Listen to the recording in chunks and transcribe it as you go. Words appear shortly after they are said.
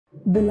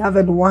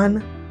Beloved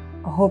one,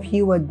 I hope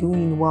you are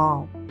doing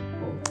well.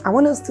 I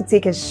want us to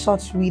take a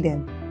short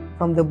reading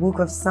from the book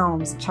of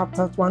Psalms,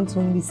 chapter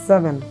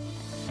 127.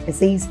 It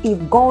says,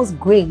 if God's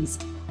grace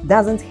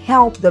doesn't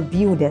help the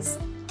builders,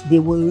 they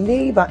will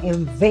labor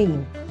in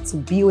vain to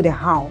build a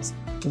house.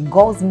 If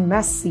God's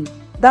mercy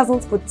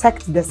doesn't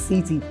protect the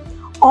city,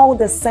 all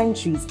the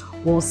centuries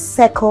will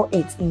circle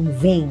it in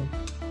vain.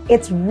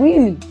 It's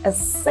really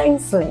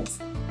senseless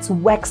to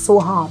work so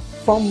hard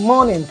from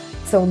morning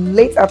till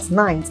late at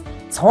night,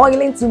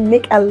 toiling to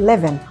make a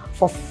living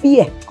for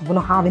fear of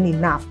not having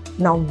enough.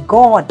 Now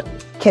God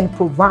can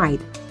provide.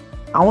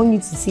 I want you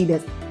to see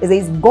this. It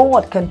says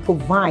God can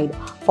provide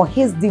for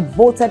his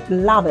devoted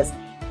lovers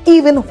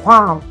even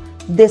while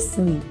they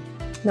sleep.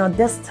 Now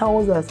this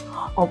tells us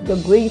of the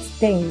great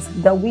things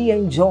that we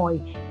enjoy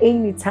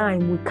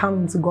anytime we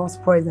come into God's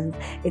presence.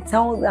 It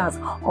tells us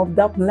of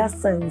the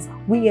blessings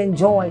we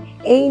enjoy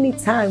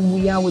anytime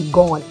we are with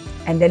God.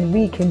 And then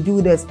we can do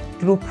this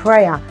through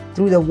prayer,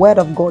 through the word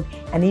of God,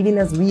 and even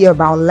as we are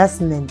about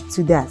listening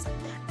to that.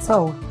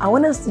 So I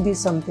want us to do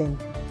something.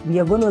 We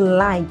are going to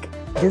like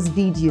this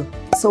video.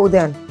 So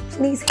then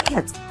please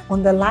hit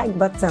on the like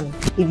button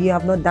if you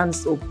have not done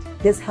so.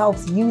 This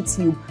helps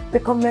YouTube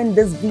recommend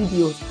these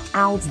videos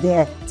out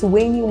there to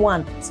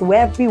anyone, so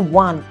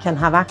everyone can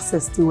have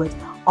access to it.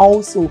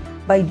 Also,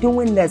 by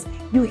doing this,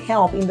 you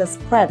help in the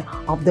spread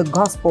of the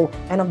gospel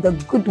and of the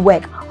good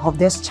work of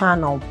this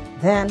channel.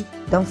 Then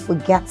don't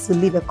forget to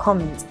leave a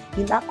comment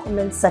in that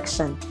comment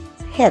section.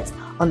 Hit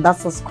on that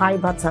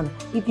subscribe button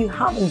if you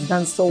haven't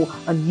done so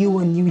and you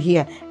are new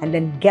here, and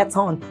then get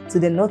on to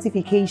the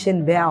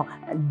notification bell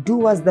and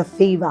do us the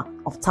favor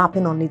of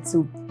tapping on it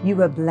too.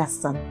 You are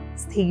blessed.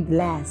 Stay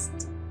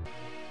blessed.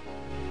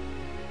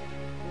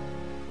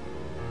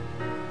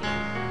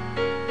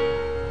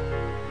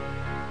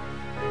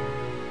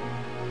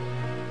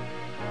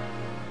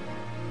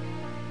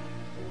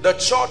 The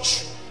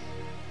church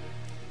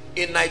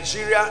in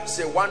Nigeria is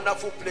a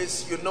wonderful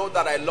place. You know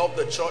that I love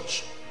the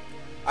church.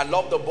 I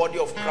love the body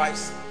of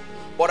Christ.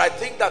 But I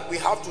think that we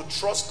have to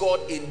trust God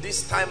in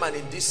this time and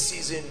in this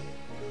season.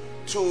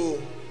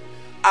 To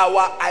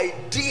our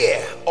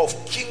idea of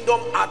kingdom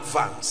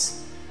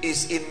advance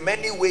is in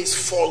many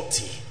ways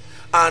faulty.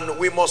 And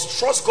we must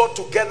trust God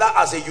together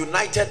as a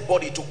united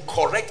body to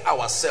correct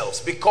ourselves,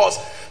 because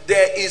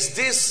there is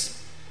this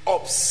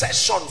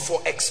obsession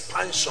for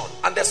expansion,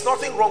 and there's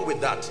nothing wrong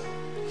with that.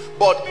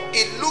 But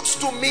it looks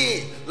to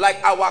me like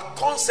our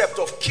concept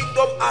of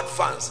kingdom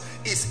advance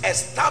is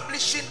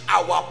establishing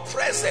our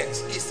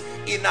presence is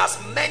in as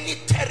many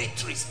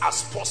territories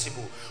as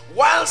possible.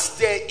 Whilst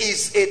there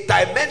is a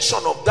dimension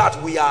of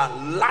that, we are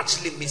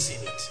largely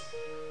missing it.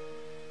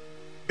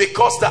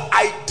 Because the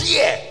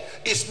idea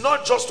is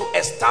not just to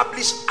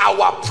establish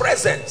our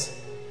presence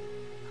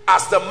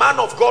as the man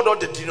of God or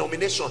the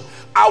denomination.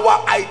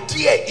 Our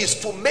idea is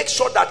to make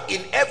sure that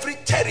in every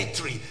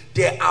territory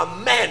there are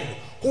men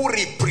who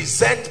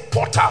represent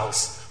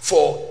portals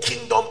for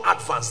kingdom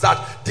advance,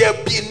 that there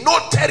be no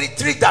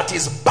territory that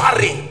is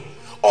barren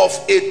of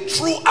a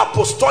true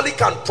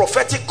apostolic and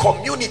prophetic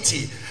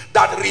community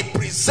that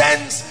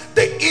represents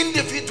the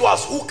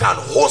individuals who can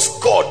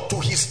host God to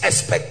his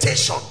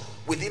expectation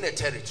within a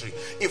territory.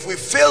 If we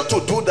fail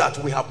to do that,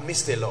 we have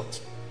missed a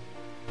lot.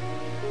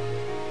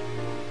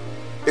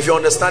 If you're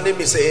understanding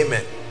me, say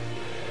amen.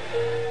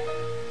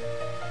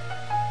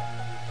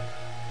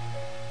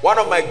 One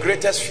of my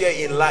greatest fear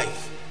in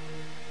life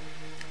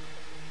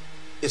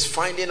is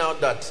finding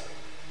out that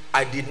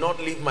I did not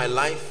live my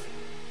life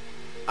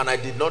and I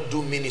did not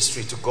do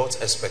ministry to God's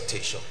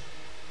expectation.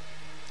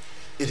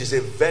 It is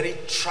a very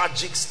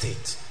tragic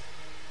state,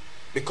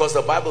 because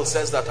the Bible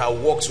says that our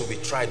works will be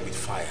tried with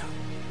fire.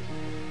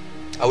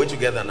 Are we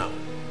together now?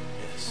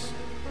 Yes.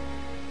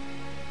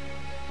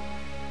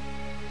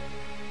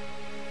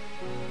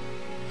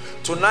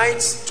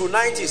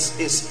 Tonight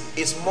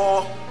is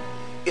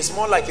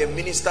more like a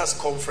minister's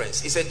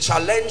conference. It's a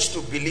challenge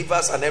to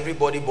believers and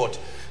everybody, but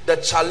the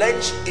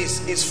challenge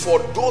is for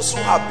those who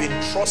have been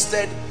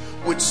trusted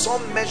with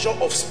some measure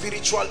of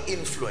spiritual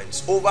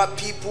influence over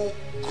people,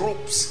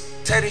 groups,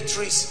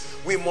 territories.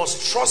 We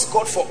must trust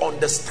God for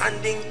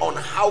understanding on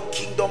how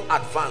kingdom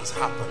advance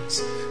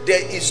happens.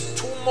 There is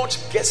too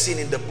much guessing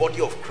in the body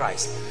of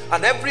Christ,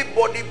 and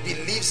everybody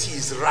believes he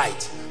is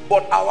right,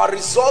 but our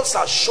results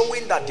are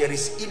showing that there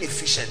is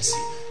inefficiency.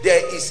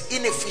 There is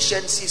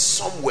inefficiency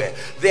somewhere.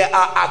 There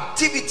are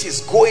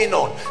activities going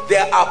on,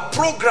 there are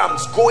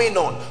programs going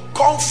on,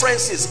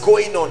 conferences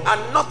going on,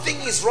 and nothing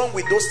is wrong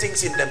with those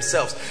things in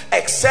themselves,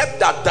 except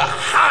that the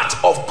heart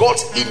of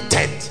God's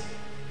intent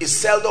is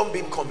seldom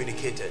being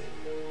communicated.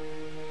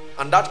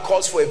 And that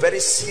calls for a very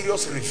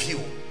serious review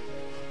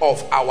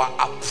of our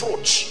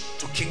approach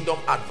to kingdom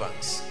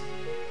advance.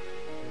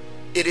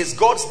 It is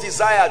God's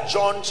desire,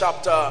 John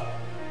chapter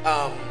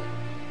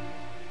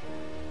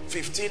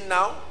 15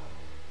 now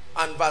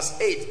and verse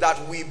 8,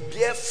 that we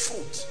bear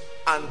fruit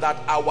and that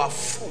our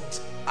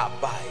fruit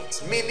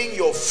abides, meaning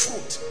your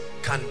fruit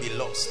can be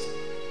lost.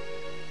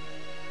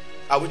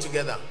 Are we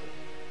together?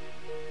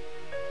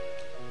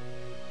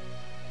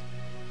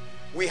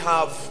 we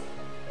have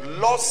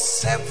lost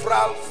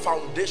several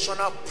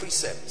foundational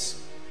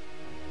precepts.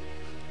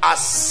 As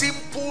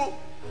simple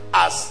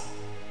as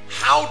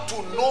how to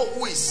know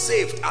who is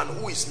saved and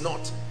who is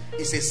not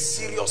is a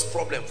serious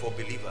problem for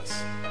believers.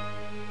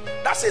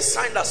 That's a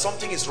sign that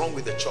something is wrong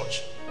with the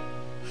church.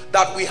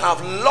 That we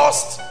have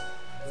lost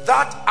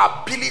that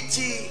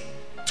ability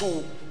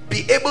to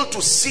be able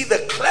to see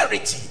the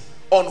clarity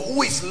on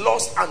who is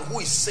lost and who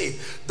is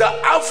saved. The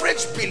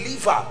average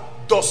believer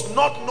does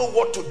not know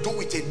what to do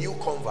with a new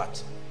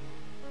convert.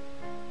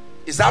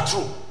 Is that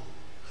true?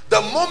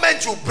 The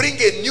moment you bring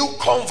a new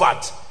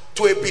convert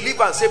to a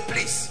believer and say,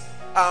 please,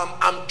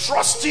 I'm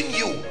trusting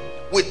you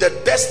with the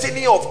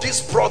destiny of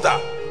this brother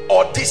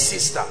or this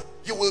sister,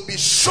 you will be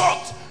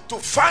shocked to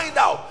find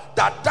out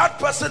that that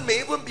person may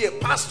even be a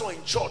pastor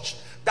in church,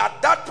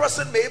 that that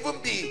person may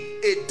even be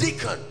a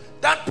deacon,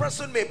 that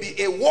person may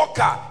be a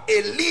worker,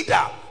 a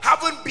leader,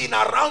 haven't been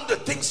around the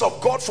things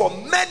of God for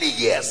many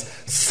years,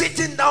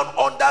 sitting down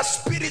under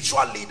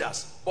spiritual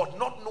leaders, but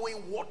not knowing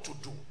what to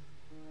do.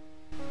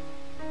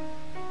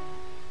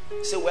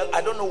 You say, well,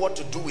 I don't know what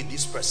to do with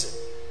this person.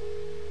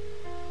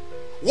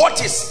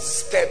 What is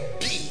step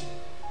B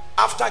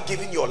after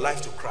giving your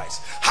life to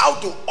Christ? How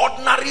do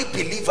ordinary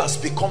believers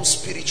become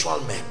spiritual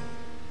men?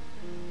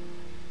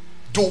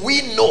 Do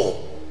we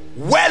know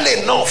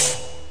well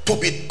enough to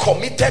be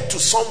committed to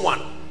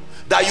someone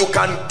that you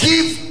can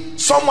give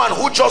someone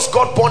who just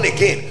got born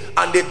again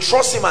and they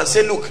trust him and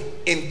say, look,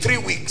 in 3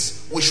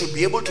 weeks we should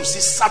be able to see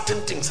certain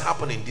things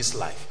happen in this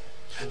life?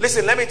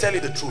 Listen, let me tell you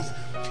the truth.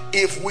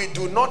 If we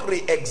do not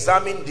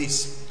re-examine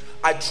this,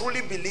 I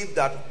truly believe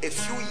that a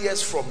few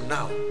years from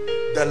now,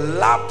 the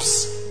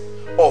lapse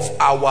of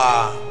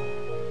our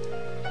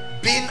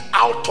being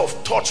out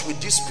of touch with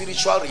these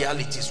spiritual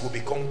realities will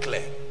become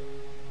clear.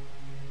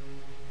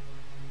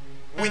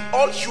 With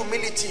all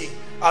humility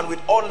and with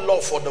all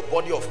love for the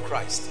body of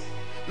Christ,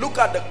 look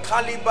at the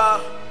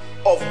caliber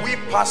of we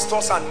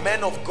pastors and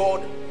men of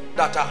God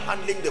that are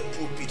handling the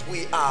pulpit.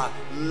 We are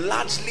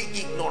largely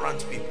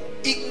ignorant people,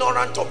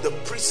 ignorant of the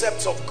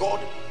precepts of God,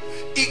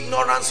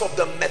 ignorance of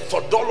the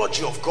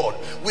methodology of God.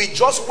 We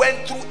just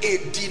went through a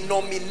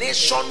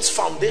denomination's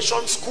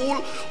foundation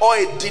school, or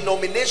a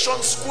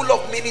denomination school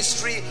of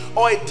ministry,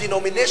 or a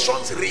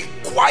denomination's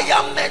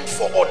requirement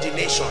for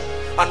ordination,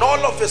 and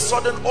all of a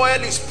sudden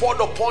oil is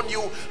poured upon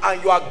you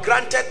and you are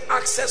granted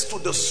access to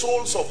the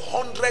souls of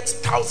hundreds,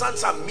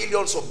 thousands and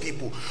millions of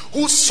people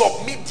who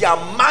submit their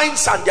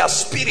minds and their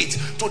spirit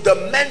to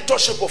the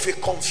mentorship of a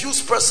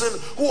confused person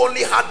who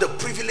only had the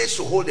privilege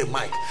to hold a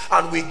mic.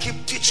 And we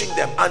keep teaching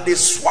them and they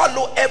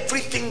swallow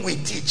everything we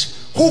teach,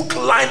 hook,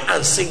 line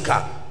and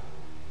sinker.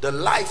 The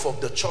life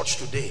of the church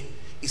today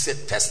is a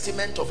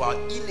testament of our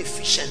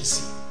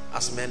inefficiency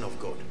as men of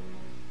God.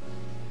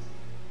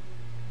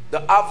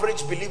 The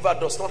average believer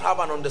does not have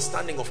an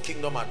understanding of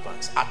kingdom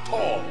advance at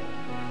all.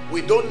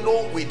 We don't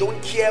know, we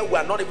don't care, we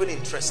are not even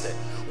interested.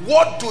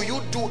 What do you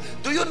do?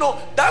 Do you know?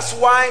 That's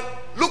why,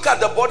 look at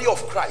the body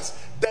of Christ.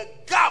 The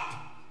gap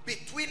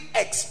between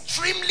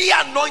extremely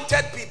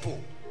anointed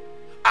people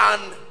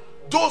and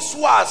those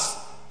who are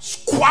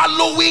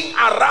swallowing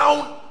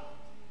around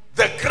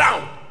the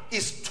ground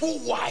is too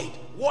wide.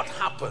 What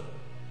happened?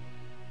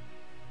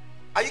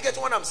 Are you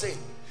getting what I'm saying?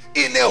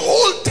 In a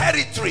whole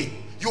territory,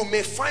 you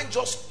may find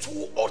just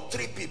 2 or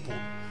 3 people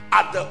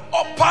at the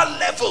upper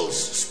levels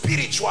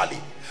spiritually,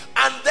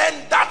 and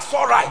then that's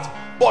all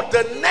right, but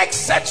the next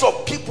set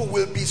of people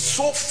will be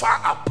so far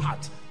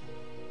apart.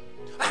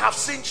 I have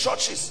seen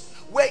churches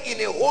where in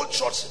a whole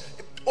church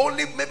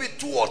only maybe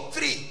 2 or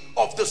 3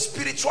 of the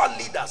spiritual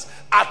leaders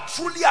are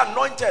truly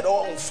anointed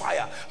or on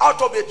fire.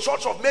 Out of a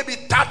church of maybe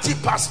 30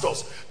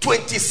 pastors,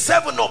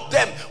 27 of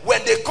them,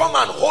 when they come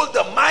and hold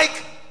the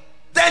mic,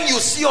 then you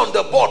see on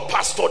the board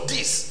pastor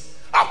this,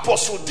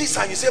 apostle this,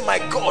 and you say, my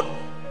God,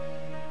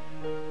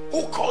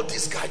 who called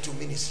this guy to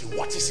ministry?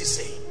 What is he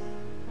saying?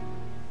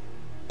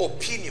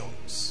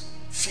 Opinions,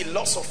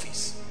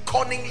 philosophies,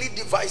 cunningly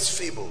devised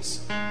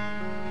fables.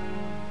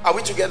 Are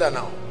we together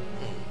now?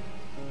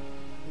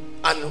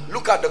 And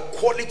look at the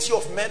quality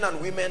of men and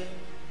women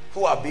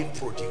who are being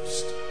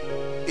produced.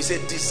 It's a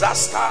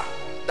disaster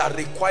that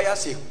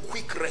requires a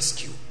quick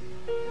rescue.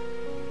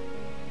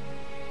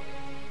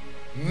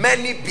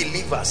 Many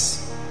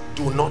believers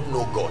do not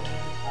know God.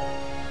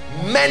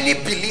 Many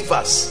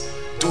believers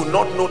do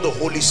not know the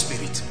Holy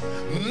Spirit.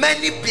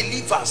 Many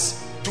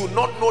believers do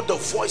not know the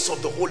voice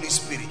of the Holy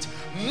Spirit.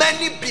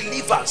 Many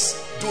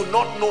believers do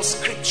not know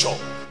scripture.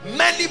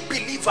 Many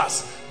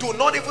believers do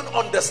not even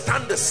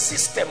understand the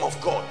system of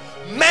God.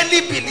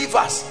 Many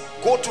believers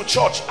go to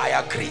church, I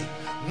agree.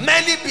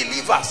 Many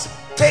believers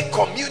take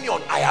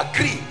communion, I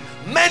agree.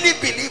 Many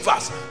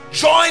believers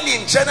join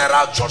in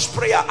general church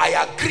prayer,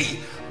 I agree.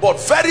 But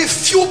very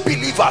few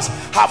believers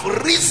have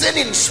risen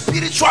in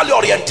spiritual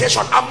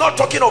orientation. I'm not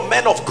talking of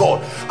men of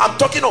God. I'm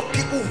talking of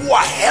people who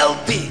are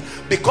healthy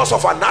because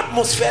of an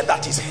atmosphere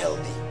that is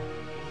healthy.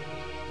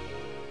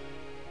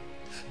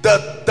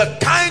 The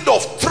kind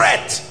of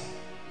threat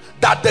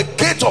that the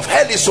gate of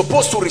hell is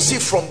supposed to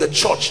receive from the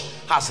church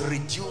has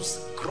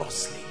reduced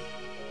grossly.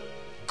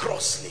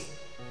 grossly.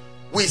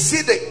 We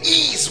see the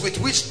ease with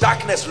which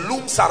darkness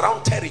looms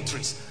around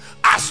territories,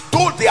 as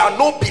though there are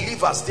no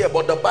believers there.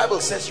 But the Bible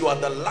says you are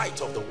the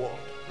light of the world.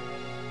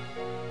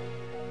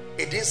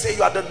 It didn't say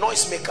you are the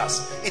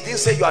noisemakers. It didn't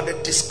say you are the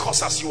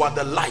discussers. You are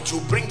the light. You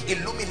bring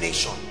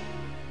illumination.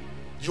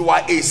 You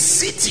are a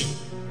city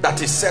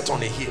that is set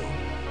on a hill.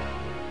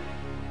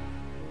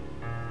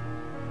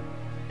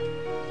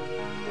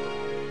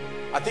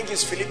 I think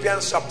it's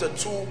Philippians chapter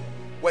 2.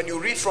 When you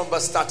read from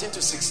verse 13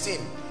 to 16,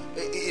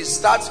 it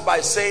starts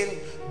by saying,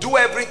 do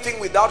everything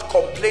without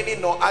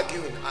complaining or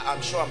arguing.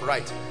 I'm sure I'm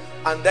right.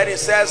 And then it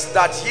says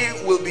that he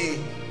will be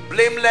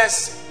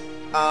blameless.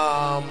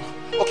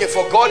 Okay,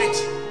 forgot it.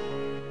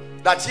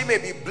 That he may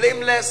be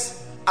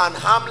blameless and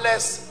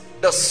harmless,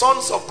 the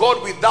sons of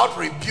God without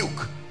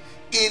rebuke,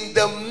 in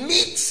the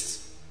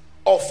midst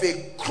of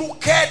a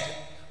crooked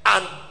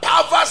and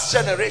perverse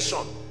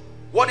generation.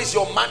 What is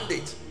your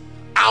mandate?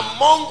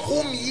 Among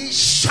whom ye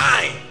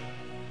shine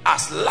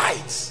as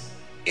lights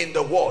in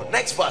the world.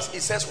 Next verse,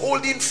 it says,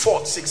 holding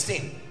forth,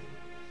 16,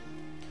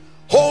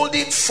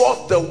 holding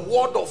forth the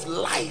word of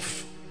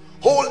life.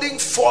 Holding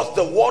forth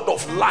the word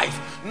of life,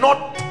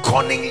 not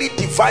cunningly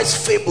devised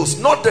fables,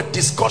 not the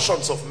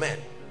discussions of men.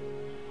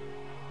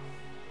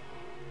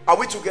 Are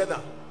we together?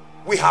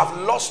 We have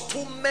lost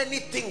too many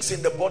things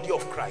in the body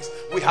of Christ.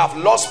 We have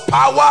lost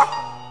power.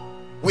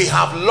 We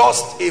have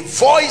lost a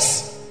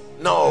voice.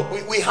 No,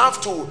 we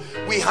have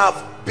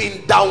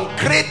been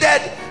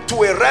downgraded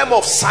to a realm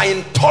of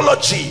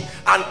Scientology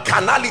and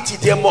carnality.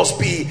 There must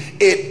be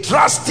a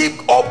drastic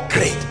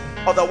upgrade,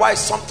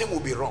 otherwise something will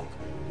be wrong.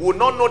 We will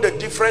not know the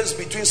difference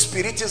between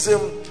Spiritism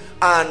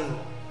and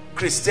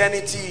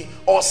Christianity,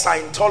 or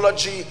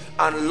Scientology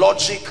and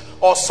logic,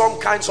 or some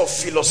kinds of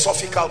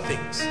philosophical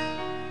things.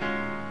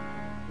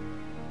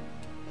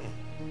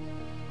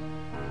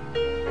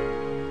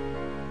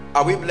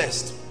 Are we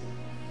blessed?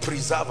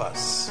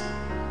 Preservers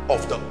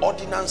of the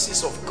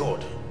ordinances of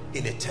God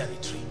in a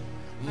territory,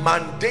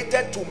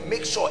 mandated to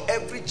make sure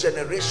every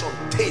generation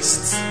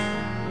tastes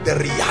the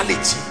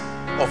reality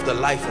of the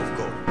life of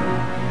God.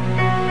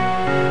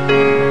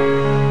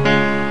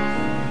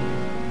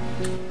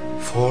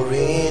 For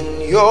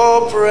in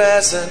your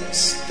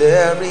presence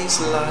there is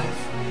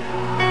life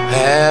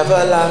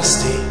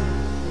everlasting.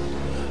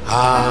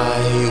 I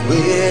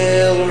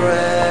will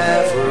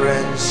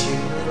reverence you,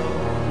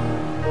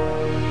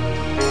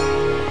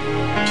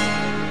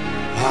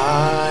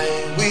 I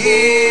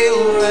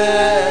will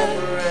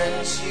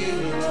reverence you,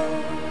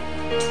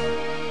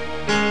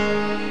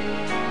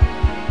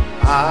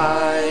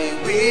 I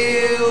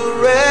will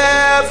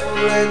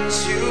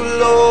reverence you,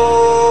 Lord.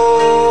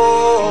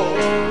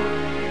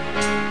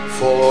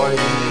 For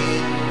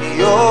in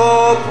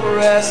your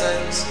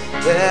presence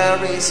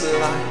there is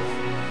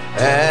life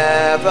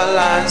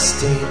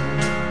everlasting.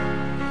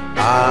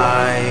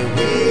 I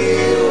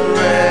will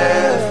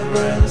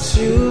reverence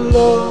you,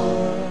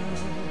 Lord.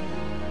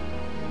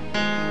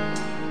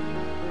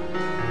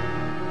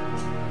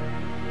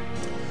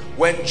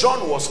 When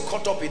John was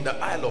caught up in the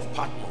Isle of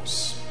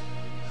Patmos,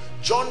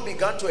 John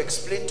began to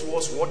explain to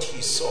us what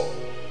he saw.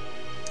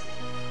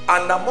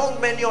 And among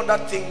many other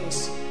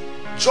things,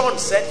 John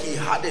said he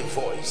had a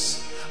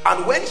voice.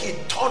 And when he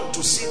turned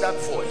to see that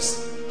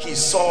voice, he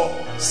saw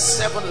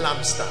 7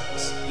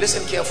 lampstands.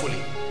 Listen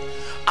carefully.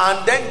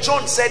 And then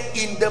John said,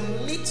 in the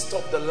midst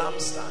of the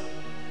lampstand,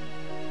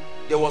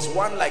 there was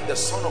one like the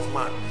Son of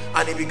Man.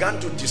 And he began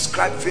to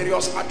describe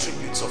various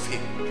attributes of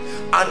him.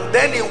 And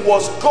then it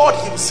was God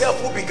himself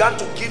who began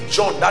to give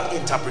John that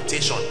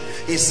interpretation.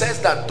 He says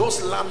that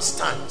those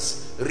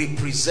lampstands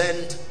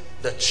represent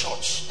the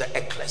church, the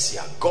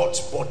ecclesia,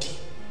 God's body.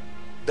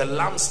 The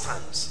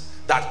lampstands,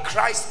 that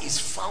Christ is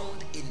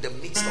found in the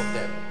midst of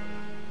them.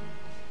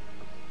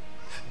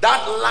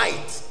 That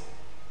light,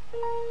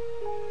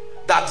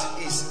 that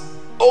is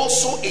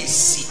also a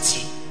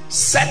city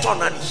set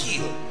on an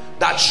hill,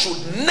 that should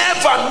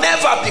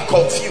never be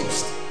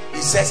confused.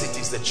 He says it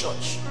is the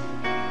church.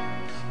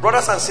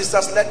 Brothers and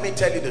sisters, let me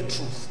tell you the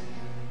truth.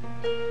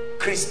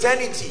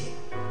 Christianity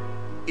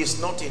is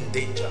not in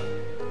danger.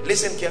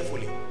 Listen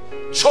carefully.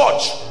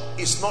 Church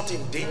is not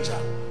in danger,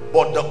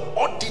 but the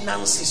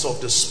ordinances of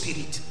the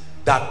Spirit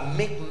that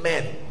make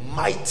men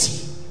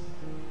mighty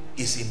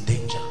is in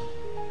danger.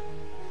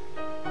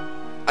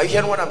 Are you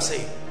hearing what I'm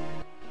saying?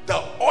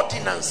 The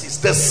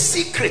ordinances, the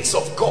secrets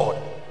of God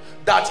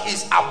that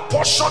is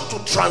apportioned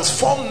to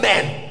transform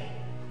men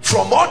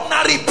from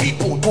ordinary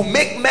people to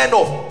make men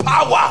of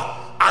power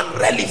and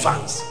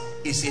relevance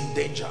is in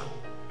danger.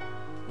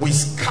 We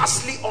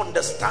scarcely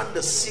understand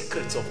the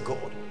secrets of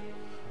God,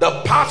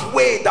 the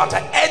pathway that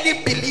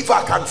any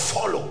believer can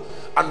follow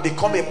and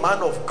become a man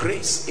of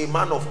grace, a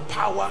man of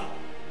power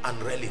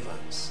and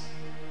relevance.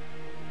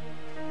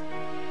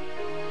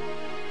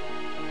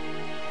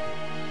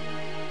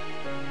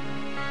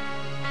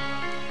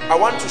 I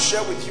want to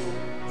share with you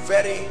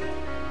very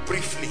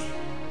briefly,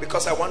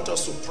 because I want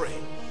us to pray,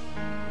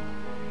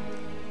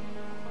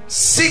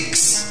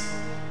 6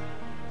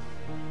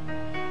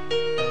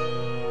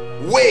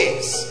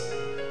 ways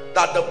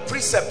that the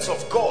precepts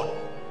of God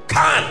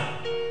can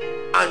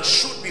and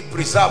should be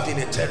preserved in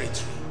a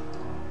territory.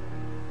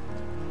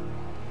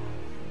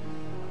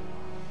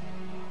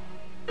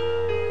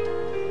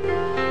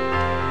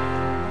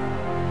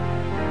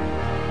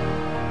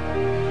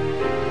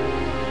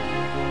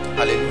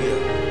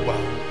 Hallelujah.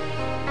 Wow.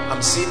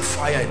 I'm seeing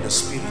fire in the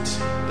spirit.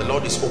 The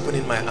Lord is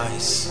opening my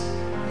eyes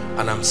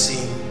and I'm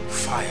seeing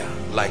fire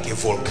like a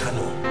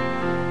volcano.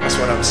 That's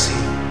what I'm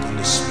seeing in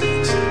the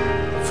spirit.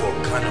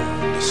 Volcano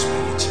in the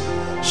spirit.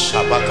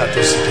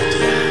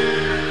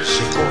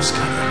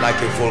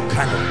 Like a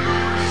volcano.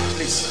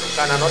 Please,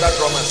 can another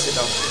drummer sit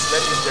down? Please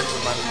let this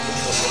gentleman look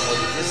for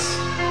somebody. This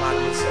man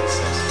is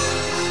successful.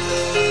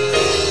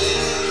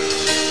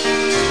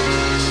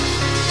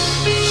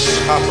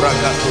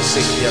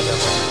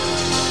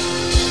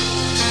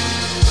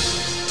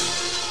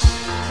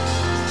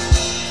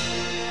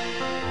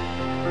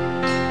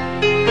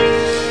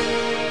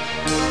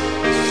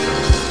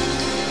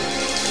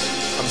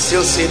 I'm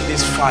still seeing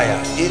this fire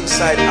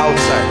inside,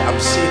 outside. I'm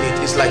seeing it.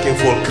 It's like a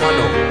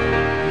volcano.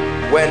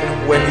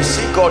 When you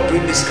see God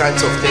doing these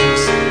kinds of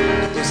things,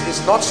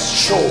 it's not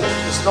show.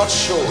 It's not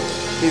show.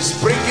 He's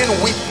bringing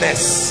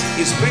witness.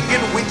 He's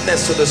bringing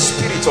witness to the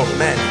spirit of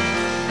men.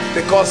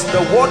 Because the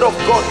word of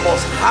God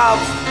must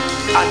have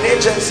an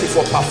agency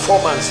for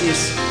performance.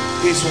 He's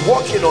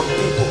working on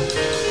people.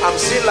 I'm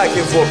seeing like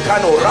a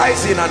volcano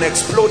rising and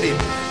exploding.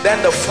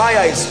 Then the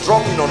fire is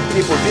dropping on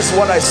people. This is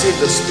what I see in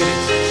the spirit.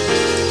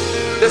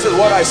 This is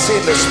what I see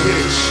in the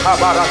spirit.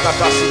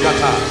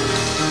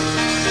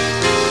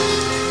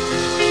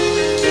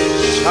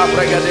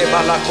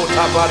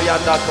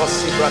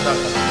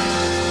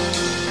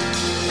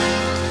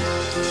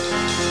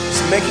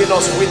 It's making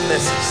us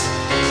witnesses.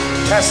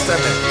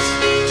 Testaments.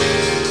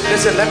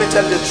 Listen, let me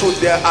tell you the truth.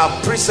 There are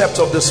precepts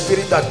of the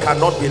spirit that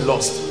cannot be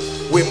lost.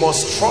 We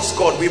must trust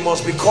God. We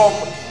must become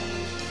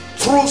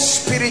true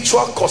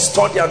spiritual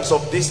custodians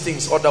of these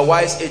things.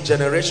 Otherwise, a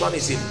generation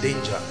is in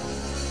danger.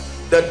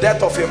 The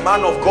death of a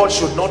man of God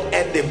should not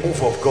end the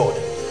move of God.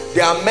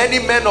 There are many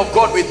men of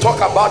God, we talk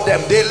about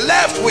them. They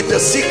left with the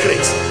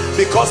secrets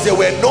because there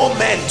were no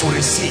men to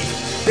receive.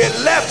 They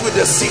left with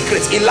the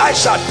secrets.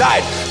 Elisha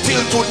died.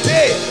 Till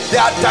today,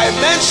 there are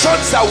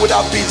dimensions that would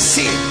have been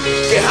seen.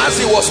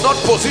 Gehazi was not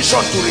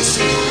positioned to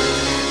receive.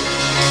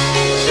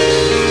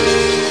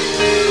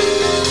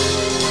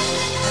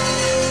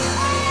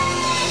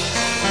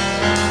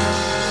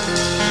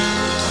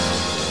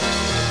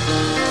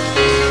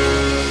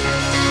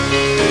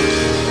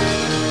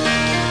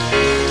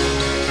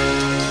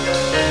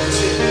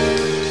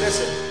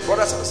 Listen,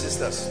 brothers and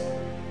sisters,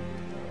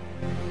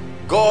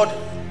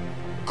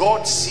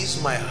 God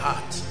sees my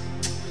heart,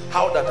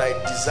 how that I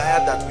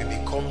desire that we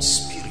become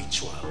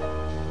spiritual,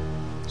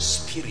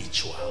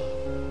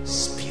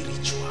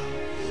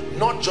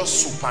 not just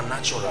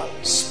supernatural,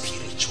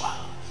 spiritual.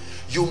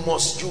 You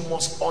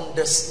must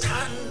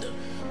understand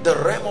the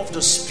realm of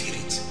the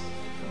spirit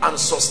and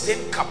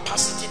sustain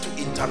capacity to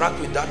interact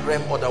with that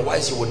realm.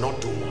 Otherwise you will not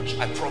do much.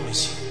 I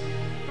promise you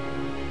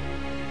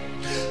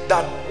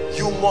that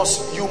you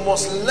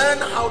must learn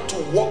how to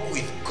walk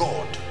with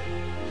God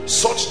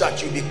such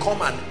that you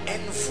become an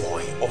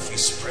envoy of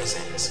his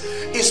presence.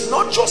 It's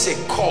not just a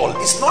call.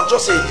 It's not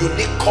just a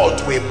unique call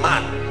to a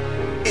man.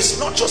 It's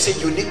not just a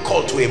unique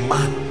call to a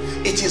man.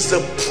 It is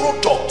the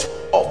product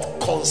of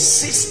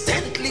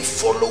consistently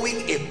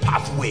following a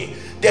pathway.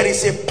 There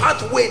is a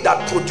pathway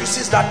that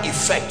produces that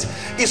effect.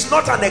 It's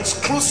not an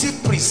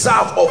exclusive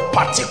preserve of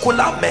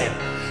particular men.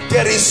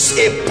 There is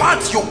a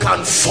path you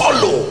can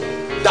follow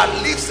that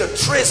leaves the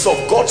trace of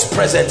God's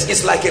presence.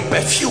 It's like a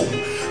perfume.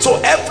 So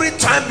every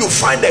time you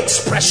find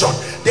expression,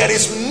 there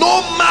is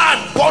no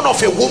man born of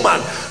a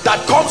woman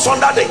that comes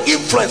under the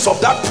influence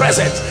of that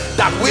presence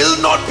that will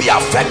not be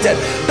affected.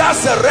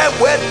 That's the realm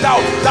where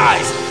doubt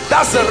dies.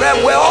 That's the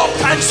realm where all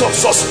kinds of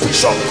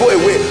suspicion go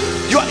away.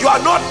 You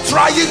are not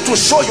trying to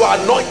show you are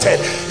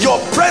anointed. Your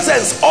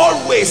presence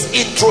always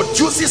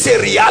introduces a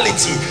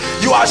reality.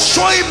 You are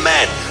showing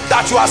men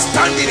that you are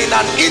standing in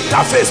an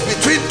interface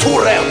between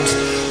two realms.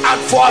 And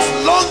for as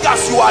long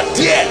as you are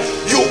there,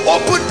 you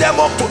open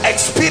them up to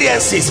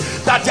experiences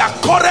that their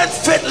current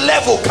faith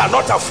level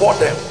cannot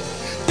afford them.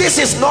 This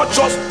is not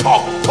just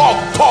talk.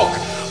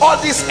 All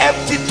this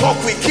empty talk,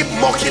 we keep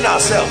mocking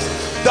ourselves.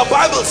 The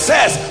Bible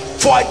says,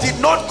 for I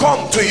did not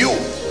come to you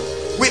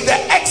with the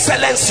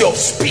excellency of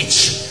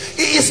speech.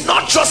 It is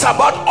not just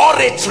about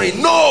oratory.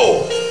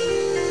 No,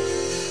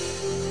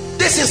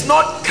 this is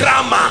not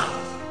grammar.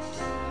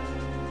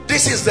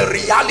 This is the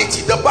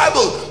reality. The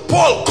Bible,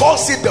 Paul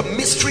calls it the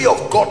mystery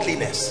of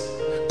godliness,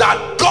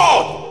 that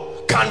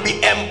God can be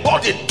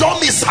embodied,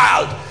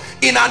 domiciled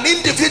in an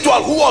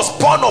individual who was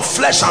born of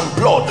flesh and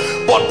blood,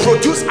 but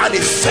produce an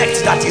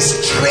effect that is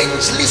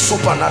strangely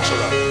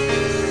supernatural.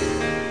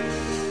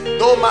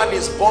 No man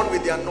is born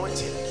with the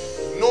anointing.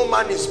 No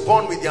man is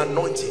born with the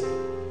anointing.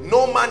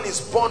 No man is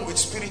born with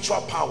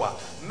spiritual power.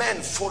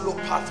 Men follow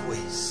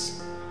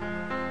pathways.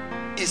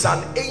 It's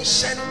an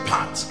ancient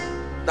path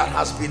that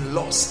has been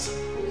lost.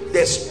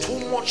 There's too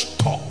much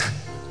talk,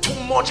 too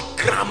much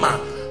grammar,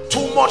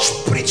 too much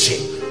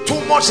preaching, too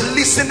much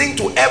listening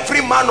to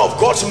every man of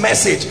God's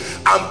message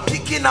and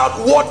picking out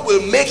what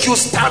will make you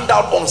stand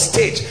out on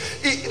stage.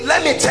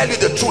 Let me tell you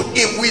the truth,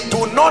 if we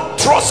do not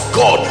trust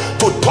God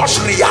to touch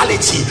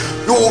reality,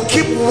 we will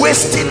keep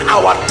wasting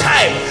our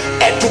time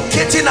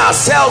educating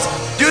ourselves.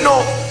 Do you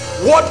know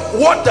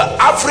what the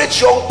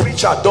average young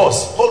preacher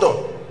does? Hold on.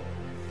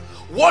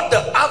 What the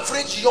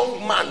average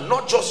young man,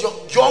 not just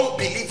young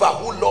believer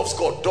who loves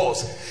God,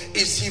 does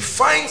is he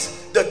finds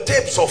the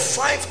tapes of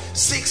 5,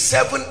 6,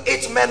 7,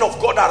 8 men of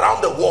God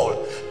around the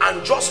world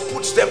and just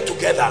puts them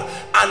together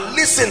and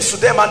listens to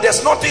them, and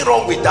there's nothing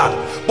wrong with that.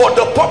 But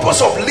the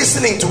purpose of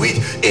listening to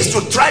it is to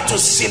try to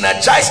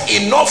synergize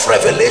enough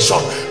revelation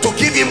to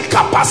give him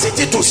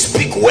capacity to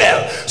speak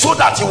well, so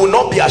that he will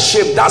not be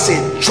ashamed. That's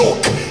a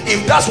joke.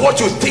 If that's what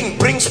you think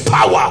brings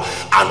power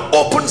and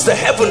opens the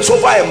heavens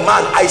over a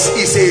man,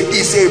 is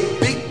a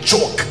big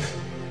joke.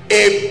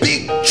 A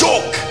big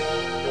joke.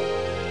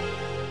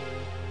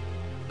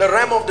 The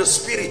realm of the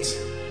spirit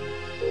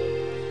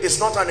is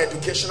not an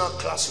educational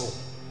classroom.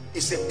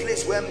 It's a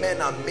place where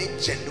men are made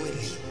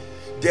genuinely.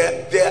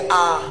 There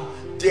are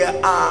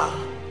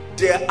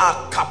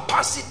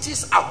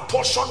capacities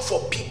apportioned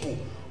for people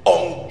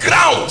on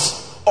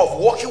grounds of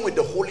walking with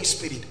the Holy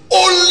Spirit.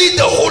 Only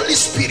the Holy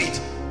Spirit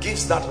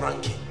gives that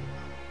ranking.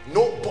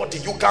 Nobody.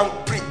 You can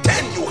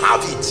pretend you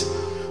have it.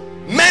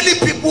 Many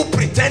people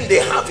pretend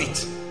they have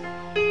it,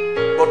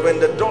 but when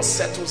the dust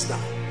settles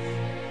down,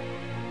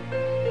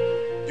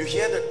 you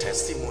hear the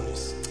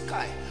testimonies.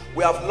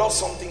 We have lost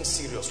something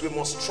serious. We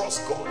must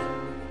trust God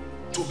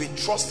to be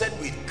trusted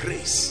with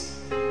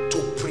grace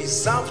to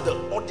preserve the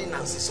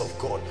ordinances of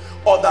God.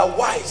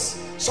 Otherwise,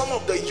 some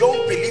of the young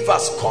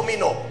believers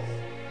coming up,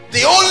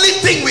 the only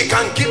thing we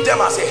can give them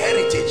as a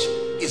heritage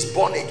is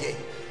born again.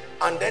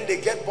 And then they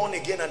get born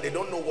again and they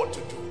don't know what to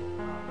do.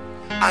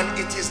 And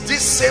it is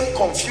this same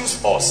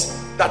confused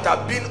us that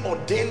have been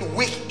ordained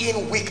week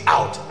in, week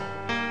out.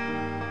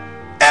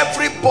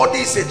 Everybody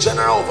is a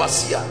general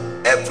overseer.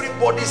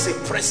 Everybody is a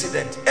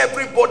president.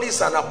 Everybody is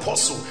an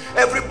apostle.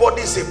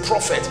 Everybody is a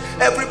prophet.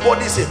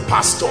 Everybody is a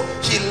pastor.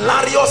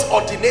 Hilarious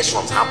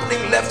ordinations happening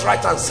left,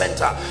 right, and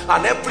center.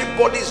 And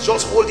everybody is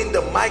just holding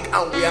the mic,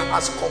 and we are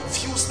as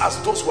confused as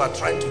those who are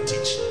trying to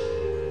teach.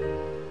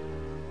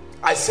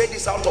 I say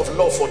this out of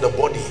love for the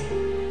body,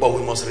 but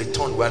we must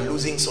return. We are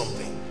losing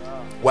something.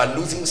 We are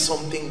losing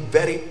something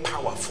very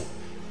powerful.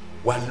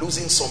 We are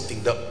losing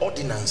something. The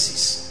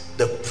ordinances,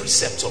 the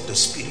precepts of the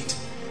Spirit.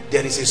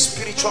 There is a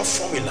spiritual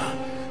formula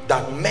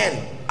that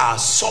men are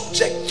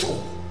subject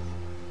to.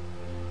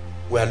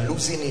 We are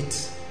losing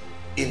it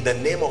in the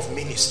name of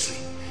ministry,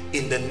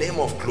 in the name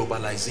of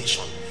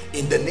globalization,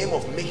 in the name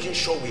of making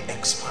sure we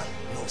expand.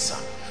 No, sir.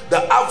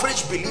 The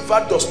average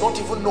believer does not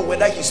even know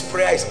whether his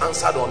prayer is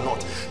answered or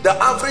not. The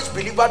average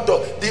believer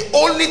does. The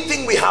only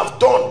thing we have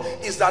done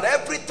is that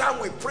every time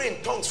we pray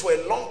in tongues for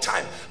a long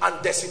time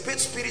and dissipate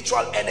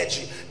spiritual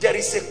energy, there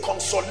is a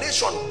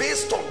consolation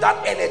based on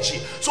that energy.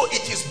 So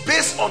it is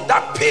based on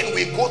that pain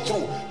we go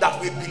through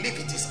that we believe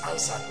it is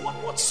answered.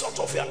 What sort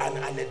of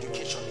an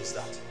education is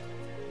that?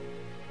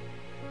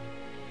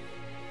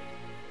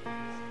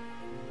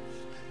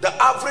 The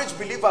average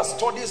believer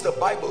studies the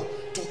Bible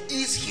to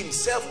ease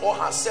himself or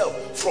herself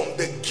from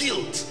the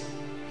guilt,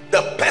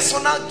 the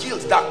personal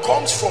guilt that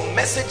comes from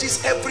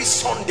messages every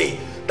Sunday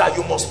that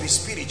you must be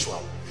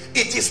spiritual.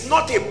 It is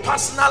not a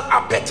personal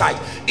appetite.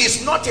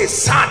 It's not a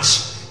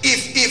search.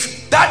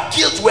 If that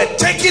guilt were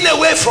taken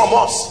away from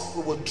us,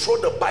 we would throw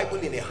the Bible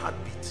in a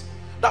heartbeat.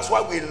 That's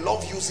why we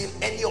love using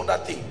any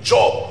other thing,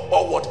 job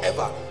or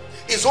whatever.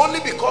 It's only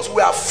because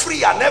we are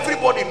free and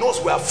everybody knows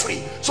we are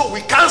free, so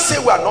we can't say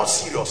we are not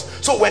serious.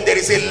 So when there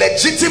is a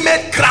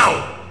legitimate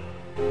ground,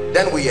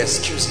 then we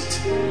excuse it.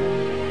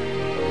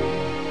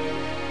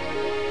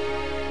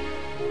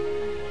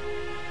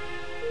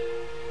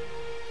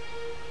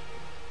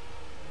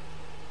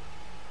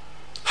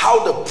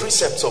 How the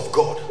precepts of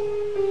God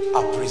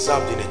are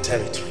preserved in a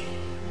territory.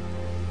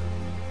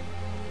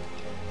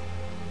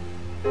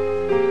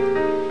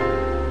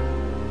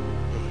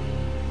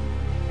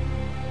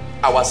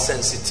 Our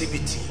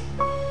sensitivity,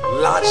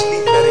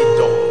 largely very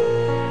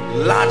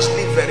dull.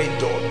 Largely very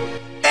dull.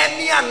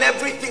 Any and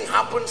everything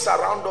happens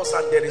around us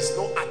and there is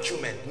no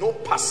acumen, no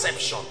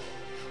perception.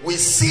 We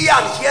see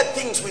and hear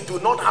things we do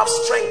not have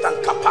strength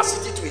and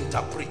capacity to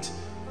interpret.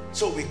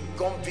 So we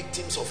become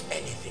victims of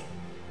anything.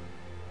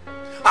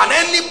 And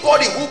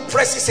anybody who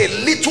presses a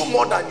little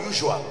more than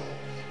usual,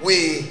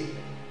 we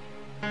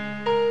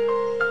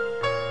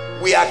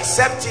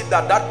accept it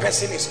that that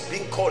person is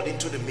being called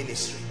into the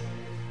ministry.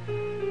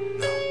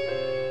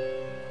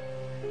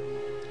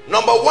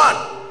 Number one,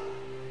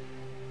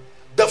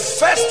 the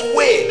first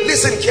way,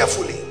 listen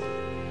carefully,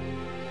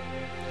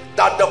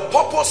 that the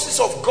purposes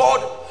of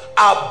God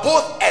are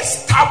both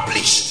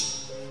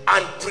established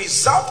and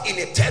preserved in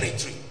a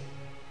territory.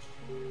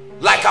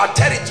 Like our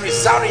territory,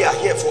 Zaria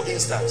here for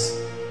instance,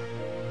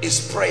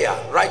 is prayer.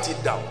 Write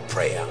it down,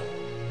 prayer.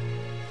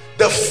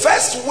 The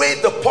first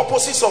way the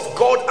purposes of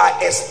God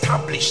are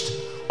established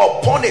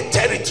upon a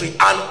territory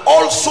and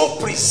also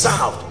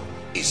preserved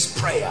is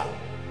prayer.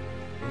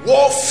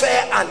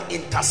 Warfare and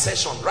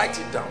intercession. Write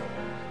it down.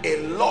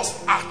 A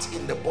lost art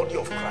in the body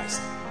of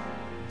Christ.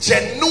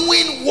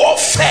 Genuine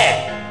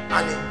warfare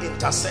and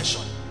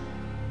intercession.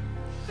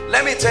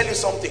 Let me tell you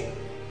something.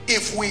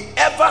 If we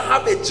ever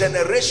have a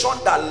generation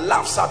that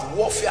laughs at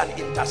warfare and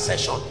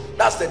intercession,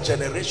 that's the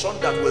generation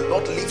that will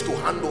not live to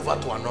hand over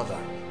to another.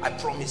 I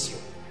promise you.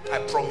 I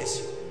promise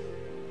you.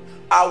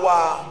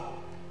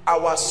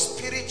 Our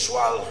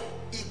spiritual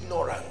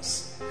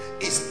ignorance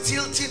is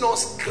tilting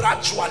us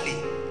gradually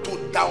to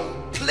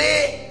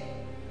downplay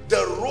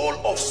the role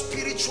of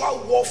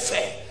spiritual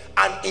warfare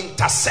and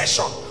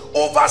intercession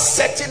over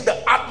setting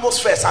the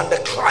atmospheres and the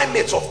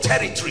climates of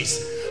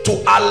territories to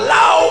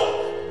allow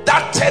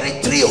that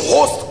territory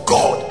host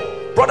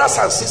God. Brothers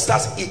and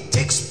sisters, it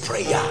takes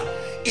prayer,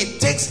 it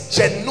takes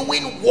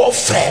genuine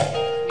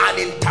warfare and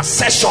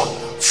intercession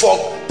for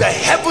the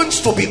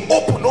heavens to be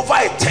open over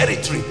a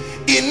territory,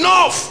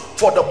 enough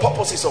for the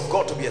purposes of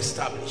God to be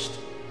established.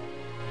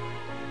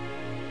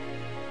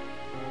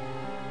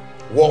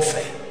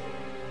 Warfare.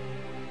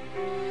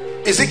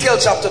 Ezekiel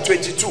chapter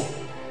 22.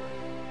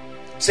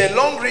 It's a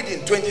long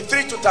reading,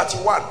 23 to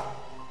 31.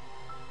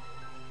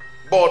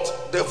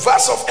 But the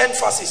verse of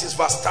emphasis is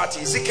verse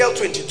 30. Ezekiel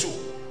 22.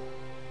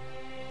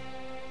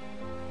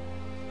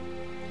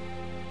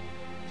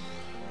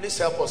 Please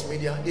help us,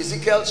 media.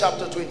 Ezekiel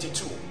chapter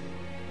 22.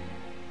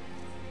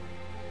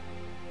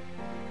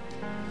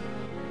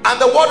 And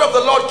the word of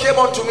the Lord came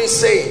unto me,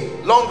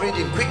 saying, long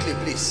reading, quickly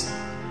please.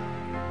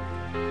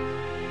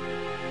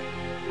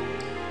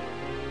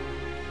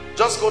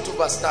 Just go to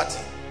verse 30.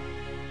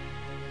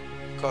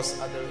 Because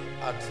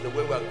at the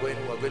way we're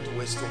going to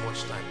waste too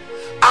much time.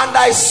 And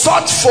I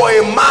sought for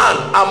a man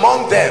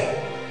among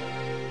them.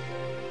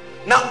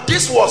 Now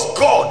this was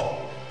God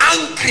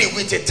angry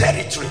with a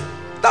territory.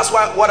 That's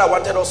why what I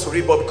wanted us to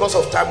read, but because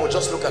of time we'll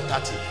just look at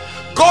 30.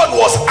 God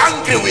was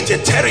angry with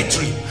a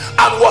territory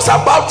and was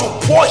about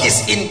to pour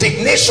his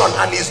indignation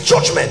and his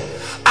judgment.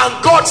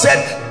 And God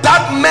said,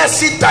 that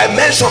mercy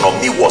dimension of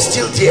me was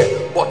still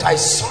there, but I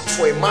sought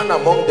for a man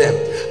among them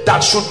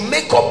that should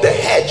make up the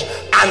hedge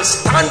and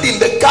stand in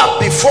the gap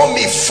before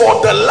me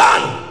for the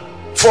land.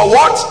 For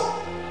what?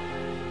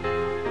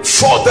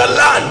 For the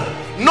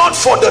land, not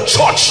for the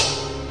church.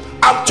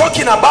 I'm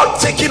talking about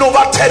taking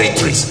over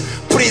territories,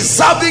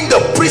 preserving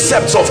the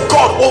precepts of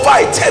God over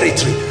a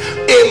territory.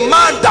 A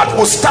man that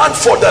will stand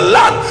for the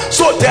land.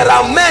 So there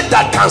are men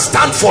that can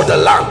stand for the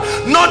land,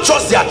 not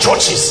just their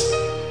churches.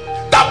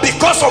 That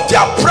because of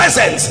their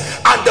presence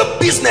and the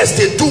business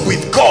they do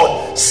with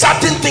God,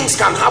 certain things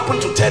can happen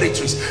to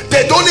territories.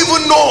 They don't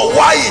even know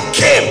why it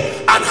came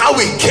and how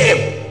it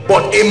came,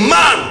 but a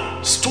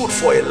man stood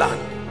for a land.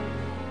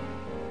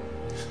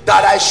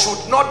 That I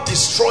should not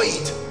destroy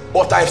it,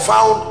 but I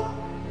found.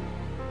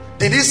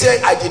 Did he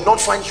say I did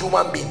not find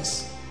human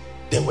beings?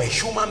 There were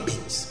human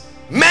beings,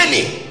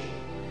 many,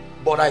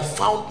 but I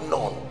found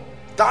none.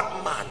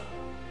 That man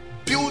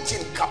built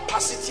in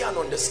capacity and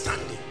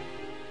understanding.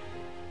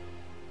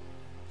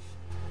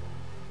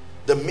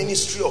 The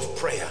ministry of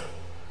prayer.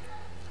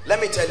 Let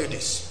me tell you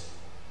this.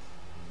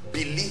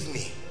 Believe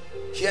me,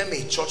 hear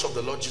me, Church of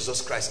the Lord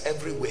Jesus Christ,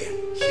 everywhere,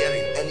 here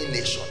in any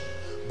nation,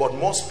 but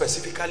more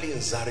specifically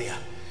in Zaria.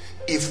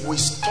 If we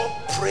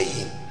stop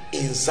praying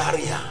in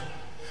Zaria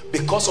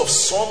because of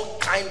some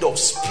kind of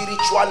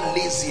spiritual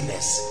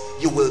laziness,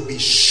 you will be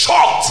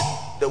shocked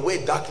the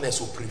way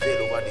darkness will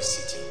prevail over the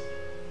city.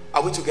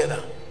 Are we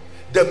together?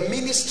 The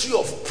ministry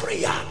of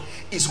prayer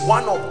is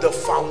one of the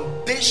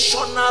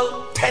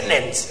foundational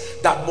tenets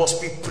that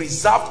must be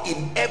preserved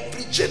in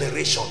every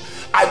generation.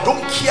 I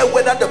don't care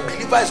whether the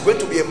believer is going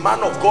to be a man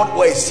of God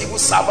or a civil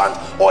servant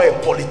or a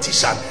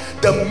politician.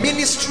 The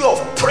ministry of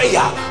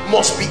prayer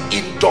must be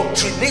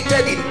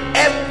indoctrinated in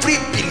every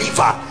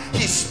believer.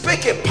 He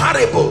spake a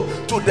parable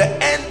to the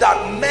end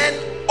that men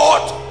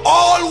ought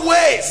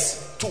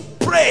always to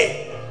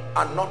pray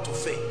and not to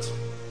faint.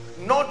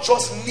 Not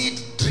just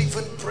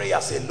need-driven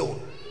prayers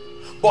alone,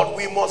 but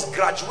we must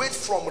graduate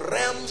from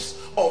realms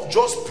of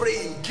just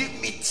praying, give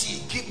me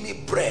tea, give me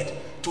bread,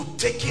 to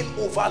taking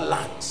over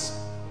lands.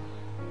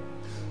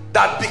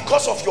 That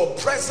because of your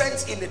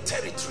presence in a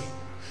territory,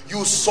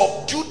 you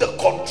subdue the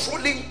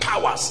controlling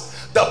powers,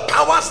 the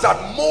powers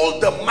that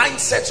mold the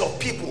mindsets of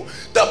people,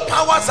 the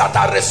powers that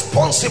are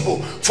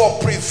responsible for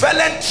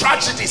prevalent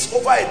tragedies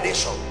over a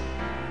nation.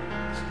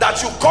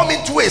 That you come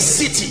into a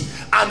city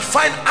and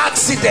find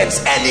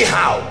accidents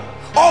anyhow,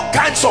 all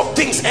kinds of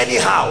things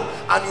anyhow,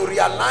 and you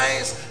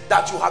realize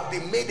that you have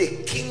been made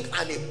a king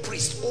and a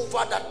priest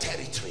over that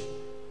territory.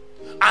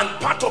 And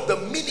part of the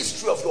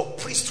ministry of your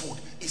priesthood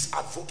is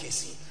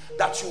advocacy.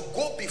 That you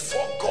go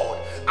before God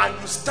and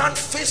you stand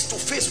face to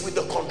face with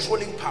the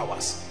controlling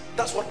powers.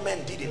 That's what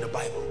men did in the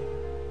Bible.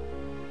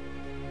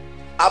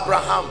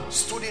 Abraham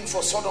stood in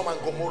for Sodom and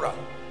Gomorrah.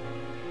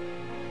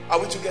 Are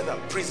we together?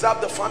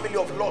 Preserve the family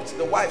of Lot.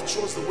 The wife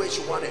chose the way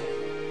she wanted.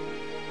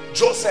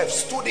 Joseph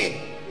stood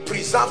in,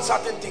 preserved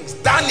certain things.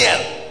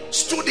 Daniel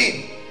stood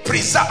in,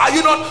 preserve. Are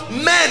you not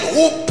men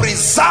who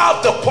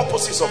preserve the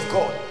purposes of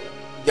God?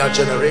 Their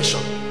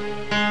generation.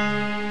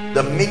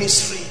 The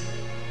ministry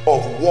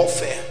of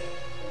warfare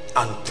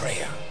and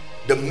prayer.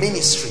 The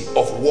ministry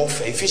of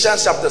warfare.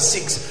 Ephesians chapter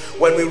 6,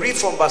 when we read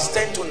from verse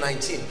 10 to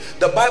 19,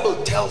 the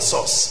Bible tells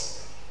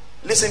us,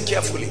 listen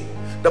carefully,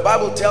 the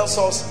Bible tells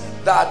us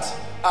that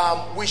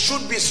we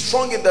should be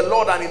strong in the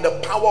Lord and in the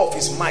power of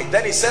his might.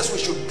 Then it says we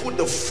should put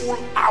the full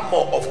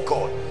armor of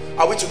God.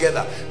 Are we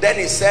together? Then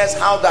it says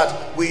how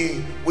that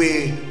we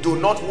do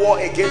not war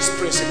against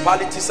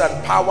principalities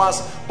and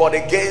powers, but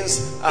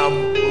against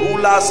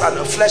rulers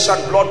and flesh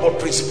and blood, but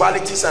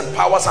principalities and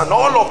powers and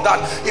all of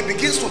that. It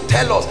begins to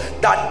tell us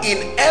that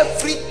in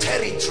every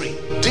territory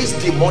these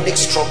demonic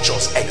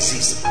structures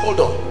exist. Hold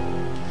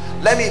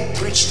on, let me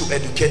preach to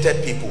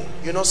educated people.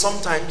 You know,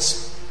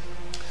 sometimes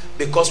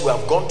because we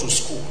have gone to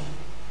school,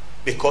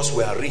 because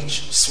we are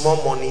rich,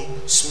 small money,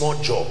 small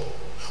job,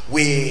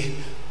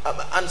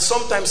 and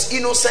sometimes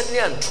innocently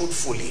and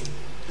truthfully,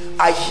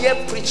 I hear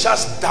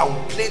preachers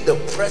downplay the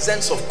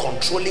presence of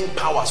controlling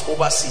powers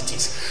over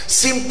cities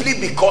simply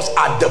because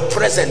at the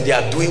present they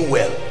are doing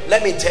well.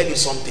 Let me tell you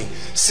something.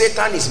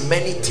 Satan is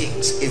many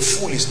things. A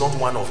fool is not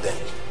one of them.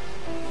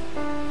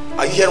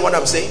 Are you hearing what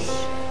I'm saying?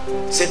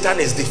 Satan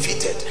is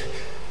defeated.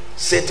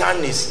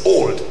 Satan is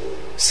old.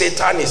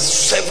 Satan is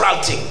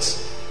several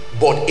things.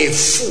 But a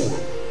fool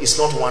is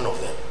not one of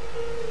them.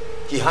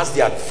 He has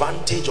the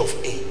advantage of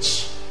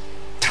age,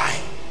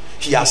 time.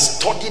 He has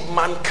studied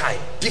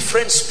mankind.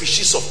 Different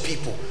species of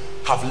people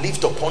have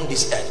lived upon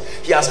this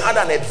earth. He has had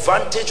an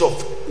advantage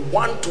of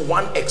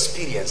one-to-one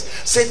experience.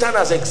 Satan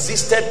has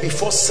existed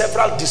before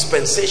several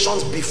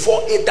dispensations,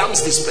 before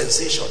Adam's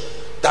dispensation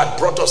that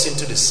brought us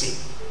into the sea.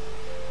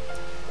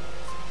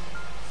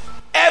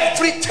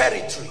 Every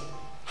territory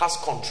has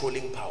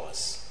controlling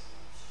powers.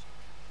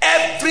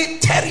 Every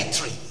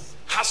territory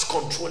has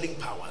controlling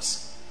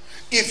powers.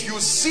 If you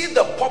see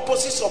the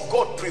purposes of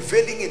God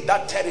prevailing in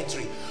that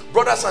territory,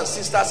 brothers and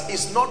sisters,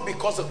 it's not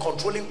because the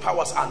controlling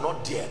powers are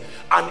not there.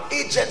 An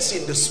agency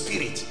in the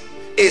spirit,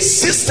 a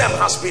system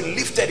has been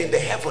lifted in the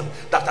heaven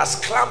that has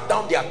clamped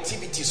down the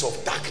activities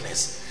of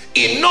darkness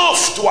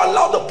enough to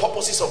allow the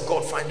purposes of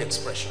God find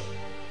expression.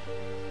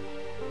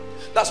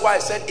 That's why I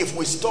said if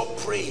we stop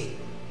praying,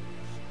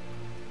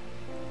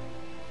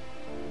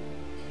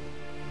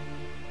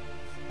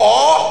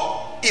 or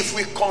if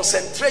we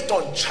concentrate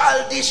on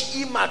childish,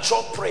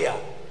 immature prayer,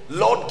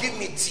 Lord, give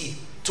me tea.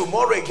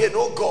 Tomorrow again,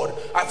 oh God,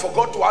 I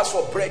forgot to ask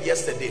for bread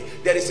yesterday.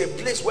 There is a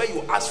place where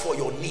you ask for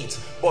your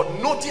needs.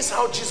 But notice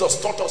how Jesus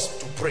taught us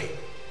to pray.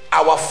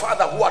 Our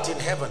Father who art in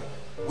heaven,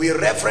 we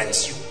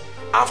reverence you.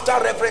 After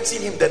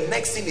reverencing him, the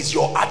next thing is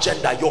your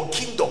agenda. Your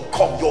kingdom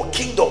come, your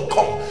kingdom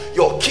come,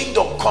 your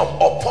kingdom come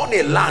upon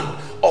a land,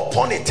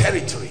 upon a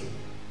territory.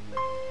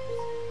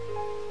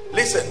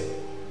 Listen,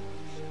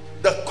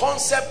 the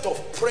concept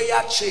of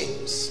prayer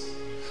chains,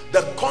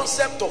 the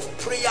concept of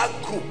prayer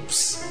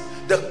groups,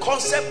 the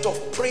concept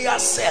of prayer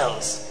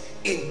cells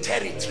in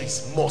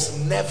territories must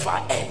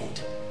never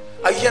end.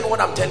 Are you hearing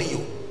what I'm telling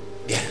you?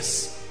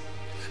 Yes.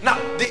 Now,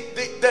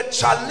 the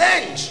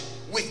challenge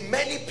with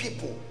many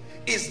people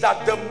is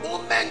that the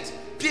moment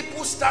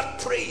people start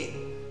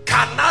praying,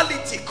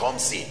 carnality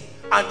comes in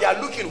and they are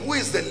looking, who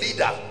is the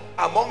leader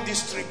among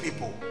these three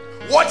people?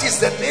 What is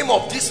the name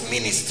of this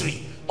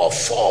ministry of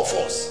four of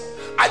us?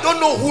 I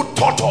don't know who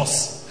taught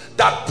us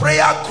that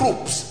prayer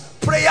groups,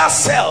 prayer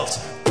cells,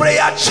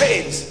 prayer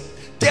chains,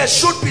 there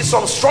should be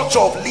some structure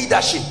of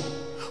leadership.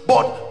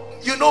 But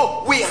you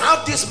know, we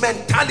have this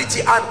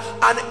mentality,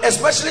 and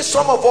especially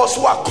some of us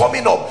who are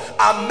coming up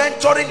are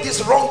mentoring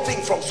this wrong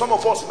thing from some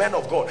of us men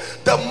of God.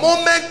 The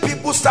moment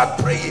people start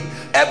praying,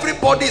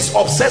 everybody is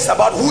obsessed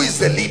about who is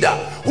the leader,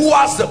 who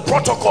has the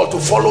protocol to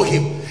follow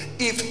him.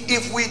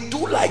 If we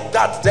do like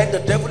that, then the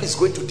devil is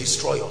going to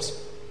destroy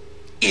us.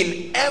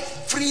 In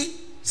every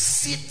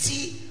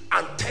city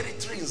and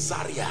territory in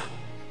Zaria,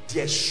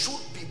 there should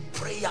be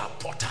prayer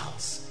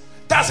portals.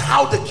 That's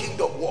how the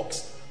kingdom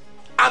works.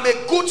 I'm a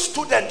good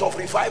student of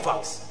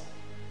revivals.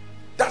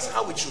 That's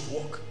how it should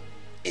work.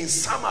 In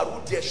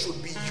Samaru, there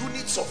should be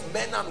units of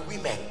men and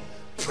women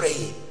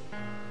praying.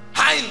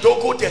 High in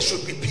Dogo, there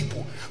should be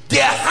people.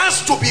 There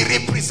has to be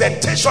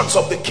representations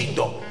of the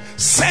kingdom,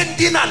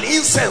 sending an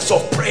incense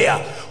of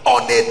prayer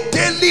on a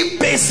daily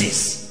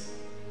basis.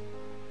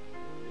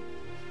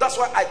 That's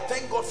why I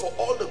thank God for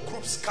all the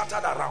groups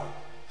scattered around.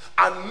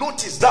 And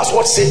notice, that's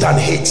what Satan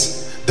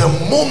hates. The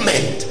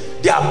moment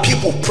there are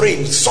people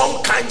praying,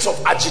 some kinds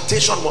of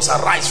agitation must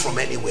arise from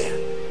anywhere.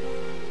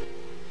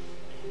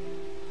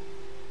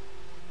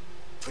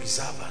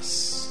 Preserve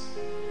us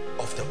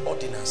of the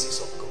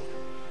ordinances of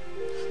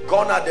God.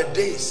 Gone are the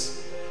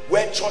days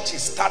where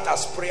churches start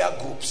as prayer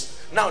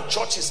groups. Now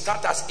churches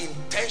start as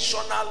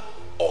intentional,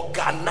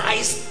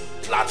 organized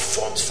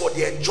platforms for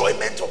the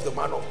enjoyment of the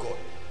man of God.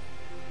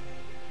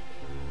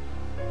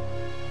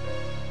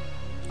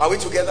 Are we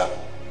together?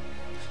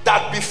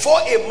 That before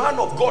a man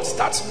of God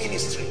starts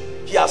ministry,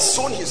 he has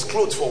sewn his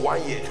clothes for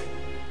 1 year.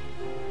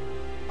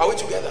 Are we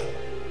together?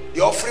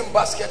 The offering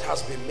basket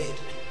has been made.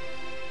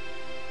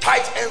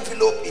 Tight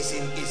envelope is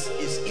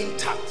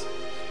intact.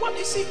 What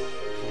is it?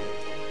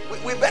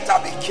 We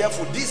better be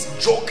careful. This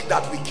joke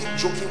that we keep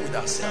joking with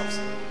ourselves.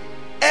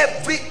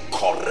 Every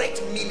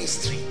correct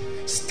ministry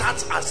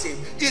starts as a,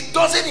 it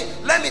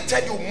doesn't, let me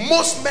tell you,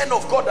 most men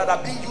of God that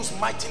are being used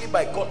mightily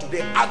by God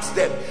today, ask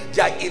them,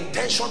 their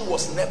intention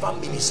was never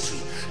ministry.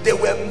 They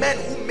were men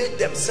who made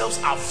themselves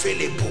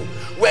available.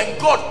 When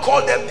God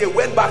called them, they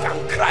went back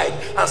and cried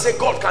and said,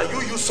 God, can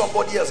you use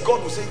somebody else?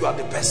 God will say, you are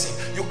the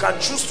person. You can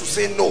choose to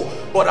say no,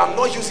 but I'm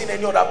not using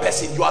any other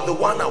person. You are the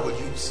one I will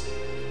use.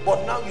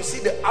 But now you see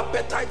the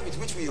appetite with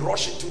which we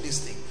rush into this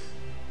thing.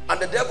 And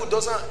the devil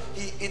doesn't,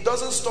 he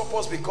doesn't stop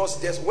us, because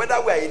there's, whether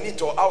we are in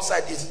it or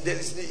outside,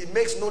 it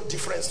makes no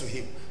difference to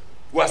him.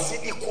 We are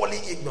still equally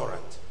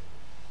ignorant.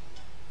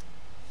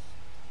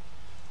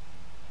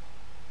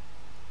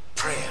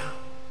 Prayer.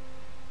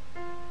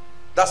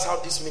 That's how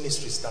this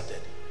ministry started.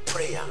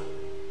 Prayer.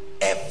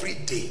 Every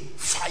day.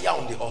 Fire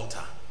on the altar.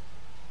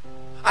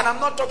 And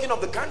I'm not talking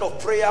of the kind of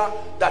prayer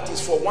that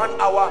is for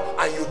 1 hour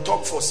and you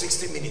talk for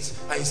 60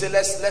 minutes and you say,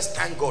 let's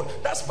thank God.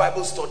 That's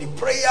Bible study.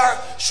 Prayer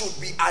should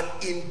be an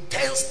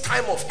intense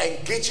time of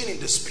engaging in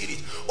the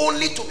spirit,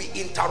 only to be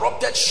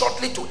interrupted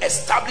shortly to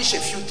establish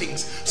a few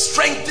things,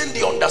 strengthen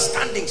the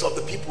understandings of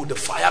the people. The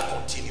fire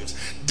continues.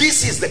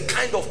 This is the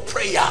kind of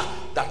prayer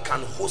that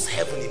can host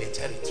heaven in a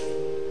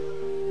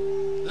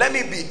territory. Let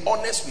me be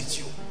honest with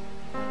you.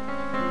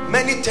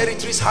 Many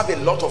territories have a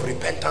lot of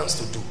repentance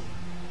to do.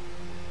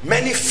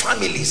 Many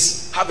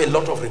families have a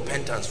lot of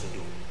repentance to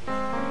do.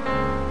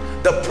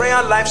 The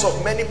prayer lives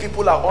of many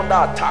people are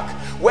under attack.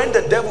 When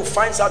the devil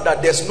finds out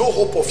that there's no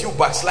hope of you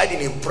backsliding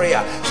in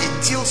prayer, he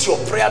tilts your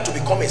prayer to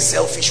become a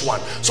selfish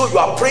one. So you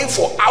are praying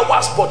for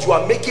hours, but you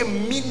are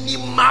making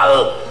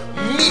minimal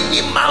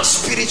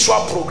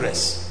spiritual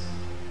progress.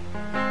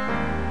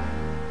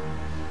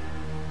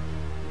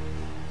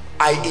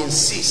 I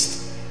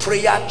insist,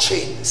 prayer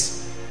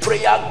chains,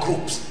 prayer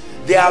groups.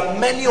 There are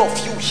many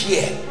of you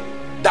here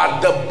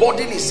that the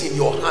burden is in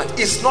your hand.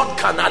 It's not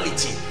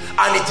carnality,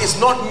 and it is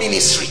not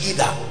ministry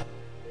either.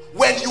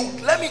 When you,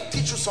 let me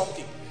teach you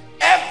something.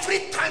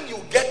 Every time you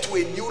get to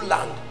a new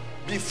land,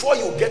 before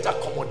you get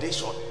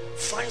accommodation,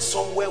 find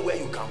somewhere where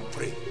you can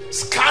pray.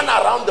 Scan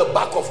around the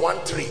back of one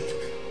tree,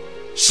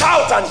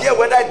 shout and hear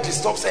whether it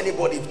disturbs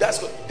anybody. If that's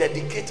good,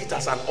 dedicate it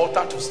as an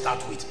altar to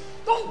start with.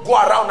 Don't go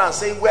around and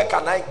say, where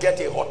can I get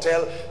a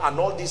hotel and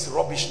all this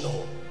rubbish.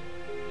 No,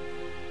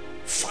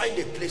 find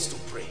a place to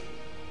pray.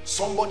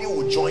 Somebody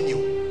will join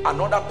you,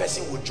 another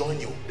person will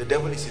join you. The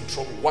devil is in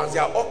trouble. Once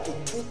there are up to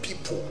 2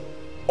 people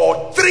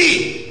or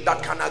 3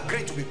 that can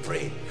agree to be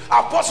praying.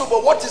 Apostle,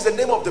 but what is the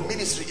name of the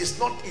ministry? It's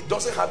not, it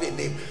doesn't have a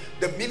name.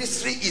 The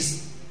ministry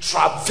is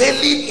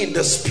traveling in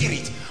the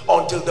spirit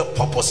until the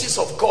purposes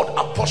of God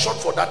are portioned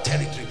for that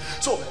territory.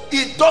 So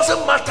it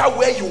doesn't matter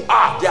where you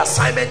are, the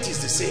assignment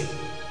is the same.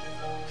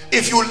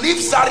 If you leave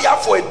Zaria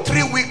for a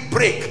 3-week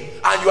break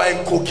and you are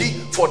in Kogi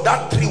for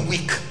that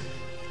 3-week,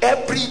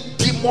 every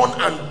demon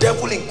and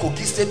devil in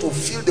Kogi State will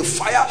feel the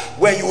fire.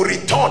 When you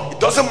return, it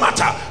doesn't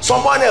matter,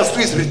 someone else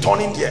who is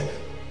returning there.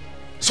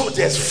 So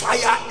there's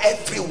fire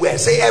everywhere.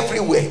 Say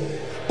everywhere.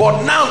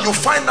 But now you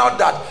find out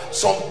that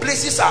some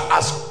places are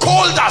as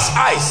cold as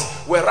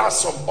ice, whereas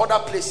some other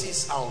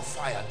places are on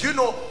fire. Do you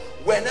know,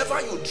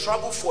 whenever you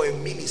travel for a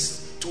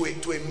ministry,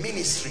 to a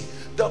ministry,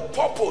 the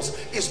purpose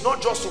is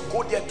not just to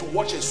go there to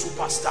watch a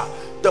superstar.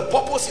 The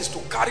purpose is to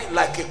carry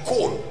like a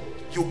coal.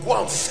 You go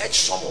and fetch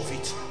some of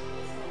it.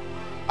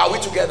 Are we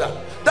together?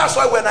 That's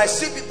why when I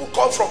see people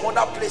come from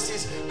other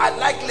places, I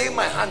like laying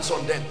my hands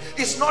on them.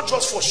 It's not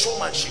just for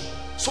showmanship.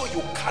 So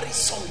you carry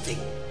something.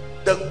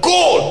 The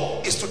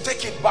goal is to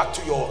take it back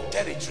to your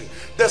territory.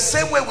 The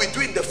same way we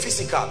do in the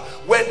physical.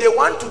 When they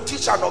want to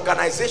teach an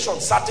organization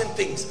certain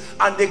things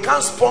and they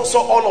can't sponsor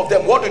all of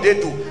them, what do?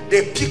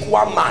 They pick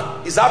one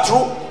man. Is that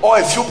true? Or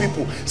a few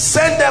people.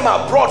 Send them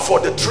abroad for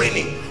the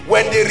training.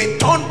 When they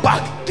return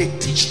back, they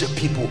teach the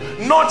people.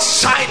 Not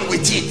shine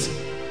with it.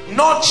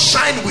 Not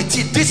shine with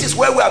it. This is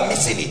where we are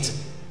missing it.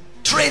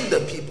 Train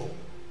the people.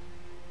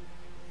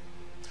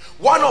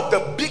 One of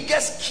the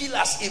biggest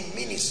killers in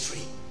ministry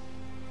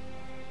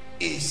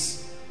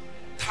is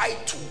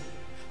title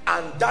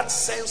and that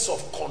sense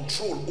of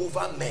control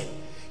over men.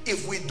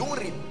 If we don't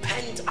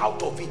repent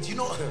out of it, you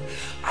know,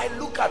 I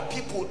look at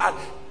people and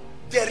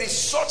there is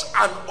such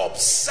an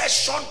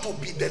obsession to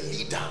be the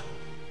leader.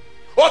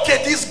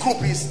 Okay, this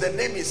group is, the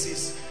name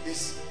is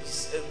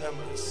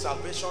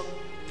Salvation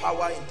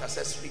Power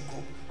Intercessory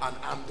Group, and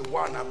I'm the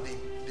one, I'm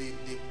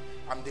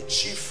the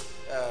chief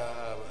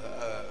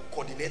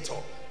coordinator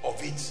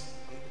of it.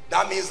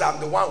 That means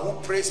I'm the one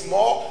who prays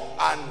more,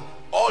 and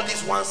all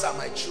these ones are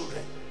my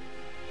children.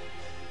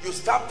 You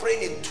start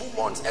praying, in 2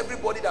 months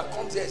everybody that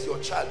comes here is your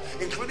child,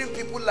 including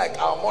people like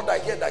our mother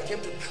here that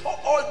came to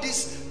all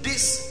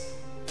this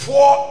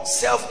poor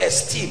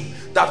self-esteem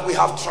that we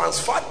have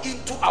transferred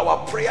into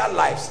our prayer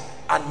lives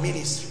and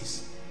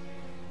ministries.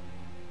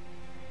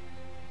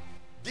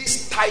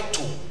 This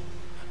title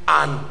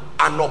and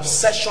an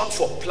obsession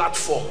for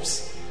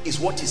platforms is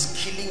what is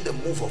killing the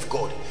move of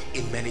God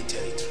in many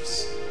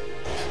territories.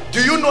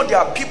 Do you know there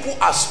are people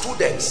as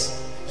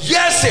students,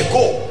 Years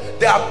ago,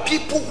 there are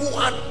people who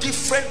had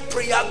different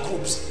prayer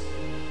groups.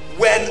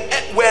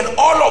 When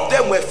all of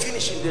them were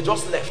finishing, they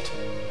just left.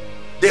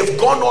 They've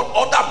gone on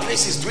other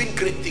places doing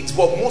great things.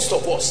 But most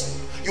of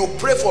us, you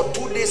pray for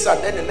 2 days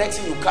and then the next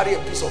thing you carry a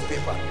piece of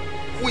paper.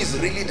 Who is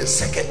really the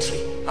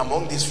secretary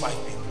among these 5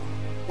 people?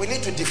 We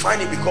need to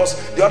define it, because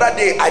the other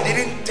day I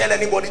didn't tell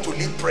anybody to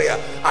lead prayer,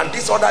 and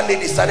this other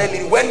lady started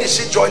leading. When did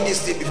she join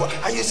this thing before?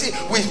 And you see,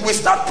 we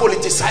start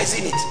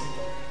politicizing it.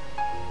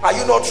 Are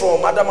you not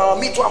from Adamawa?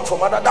 Me too, I'm from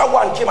Adamawa. That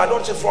one came, I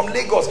don't say, from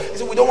Lagos. He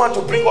said, we don't want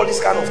to bring all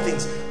these kind of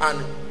things.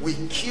 And we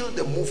kill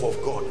the move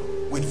of God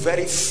with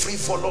very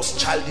frivolous,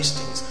 childish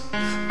things.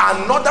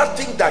 Another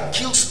thing that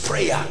kills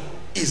prayer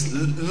is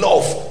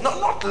love.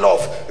 Not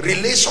love,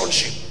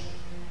 relationship.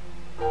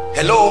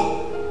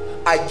 Hello?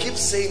 I keep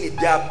saying it.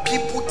 There are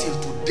people till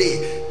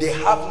today, they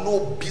have no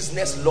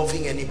business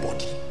loving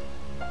anybody.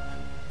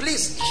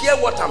 Please hear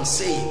what I'm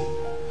saying.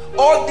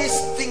 All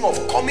this thing of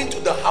coming to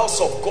the house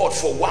of God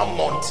for 1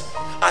 month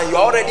and you're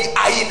already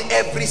eyeing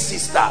every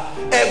sister,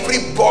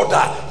 every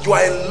brother, you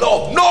are in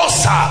love. No,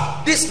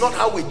 sir. This is not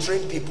how we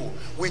train people.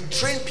 We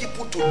train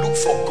people to look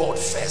for God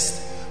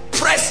first.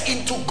 Press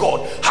into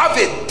God. Have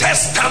a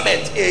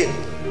testament,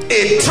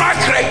 a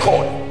track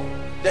record.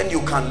 Then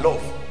you can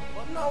love.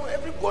 But now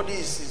everybody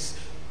is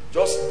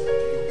just,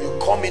 you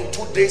come in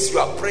 2 days, you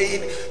are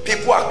praying,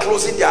 people are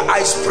closing their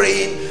eyes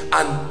praying,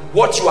 and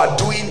what you are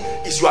doing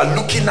is you are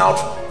looking out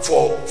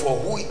for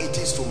who it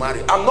is to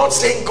marry. I'm not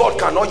saying God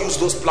cannot use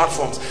those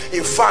platforms.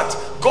 In fact,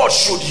 God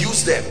should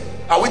use them.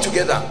 Are we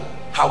together?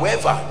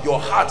 However, your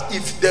heart,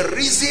 if the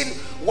reason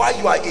why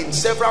you are in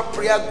several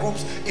prayer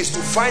groups is to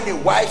find a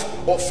wife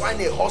or find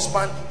a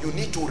husband, you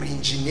need to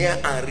re-engineer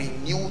and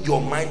renew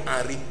your mind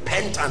and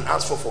repent and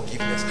ask for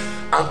forgiveness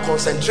and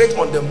concentrate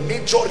on the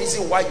major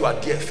reason why you are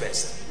there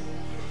first.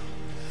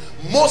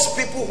 Most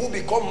people who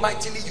become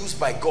mightily used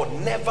by God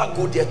never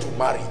go there to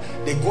marry.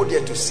 They go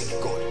there to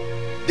seek God.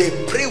 They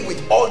pray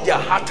with all their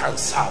heart and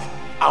serve,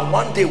 and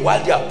one day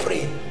while they are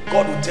praying,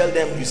 God will tell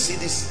them, you see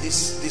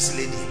this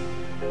lady,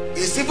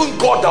 it's even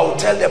God that will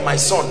tell them, my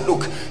son,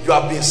 look, you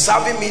have been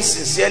serving me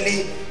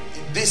sincerely.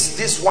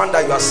 This one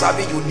that you are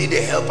serving, you need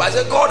a helper. I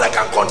said, God, I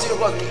can continue.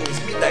 God,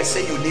 it's me that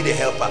say you need a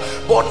helper.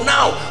 But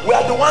now we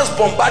are the ones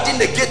bombarding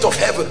the gate of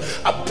heaven.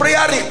 A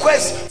prayer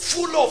request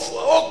full of,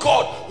 oh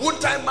God,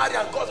 won't I marry?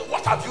 And God,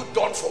 what have you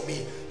done for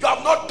me? You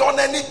have not done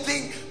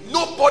anything.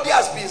 Nobody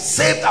has been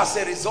saved as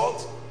a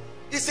result.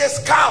 It's a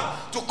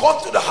scam to come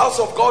to the house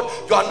of God.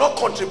 You are not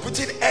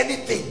contributing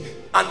anything,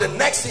 and the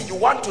next thing you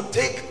want to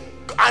take,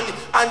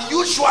 and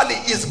usually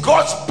is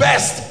God's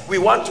best we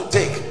want to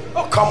take.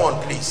 Oh, come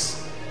on, please.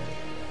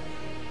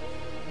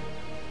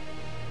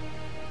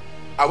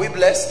 Are we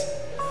blessed?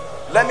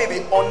 Let me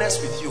be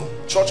honest with you,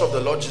 Church of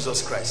the Lord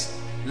Jesus Christ.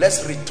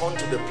 Let's return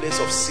to the place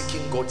of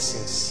seeking God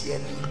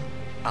sincerely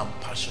and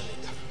passionately.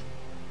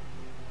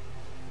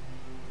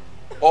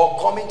 Or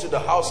coming to the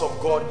house of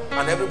God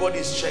and everybody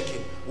is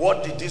checking,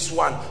 what did this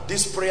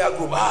prayer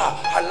group,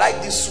 I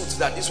like these suits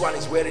that this one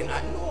is wearing.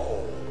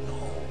 No.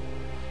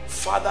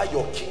 Father,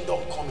 your kingdom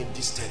come in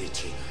this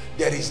territory.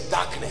 There is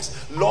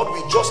darkness. Lord,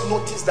 we just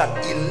noticed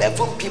that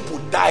 11 people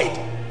died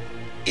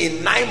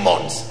in 9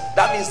 months.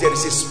 That means there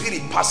is a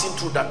spirit passing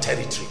through that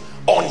territory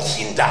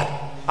unhindered,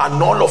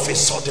 and all of a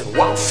sudden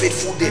one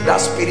fateful day that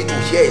spirit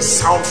will hear a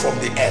sound from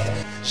the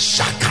earth.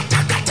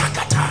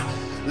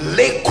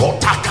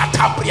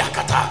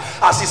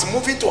 As it's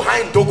moving to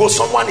Haindogo,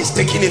 someone is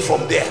taking it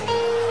from there.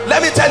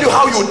 Let me tell you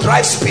how you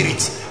drive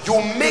spirits.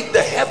 You make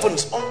the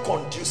heavens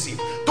unconducive.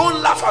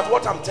 Don't laugh at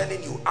what I'm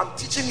telling you. I'm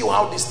teaching you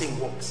how this thing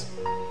works.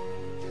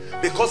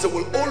 Because they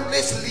will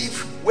always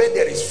live where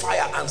there is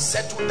fire and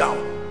settle down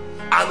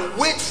and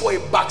wait for a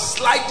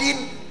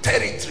backsliding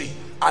territory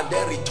and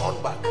then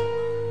return back.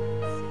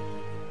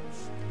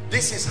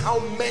 This is how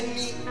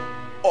many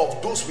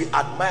of those we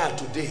admire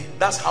today,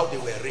 that's how they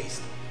were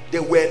raised. They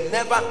were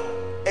never,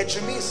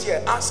 Ejimi is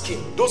here, ask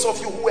him. Those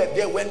of you who were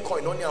there when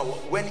Koinonia,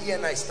 when he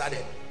and I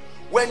started,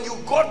 when you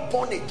got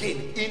born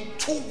again, in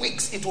 2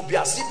 weeks it will be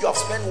as if you have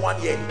spent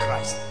 1 year in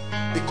Christ,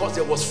 because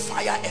there was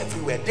fire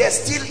everywhere. There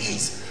still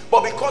is,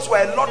 but because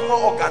we're a lot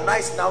more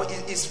organized now,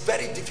 it's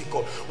very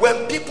difficult.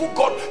 When people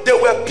there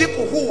were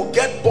people who would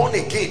get born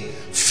again,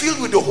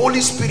 filled with the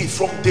Holy Spirit,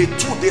 from day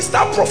 2 they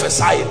start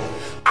prophesying,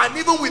 and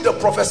even with the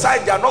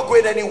prophesying they are not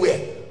going anywhere,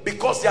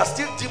 because there are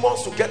still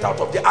demons to get out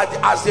of there.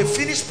 As they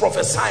finish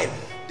prophesying,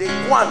 they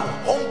go and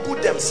humble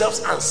themselves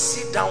and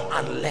sit down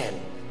and learn.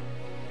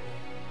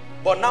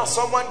 But now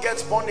someone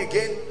gets born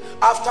again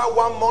after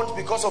 1 month,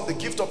 because of the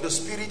gift of the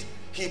Spirit,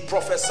 he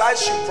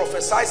prophesies, she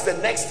prophesies. The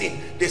next thing,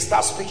 they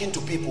start speaking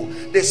to people.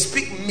 They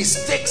speak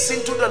mistakes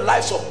into the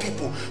lives of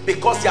people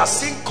because they are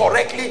seeing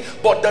correctly,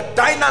 but the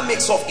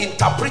dynamics of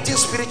interpreting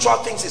spiritual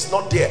things is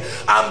not there.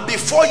 And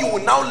before you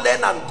will now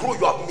learn and grow,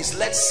 you have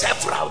misled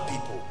several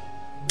people.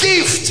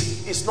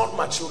 Gift is not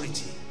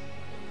maturity.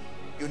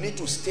 You need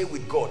to stay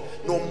with God.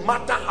 No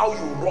matter how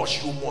you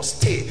rush, you must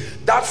stay.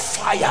 That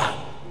fire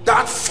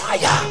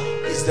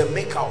is the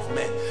maker of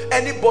men.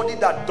 Anybody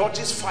that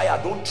dodges fire,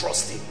 don't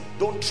trust him.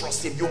 don't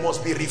trust him. You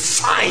must be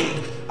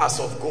refined as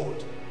of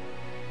gold.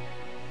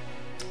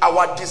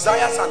 Our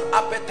desires and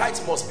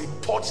appetites must be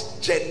poured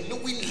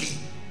genuinely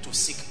to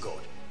seek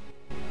God.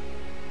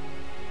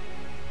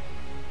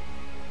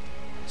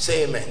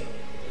 Say amen.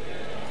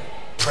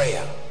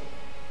 Prayer.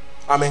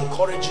 I'm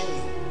encouraging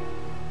you.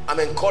 I'm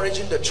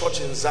encouraging the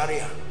church in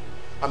Zaria.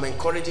 I'm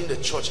encouraging the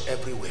church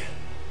everywhere.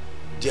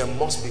 There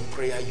must be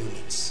prayer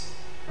units.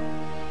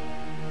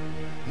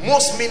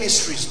 Most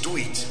ministries do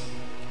it,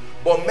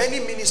 but many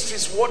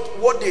ministries,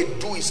 what they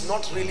do is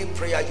not really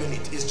prayer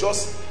unit. It's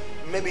just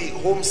maybe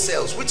home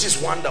cells, which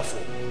is wonderful.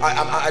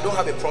 I don't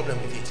have a problem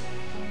with it.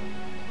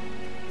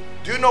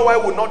 Do you know why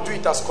we will not do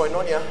it as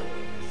koinonia?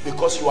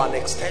 Because you are an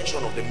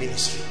extension of the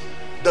ministry.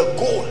 The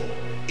goal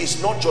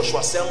is not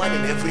Joshua Selman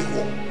in every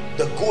home.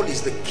 The goal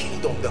is the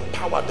kingdom, the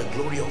power, the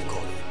glory of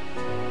God.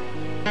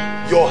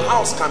 Your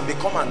house can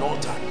become an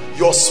altar.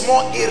 Your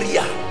small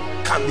area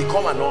can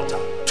become an altar.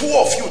 2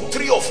 of you,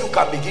 3 of you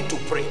can begin to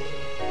pray.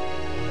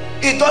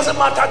 It doesn't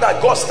matter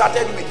that God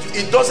started with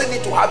you. It doesn't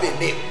need to have a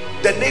name.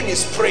 The name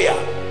is prayer.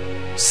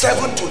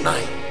 7 to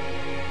 9,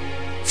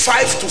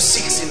 5 to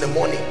 6 in the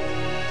morning,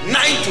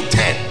 9 to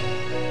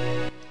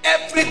 10.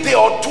 Every day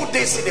or 2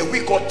 days in a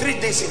week or 3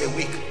 days in a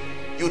week.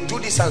 You do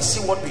this and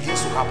see what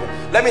begins to happen.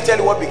 Let me tell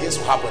you what begins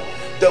to happen.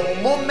 The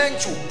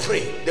moment you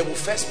pray, there will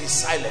first be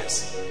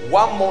silence.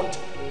 1 month,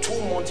 2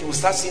 months, you will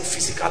start seeing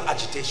physical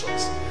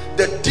agitations.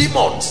 The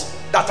demons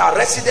that are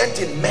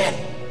resident in men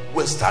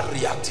will start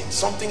reacting.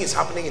 Something is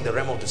happening in the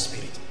realm of the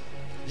spirit.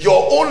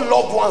 Your own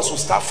loved ones will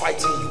start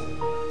fighting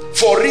you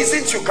for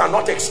reasons you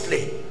cannot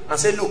explain, and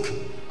say, look,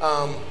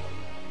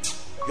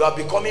 you are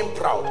becoming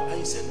proud. And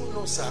you say,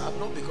 no sir, I'm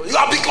not becoming. You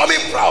are becoming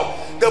proud.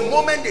 The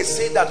moment they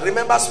say that,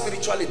 remember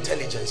spiritual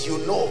intelligence. You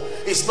know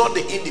it's not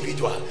the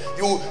individual.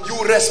 You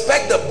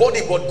respect the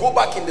body, but go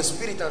back in the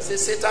spirit and say,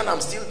 Satan,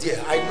 I'm still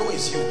there. I know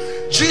it's you.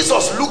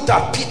 Jesus looked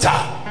at Peter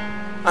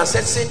and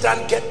said,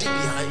 Satan, get thee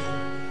behind you.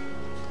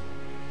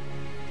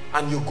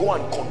 And you go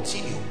and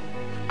continue.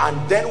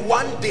 And then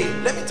one day,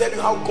 let me tell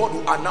you how God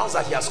will announce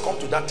that he has come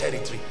to that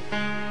territory.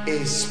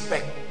 A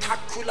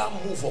spectacular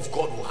move of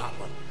God will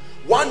happen.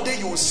 One day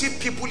you will see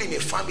people in a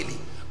family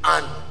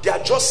and they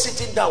are just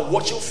sitting down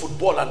watching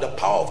football, and the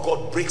power of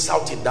God breaks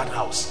out in that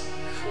house.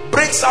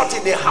 Breaks out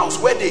in a house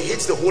where they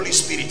hate the Holy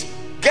Spirit.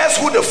 Guess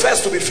who the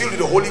first to be filled with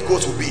the Holy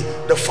Ghost will be?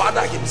 The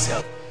Father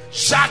himself.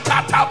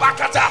 Shakata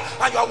bakata.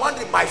 And you are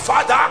wondering, my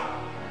father?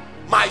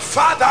 My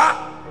father?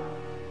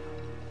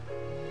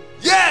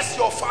 Yes,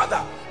 your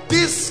father.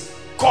 This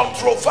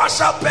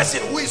controversial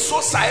person who is so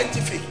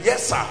scientific.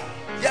 Yes sir.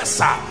 Yes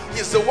sir.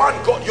 He's the one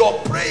God. Your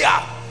prayer,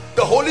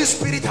 the Holy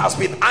Spirit has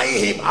been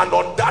eyeing him, and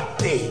on that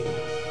day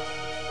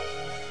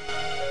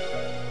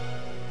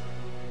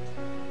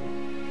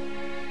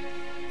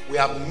we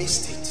have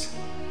missed it.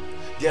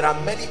 There are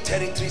many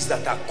territories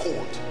that are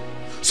cold.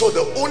 So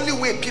the only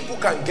way people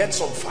can get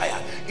some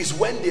fire is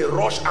when they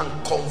rush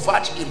and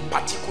converge in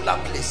particular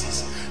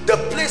places. The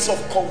place of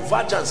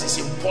convergence is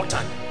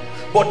important,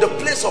 but the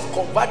place of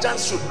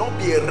convergence should not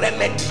be a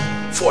remedy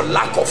for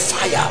lack of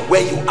fire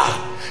where you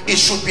are. It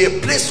should be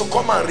a place to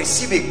come and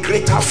receive a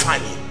greater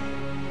fanning.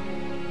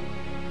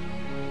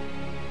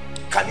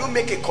 Can you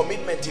make a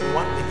commitment in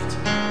 1 minute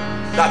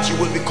that you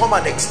will become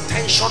an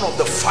extension of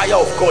the fire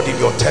of God in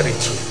your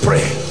territory?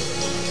 Pray.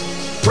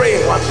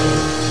 Pray in 1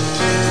 minute.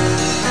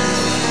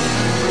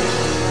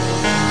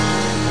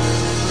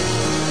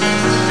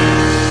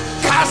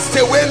 Cast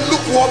away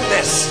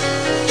lukewarmness.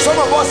 Some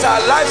of us,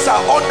 our lives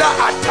are under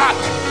attack.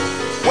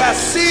 We are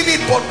seeing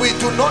it, but we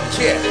do not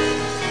care.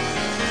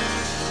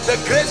 The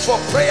grace for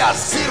prayer,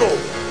 0.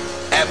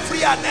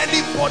 Every and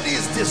anybody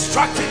is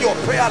distracting your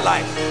prayer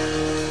life.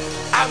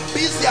 I'm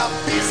busy, I'm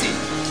busy.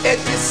 A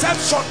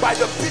deception by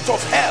the pit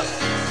of hell.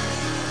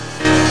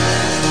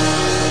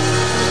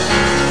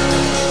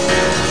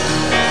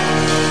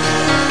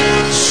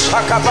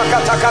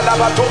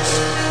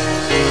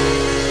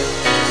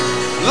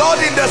 Lord,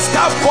 in the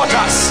staff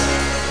quarters,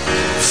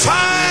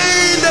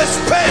 find a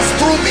space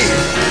through me.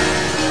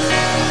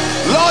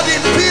 Lord,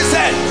 in PZ,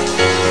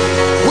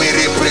 we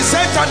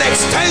represent an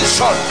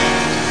extension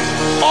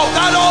of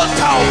that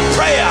altar of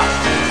prayer.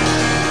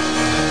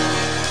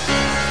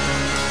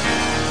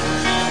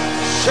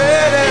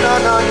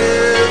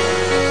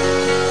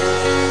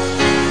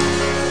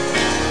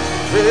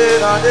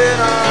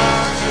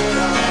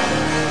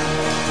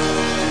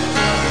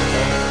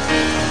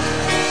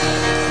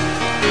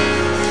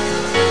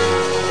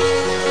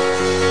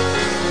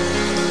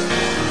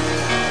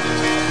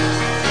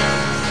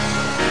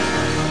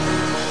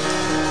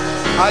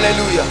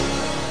 Hallelujah.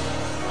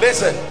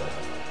 Listen,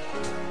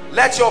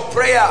 let your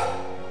prayer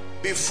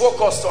be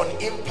focused on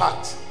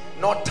impact,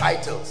 not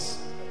titles.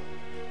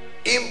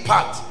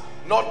 Impact,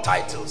 not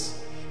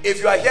titles. If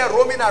you are here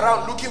roaming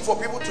around looking for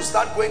people to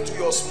start going to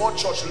your small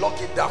church,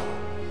 lock it down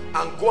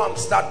and go and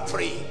start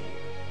praying.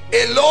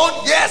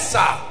 Alone? Yes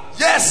sir.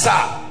 Yes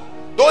sir.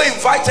 Don't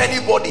invite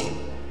anybody.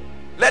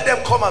 Let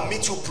them come and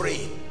meet you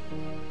praying.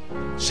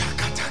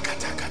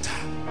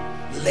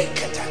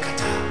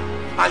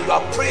 And you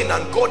are praying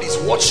and God is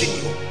watching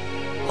you.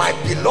 my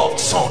beloved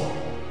son.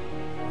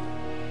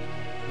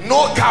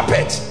 No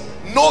carpet,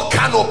 no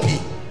canopy,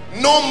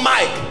 no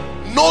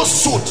mic, no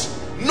suit,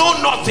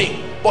 no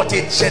nothing, but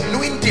a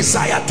genuine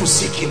desire to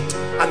seek him.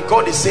 And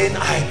God is saying,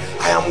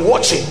 I am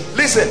watching.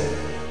 Listen,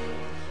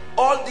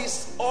 all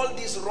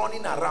this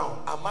running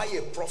around, am I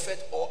a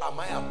prophet or am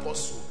I an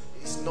apostle,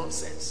 is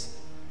nonsense.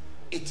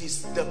 It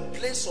is the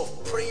place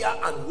of prayer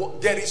and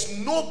work. There is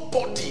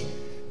nobody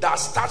that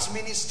starts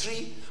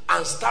ministry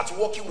and starts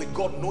working with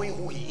God knowing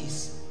who he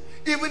is.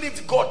 Even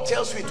if God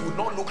tells you it will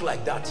not look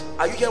like that.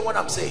 Are you hearing what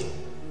I'm saying?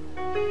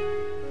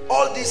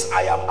 All this,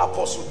 I am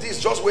apostle, this,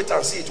 just wait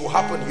and see, it will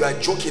happen. You are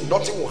joking,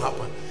 nothing will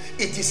happen.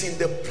 It is in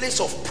the place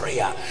of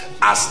prayer.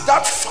 As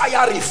that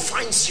fire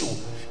refines you,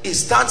 it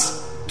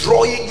starts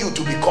drawing you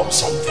to become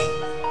something.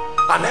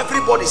 And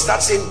everybody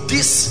starts saying,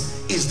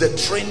 this is the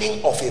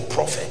training of a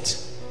prophet.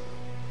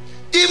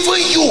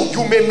 Even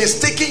you may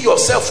mistake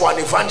yourself for an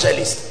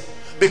evangelist,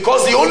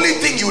 because the only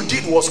thing you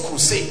did was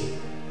crusade.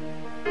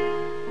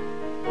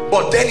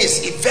 But then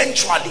it's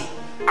eventually,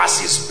 as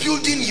he's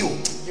building you,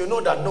 you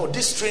know that no,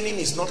 this training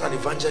is not an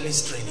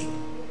evangelist training.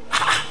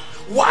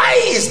 Why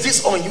is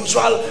this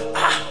unusual?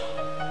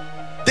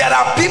 There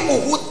are people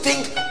who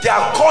think they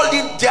are called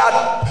in.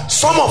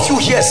 Some of you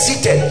here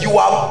seated, you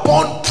are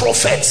born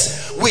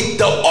prophets with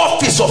the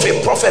office of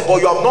a prophet,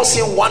 but you have not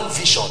seen one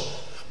vision,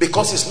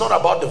 because it's not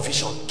about the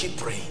vision. Keep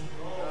praying.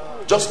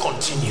 Just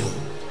continue.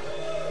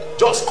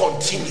 Just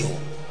continue.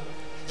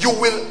 You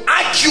will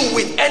argue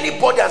with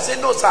anybody and say,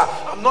 no sir,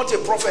 I'm not a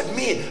prophet.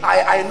 Me,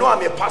 I know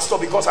I'm a pastor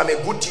because I'm a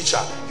good teacher.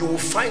 You will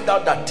find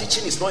out that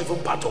teaching is not even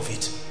part of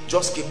it.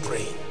 Just keep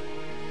praying.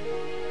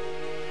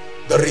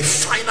 The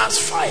refiner's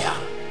fire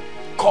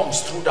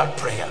comes through that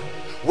prayer.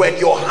 When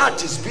your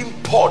heart is being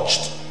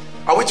purged,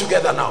 are we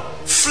together now?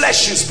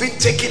 Flesh is being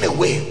taken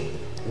away.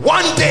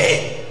 One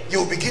day you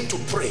will begin to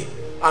pray,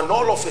 and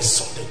all of a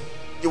sudden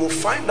you will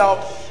find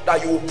out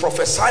that you will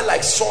prophesy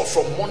like Saul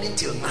from morning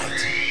till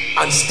night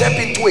and step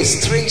into a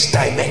strange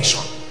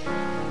dimension.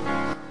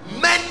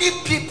 Many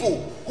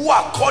people who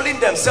are calling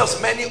themselves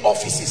many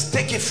offices,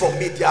 take it from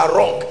me, they are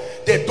wrong.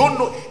 They don't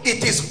know.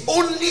 It is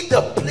only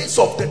the place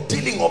of the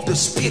dealing of the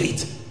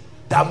spirit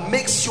that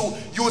makes you.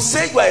 You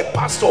say you are a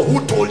pastor.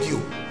 Who told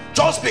you?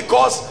 Just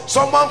because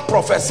someone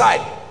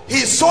prophesied, he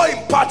saw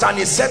in part and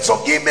he said so,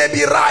 he may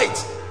be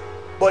right,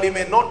 but it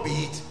may not be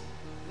it.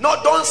 No,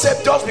 don't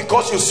say just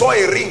because you saw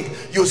a ring,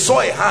 you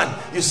saw a hand,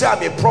 you say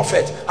I'm a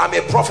prophet, I'm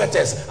a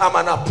prophetess, I'm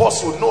an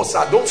apostle. No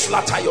sir, don't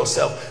flatter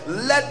yourself.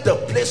 Let the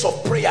place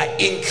of prayer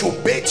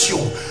incubate you.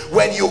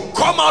 When you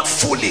come out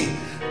fully,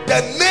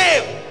 the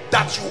name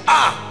that you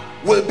are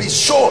will be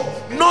shown,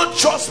 not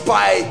just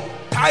by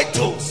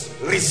titles.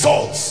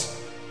 Results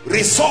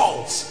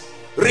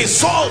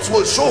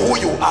will show who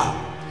you are.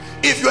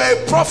 If you're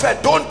a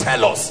prophet, don't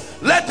tell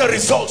us, let the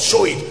results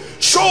show it.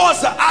 Show us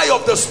the eye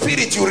of the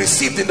spirit you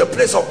received in the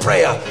place of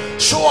prayer.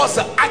 Show us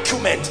the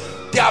acumen,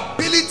 the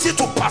ability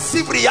to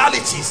perceive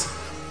realities.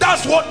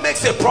 That's what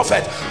makes a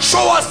prophet.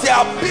 Show us the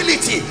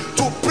ability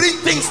to bring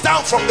things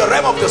down from the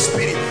realm of the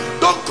spirit.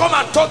 Don't come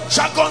and talk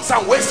jargons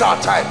and waste our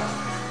time.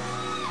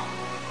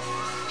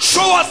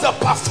 Show us the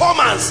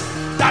performance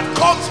that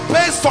comes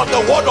based on the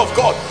word of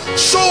God.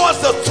 Show us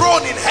the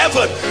throne in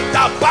heaven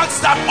that backs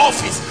that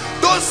office.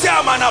 Don't say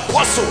I'm an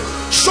apostle.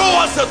 Show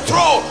us the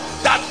throne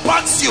that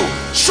backs you.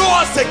 Show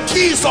us the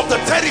keys of the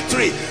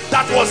territory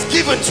that was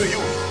given to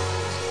you.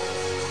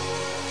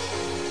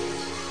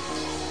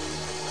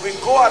 We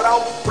go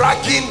around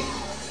bragging,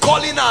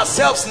 calling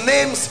ourselves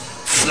names,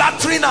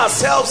 flattering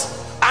ourselves,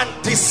 and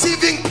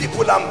deceiving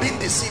people and being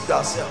deceived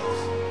ourselves.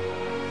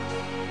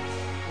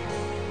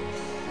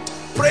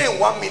 Pray in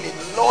 1 minute.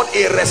 Lord,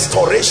 a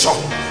restoration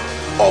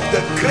of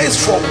the grace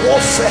for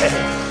warfare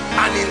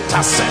and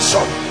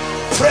intercession,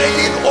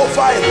 praying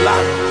over a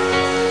land.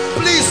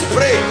 Please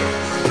pray,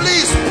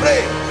 please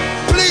pray,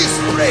 please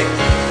pray.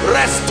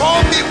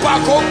 Restore me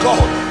back, oh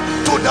God,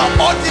 to the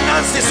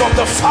ordinances of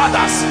the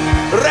fathers.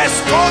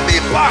 Restore me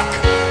back,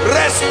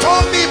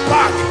 restore me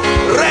back,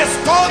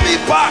 restore me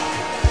back.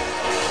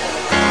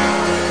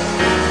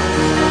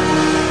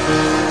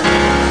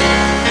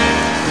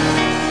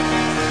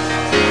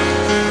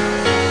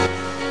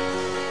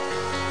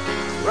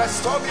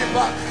 Restore me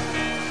back.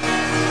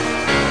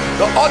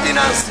 The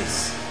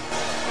ordinances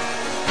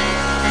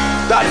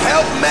that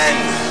help men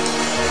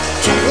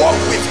to walk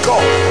with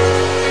God.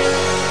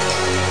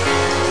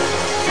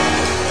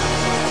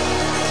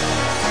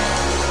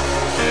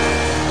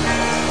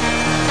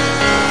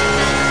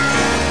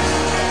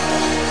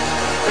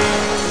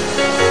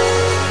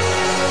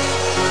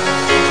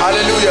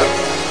 Hallelujah.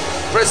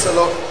 Praise the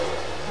Lord.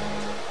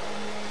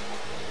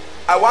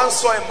 I once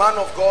saw a man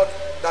of God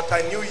that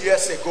I knew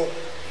years ago.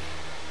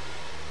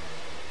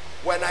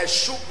 When I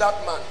shook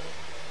that man,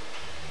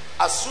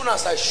 as soon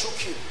as I shook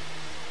him,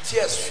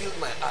 tears filled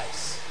my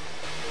eyes.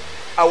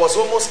 I was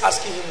almost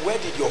asking him, where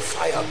did your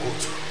fire go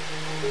to?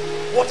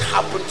 What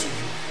happened to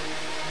you?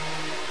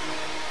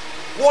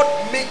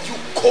 What made you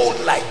cold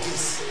like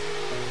this?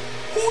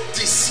 Who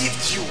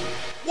deceived you?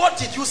 What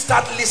did you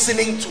start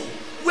listening to?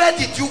 Where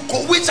did you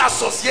go? Which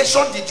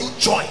association did you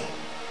join?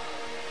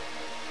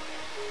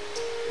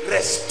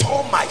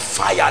 Restore my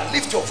fire.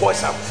 Lift your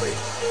voice and pray.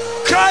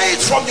 Cry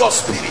it from your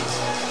spirit.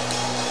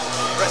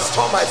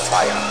 Restore my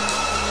fire.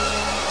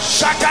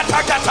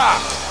 Shakatakata.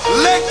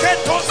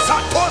 Leketo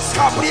satos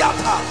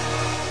kabriata.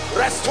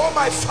 Restore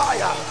my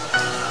fire.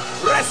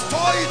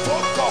 Restore it,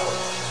 oh God.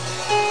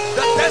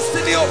 The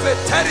destiny of a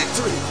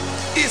territory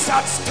is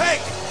at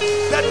stake.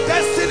 The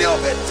destiny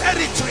of a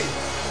territory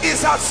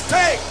is at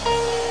stake.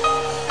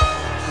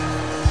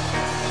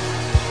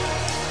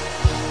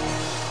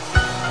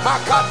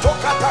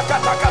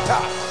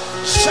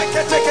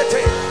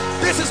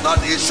 This is not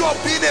the issue of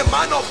being a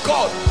man of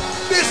God.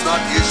 This is not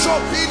the issue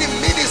of being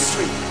in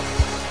ministry.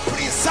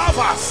 Preserve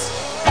us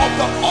of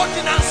the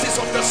ordinances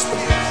of the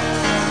Spirit.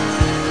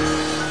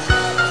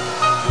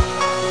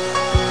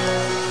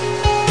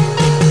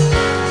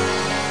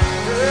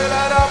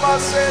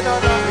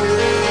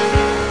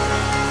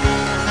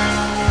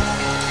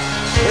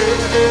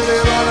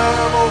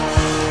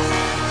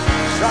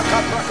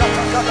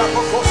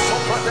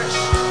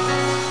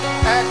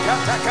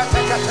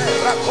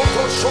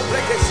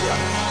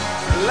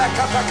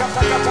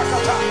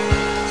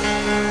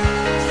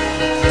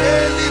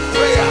 Daily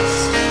prayers,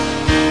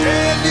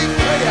 daily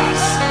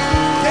prayers,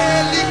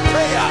 daily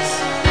prayers,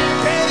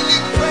 daily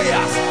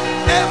prayers,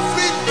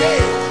 every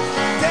day,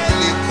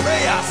 daily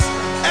prayers,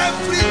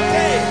 every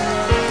day,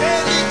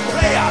 daily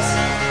prayers,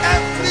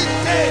 every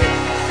day,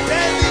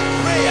 daily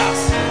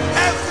prayers,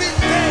 every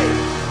day,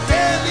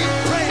 daily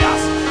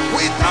prayers,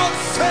 without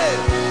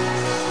fail.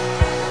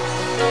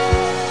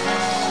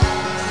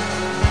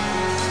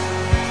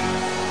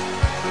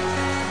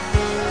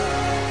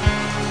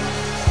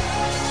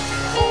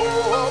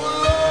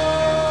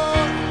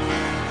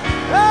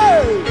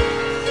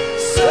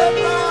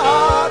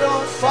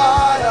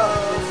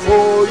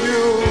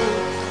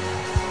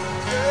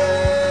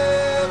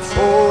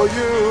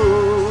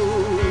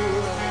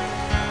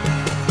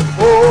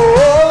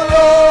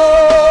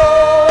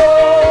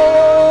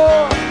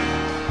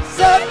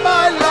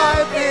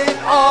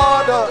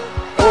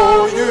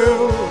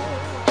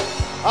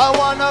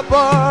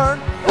 Burn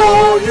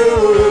for you,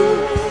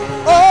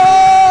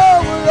 oh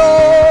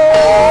Lord,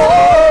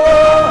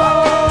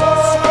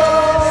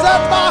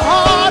 set my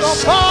heart on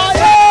fire,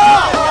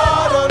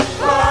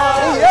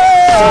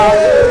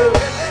 yeah.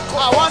 I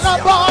wanna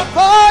burn for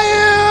you,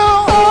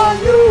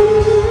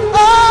 oh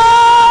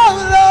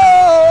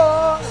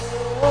Lord.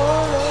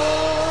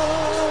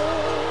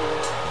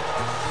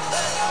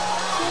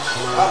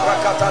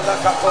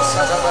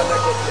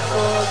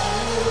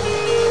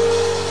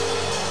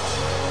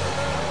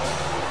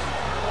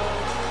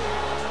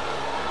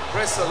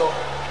 Praise the Lord.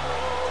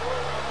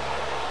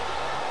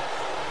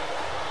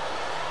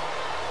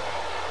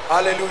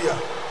 Hallelujah.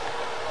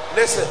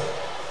 Listen.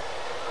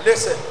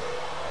 Listen.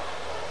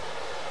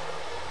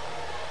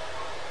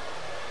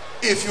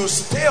 If you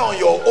stay on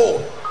your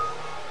own,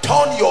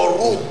 turn your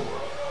room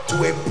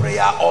to a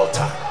prayer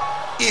altar.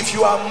 If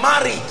you are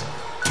married,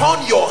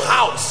 turn your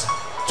house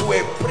to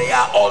a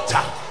prayer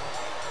altar.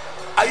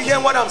 Are you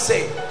hearing what I'm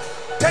saying?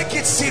 Take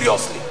it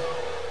seriously.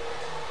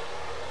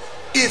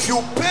 If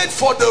you paid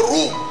for the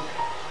room,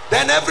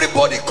 then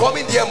everybody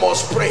coming there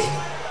must pray.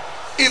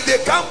 If they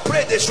can't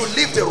pray, they should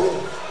leave the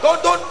room.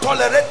 Don't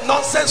tolerate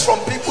nonsense from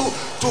people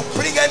to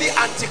bring any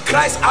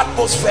antichrist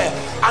atmosphere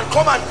and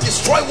come and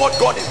destroy what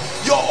God is.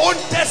 Your own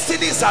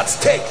destiny is at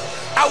stake.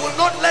 I will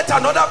not let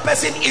another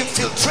person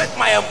infiltrate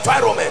my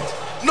environment.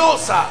 No,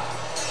 sir.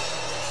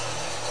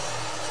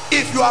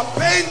 If you are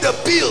paying the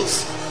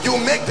bills, you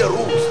make the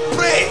rules.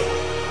 Pray.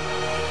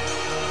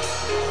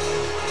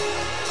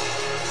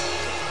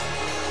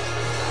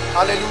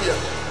 Hallelujah.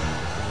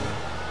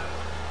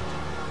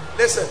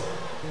 Listen,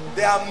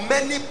 there are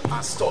many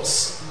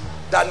pastors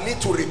that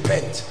need to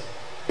repent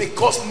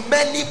because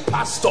many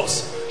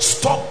pastors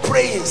stop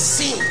praying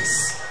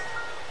since.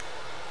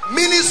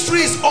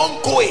 Ministry is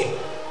ongoing.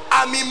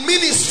 I'm in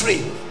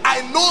ministry.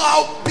 I know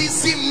how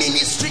busy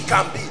ministry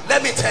can be.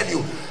 Let me tell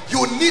you,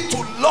 you need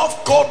to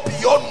love God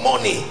beyond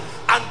money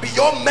and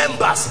beyond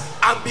members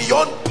and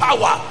beyond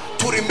power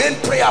to remain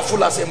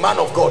prayerful as a man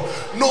of God.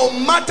 No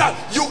matter,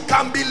 you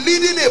can be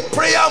leading a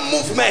prayer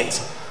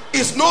movement.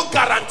 It's no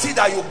guarantee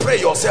that you pray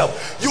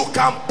yourself. You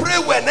can pray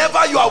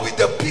whenever you are with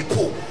the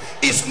people.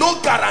 It's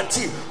no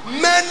guarantee.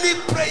 Many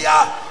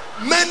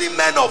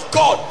men of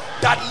God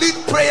that lead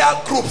prayer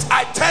groups,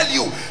 I tell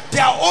you,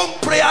 their own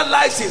prayer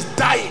lives is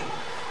dying.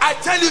 I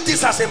tell you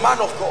this as a man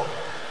of God,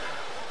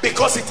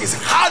 because it is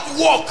hard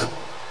work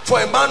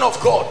for a man of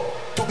God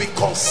to be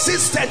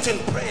consistent in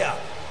prayer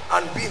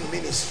and be in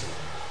ministry.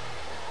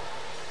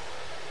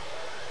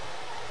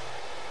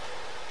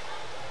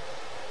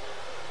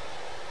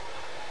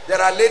 There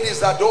are ladies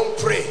that don't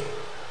pray.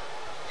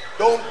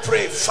 Don't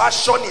pray.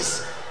 Fashion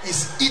is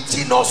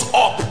eating us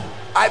up.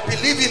 I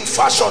believe in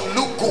fashion,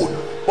 look good,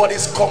 but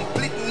it's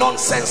complete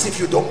nonsense if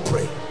you don't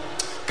pray.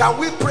 Can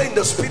we pray in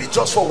the spirit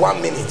just for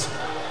 1 minute?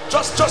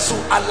 Just to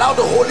allow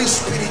the Holy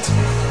Spirit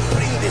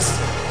bring this.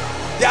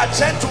 There are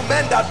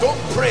gentlemen that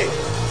don't pray.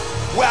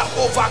 We are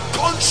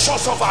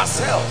over-conscious of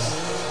ourselves.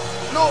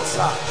 No,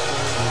 sir.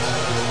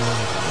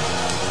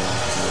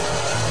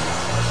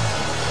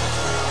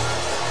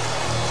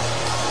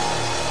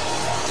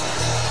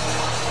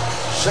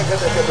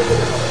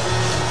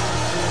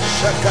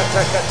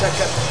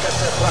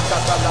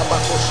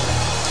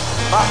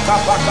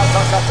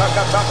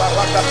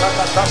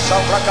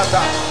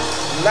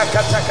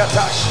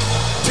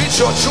 Teach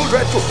your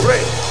children to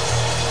pray.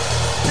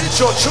 Teach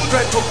your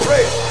children to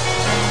pray.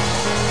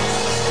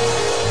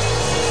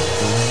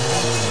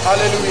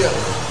 Hallelujah.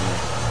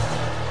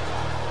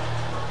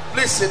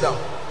 Please sit down.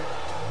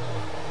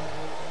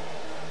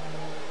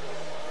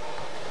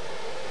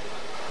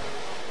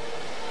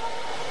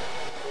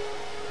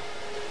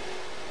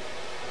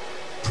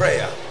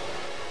 Prayer.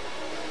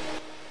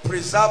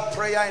 Preserve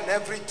prayer in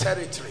every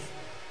territory.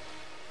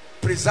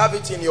 Preserve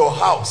it in your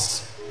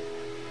house.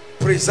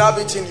 Preserve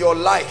it in your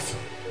life.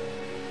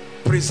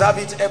 Preserve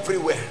it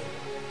everywhere.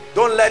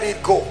 Don't let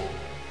it go.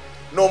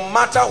 No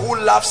matter who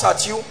laughs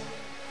at you,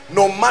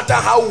 no matter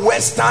how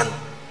Western,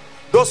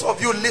 those of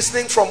you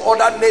listening from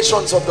other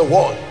nations of the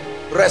world,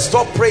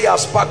 restore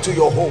prayers back to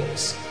your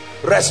homes.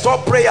 Restore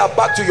prayer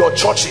back to your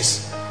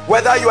churches.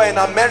 Whether you are in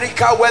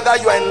America, whether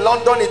you are in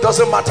London, it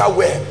doesn't matter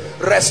where.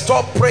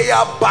 Restore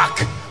prayer back.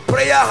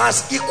 Prayer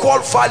has equal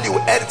value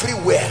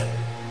everywhere.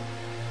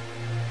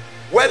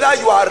 Whether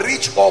you are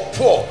rich or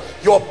poor,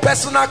 your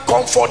personal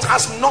comfort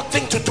has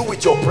nothing to do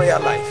with your prayer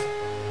life.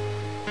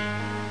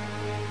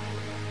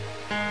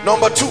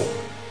 Number two,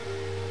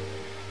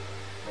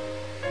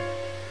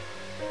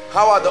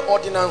 how are the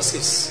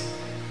ordinances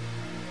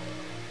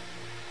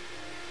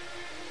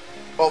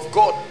of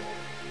God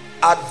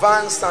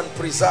advanced and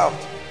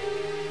preserved?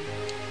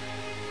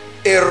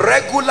 A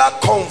regular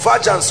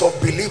convergence of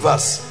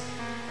believers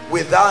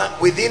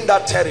within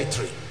that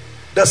territory.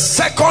 The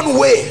second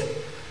way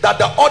that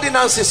the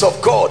ordinances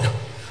of God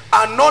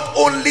are not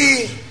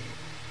only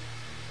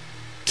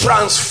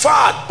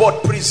transferred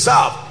but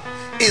preserved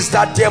is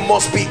that there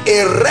must be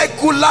a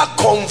regular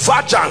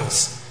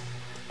convergence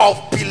of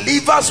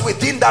believers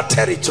within that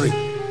territory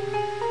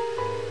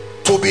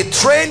to be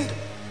trained,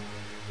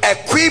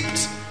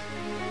 equipped,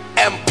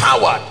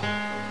 empowered.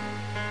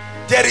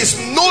 There is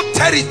no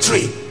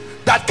territory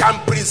that can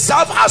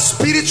preserve our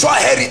spiritual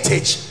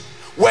heritage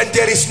when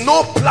there is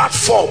no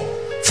platform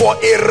for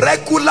a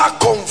regular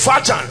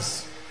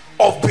convergence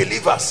of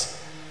believers.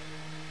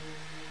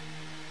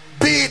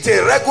 Be it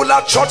a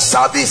regular church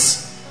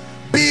service,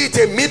 be it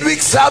a midweek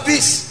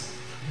service,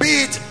 be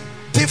it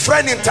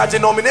different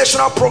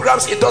interdenominational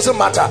programs, it doesn't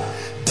matter.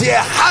 There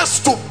has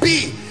to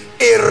be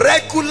a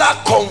regular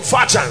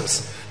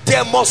convergence.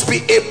 There must be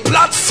a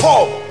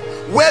platform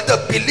where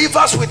the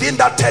believers within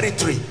that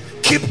territory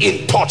keep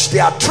in touch. They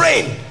are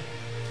trained,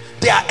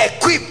 they are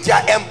equipped, they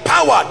are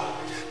empowered.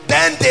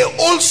 Then they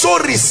also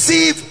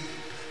receive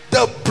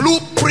the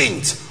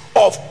blueprint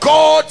of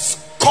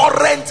God's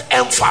current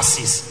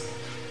emphasis.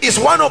 Is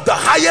one of the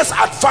highest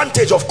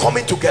advantage of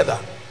coming together.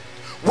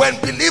 When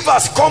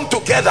believers come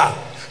together,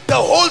 the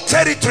whole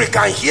territory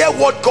can hear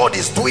what God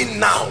is doing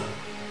now.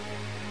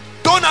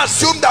 Don't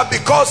assume that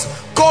because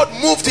God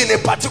moved in a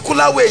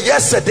particular way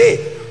yesterday,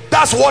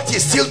 that's what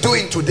he's still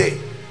doing today.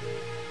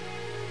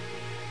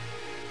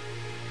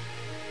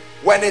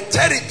 When a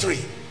territory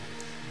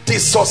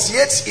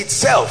dissociates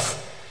itself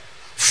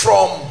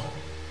from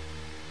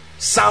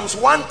Psalms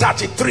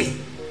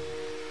 133,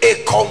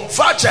 a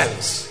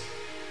convergence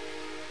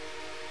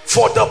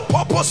for the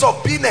purpose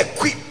of being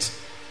equipped.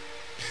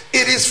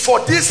 It is for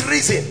this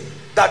reason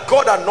that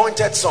God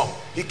anointed some.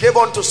 He gave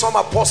unto some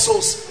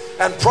apostles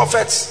and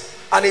prophets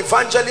and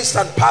evangelists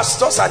and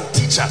pastors and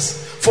teachers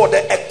for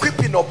the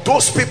equipping of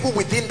those people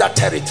within that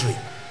territory.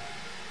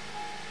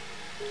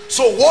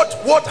 So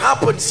what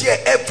happens here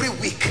every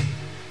week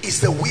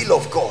is the will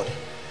of God.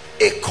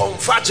 A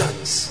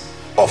convergence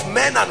of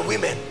men and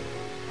women.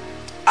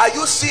 Are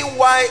you seeing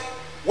why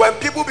when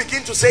people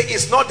begin to say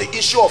it's not the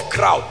issue of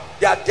crowd,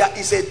 there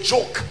is a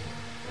joke?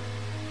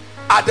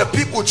 Are the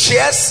people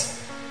cheers?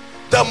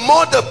 The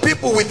more the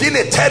people within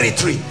a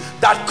territory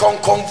that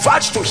can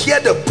converge to hear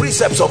the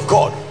precepts of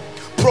God,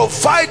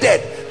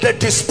 provided the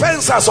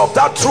dispensers of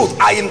that truth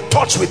are in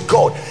touch with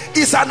God,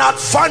 is an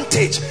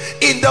advantage.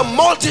 In the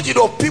multitude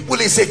of people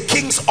is a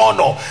king's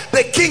honor.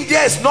 The king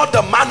there is not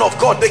the man of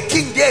God. The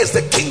king there is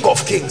the King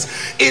of Kings.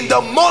 In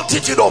the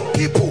multitude of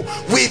people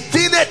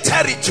within a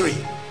territory,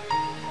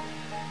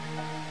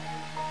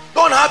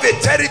 don't have a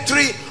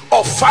territory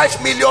of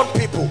 5 million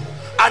people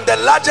and the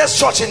largest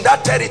church in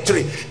that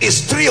territory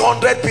is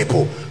 300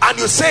 people, and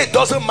you say it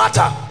doesn't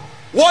matter.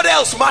 What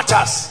else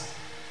matters?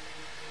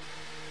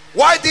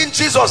 Why didn't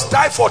Jesus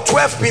die for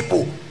 12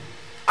 people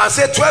and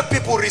say 12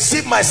 people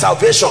receive my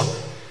salvation,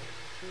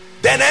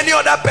 then any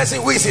other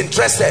person who is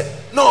interested?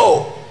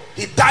 No,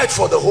 he died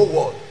for the whole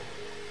world.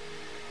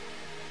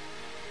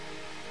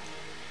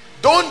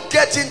 Don't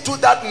get into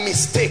that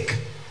mistake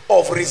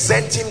of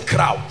resenting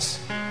crowds.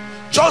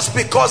 Just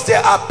because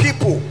there are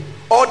people,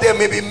 or there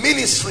may be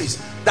ministries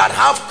that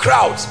have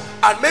crowds,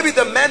 and maybe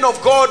the men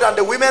of God and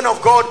the women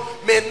of God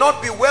may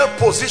not be well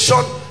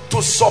positioned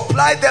to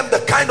supply them the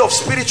kind of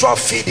spiritual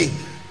feeding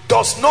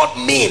does not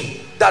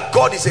mean that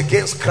God is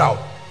against crowd.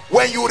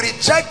 When you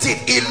reject it,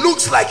 it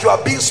looks like you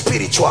are being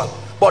spiritual,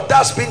 but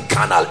that's being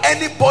carnal.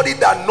 Anybody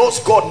that knows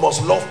God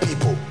must love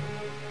people.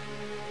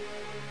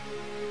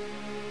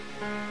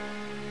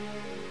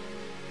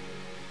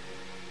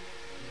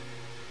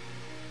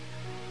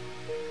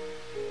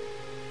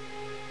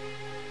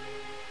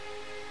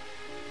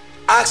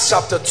 Acts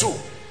chapter 2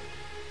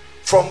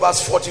 from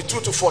verse 42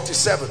 to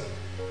 47.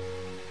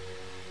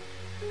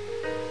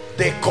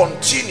 They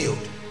continued.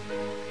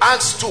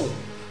 Acts 2,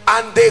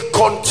 and they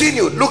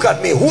continued. Look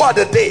at me. Who are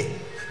the they?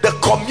 The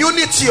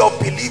community of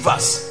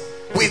believers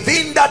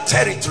within that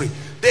territory.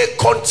 They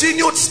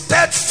continued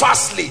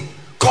steadfastly,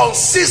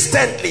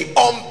 consistently,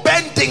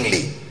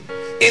 unbendingly,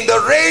 in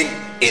the rain,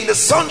 in the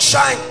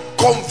sunshine,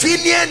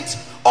 convenient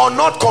or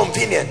not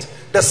convenient.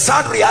 The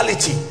sad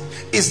reality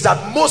is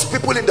that most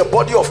people in the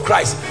body of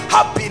Christ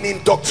have been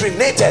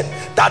indoctrinated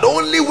that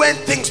only when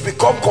things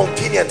become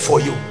convenient for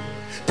you.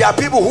 There are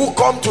people who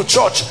come to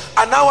church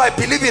and now I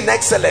believe in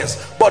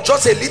excellence, but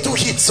just a little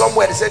hit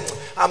somewhere they say,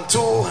 I'm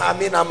too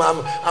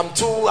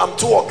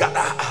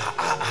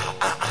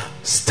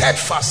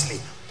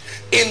steadfastly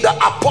in the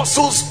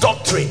apostles'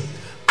 doctrine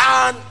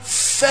and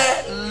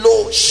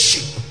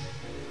fellowship,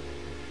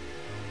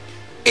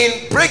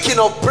 in breaking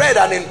of bread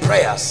and in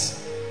prayers.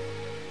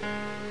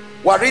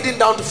 We're reading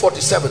down to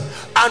 47.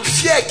 And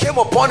fear came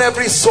upon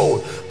every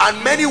soul,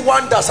 and many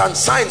wonders and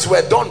signs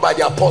were done by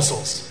the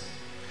apostles.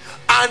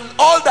 And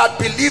all that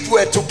believed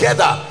were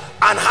together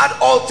and had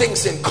all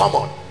things in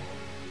common.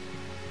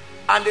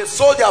 And they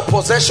sold their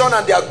possession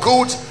and their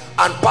goods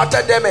and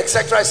parted them,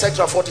 etc.,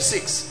 etc.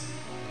 46.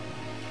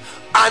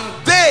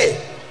 And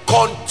they,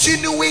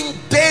 continuing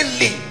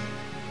daily,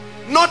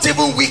 not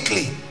even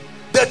weekly,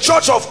 the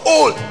church of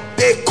old,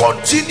 they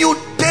continued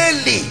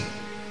daily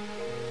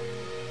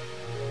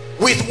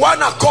with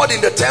one accord in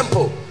the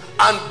temple,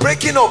 and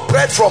breaking of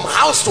bread from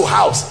house to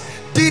house,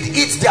 did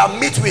eat their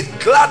meat with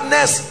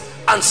gladness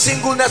and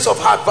singleness of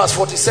heart. Verse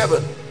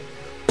 47.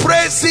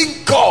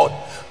 Praising God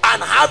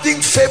and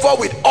having favor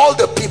with all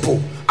the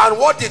people. And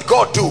what did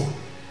God do?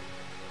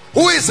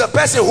 Who is the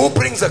person who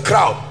brings the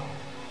crowd?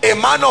 A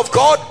man of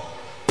God?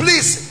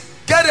 Please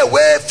get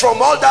away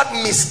from all that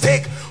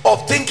mistake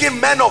of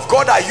thinking men of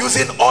God are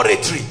using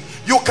oratory.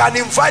 You can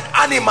invite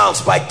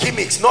animals by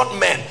gimmicks, not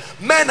men.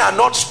 Men are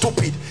not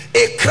stupid.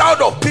 A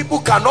crowd of people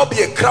cannot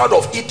be a crowd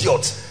of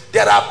idiots.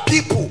 There are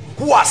people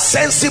who are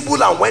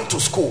sensible and went to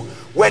school.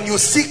 When you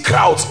see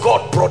crowds,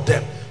 God brought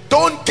them.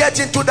 Don't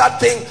get into that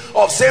thing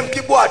of saying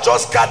people are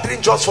just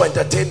gathering just for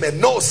entertainment.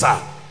 No,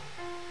 sir.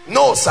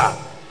 No, sir.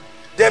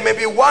 There may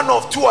be one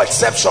or two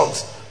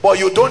exceptions, but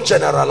you don't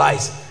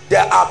generalize.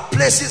 There are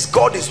places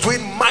God is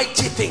doing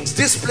mighty things.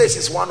 This place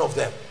is one of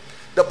them.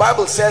 The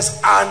Bible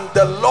says, and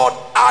the Lord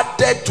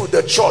added to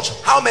the church,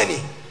 how many?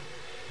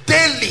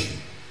 Daily,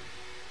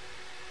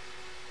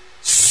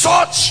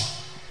 such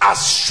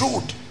as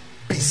should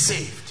be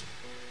saved.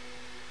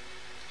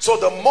 So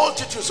the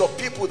multitudes of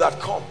people that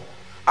come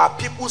are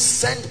people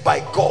sent by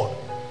God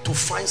to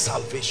find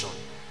salvation.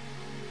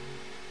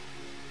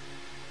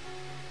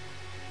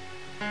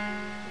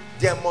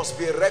 There must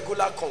be a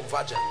regular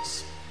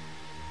convergence.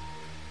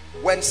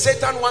 When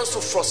Satan wants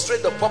to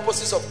frustrate the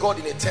purposes of God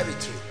in a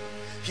territory,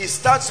 he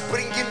starts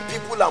bringing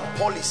people and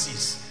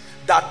policies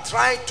that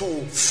try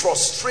to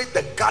frustrate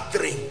the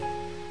gathering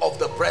of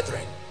the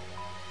brethren.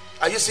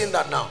 Are you seeing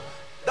that now?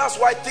 That's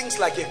why things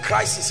like a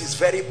crisis is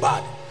very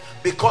bad,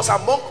 because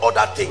among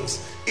other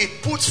things,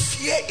 it puts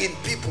fear in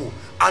people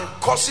and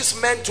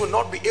causes men to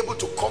not be able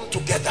to come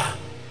together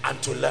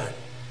and to learn.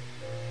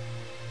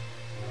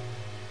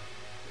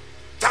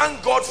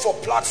 Thank God for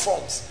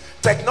platforms.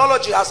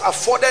 Technology has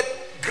afforded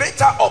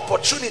greater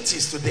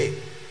opportunities today.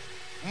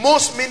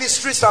 Most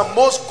ministries and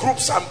most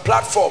groups and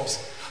platforms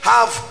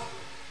have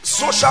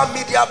social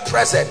media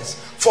presence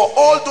for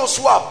all those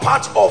who are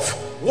part of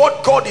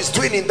what God is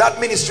doing in that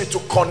ministry to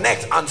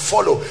connect and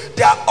follow.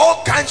 There are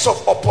all kinds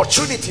of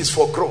opportunities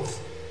for growth.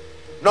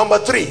 Number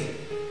 3,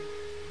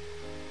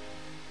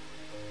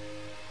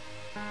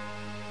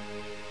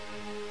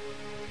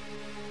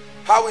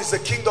 how is the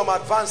kingdom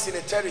advanced in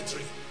a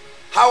territory?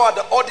 How are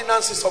the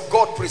ordinances of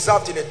God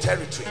preserved in a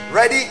territory?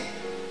 Ready?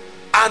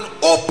 An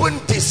open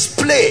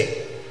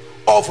display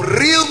of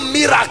real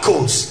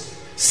miracles,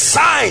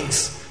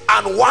 signs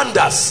and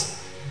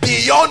wonders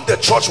beyond the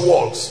church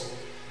walls.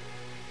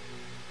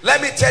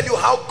 Let me tell you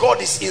how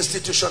God is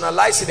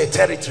institutionalized in a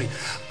territory.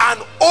 An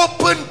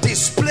open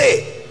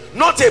display,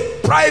 not a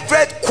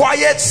private,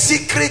 quiet,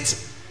 secret,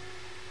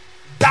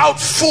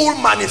 doubtful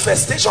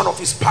manifestation of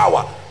his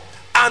power.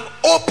 An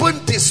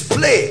open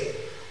display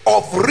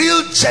of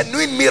real,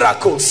 genuine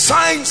miracles,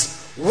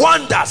 signs,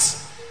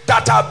 wonders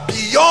that are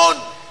beyond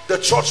the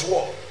church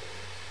wall.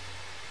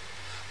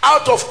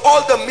 Out of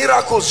all the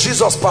miracles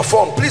Jesus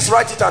performed, please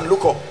write it and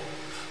look up.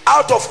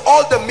 Out of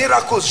all the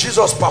miracles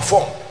Jesus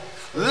performed,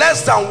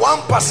 less than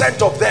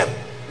 1% of them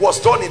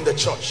was done in the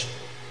church.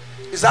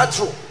 Is that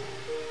true?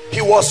 He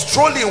was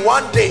strolling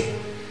one day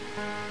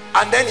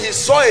and then he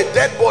saw a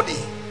dead body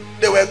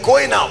They were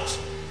going out.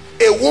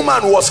 A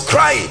woman was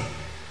crying,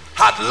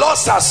 had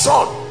lost her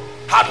son,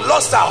 had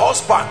lost her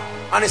husband,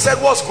 and he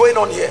said, what's going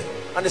on here?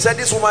 And he said,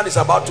 this woman is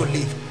about to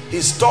leave.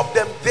 He stopped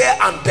them there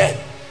and then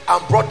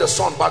and brought the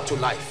son back to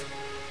life.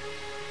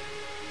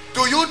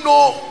 Do you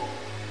know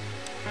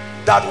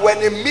that when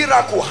a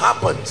miracle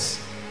happens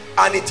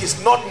and it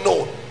is not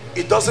known,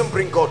 it doesn't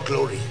bring God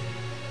glory?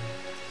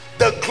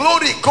 The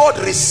glory God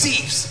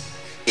receives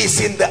is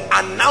in the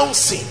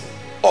announcing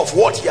of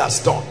what he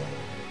has done.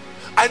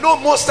 I know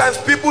most times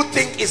people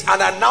think it's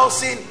an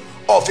announcing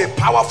of a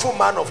powerful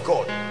man of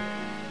God.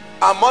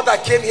 Our mother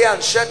came here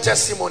and shared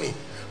testimony.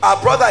 Our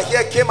brother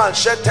here came and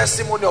shared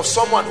testimony of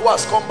someone who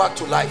has come back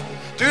to life.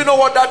 Do you know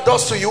what that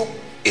does to you?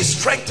 It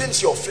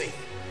strengthens your faith.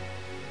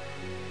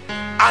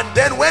 And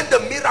then when the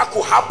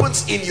miracle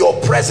happens in your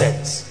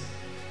presence,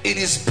 it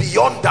is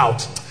beyond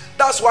doubt.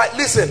 That's why,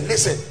 listen,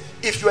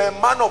 if you're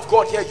a man of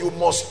God here, you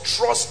must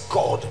trust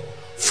God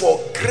for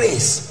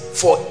grace,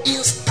 for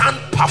instant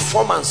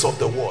performance of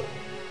the word.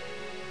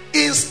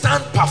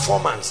 Instant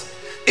performance.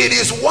 It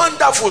is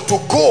wonderful to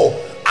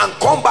go and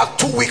come back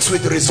 2 weeks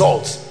with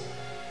results,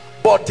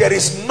 but there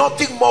is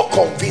nothing more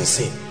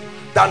convincing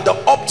than the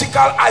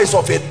optical eyes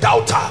of a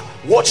doubter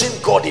watching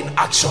God in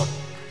action.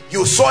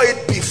 You saw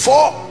it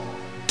before,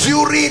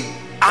 during,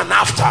 and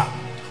after.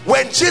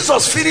 When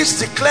Jesus finished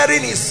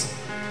declaring his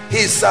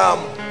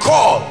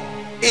call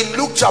in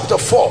Luke chapter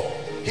 4,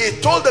 he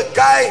told the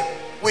guy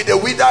with the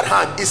withered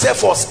hand, he said,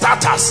 for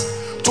starters,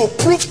 to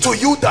prove to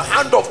you the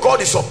hand of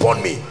God is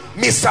upon me,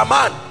 Mr.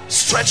 Man,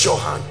 stretch your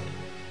hand.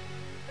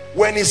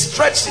 When he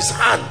stretched his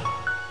hand,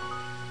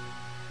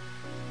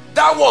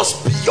 that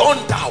was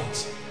beyond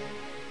doubt.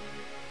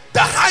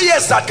 The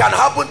highest that can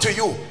happen to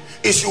you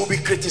is you will be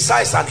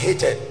criticized and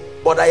hated,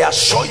 but I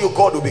assure you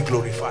God will be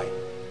glorified.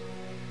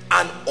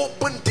 An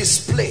open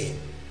display.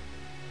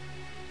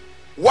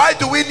 Why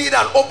do we need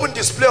an open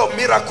display of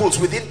miracles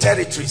within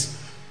territories?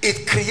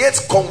 It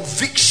creates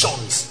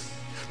convictions,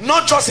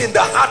 not just in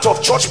the heart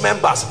of church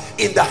members,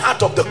 in the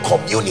heart of the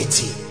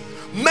community.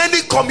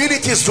 Many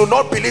communities do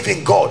not believe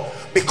in God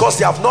because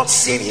they have not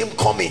seen him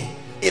coming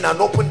in an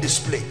open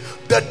display.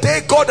 The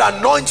day God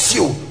anoints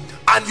you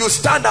and you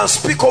stand and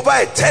speak over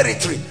a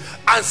territory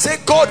and say,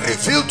 God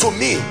revealed to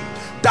me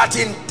that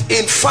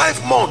in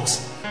 5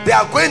 months they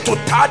are going to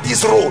tar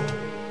this road,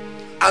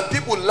 and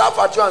people laugh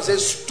at you and say,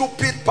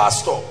 stupid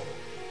pastor,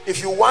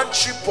 if you want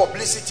cheap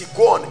publicity,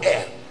 go on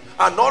air.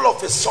 And all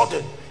of a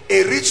sudden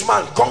a rich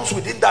man comes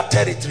within that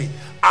territory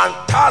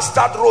and tars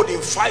that road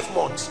in 5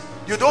 months.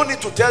 You don't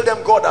need to tell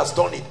them God has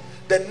done it.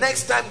 The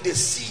next time they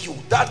see you,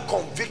 that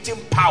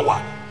convicting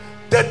power,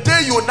 the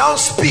day you now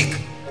speak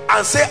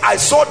and say, I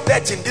saw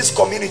death in this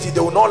community,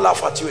 they will not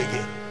laugh at you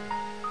again.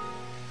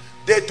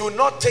 They do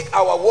not take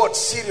our words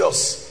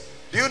serious.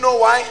 Do you know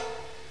why?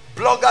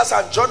 Bloggers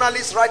and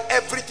journalists write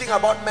everything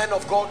about men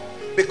of God,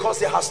 because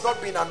there has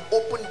not been an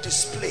open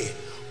display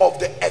of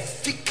the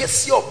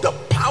efficacy of the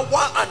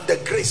power and the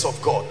grace of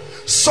God.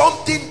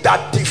 Something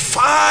that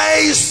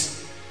defies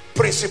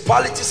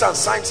principalities and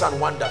signs and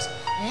wonders.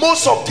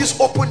 Most of this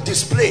open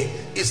display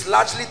is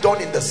largely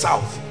done in the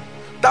south.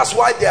 That's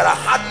why there are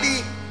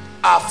hardly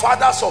our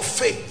fathers of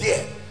faith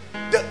there.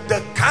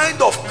 The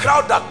kind of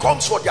crowd that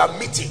comes for their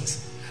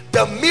meetings,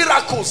 the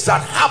miracles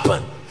that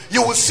happen,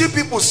 you will see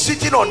people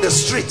sitting on the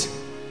street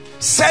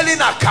selling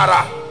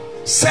akara,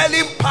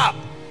 selling pap,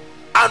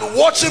 and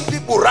watching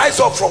people rise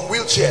up from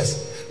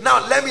wheelchairs.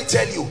 Now let me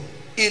tell you,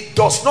 it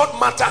does not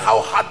matter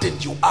how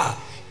hardened you are.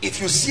 If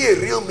you see a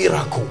real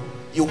miracle,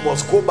 you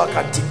must go back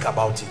and think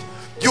about it.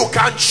 You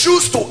can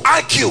choose to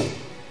argue,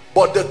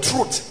 but the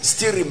truth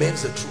still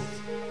remains the truth.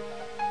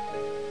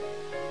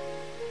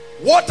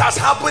 What has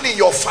happened in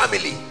your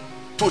family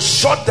to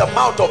shut the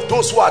mouth of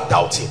those who are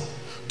doubting,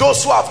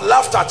 those who have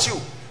laughed at you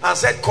and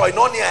said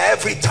koinonia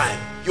every time?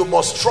 You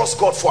must trust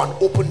God for an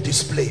open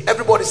display.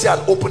 Everybody say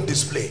an open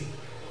display.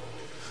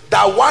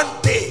 That one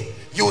day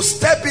you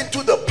step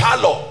into the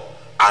parlor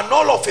and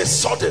all of a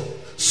sudden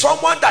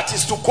someone that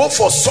is to go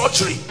for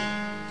surgery,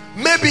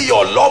 maybe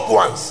your loved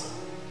ones,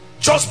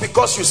 just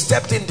because you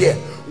stepped in there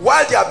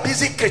while they are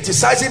busy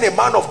criticizing a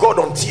man of God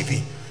on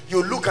TV,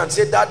 you look and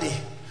say, Daddy,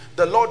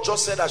 the Lord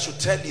just said I should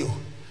tell you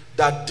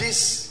that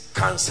this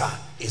cancer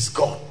is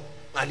gone.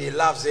 And he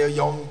laughs. They're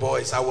young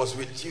boys. I was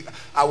with you.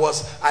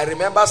 I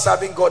remember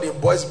serving God in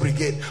Boys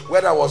Brigade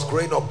when I was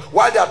growing up.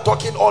 While they are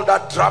talking all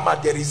that drama,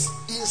 there is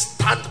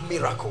instant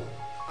miracle.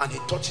 And he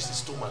touches his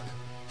stomach.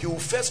 He will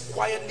first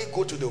quietly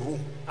go to the room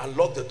and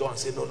lock the door and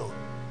say, no, no.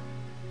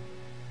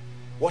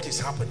 What is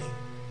happening?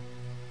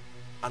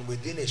 And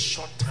within a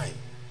short time,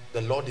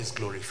 the Lord is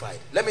glorified.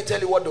 Let me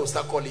tell you what they will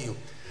start calling you.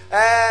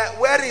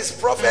 Where is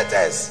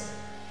prophetess?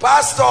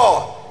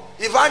 Pastor,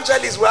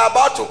 evangelist, we're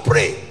about to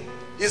pray.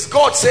 Is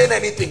God saying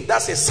anything?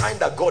 That's a sign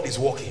that God is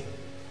working.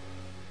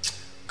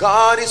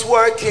 God is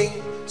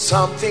working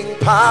something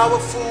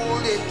powerful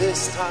in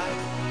this time.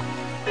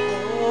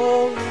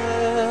 Oh,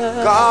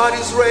 yeah. God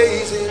is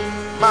raising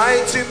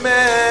mighty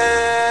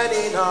men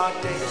in our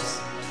days.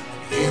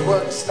 He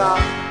won't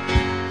stop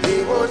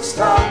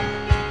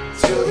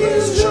till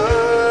his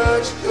church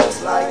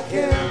just like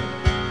him.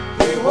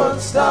 He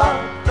won't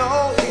stop,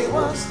 no, he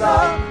won't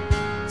stop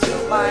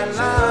till my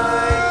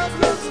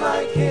life looks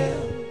like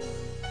him.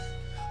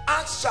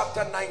 Acts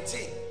chapter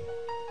 19.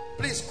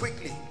 Please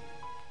quickly.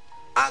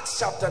 Acts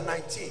chapter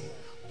 19.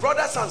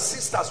 Brothers and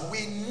sisters,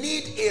 we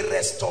need a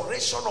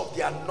restoration of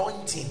the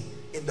anointing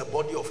in the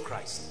body of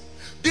Christ.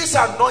 This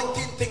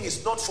anointing thing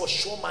is not for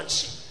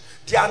showmanship.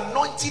 The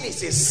anointing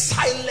is a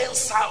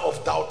silencer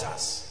of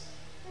doubters.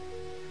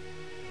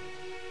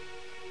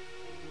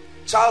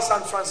 Charles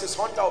and Francis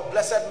Hunter of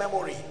blessed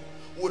memory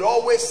would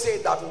always say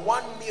that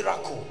one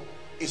miracle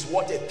is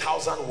worth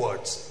 1,000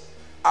 words.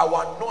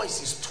 Our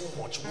noise is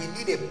too much. We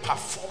need a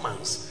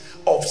performance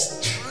of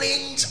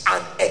strange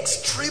and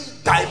extreme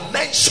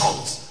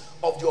dimensions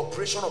of the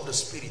operation of the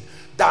Spirit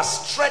that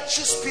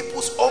stretches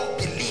people's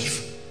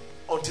unbelief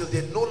until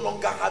they no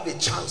longer have a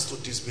chance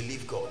to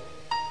disbelieve God.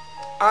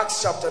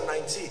 Acts chapter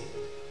 19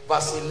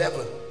 verse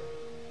 11.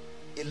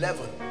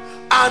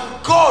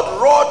 And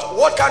God wrought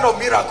what kind of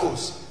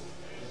miracles?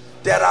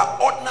 There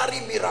are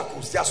ordinary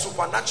miracles. They are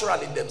supernatural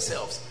in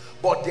themselves,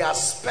 but they are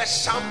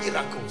special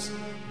miracles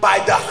by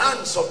the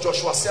hands of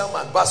Joshua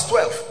Selman. Verse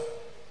 12.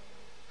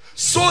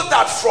 So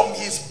that from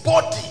his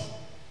body,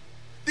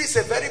 this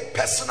is a very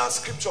personal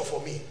scripture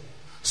for me,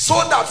 so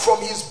that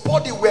from his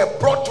body were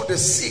brought to the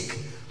sick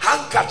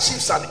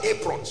handkerchiefs and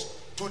aprons.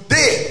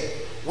 Today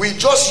we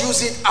just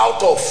use it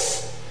out of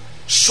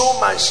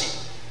showmanship.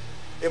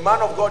 A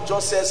man of God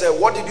just says,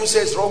 what did you say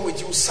is wrong with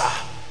you, sir?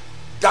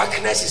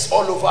 Darkness is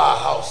all over our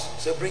house.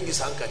 Say, bring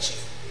his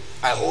handkerchief.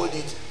 I hold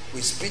it,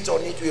 we spit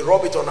on it, we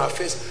rub it on our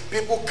face.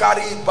 People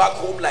carry it back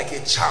home like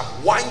a charm.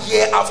 1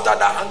 year after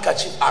that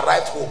handkerchief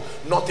arrived home,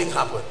 nothing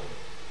happened.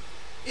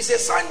 It's a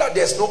sign that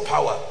there's no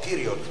power,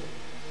 period.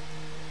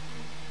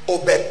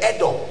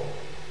 Obed-Edom,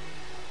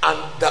 and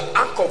the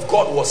ark of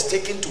God was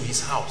taken to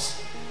his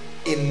house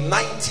in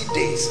 90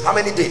 days. How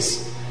many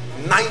days?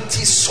 90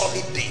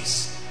 solid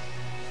days.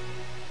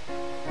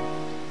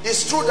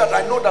 It's true that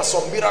I know that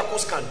some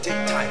miracles can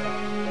take time,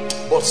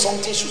 but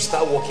something should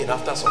start working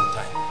after some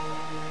time.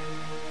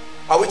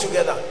 Are we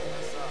together?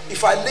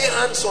 If I lay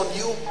hands on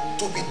you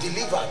to be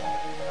delivered,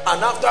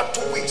 and after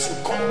 2 weeks you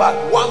come back,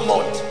 1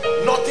 month,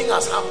 nothing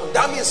has happened,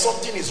 that means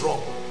something is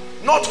wrong.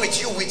 Not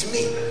with you, with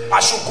me. I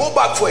should go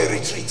back for a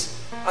retreat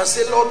and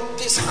say, Lord,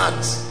 these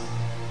hands.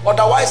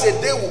 Otherwise a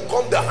day will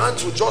come, the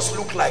hands will just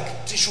look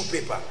like tissue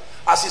paper.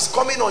 As it's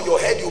coming on your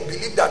head, you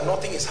believe that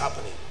nothing is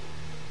happening.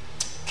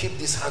 Keep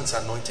these hands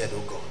anointed,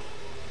 oh God.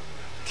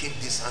 Keep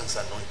these hands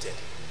anointed.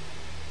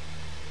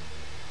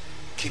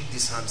 Keep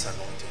these hands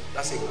anointed.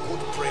 That's a good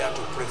prayer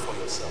to pray for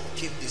yourself.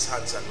 Keep these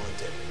hands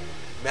anointed.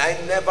 May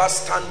I never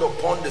stand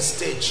upon the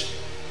stage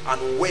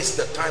and waste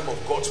the time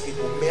of God's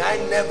people. May I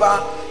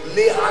never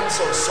lay hands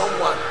on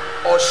someone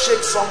or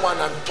shake someone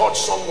and touch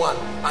someone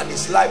and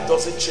his life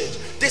doesn't change.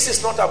 This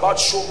is not about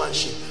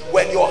showmanship.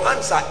 When your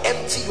hands are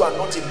empty, you are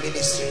not in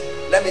ministry.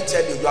 Let me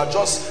tell you, you are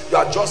just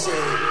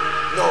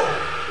a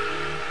no.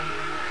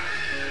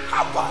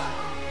 Abba.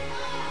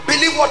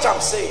 Believe what I'm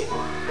saying.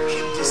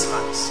 Keep these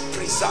hands.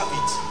 Preserve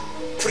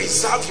it.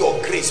 Preserve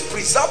your grace.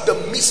 Preserve the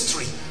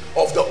mystery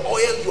of the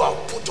oil you have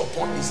put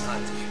upon these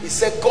hands. He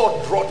said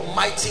God wrought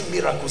mighty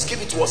miracles. Give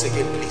it to us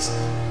again, please.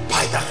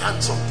 By the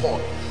hands of Paul.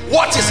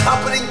 What is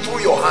happening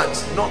through your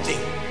hands? Nothing.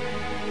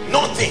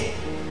 Nothing.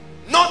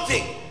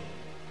 Nothing.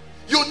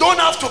 You don't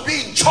have to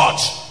be in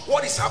church.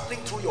 What is happening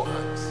through your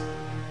hands?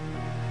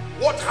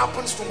 What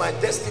happens to my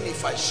destiny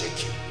if I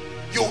shake you?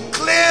 You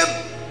claim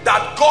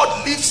that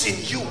God lives in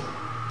you.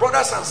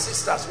 Brothers and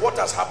sisters, what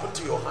has happened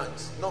to your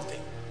hands?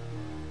 Nothing.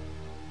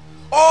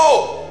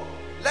 Oh,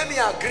 let me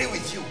agree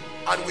with you.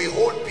 And we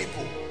hold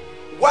people.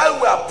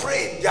 While we are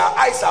praying, their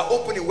eyes are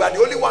opening. We are the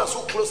only ones who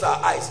close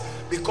our eyes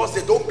because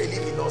they don't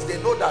believe in us.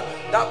 They know that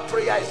that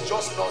prayer is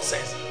just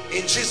nonsense.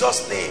 In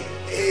Jesus' name,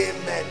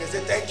 amen. They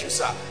say, thank you,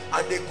 sir.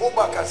 And they go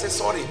back and say,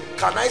 sorry,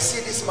 can I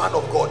see this man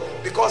of God?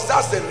 Because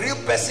that's the real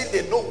person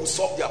they know who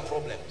solve their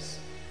problems.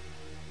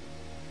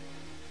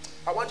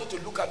 I want you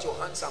to look at your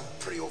hands and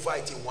pray over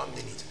it in 1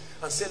 minute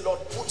and say, Lord,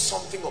 put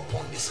something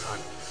upon this hand.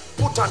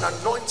 Put an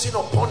anointing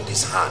upon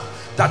this hand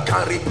that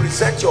can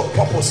represent your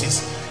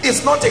purposes.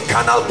 It's not a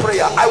carnal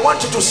prayer. I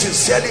want you to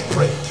sincerely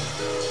pray.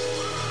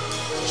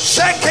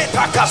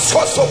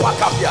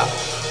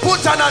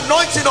 Put an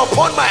anointing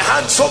upon my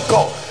hands, oh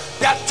God.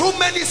 There are too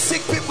many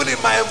sick people in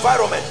my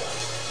environment.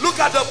 Look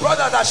at the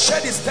brother that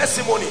shared his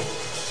testimony.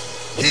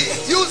 He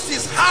used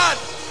his hand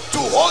to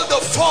hold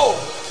the phone,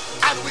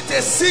 and with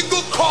a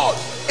single cord,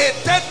 a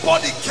dead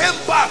body came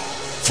back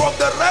from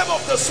the realm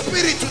of the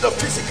spirit to the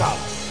physical.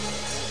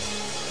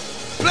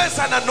 Place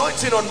an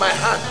anointing on my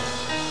hand.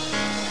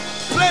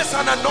 Place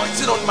an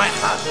anointing on my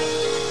hand.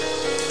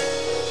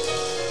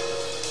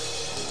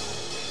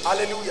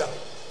 Hallelujah.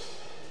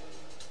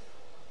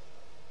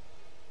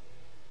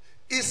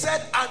 He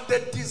said, and the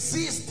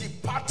disease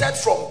departed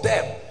from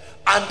them,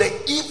 and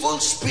the evil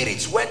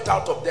spirits went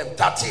out of them.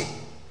 13.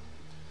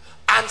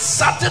 And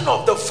certain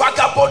of the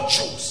vagabond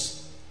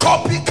Jews,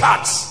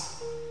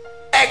 copycats,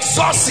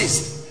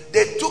 exorcists,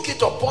 they took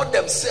it upon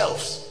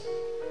themselves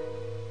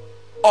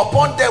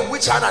upon them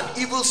which had an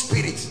evil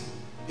spirit.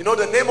 You know,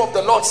 the name of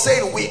the Lord,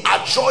 saying, we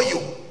adjure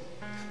you.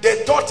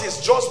 They thought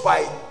it's just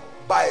by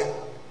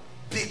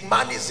big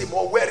manism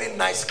or wearing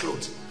nice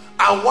clothes.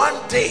 And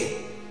one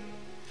day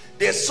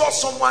they saw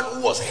someone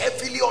who was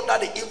heavily under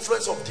the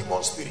influence of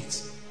demon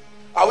spirits.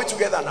 Are we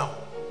together now?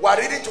 We are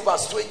reading to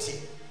verse 20.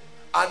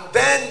 And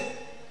then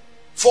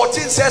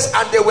 14 says,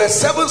 and there were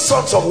 7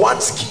 sons of one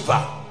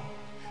Sceva,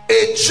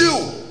 a Jew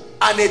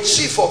and a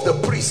chief of the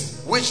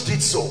priests, which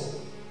did so.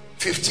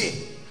 15.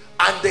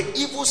 And the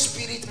evil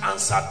spirit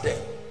answered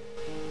them.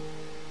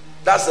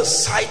 That's the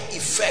side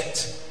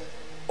effect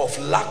of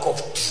lack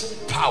of true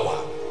power.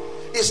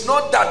 It's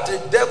not that the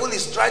devil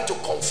is trying to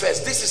confess.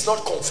 This is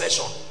not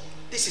confession.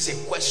 This is a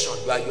question.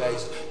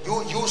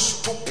 You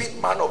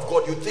stupid man of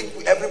God, you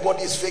think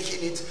everybody is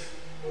faking it?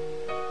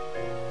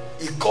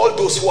 He called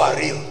those who are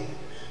real,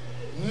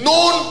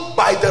 known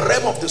by the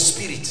realm of the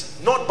spirit,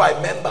 not by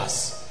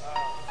members.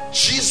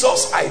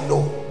 Jesus, I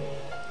know.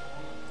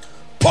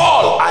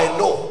 Paul, I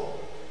know.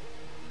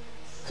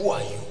 Who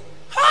are you?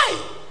 Hi.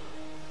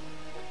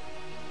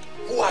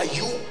 Who are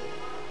you?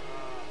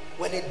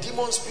 When a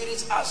demon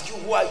spirit asks you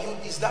who are you,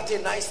 is that a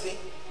nice thing?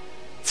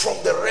 From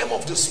the realm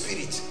of the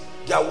spirit,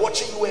 they are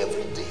watching you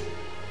every day.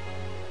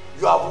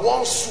 You have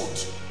one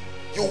suit.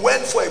 You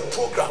went for a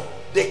program.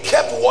 They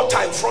kept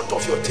water in front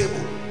of your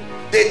table.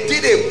 They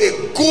did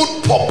a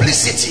good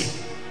publicity.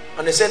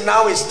 And they said,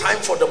 now it's time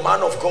for the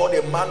man of God,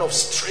 a man of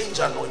strange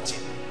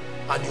anointing.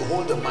 And you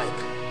hold the mic.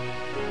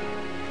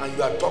 And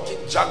you are talking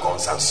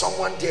jargons, and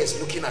someone there is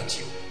looking at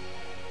you.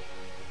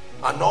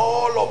 And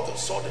all of a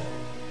sudden,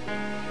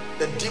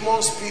 the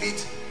demon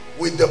spirit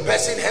with the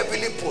person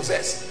heavily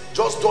possessed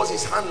just does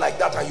his hand like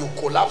that, and you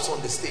collapse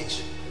on the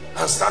stage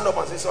and stand up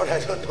and say, sorry, I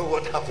don't know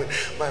what happened.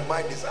 My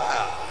mind is,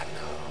 no.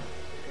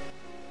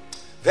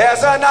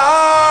 There's an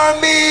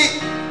army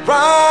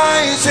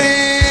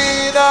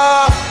rising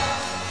up.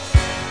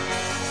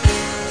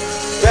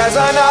 There's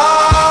an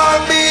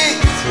army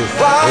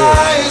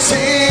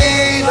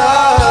rising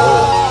up.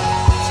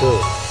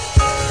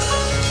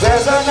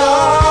 There's an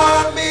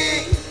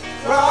army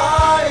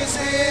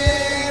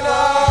rising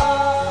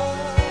up.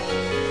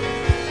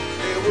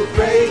 They will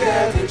break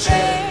every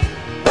chain,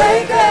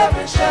 break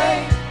every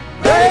chain,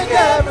 break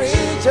every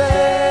chain,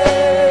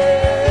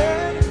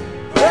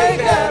 break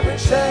every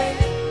chain,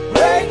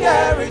 break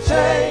every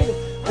chain,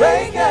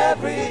 break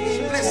every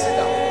chain. Listen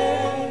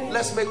now.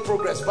 Let's make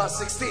progress. Verse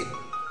 16.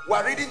 We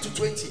are reading to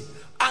 20.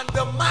 And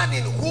the man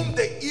in whom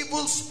the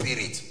evil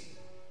spirit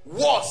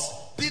was,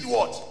 did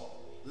what?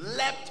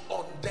 Leapt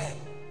on them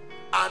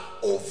and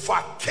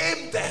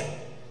overcame them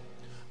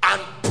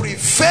and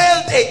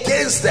prevailed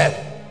against them,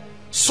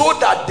 so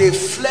that they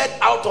fled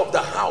out of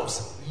the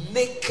house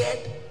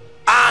naked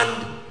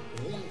and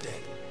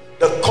wounded.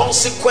 The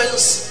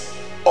consequence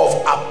of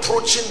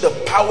approaching the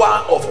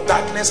power of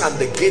darkness and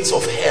the gates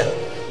of hell,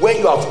 when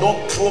you have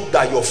not proved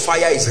that your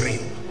fire is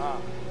real.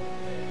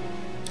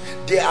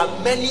 There are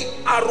many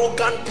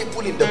arrogant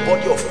people in the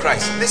body of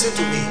Christ. Listen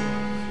to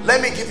me.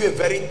 Let me give you a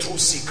very true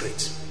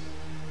secret.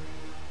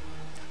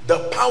 The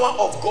power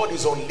of God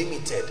is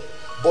unlimited,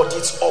 but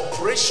its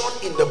operation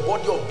in the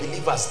body of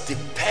believers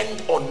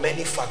depend on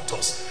many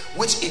factors,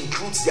 which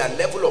includes their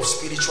level of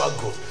spiritual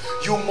growth.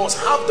 You must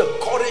have the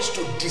courage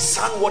to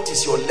discern what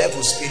is your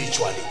level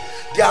spiritually.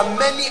 There are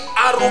many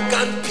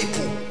arrogant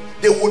people.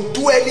 They will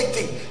do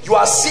anything. You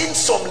are seeing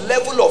some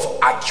level of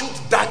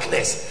acute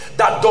darkness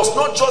that does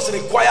not just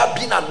require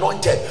being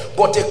anointed,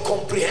 but a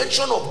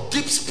comprehension of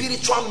deep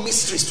spiritual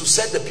mysteries to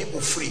set the people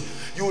free.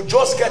 You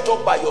just get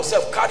up by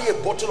yourself, carry a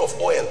bottle of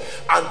oil,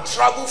 and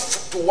travel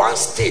to one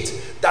state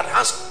that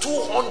has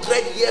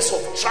 200 years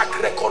of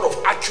track record of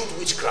acute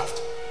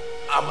witchcraft.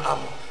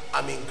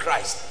 I'm in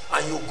Christ.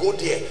 And you go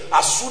there.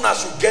 As soon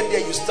as you get there,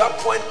 you start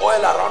pouring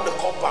oil around the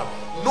compound.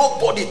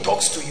 Nobody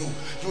talks to you.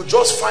 You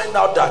just find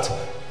out that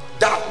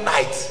that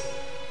night,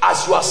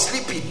 as you are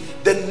sleeping,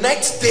 the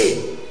next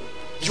day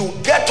you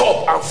get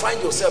up and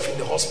find yourself in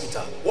the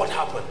hospital. What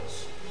happened?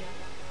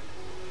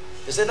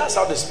 They say that's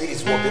how the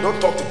spirits work. They don't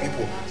talk to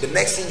people. The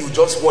next thing, you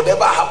just,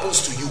 whatever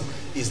happens to you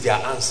is their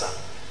answer.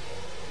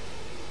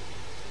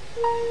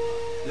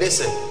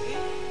 Listen,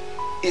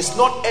 it's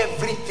not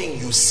everything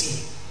you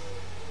see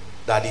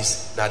that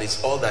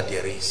is all that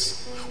there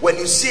is. When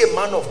you see a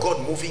man of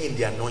God moving in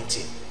the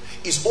anointing,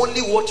 it's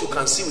only what you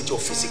can see with your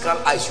physical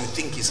eyes you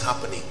think is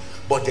happening.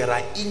 But there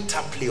are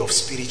interplay of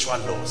spiritual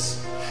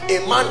laws. A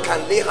man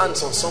can lay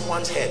hands on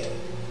someone's head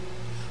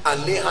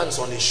and lay hands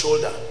on his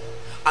shoulder,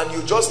 and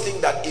you just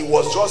think that it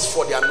was just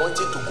for the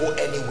anointing to go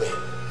anywhere.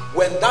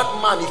 When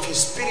that man, if he's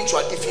spiritual,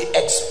 if he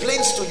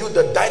explains to you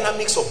the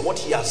dynamics of what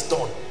he has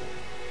done.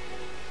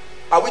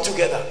 Are we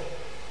together?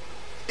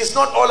 It's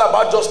not all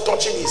about just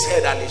touching his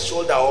head and his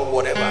shoulder or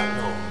whatever.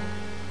 No.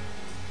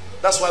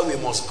 That's why we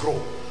must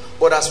grow.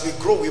 But as we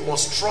grow, we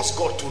must trust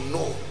God to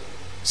know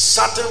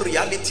certain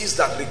realities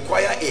that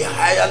require a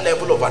higher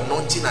level of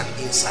anointing and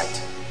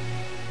insight.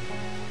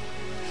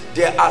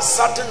 There are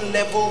certain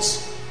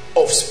levels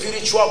of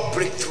spiritual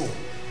breakthrough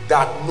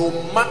that no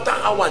matter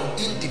how an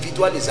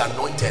individual is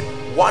anointed,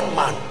 One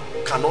man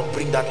cannot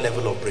bring that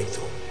level of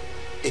breakthrough.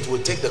 It will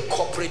take the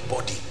corporate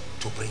body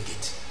to bring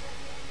it.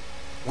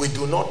 We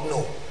do not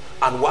know,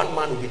 and one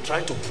man will be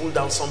trying to pull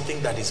down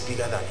something that is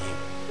bigger than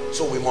him.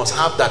 So we must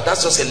have that.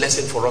 That's just a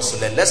lesson for us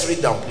to learn. Let's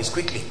read down, please,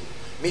 quickly.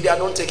 Media,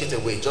 don't take it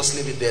away. Just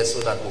leave it there so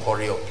that we'll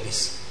hurry up,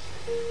 please.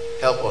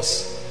 Help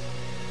us.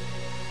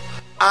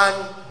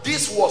 And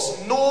this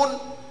was known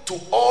to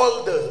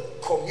all the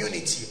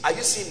community. Are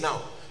you seeing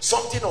now?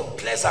 Something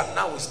unpleasant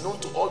now is known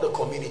to all the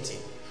community.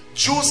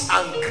 Jews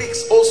and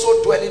Greeks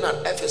also dwelling at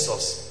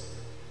Ephesus.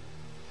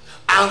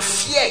 And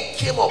fear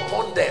came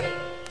upon them,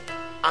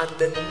 and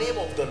the name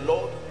of the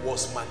Lord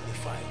was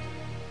magnified.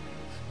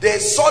 They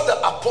saw the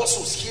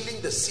apostles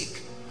healing the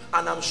sick,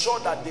 and I'm sure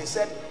that they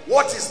said,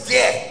 what is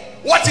there?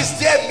 What is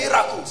there?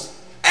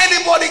 Miracles.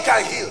 Anybody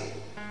can heal.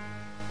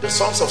 The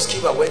sons of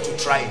Sceva went to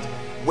try it.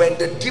 When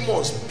the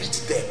demons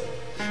beat them,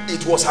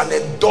 it was an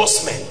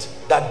endorsement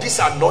that this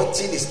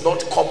anointing is not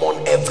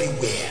common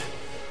everywhere.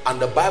 And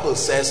the Bible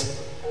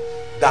says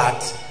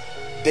that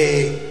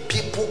the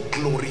people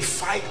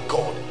glorified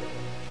God.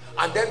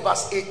 And then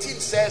verse 18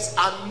 says,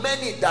 and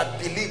many that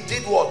believed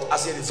did what?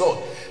 As a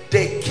result,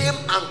 they came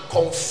and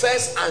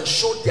confessed and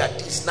showed their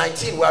deeds.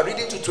 19, we are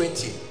reading to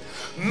 20.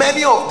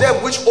 Many of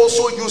them which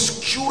also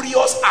used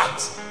curious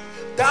acts.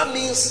 That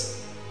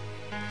means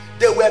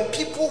there were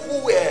people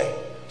who were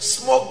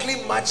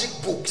smuggling magic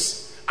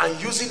books and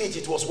using it.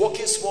 It was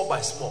working small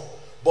by small.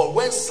 But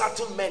when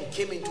certain men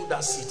came into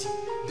that city,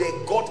 they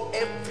got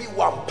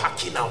everyone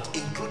packing out,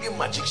 including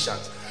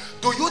magicians.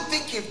 Do you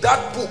think if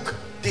that book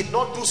did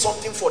not do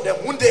something for them,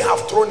 wouldn't they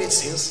have thrown it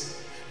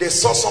since? They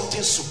saw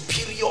something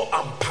superior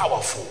and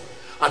powerful.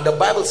 And the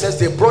Bible says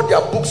they brought their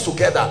books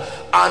together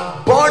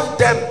and burned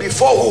them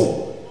before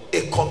who?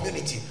 A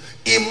community.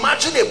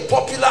 Imagine a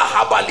popular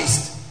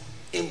herbalist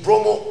in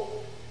Bromo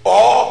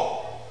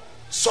or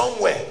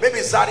somewhere,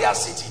 maybe Zaria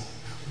City,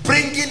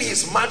 bringing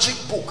his magic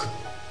book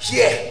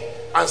here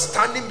and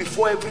standing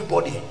before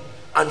everybody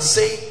and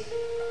saying,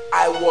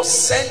 I was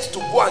sent to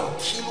go and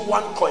kill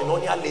one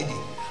koinonia lady,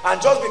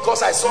 and just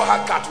because I saw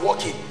her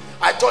catwalking,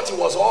 I thought it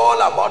was all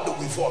about the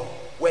weevil.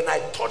 When I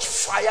touched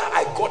fire,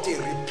 I got a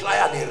reply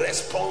and a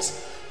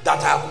response that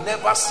I have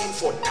never seen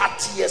for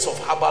 30 years of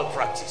herbal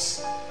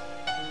practice.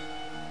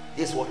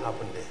 This is what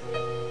happened there.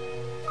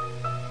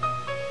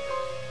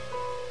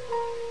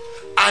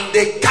 And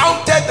they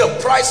counted the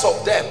price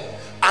of them,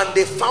 and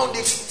they found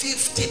it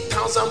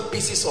 50,000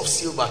 pieces of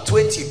silver.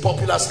 20,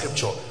 popular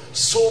scripture.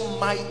 So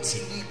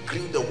mightily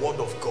grew the word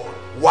of God.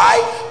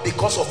 Why?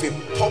 Because of a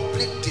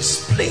public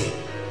display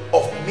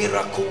of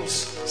miracles,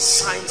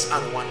 signs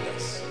and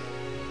wonders.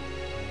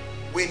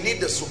 We need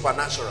the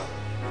supernatural.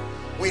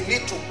 We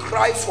need to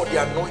cry for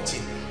the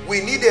anointing.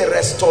 We need a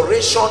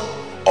restoration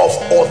of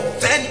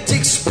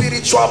authentic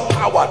spiritual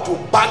power to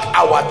back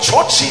our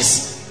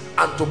churches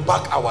and to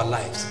back our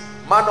lives.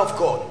 Man of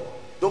God,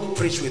 don't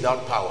preach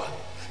without power.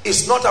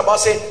 It's not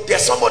about saying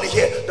there's somebody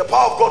here, the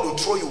power of God will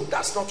throw you.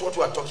 That's not what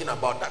we are talking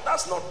about.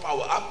 That's not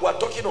power. We are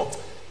talking of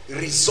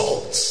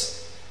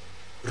results.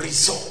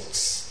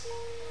 Results.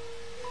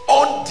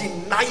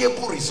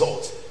 Undeniable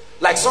results.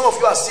 Like some of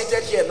you are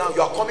seated here now,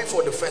 you are coming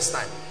for the first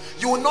time.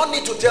 You will not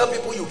need to tell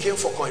people you came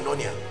for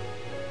koinonia.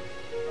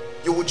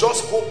 You will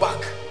just go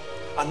back,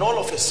 and all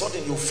of a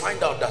sudden you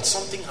find out that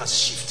something has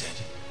shifted.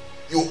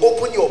 You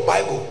open your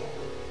Bible.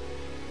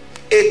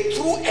 A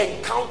true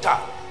encounter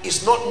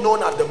is not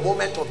known at the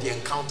moment of the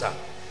encounter.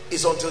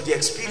 It's until the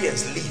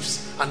experience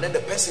leaves, and then the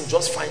person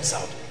just finds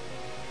out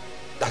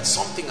that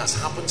something has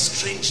happened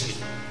strangely.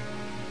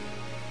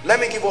 Let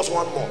me give us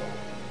one more.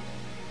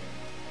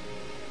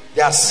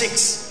 There are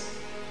 6,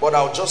 but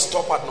I'll just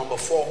stop at number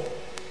 4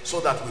 so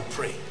that we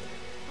pray.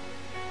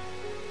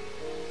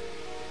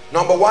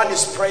 Number 1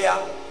 is prayer.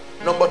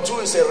 Number 2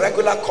 is a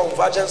regular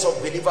convergence of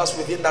believers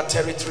within that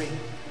territory.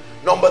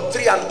 Number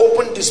 3, an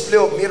open display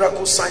of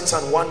miracles, signs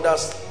and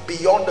wonders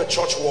beyond the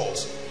church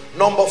walls.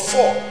 Number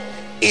 4,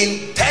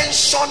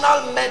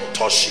 intentional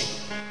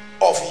mentorship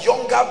of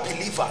younger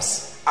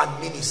believers and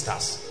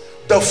ministers.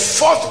 The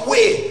 4th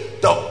way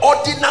the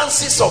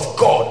ordinances of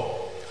God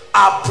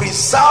are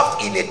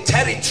preserved in a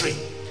territory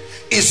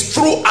is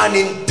through an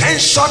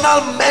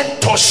intentional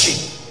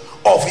mentorship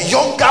of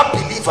younger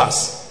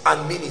believers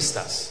and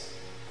ministers.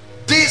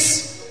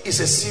 This is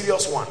a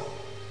serious one.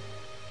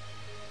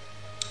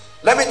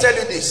 Let me tell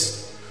you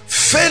this: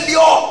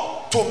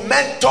 failure to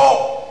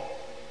mentor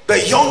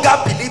the younger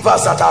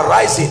believers that are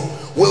rising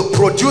will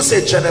produce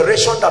a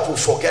generation that will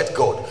forget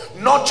God.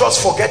 Not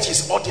just forget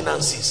his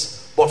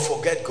ordinances, but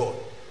forget God.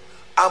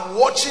 I'm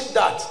watching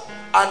that,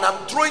 and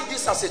I'm throwing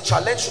this as a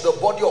challenge to the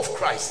body of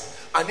Christ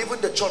and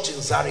even the church in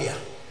Zaria.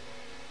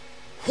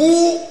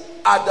 Who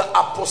are the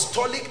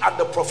apostolic and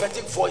the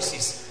prophetic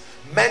voices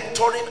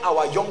mentoring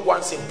our young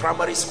ones in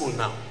primary school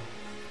now?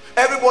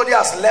 Everybody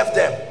has left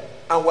them,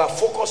 and we're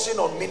focusing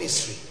on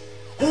ministry.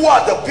 Who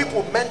are the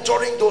people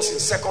mentoring those in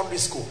secondary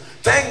school?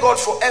 Thank God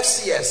for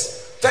FCS.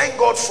 Thank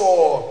God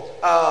for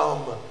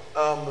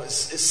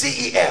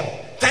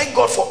CEM. Thank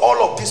God for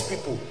all of these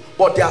people.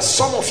 But there are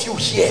some of you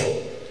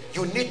here,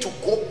 you need to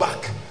go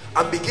back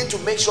and begin to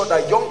make sure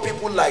that young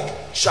people like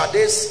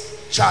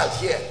Shade's child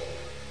here,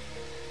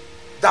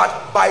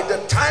 that by the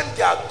time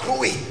they are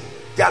growing,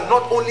 they are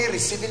not only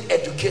receiving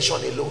education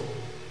alone.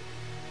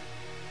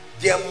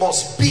 There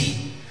must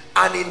be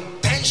an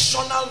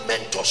intentional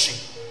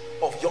mentorship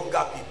of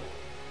younger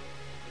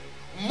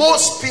people.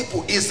 Most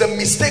people, is the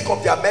mistake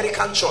of the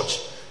American church,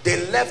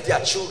 they left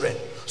their children.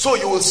 So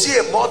you will see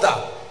a mother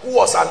who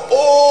was an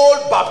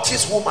old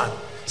Baptist woman,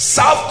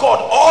 served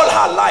God all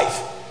her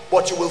life,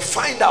 but you will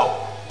find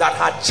out that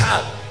her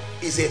child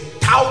is a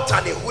tout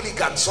and a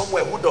hooligan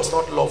somewhere who does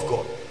not love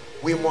God.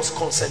 We must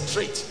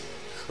concentrate.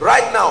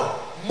 Right now,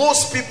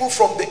 most people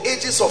from the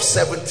ages of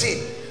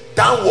 17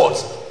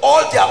 downwards,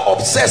 all they are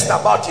obsessed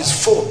about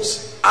is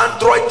phones,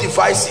 Android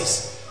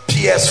devices,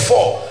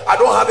 PS4. I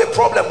don't have a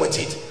problem with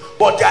it,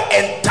 but their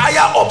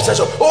entire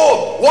obsession,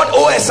 oh, what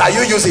OS are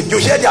you using? You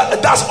hear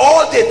that? That's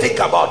all they think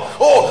about.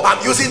 Oh,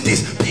 I'm using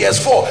this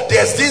PS4.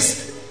 There's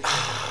this.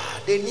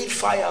 They need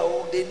fire.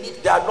 Oh,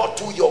 they are not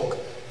too young.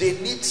 They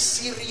need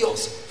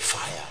serious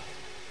fire.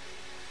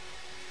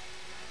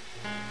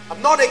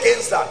 I'm not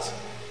against that.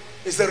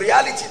 It's the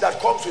reality that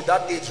comes with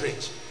that age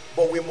range,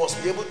 but we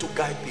must be able to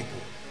guide people.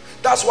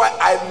 That's why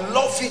I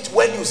love it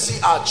when you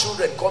see our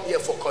children come here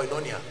for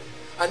koinonia.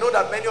 I know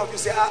that many of you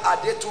say,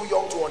 are they too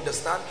young to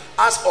understand?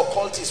 Ask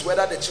occultists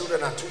whether the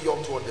children are too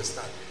young to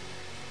understand.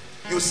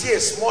 You see a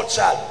small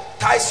child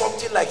tie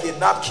something like a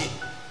napkin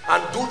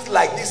and do it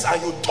like this,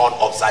 and you turn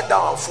upside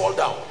down and fall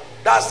down.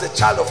 That's the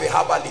child of a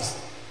herbalist.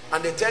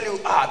 And they tell you,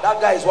 that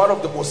guy is one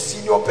of the most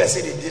senior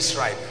person in this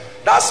shrine.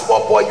 That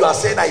small boy you are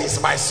saying that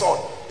is my son.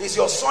 Is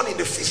your son in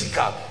the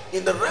physical.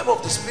 In the realm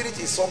of the spirit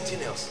is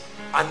something else.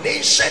 An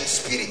ancient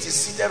spirit is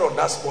seated on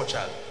that small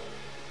child.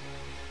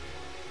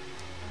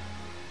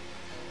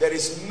 There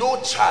is no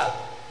child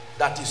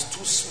that is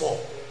too small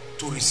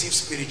to receive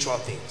spiritual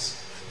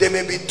things. They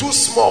may be too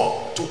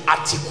small to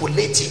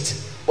articulate it,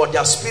 but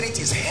their spirit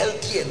is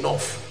healthy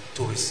enough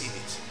to receive it.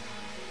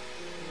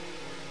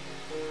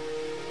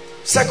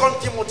 2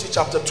 Timothy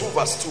chapter 2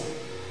 verse 2.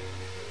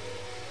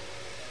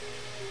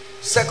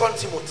 2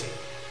 Timothy.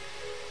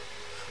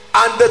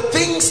 And the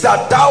things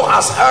that thou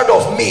hast heard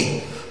of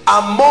me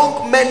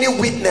among many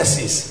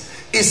witnesses,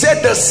 he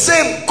said, the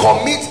same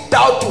commit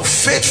thou to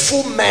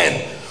faithful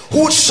men,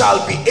 who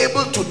shall be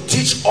able to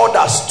teach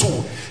others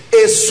too.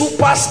 A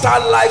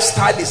superstar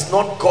lifestyle is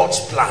not God's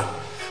plan.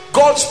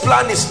 God's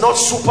plan is not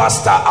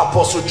superstar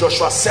Apostle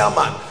Joshua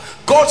Selman.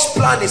 God's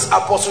plan is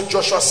Apostle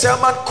Joshua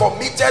Selman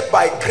committed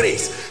by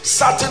grace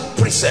certain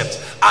precepts,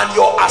 and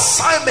your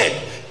assignment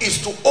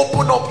is to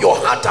open up your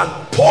heart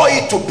and pour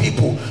it to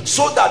people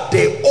so that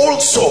they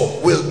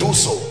also will do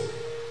so.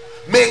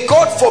 May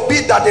God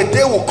forbid that a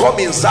day will come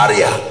in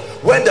Zaria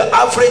when the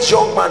average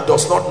young man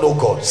does not know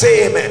God.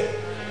 Say amen.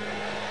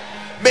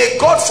 May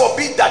God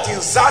forbid that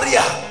in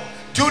Zaria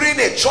during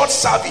a church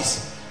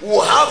service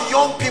we'll have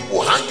young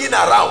people hanging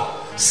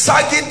around,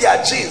 sagging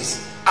their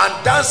jeans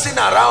and dancing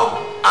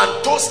around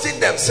and toasting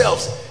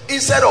themselves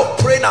instead of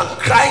praying and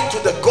crying to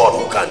the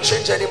God who can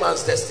change any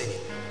man's destiny.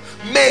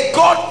 May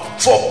God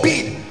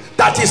forbid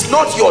that is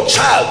not your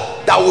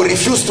child that will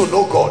refuse to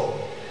know God.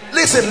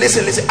 Listen,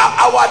 listen, listen.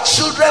 Our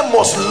children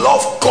must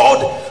love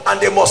God,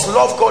 and they must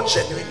love God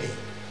genuinely.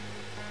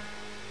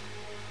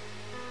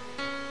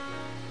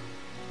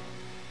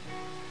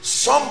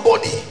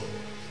 Somebody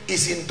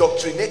is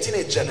indoctrinating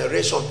a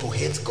generation to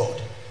hate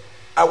God.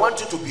 I want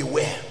you to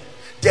beware.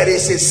 There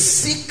is a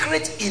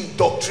secret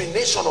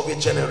indoctrination of a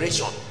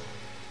generation.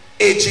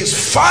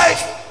 Ages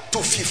 5 to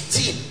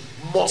 15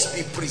 must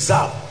be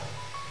preserved.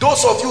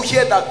 Those of you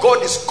here that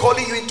God is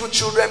calling you into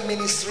children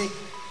ministry,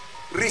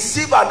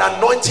 receive an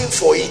anointing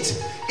for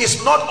it.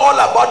 It's not all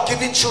about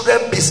giving children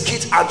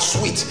biscuits and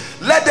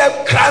sweets. Let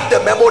them cram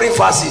the memory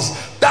verses.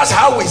 That's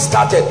how we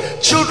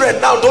started.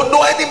 Children now don't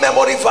know any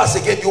memory verse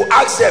again. You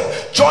ask them,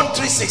 John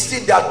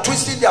 3:16, they are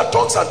twisting their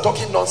tongues and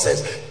talking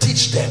nonsense.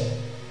 Teach them.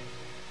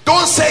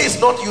 Don't say it's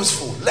not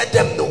useful. Let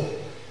them know.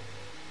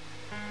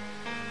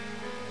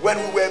 When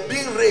we were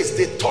being raised,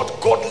 they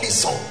taught godly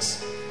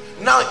songs.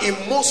 Now in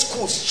most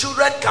schools,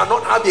 children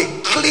cannot have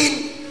a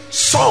clean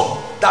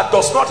song that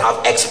does not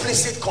have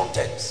explicit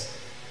contents.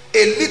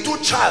 A little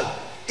child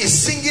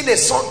is singing a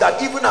song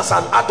that even as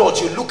an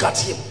adult you look at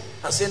him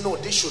and say, no,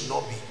 this should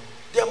not be.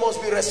 There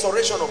must be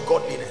restoration of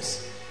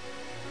godliness.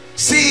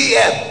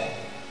 CEM,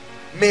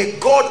 may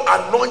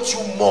God anoint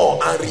you more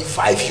and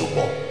revive you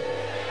more.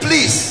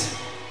 Please.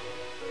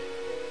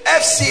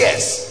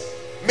 FCS,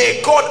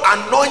 may God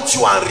anoint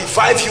you and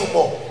revive you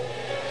more.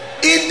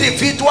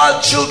 Individual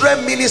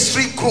children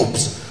ministry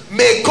groups,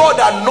 may God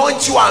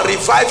anoint you and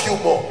revive you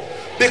more.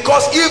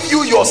 Because if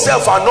you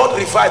yourself are not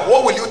revived,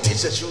 what will you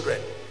teach the children?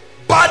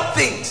 Bad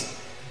things.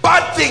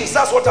 Bad things.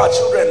 That's what our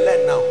children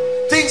learn now.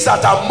 Things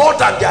that are more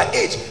than their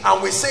age,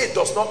 and we say it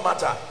does not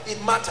matter.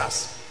 It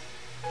matters.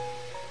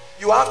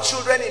 You have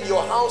children in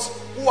your house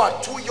who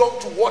are too young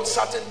to watch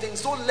certain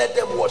things. Don't let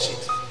them watch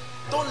it.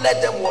 Don't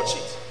let them watch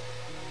it.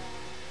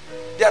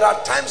 There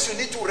are times you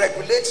need to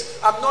regulate.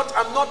 I'm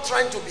not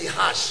trying to be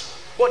harsh,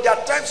 but there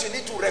are times you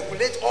need to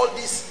regulate all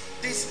these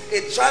This,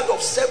 a child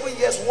of 7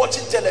 years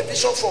watching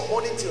television from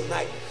morning till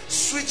night,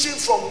 switching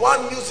from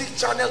one music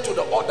channel to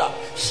the other,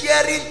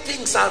 hearing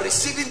things and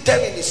receiving them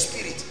in his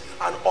spirit,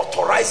 and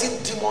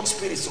authorizing demon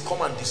spirits to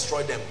come and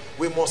destroy them.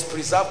 We must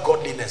preserve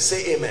godliness.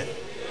 Say amen.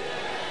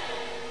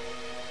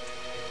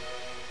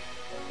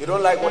 You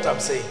don't like what I'm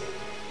saying?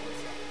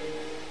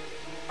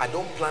 I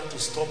don't plan to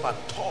stop at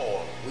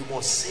all. We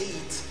must say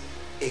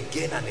it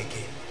again and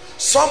again.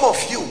 Some of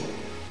you,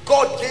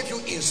 God gave you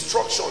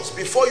instructions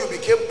before you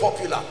became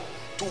popular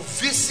to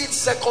visit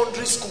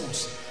secondary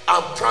schools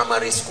and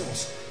primary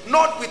schools,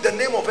 not with the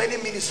name of any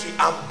ministry,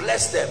 and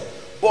bless them.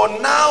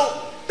 But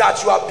now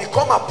that you have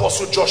become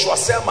Apostle Joshua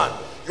Selman,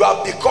 you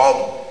have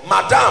become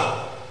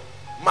Madam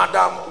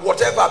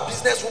whatever,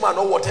 businesswoman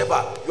or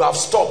whatever, you have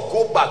stopped.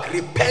 Go back,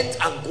 repent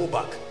and go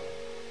back.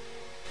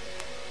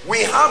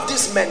 We have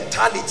this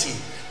mentality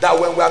that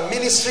when we are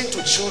ministering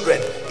to children,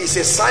 it's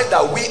a sign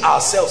that we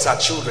ourselves are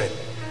children.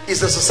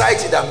 It's the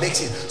society that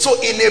makes it. So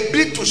in a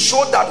bid to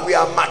show that we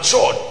are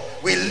matured,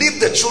 we leave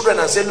the children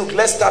and say, look,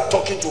 let's start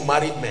talking to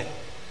married men.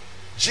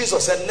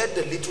 Jesus said, let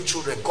the little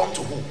children come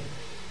to who?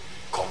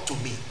 Come to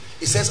me.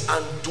 He says,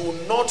 and do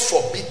not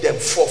forbid them,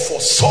 for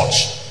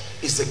such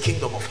is the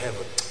kingdom of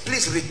heaven.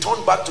 Please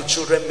return back to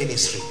children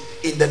ministry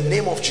in the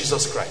name of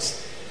Jesus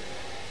Christ.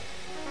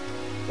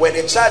 When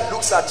a child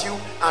looks at you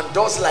and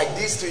does like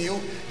this to you,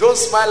 don't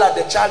smile at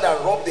the child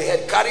and rub the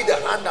head. Carry the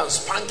hand and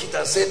spank it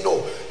and say,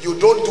 no, you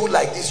don't do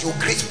like this. You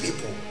greet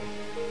people.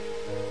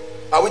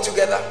 Are we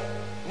together?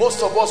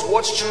 Most of us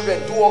watch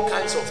children do all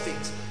kinds of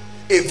things.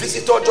 A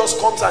visitor just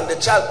comes and the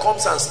child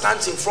comes and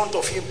stands in front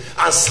of him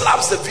and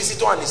slaps the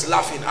visitor and is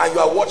laughing, and you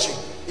are watching.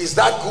 Is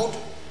that good?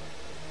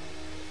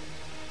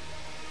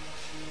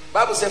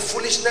 Bible says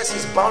foolishness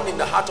is bound in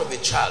the heart of a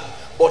child,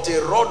 but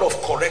a rod of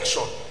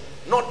correction,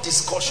 not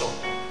discussion.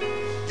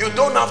 You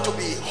don't have to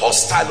be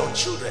hostile on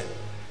children.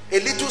 A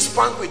little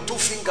spank with 2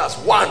 fingers,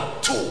 1,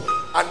 2,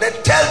 and then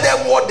tell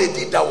them what they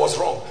did that was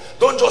wrong.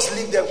 Don't just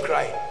leave them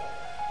crying.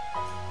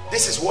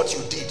 This is what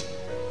you did.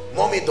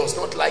 Mommy does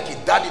not like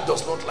it. Daddy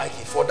does not like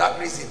it. For that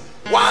reason,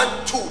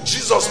 1, 2,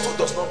 Jesus too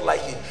does not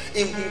like it.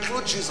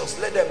 Include Jesus.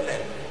 Let them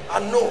learn.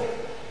 And no,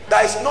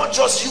 that is not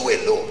just you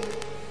alone.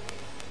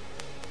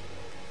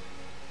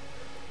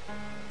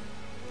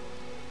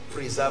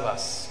 Preserve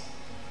us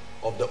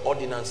of the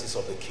ordinances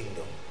of the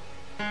kingdom.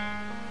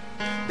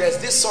 There's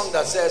this song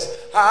that says,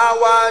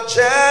 our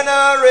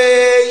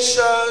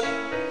generation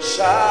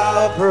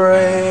shall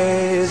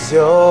praise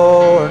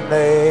your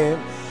name.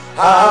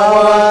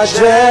 Our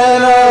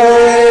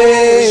generation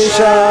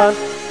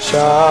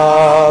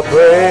shall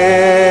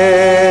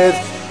praise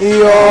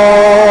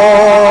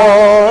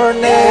your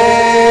name.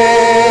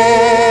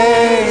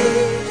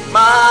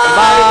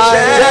 My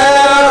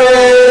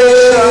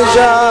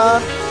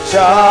generation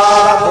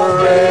shall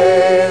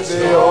praise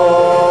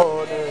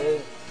your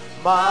name.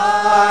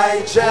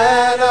 My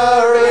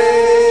generation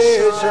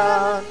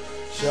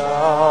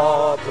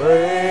shall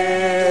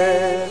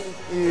praise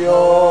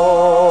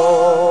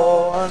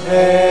your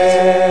name.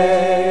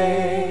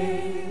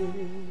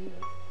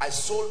 I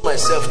sold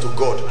myself to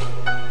God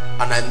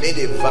and I made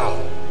a vow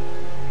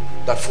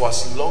that for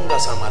as long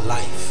as I'm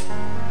alive,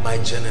 my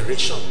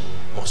generation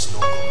must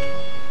know God.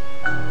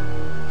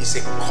 It's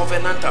a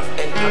covenant I've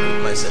entered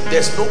with myself.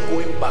 There's no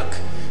going back.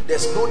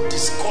 There's no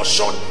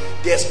discussion.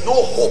 There's no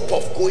hope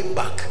of going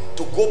back.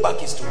 To go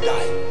back is to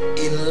die.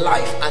 In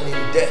life and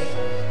in death.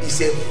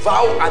 It's a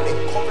vow and a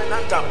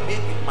covenant I've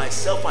made with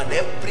myself and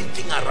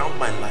everything around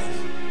my life.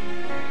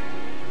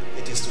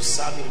 It is to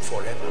serve him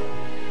forever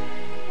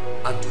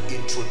and to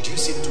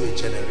introduce him to a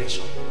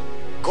generation.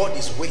 God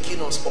is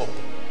waking us up.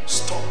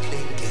 Stop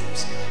playing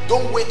games.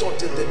 Don't wait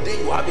until the day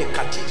you have a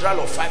cathedral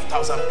of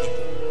 5,000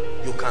 people.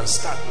 You can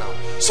start now.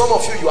 Some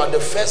of you are the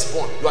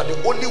firstborn. You are the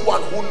only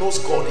one who knows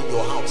God in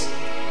your house.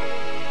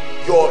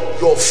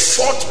 Your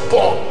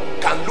fourth-born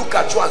can look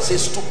at you and say,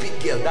 stupid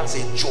girl, that's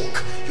a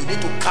joke. You need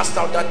to cast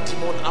out that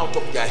demon out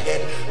of their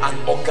head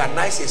and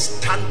organize a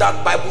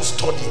standard Bible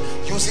study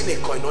using a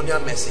koinonia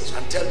message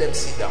and tell them,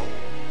 sit down.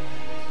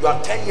 You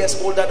are 10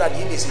 years older than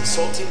him, is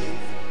insulting you.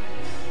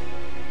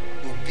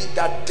 You beat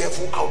that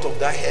devil out of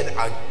that head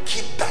and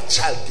keep that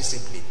child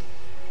disciplined.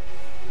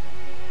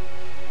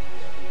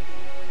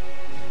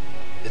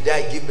 The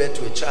day I give birth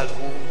to a child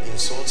who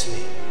insults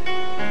me,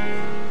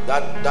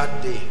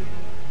 that day,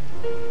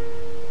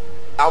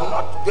 I'm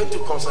not going to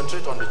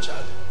concentrate on the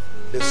child.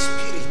 The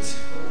spirit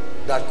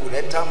that could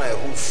enter my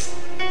roof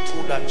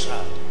through that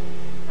child.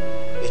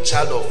 A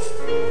child of,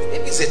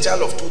 maybe it's a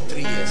child of 2,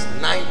 3 years,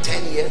 9,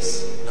 10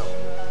 years. No.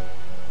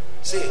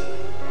 See,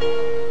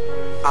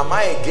 am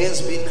I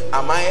against being,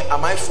 am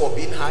I for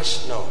being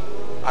harsh? No.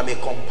 I'm a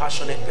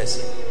compassionate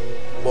person.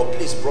 But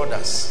please,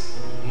 brothers,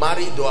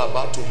 married or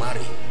about to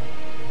marry,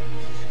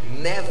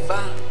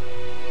 never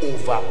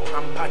over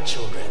pamper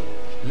children.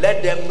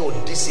 Let them know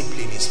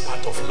discipline is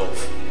part of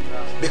love.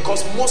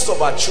 Because most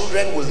of our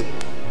children will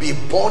be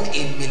born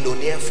in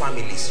millionaire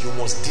families. You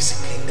must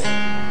discipline them.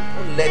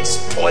 Don't let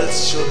spoiled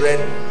children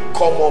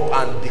come up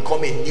and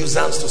become a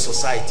nuisance to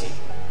society.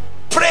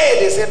 pray.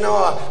 They say,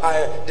 no,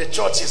 the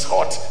church is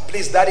hot.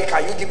 Please, daddy,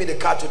 can you give me the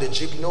car to the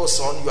jeep? No,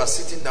 son, you are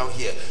sitting down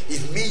here.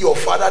 If me, your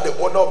father, the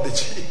owner of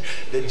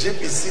the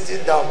jeep is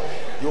sitting down,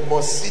 you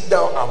must sit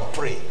down and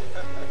pray.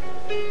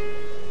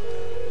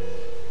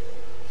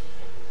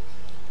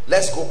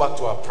 Let's go back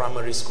to our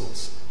primary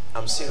schools.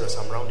 I'm serious,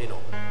 I'm rounding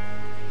up.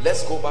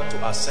 Let's go back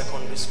to our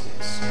secondary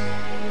schools.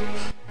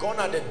 Gone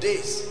are the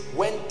days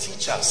when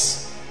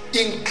teachers,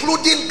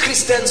 including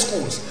Christian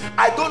schools,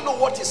 I don't know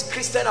what is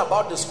Christian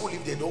about the school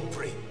if they don't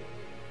pray.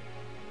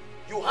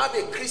 You have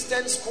a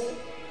Christian school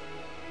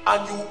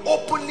and you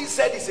openly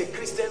said it's a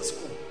Christian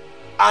school,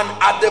 and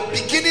at the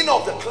beginning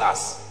of the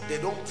class they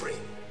don't pray.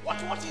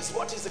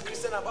 What is the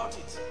Christian about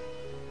it?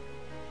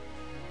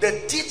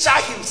 The teacher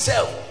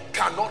himself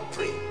cannot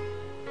pray.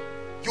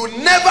 You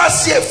never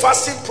see a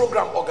fasting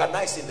program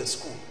organized in the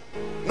school.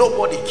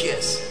 Nobody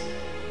cares.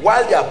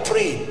 While they are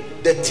praying,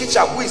 the teacher,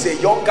 who is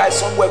a young guy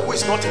somewhere who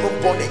is not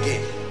even born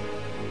again,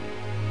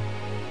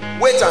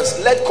 wait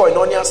and let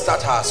Koinonia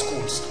start her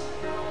schools.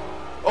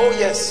 Oh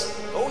yes,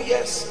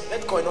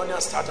 let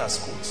Koinonia start her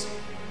schools,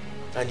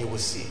 and you will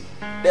see.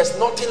 There's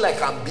nothing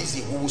like I'm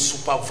busy. We will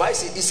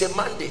supervise it. It's a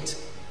mandate.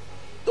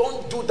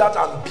 Don't do that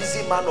I'm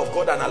busy man of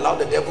God and allow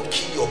the devil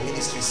kill your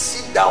ministry.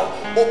 Sit down,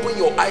 open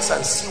your eyes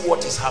and see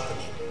what is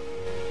happening.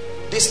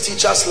 This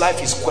teacher's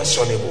life is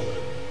questionable.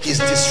 He's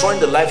destroying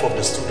the life of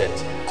the student.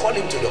 Call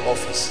him to the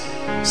office.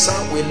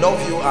 Sir, we love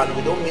you and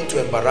we don't mean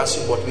to embarrass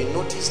you, but we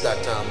noticed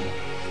that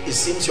it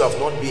seems you have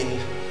not been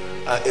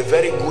a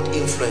very good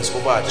influence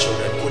over our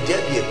children. Could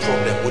there be a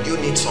problem? Would you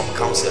need some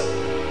counsel?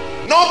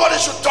 Nobody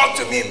should talk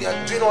to me.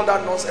 I'm doing all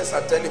that nonsense.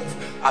 I tell him,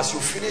 as you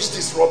finish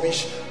this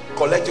rubbish,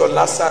 collect your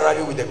last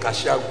salary with the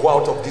cashier, go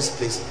out of this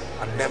place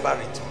and never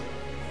return.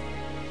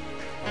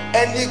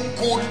 Any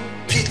good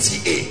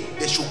PTA,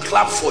 they should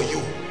clap for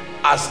you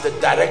as the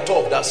director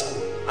of that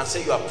school and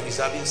say you are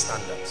preserving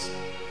standards.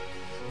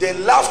 They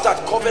laughed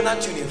at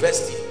Covenant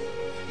University,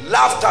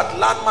 laughed at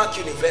Landmark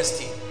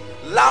University,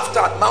 laughed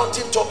at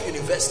Mountaintop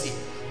University,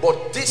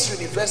 but these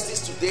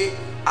universities today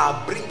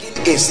are bringing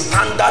a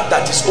standard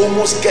that is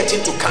almost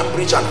getting to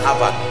Cambridge and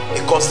Harvard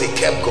because they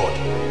kept God.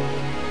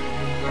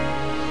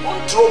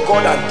 Don't throw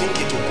God and think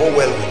it will go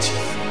well with you.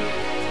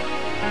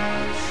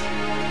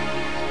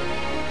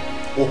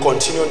 We'll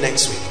continue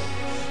next week.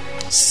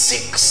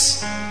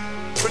 6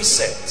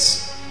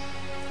 precepts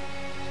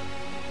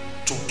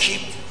to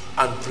keep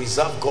and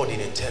preserve God in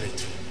a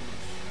territory.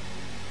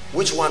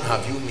 Which one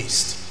have you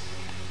missed?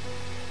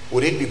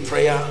 Would it be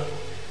prayer,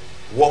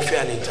 warfare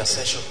and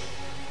intercession?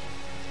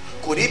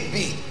 Could it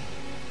be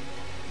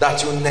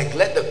that you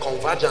neglect the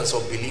convergence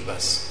of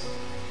believers?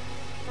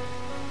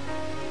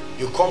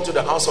 You come to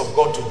the house of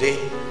God today,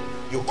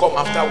 you come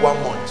after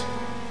 1 month,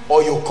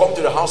 or you come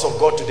to the house of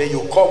God today,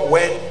 you come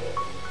when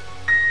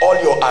all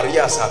your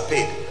arrears are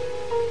paid,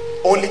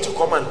 only to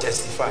come and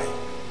testify.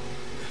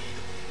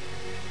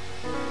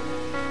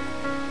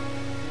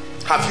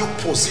 Have you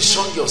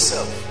positioned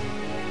yourself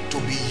to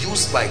be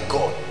used by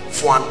God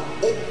for an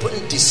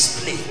open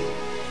display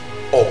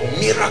of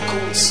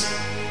miracles?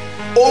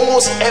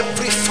 Almost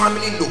every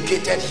family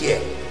located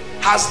here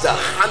has the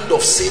hand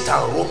of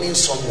Satan roaming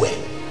somewhere.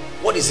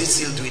 What is it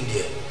still doing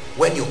there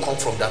when you come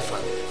from that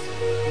family?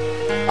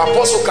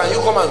 Apostle, can you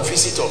come and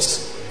visit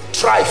us?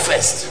 Try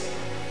first.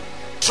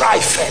 Try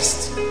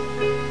first.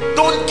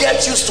 Don't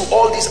get used to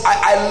all this.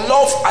 I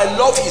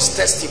love his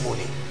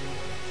testimony.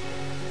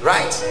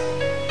 Right?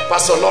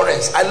 Pastor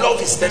Lawrence, I love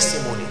his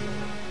testimony.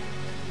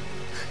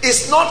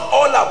 It's not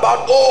all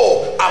about,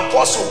 oh,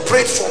 Apostle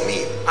prayed for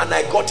me and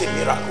I got a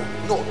miracle.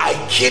 No, I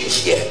came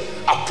here,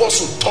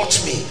 Apostle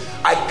taught me.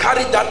 I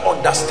carried that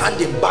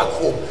understanding back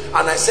home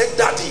and I said,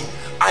 Daddy,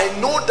 I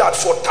know that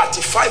for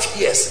 35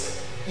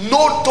 years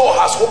no door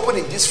has opened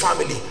in this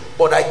family,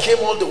 but I came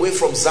all the way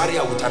from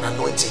Zaria with an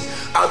anointing.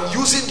 I'm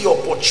using the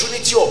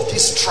opportunity of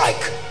this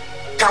strike.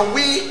 Can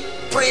we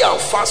pray and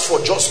fast for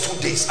just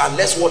 2 days and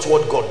let's watch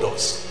what God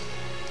does?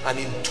 And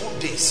in 2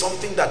 days,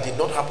 something that did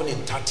not happen in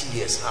 30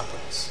 years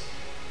happens.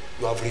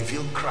 You have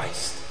revealed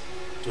Christ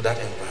to that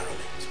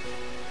environment.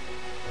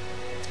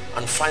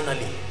 And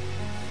finally,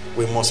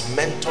 we must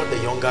mentor the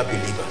younger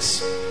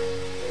believers.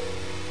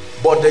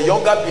 But the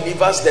younger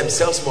believers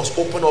themselves must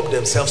open up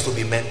themselves to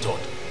be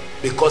mentored,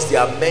 because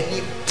there are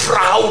many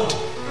proud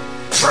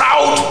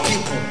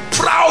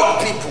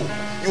people.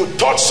 You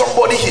touch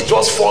somebody, he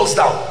just falls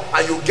down,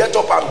 and you get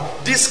up,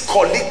 and this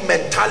colleague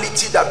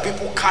mentality that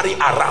people carry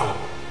around,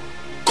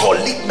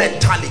 colleague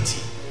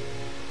mentality.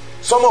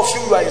 Some of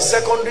you are in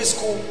secondary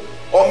school,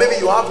 or maybe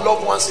you have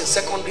loved ones in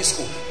secondary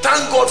school.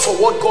 Thank God for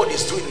what God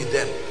is doing with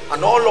them,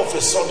 and all of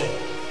a sudden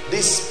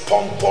this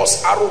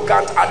pompous,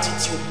 arrogant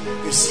attitude,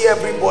 you see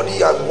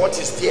everybody and what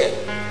is there.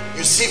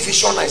 You see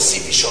vision, I see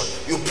vision.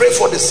 You pray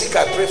for the sick,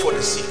 I pray for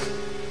the sick.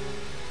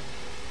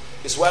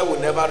 It's why we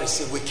never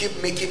receive. We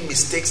keep making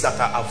mistakes that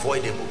are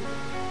avoidable.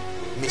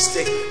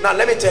 Mistakes. Now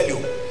let me tell you,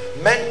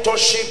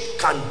 mentorship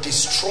can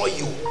destroy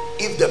you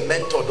if the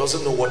mentor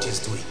doesn't know what he's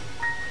doing.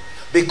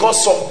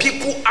 Because some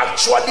people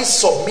actually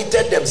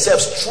submitted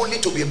themselves truly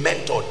to be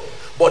mentored,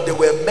 but they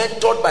were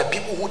mentored by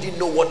people who didn't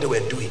know what they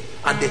were doing,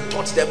 and they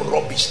taught them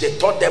rubbish. They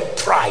taught them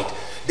pride.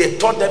 They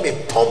taught them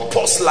a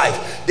pompous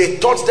life. They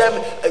taught them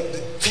a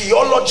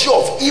theology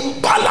of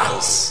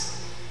imbalance.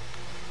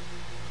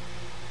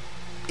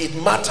 It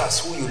matters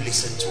who you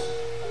listen to.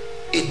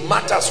 It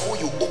matters who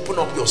you open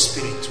up your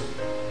spirit to.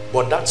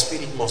 But that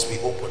spirit must be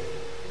open.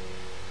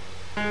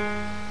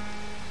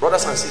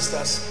 Brothers and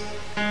sisters,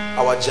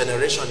 our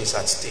generation is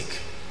at stake.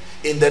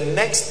 In the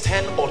next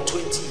 10 or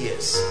 20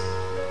 years,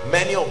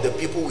 many of the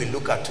people we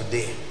look at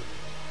today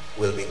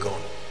will be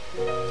gone.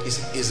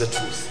 Is the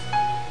truth.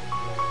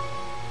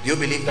 Do you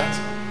believe that?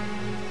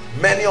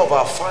 Many of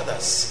our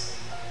fathers,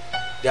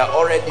 they are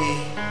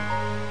already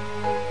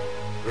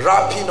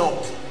wrapping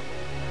up.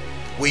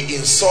 We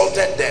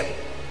insulted them.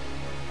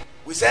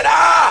 We said,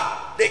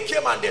 they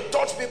came and they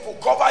taught people,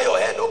 cover your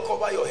head, don't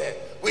cover your head.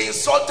 We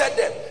insulted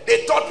them.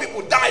 They taught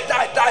people, die,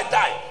 die, die,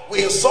 die.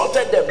 We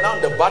insulted them. Now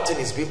the baton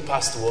is being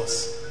passed to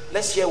us.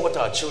 Let's hear what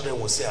our children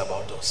will say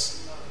about us.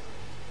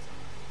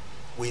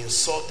 We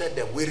insulted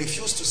them. We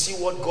refused to see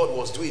what God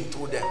was doing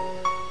through them.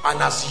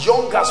 And as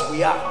young as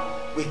we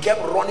are, we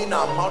kept running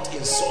our mouth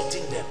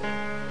insulting them.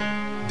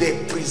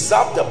 They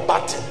preserved the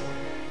baton.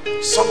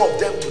 Some of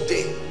them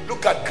today,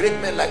 look at great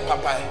men like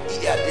Papa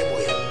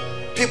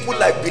Adeboye. People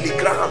like Billy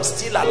Graham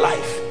still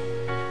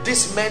alive.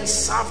 These men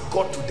serve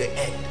God to the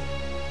end.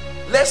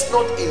 Let's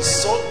not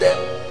insult them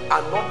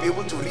and not be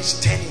able to reach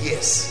 10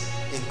 years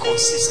in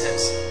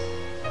consistency.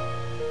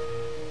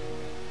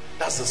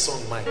 That's the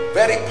song, mine.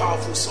 Very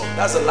powerful song.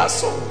 That's the last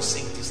song we'll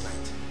sing this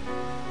night.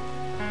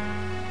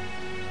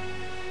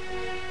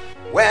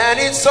 When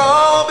it's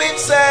all been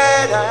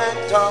said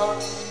and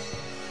done,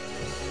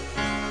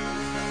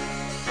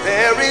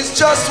 there is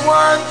just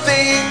one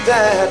thing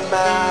that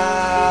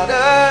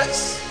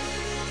matters.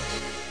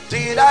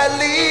 Did I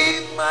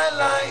live my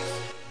life?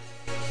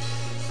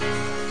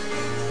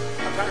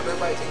 I can't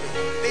remember it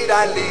again. Did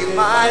I live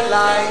my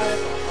life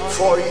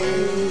for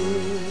you?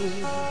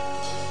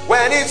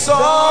 When it's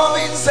all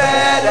been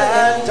said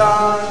and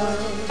done,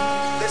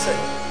 listen,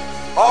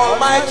 all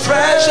my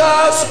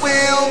treasures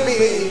will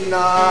mean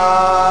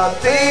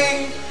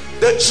nothing.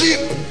 The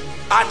Jeep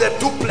and the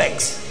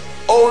duplex,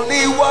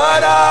 only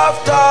what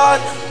I've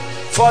done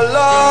for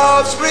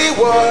love's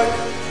reward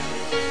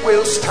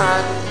will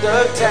stand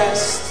the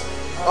test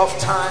of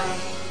time.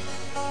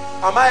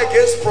 Am I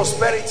against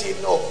prosperity?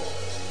 No.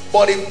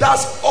 But if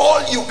that's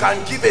all you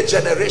can give a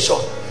generation,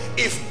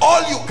 if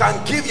all you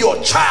can give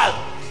your child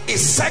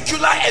is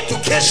secular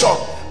education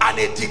and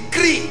a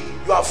degree,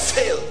 you have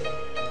failed.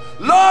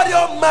 Lord,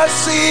 your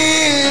mercy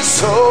is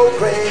so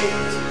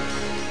great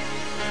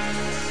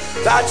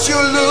that you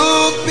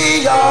look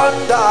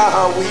beyond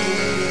our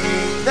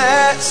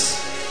weakness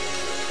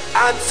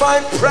and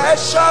find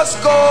precious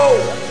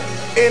gold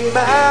in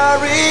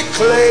married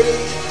clay,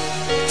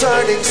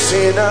 turning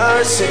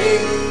sinners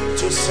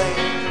into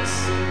saints.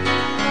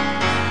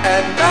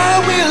 And I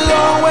will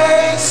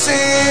always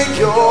sing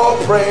your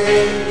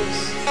praise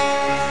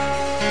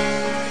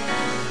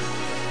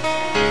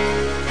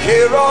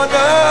here on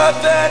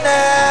earth and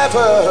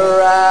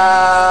ever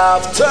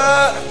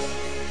after.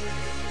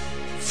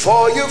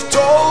 For you've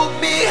told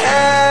me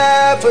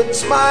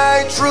heaven's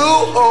my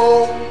true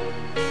home.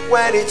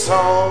 When it's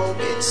all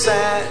been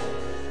said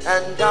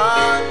and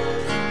done,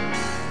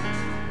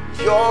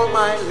 you're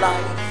my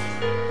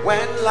life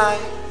when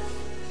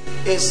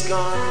life is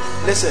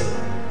gone. Listen,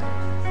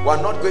 we're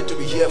not going to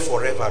be here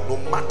forever. No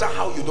matter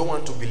how you don't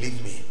want to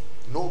believe me,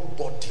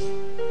 nobody.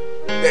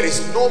 There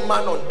is no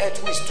man on earth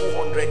who is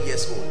 200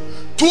 years old.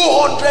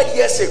 200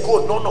 years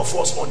ago, none of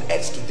us on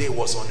earth today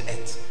was on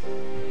earth.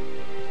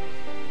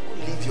 Don't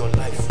live your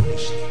life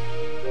foolishly.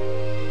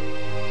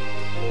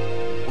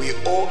 We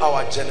owe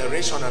our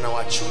generation and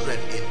our children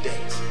a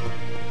debt.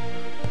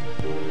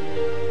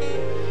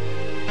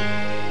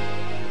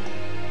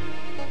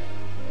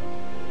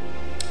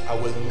 I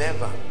will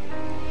never,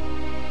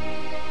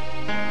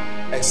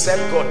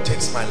 except God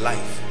takes my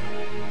life,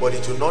 but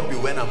it will not be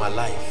when I'm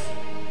alive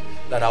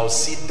that I'll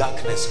see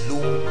darkness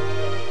loom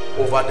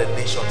over the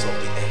nations of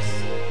the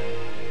earth.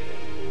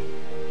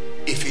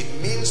 If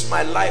it means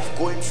my life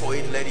going for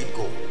it, let it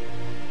go.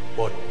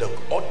 But the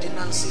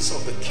ordinances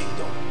of the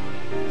kingdom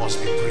must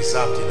be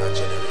preserved in our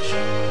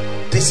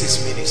generation. This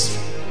is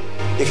ministry.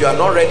 If you are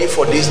not ready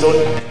for this,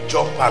 don't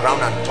jump around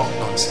and talk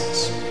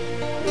nonsense.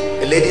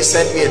 A lady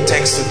sent me a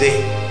text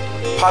today,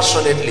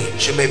 passionately.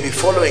 She may be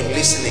following,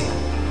 listening,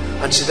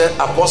 and she said,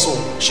 Apostle,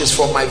 she's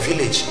from my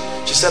village.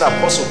 She said,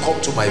 Apostle, come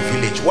to my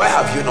village. Why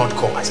have you not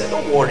come? I said,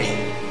 don't worry.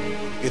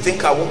 You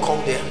think I won't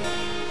come there?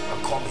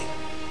 I'm coming.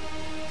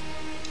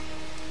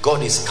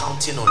 God is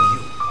counting on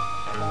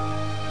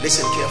you.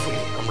 Listen carefully.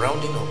 I'm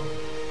rounding up.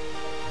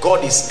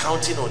 God is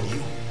counting on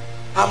you.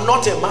 I'm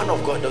not a man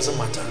of God, doesn't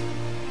matter.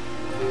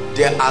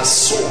 There are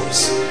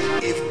souls.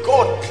 If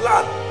God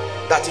planned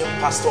that in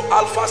Pastor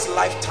Alpha's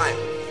lifetime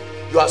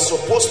you are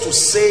supposed to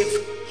save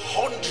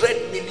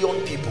 100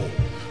 million people,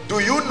 do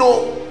you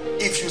know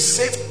if you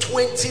save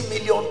 20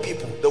 million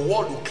people, the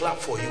world will clap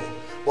for you?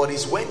 But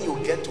it's when you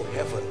get to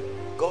heaven,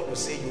 God will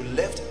say you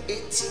left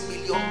 80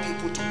 million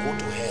people to go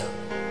to hell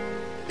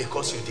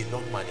because you did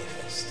not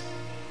manifest.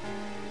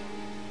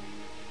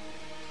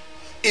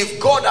 If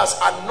God has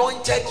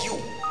anointed you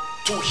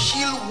to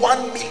heal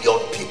 1 million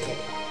people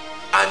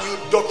and you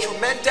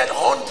documented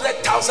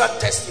 100,000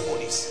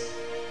 testimonies,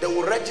 they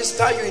will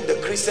register you in the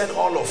Christian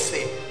Hall of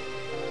Fame.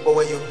 But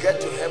when you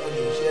get to heaven,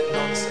 you hear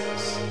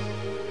nonsense.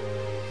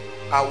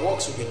 Our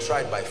works will be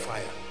tried by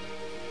fire.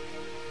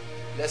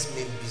 Let's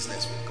mean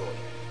business with God.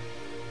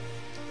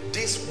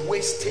 This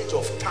wastage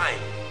of time.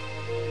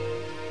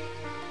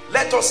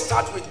 Let us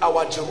start with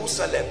our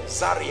Jerusalem,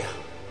 Zaria.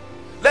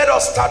 Let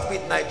us start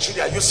with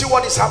Nigeria. You see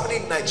what is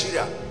happening in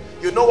Nigeria?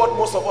 You know what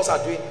most of us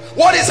are doing?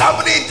 What is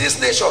happening in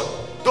this nation?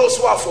 Those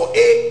who are for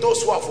A,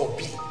 those who are for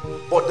B.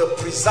 But the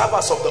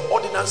preservers of the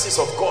ordinances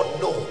of God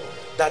know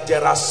that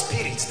there are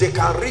spirits. They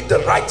can read the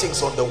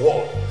writings on the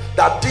wall.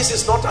 That this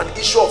is not an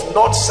issue of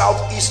north,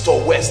 south, east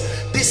or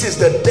west. This is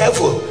the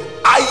devil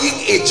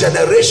eyeing a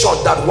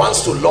generation that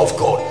wants to love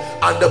God.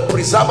 And the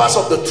preservers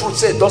of the truth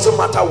say, it doesn't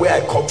matter where I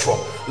come from.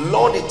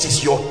 Lord, it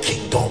is your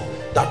kingdom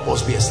that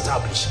must be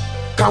established.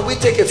 Can we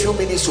take a few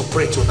minutes to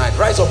pray tonight?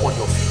 Rise up on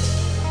your feet.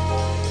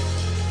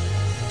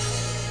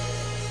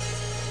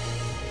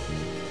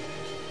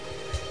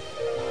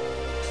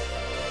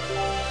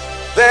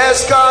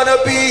 There's gonna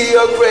be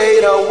a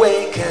great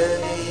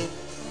awakening.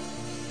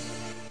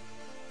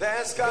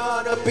 There's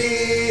gonna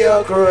be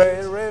a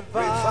great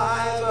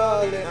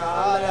revival in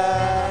our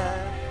land.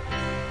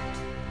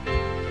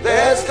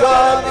 There's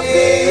gonna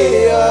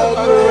be a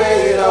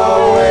great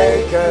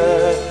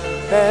awakening.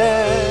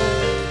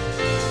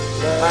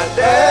 And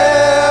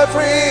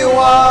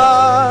everyone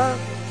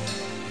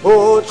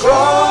who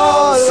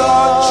draws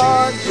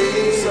on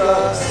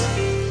Jesus,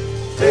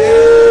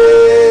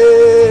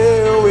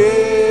 they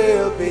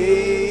will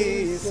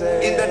be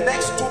saved. In the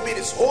next 2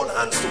 minutes, hold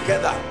hands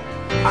together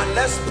and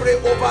let's pray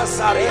over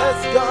Zaria.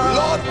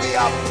 Lord, we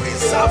are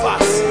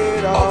preservers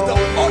of the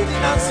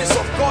ordinances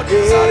of God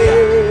in Zaria.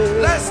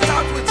 Let's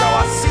start with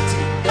our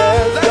city.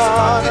 Let's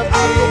start with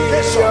our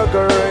location.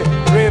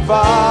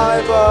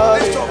 Revival.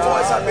 Lift your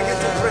voice and begin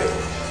to pray.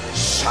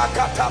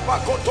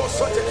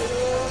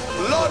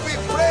 Lord, we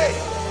pray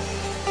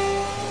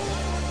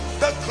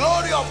the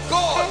glory of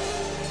God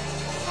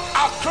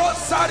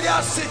across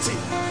Zaria city,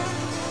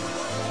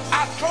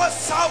 across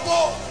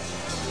Savo,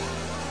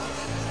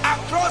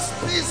 across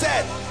PZ,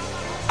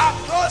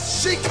 across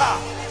Shika.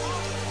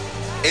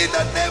 In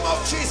the name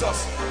of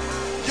Jesus,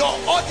 your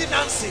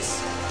ordinances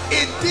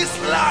in this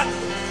land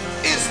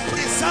is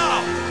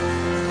preserved.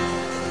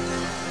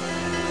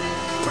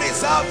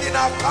 Preserved in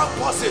our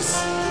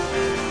campuses,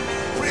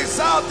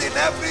 preserved in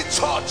every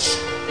church,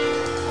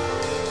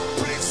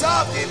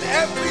 preserved in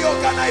every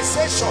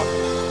organization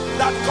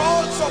that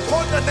calls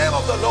upon the name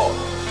of the Lord.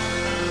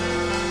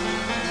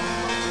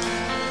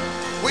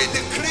 We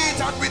decree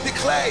it and we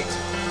declare it.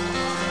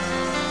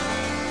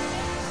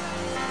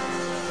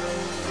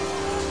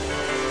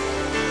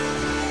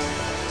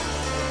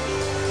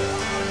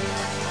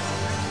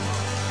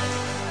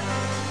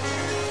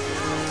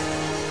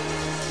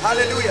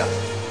 Hallelujah.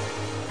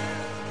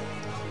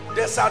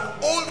 There's an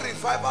old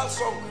revival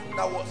song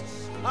that was,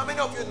 how many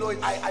of you know it?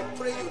 I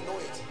pray you know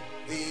it.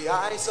 The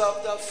eyes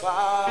of the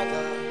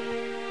Father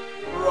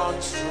run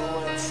to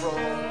and fro.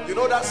 You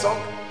know that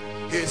song?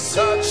 He's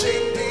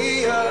searching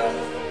the earth.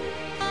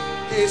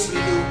 He's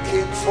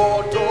looking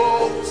for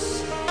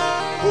those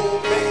who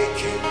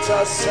make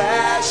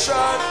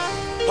intercession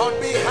on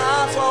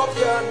behalf of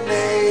your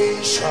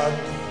nation.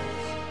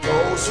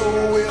 Those who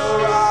will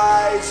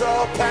rise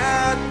up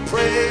and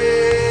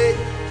pray,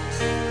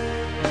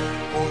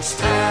 who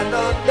stand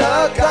on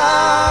the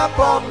gap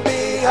on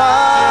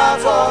behalf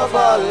of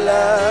our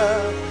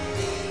land.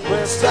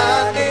 We'll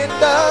stand in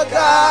the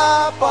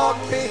gap on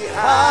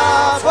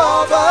behalf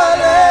of our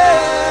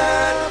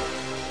land.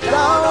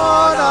 Down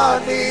on our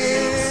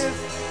knees,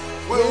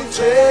 we'll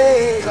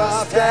take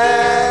a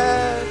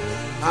stand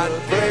and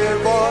pray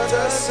for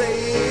the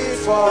seed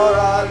for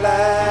our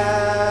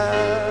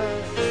land.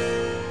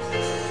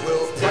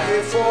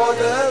 For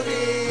the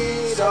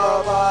needs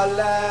of our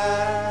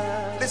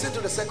land. Listen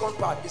to the second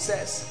part. It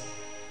says,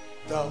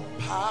 the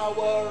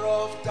power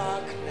of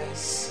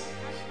darkness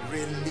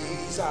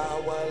release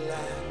our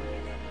land.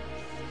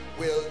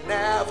 Will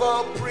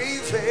never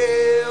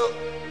prevail,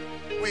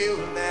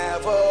 will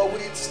never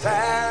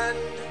withstand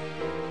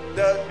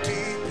the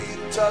deep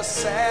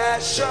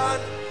intercession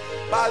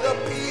by the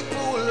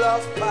people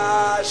of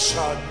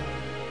passion.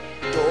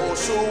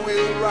 Those who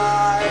will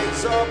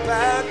rise up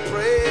and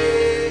pray,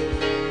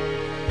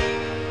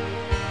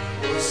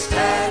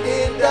 stand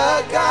in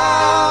the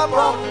gap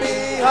on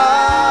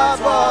behalf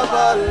of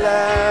our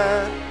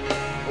land.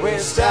 We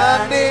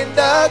stand in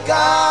the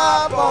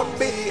gap on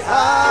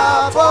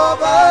behalf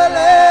of our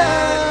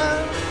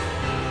land.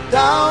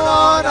 Down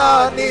on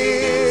our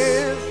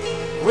knees,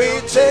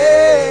 we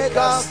take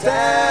a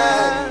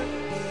stand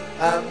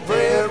and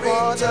pray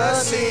for the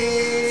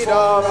seed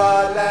of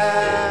our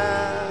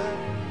land.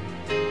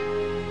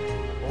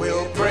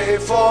 We'll pray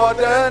for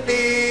the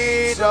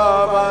need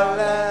of our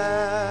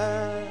land.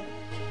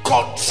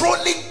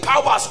 controlling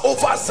powers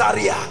over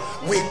Zaria,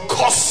 we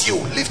curse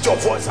you. Lift your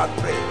voice and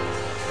pray.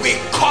 We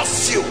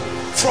curse you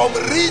from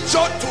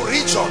region to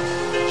region.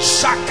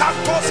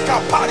 Shakatos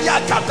kaparia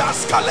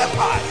kadas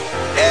kalepa,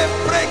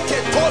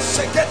 ebreketos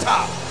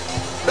seketa.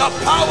 The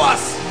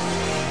powers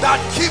that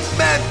keep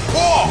men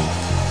poor,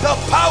 the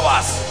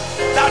powers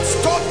that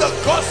stop the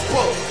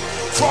gospel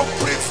from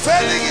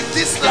prevailing in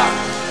this land,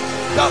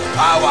 the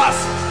powers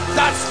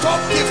that stop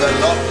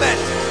development,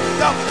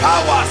 the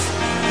powers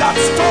that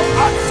stop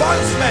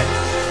advancement,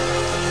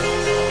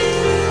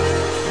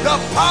 the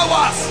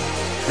powers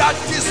that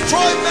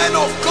destroy men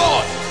of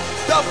God,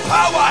 the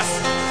powers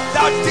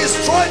that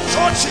destroy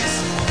churches,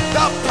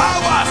 the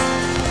powers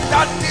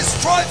that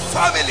destroy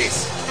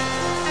families.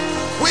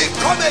 We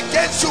come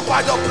against you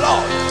by the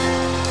blood.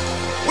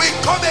 We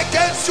come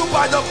against you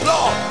by the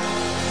blood.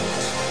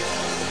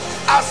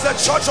 As the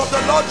church of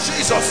the Lord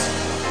Jesus,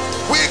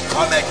 we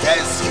come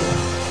against you.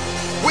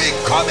 We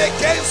come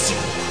against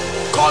you.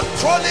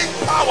 Controlling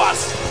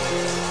powers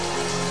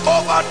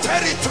over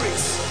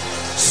territories,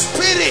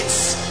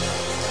 spirits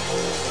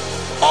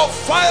of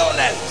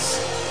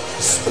violence,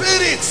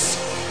 spirits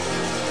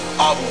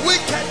of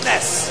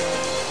wickedness,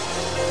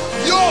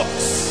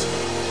 yokes,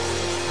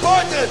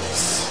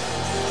 burdens,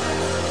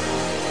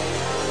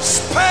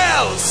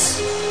 spells,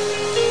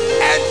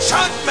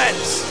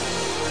 enchantments,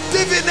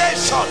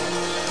 divination,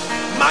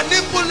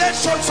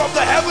 manipulations of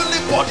the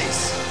heavenly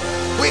bodies.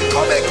 We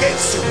come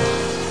against you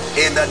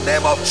in the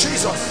name of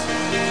Jesus.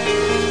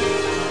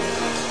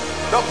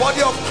 The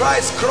body of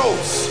Christ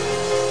grows.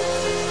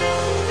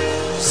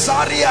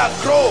 Zaria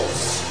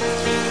grows.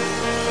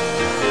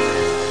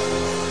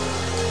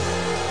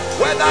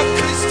 Whether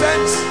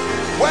Christians,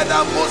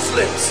 whether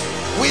Muslims,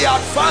 we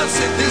advance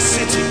in this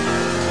city.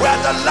 We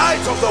are the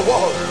light of the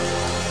world.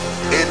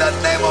 In the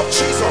name of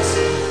Jesus,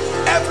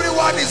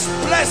 everyone is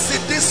blessed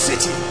in this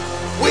city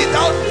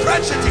without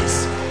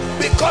prejudice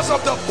because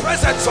of the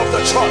presence of the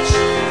church.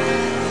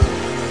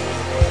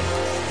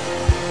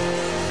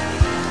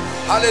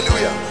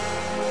 Hallelujah.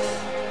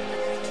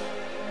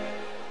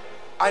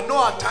 I know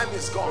our time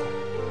is gone,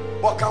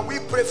 but can we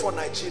pray for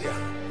Nigeria?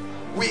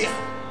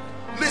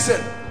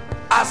 Listen,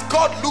 as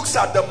God looks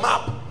at the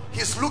map,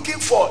 he's looking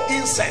for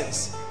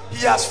incense.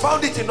 He has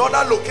found it in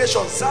other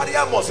locations.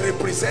 Zaria must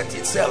represent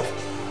itself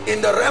in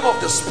the realm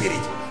of the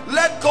spirit.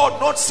 Let God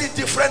not see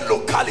different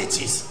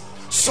localities,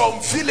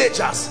 some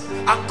villagers,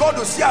 and God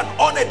will see an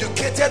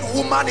uneducated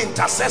woman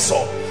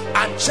intercessor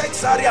and check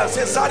Zaria and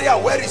say, Zaria,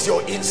 where is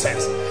your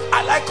incense?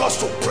 I like us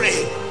to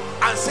pray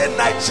and say,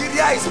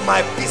 Nigeria is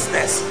my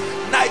business.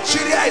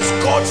 Nigeria is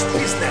God's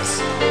business.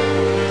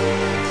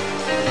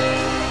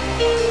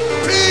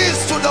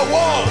 Peace to the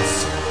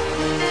walls,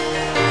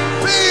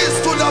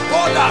 peace to the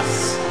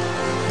borders.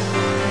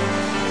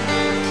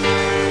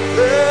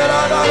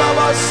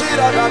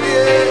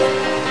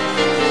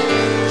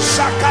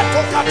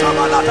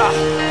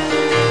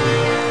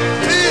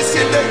 Peace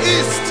in the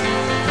east,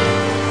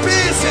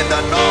 peace in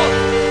the north,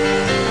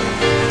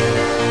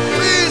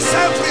 peace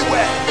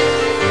everywhere.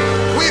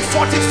 We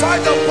fortify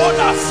the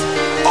borders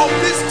of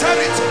this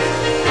territory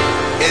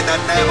in the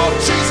name of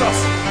Jesus.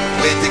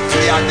 We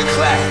decree and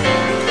declare,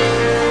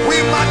 we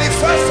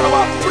manifest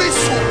our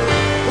priesthood.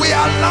 We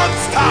are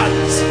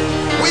lampstands.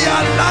 We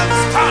are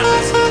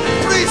lampstands,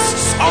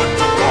 priests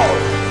unto God.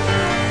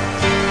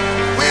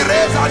 We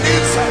raise an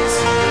incense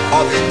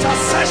of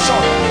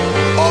intercession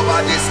over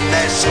this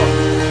nation.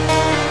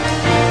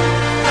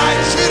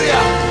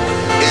 Nigeria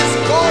is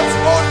God's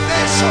own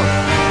nation.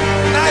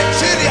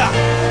 Nigeria,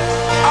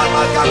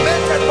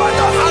 amalgamated by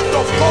the hand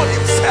of God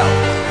himself.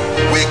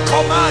 We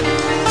command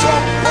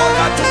from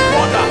border to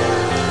border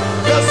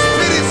the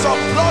spirits of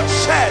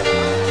bloodshed.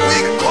 We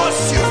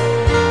curse you.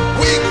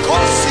 We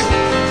curse you.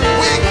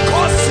 We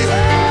curse you.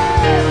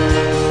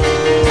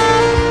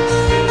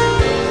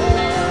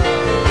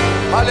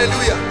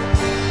 Hallelujah.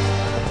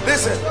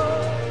 Listen.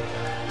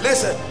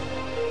 Listen.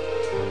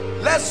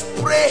 Let's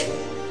pray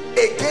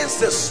against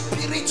the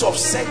spirit of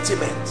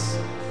sentiments.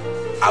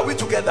 Are we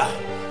together?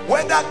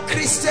 Whether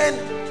Christian,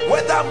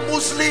 whether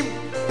Muslim,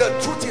 the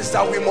truth is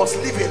that we must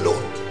live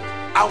alone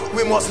and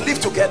we must live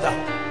together.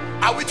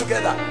 Are we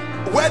together?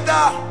 Whether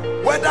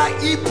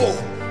Igbo,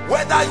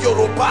 whether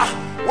Yoruba,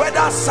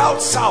 whether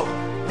South,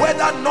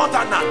 whether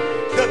Northerner,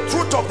 the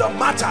truth of the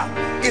matter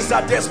is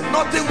that there's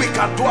nothing we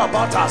can do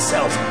about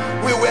ourselves.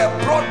 We were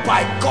brought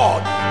by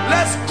God.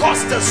 Let's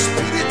curse the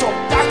spirit of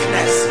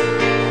darkness.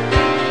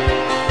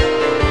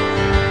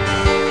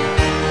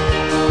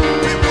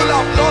 People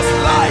have lost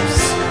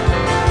lives,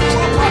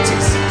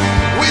 properties.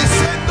 We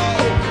say no.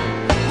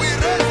 We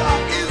raise our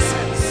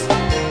incense.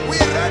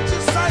 We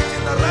register it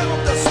in the realm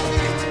of the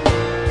spirit.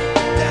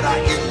 There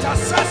are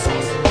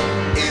intercessors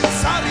in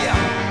Zaria,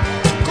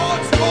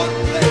 God's own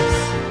place.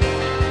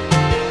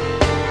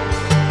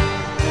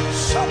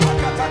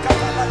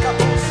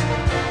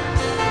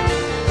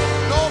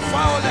 No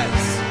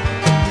violence,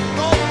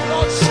 no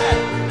bloodshed,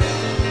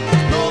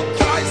 no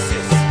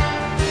crisis,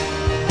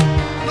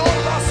 no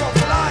loss of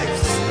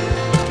lives,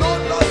 no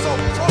loss of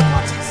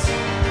properties.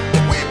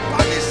 We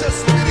banish the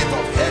spirit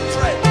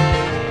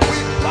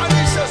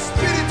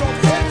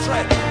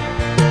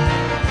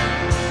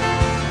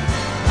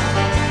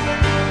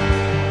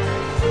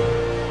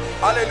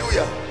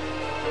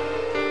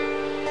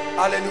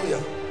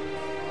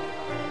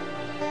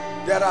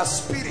are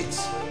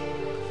spirits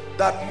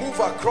that move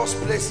across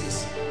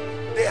places.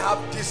 They have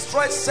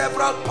destroyed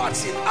several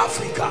parts in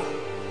Africa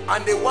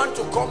and they want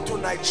to come to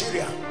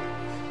Nigeria.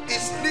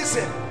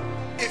 Listen,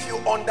 if you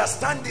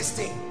understand this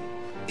thing,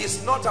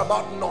 it's not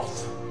about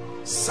north,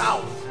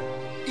 south,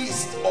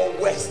 east or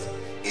west.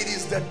 It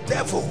is the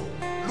devil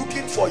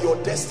looking for your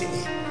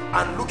destiny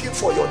and looking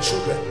for your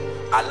children.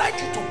 I'd like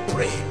you to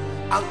pray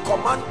and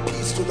command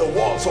peace to the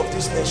walls of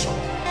this nation.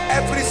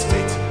 Every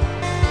state,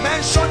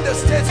 mention the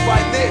states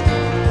by name.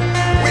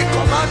 We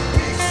command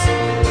peace.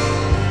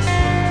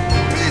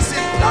 Peace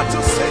in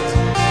Plateau State,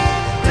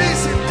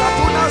 peace in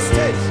Kaduna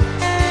State,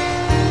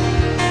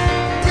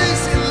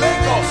 peace in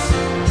Lagos,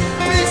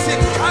 peace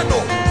in Kano,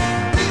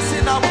 peace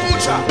in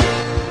Abuja,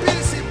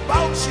 peace in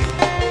Bauchi,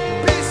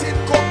 peace in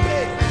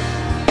Kobe,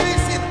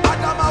 peace in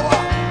Adamawa,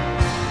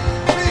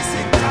 peace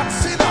in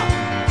Katsina,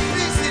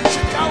 peace in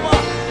Chicago,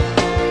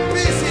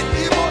 peace in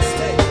Imo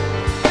State,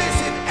 peace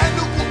in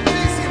Enugu,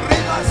 peace in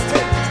Rivers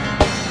State.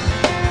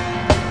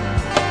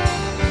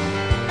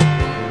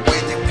 We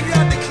decree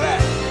and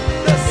declare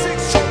the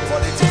 6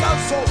 political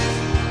zone.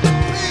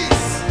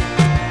 Peace.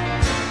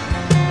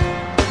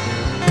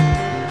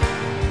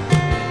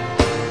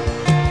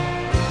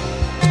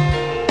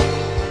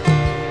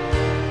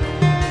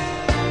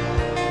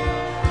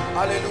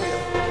 Hallelujah.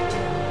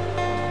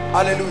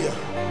 Hallelujah.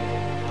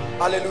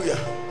 Hallelujah.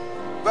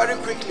 Very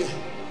quickly,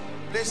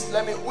 please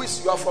let me, who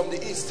is, you are from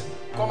the east,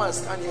 come and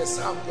stand here.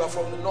 Sam, you are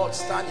from the north,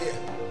 stand here.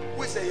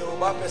 Who is a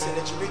Yoruba person?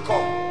 Let me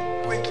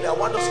come quickly. I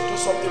want us to do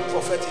something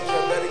prophetic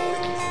here very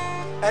quickly.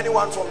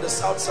 Anyone from the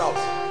south?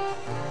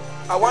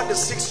 I want the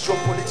 6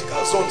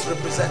 geopolitical zones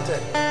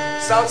represented.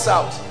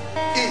 South,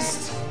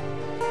 east.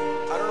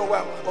 I don't know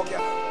where. Okay,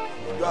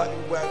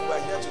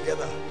 we're here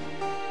together.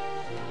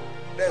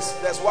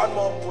 There's one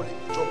more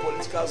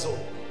geopolitical zone.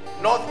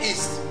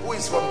 Northeast. Who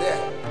is from there?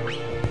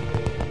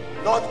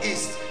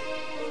 Northeast.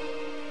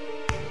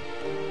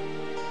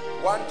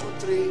 1, 2,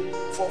 3,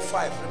 4,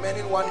 5.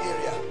 Remaining one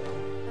area.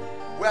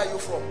 Where are you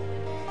from?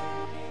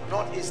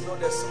 Northeast. No,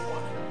 there's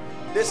someone.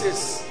 This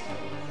is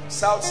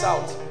south,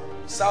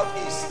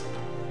 southeast,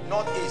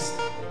 northeast,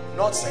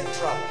 north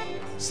central,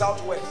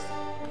 southwest.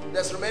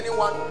 There's remaining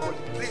one.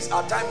 Please,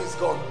 our time is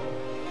gone.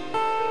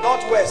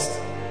 Northwest.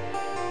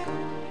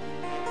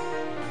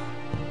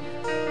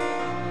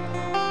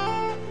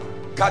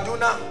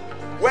 Kaduna.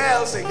 Where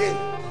else again?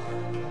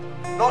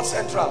 North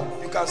central.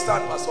 You can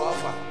stand, Pastor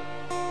Alpha.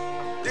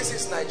 This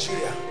is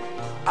Nigeria.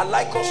 I'd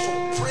like us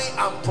to pray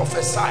and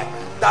prophesy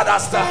that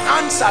as the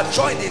hands are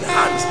joined in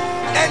hands,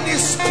 any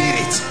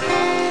spirit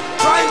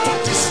trying to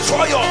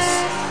destroy us,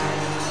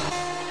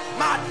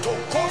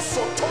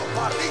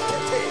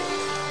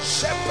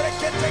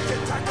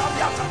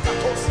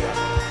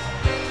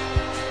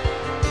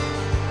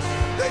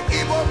 the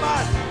Igbo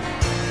man,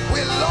 we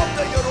love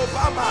the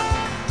Yoruba man,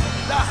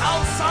 the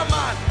Hausa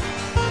man,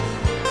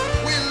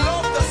 we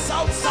love the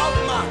South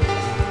man.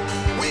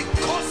 We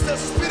cause the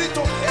spirit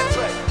of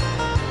hatred.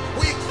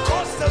 We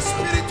cause the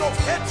spirit of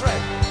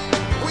hatred.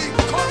 We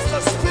cause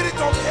the spirit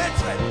of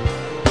hatred.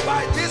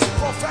 By this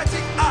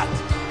prophetic act,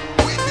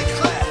 we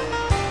declare,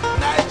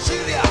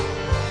 Nigeria,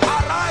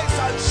 arise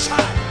and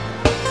shine.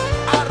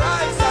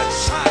 Arise and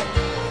shine.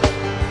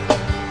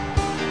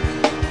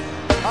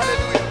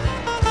 Hallelujah.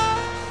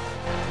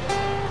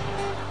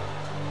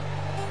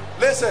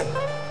 Listen,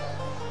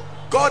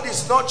 God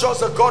is not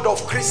just a God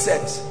of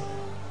Christians.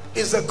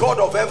 He's a God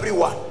of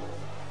everyone.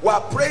 We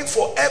are praying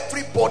for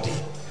everybody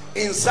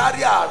in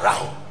Zaria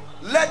around.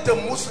 Let the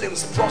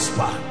Muslims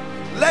prosper.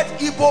 Let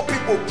Igbo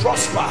people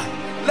prosper.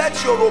 Let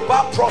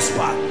Yoruba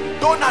prosper.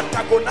 Don't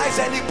antagonize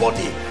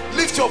anybody.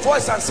 Lift your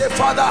voice and say,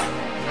 Father,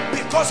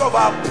 because of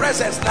our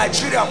presence,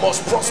 Nigeria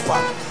must prosper.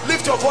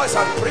 Lift your voice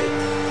and pray.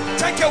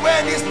 Take away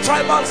any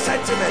tribal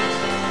sentiment.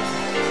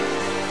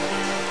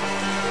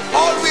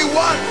 All we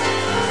want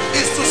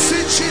is to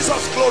see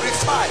Jesus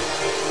glorified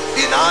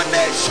in our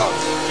nation.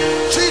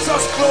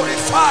 Jesus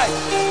glorified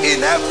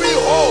in every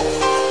home.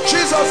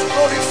 Jesus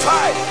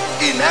glorified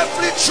in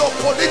every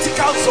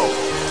geopolitical zone.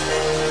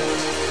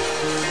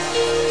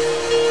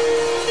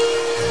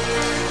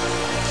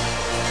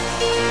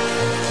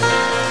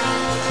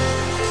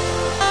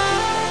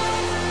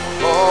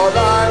 All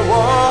I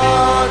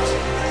want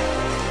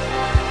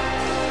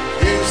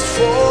is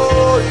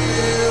for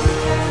you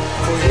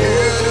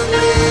to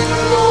be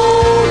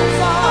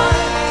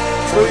glorified,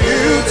 for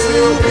you to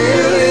be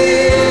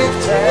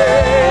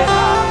lifted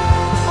high.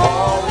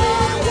 All we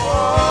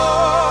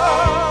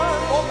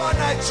want over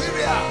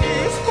Nigeria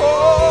is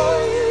for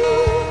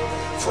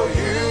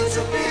you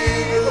to be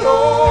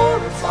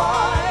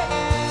glorified,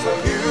 for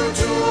you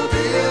to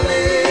be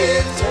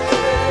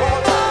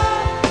lifted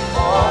high.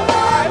 All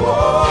I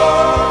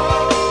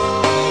want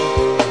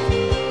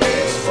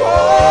is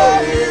for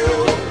you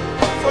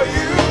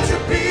to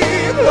be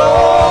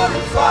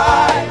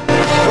glorified,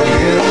 for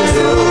you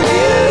to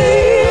be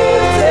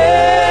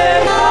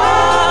lifted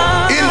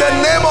high. in the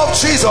name of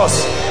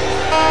Jesus.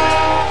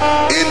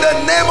 In the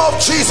name of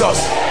Jesus.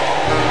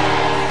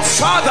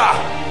 Father,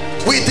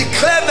 We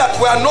declare that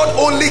we are not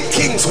only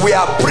kings, we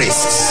are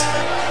priests.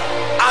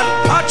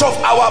 And part of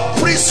our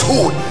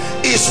priesthood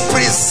is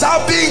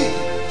preserving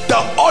the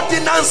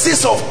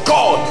ordinances of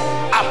God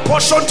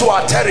apportioned to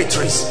our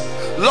territories.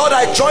 Lord,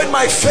 I join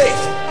my faith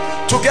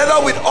together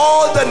with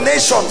all the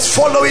nations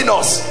following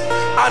us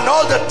and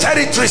all the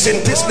territories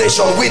in this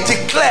nation. We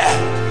declare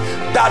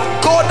that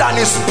God and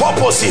his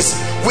purposes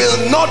will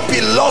not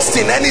be lost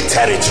in any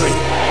territory.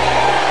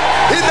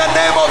 In the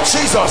name of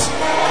Jesus,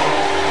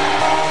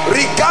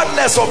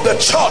 regardless of the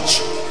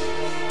church,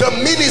 the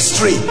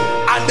ministry,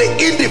 and the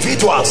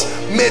individuals,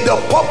 may the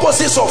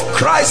purposes of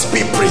Christ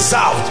be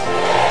preserved.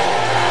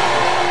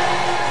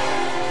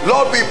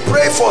 Lord, we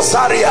pray for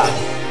Zaria,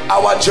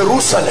 our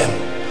Jerusalem.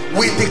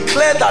 We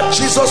declare that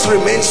Jesus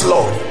remains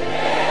Lord.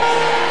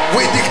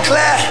 We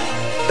declare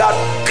that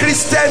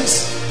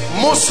Christians,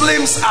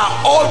 Muslims are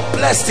all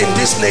blessed in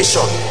this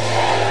nation.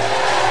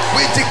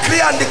 We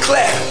decree and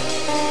declare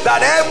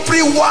that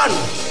everyone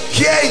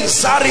here in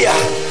Zaria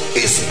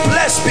is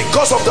blessed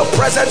because of the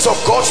presence of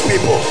God's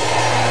people.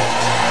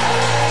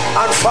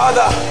 And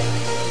Father,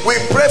 we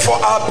pray for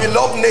our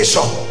beloved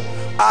nation.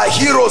 Our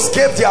heroes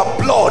gave their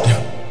blood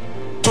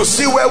to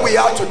see where we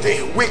are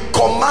today. We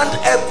command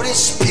every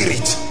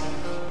spirit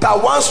that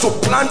wants to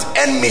plant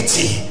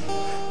enmity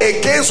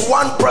against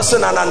one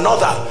person and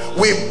another,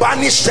 we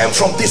banish them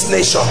from this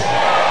nation.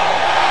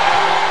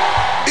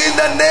 In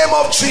the name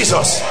of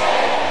Jesus,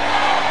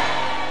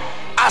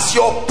 as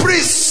your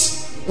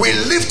priests, we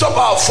lift up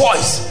our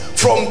voice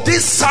from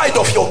this side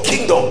of your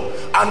kingdom,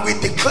 and we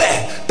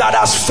declare that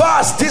as far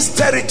as this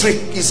territory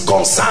is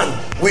concerned,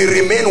 we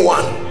remain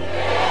one.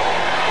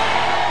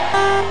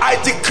 I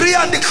decree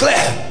and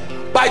declare,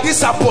 by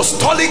this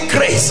apostolic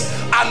grace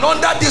and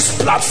under this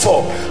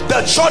platform,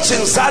 the church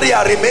in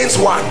Zaria remains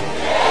one.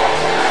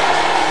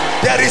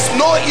 There is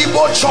no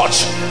Igbo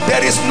church,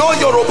 there is no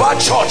Yoruba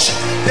church,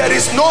 there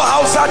is no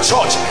Hausa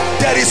church.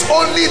 There is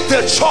only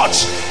the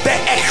church, the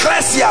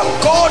ecclesia,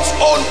 God's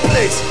own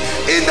place.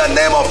 In the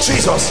name of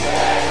Jesus,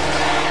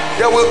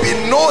 there will be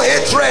no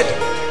hatred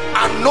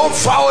and no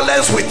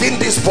violence within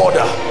this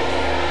border.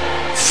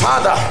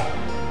 Father,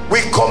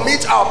 we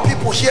commit our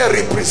people here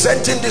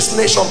representing this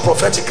nation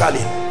prophetically.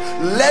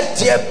 Let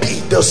there be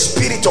the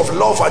spirit of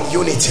love and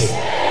unity.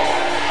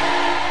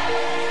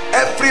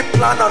 Every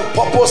plan and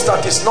purpose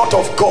that is not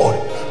of God,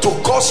 to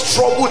cause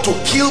trouble, to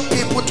kill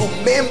people, to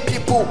maim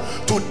people,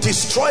 to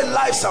destroy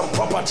lives and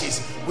properties,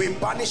 we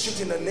banish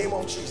it in the name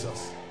of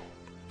Jesus.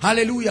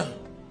 Hallelujah.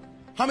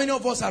 How many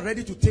of us are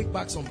ready to take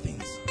back some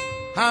things?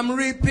 I'm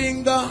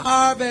reaping the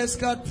harvest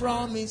God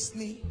promised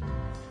me.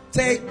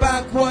 Take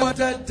back what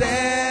the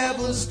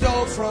devil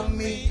stole from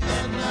me,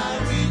 and I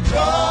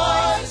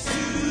rejoice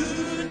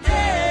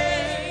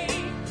today,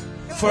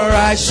 for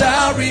I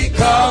shall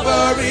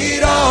recover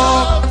it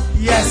all.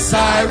 Yes,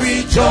 I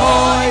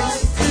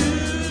rejoice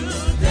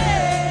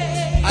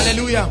today.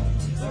 Hallelujah.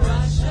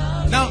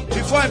 Now,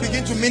 before I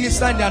begin to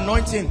minister in the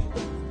anointing,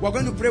 we're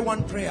going to pray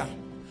one prayer.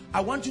 I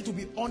want you to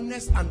be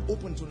honest and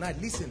open tonight.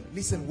 Listen,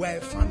 we're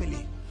a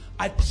family.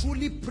 I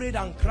truly prayed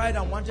and cried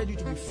and wanted you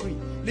to be free.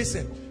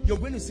 Listen, you're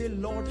going to say,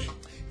 Lord,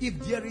 if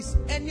there is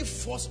any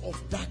force of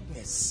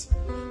darkness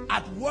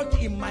at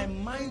work in my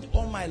mind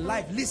or my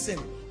life, listen,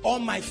 or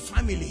my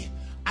family,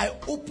 I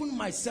open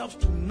myself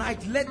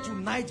tonight. Let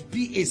tonight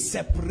be a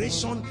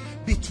separation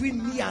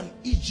between me and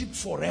Egypt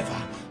forever.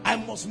 I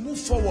must move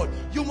forward.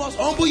 You must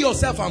humble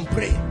yourself and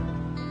pray.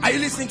 Are you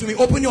listening to me?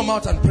 Open your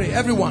mouth and pray,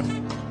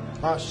 everyone.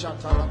 Those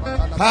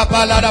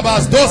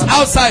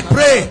outside,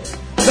 pray.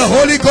 The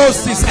Holy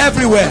Ghost is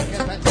everywhere.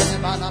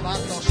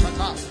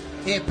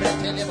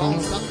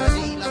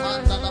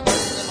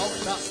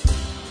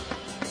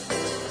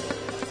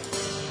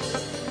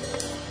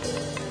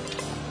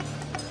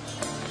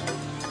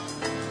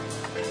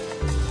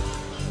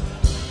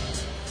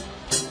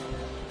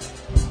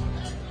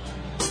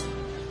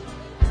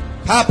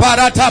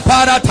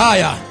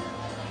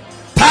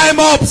 Time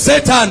up,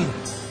 Satan,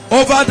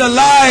 over the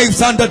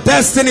lives and the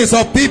destinies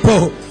of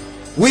people.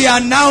 We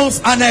announce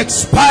an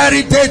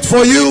expiry date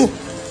for you,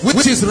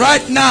 which is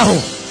right now.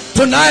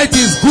 Tonight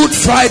is Good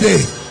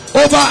Friday.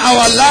 Over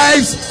our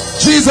lives,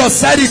 Jesus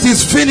said it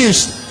is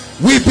finished.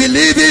 We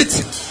believe it.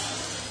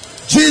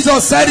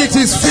 Jesus said it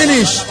is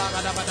finished.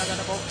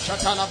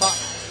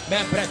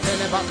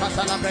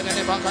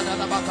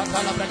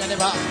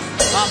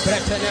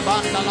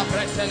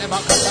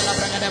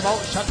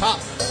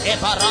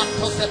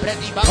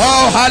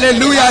 Oh,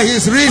 hallelujah,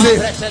 he's risen.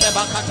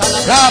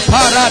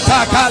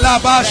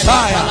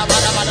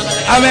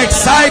 I'm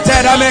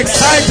excited.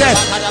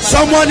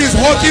 Someone is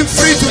walking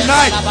free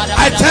tonight.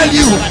 I tell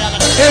you,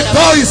 a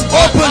door is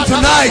open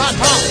tonight.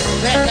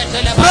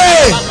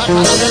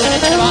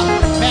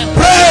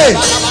 Pray.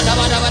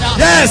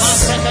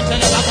 Yes.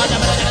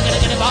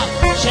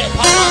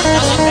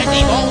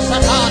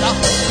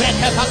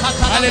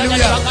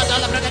 Hallelujah.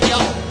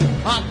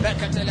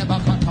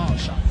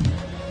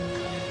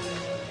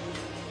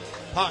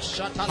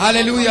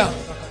 Hallelujah.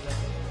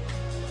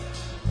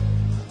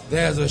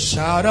 There's a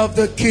shout of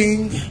the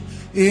King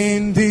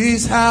in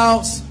this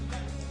house.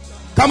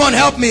 Come on,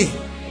 help me.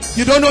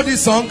 You don't know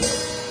this song?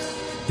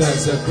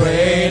 There's a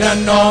great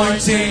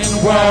anointing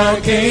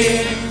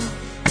working,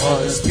 for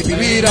the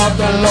Spirit of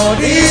the Lord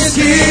is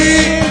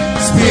here.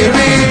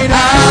 Spirit,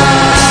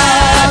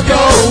 have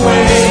your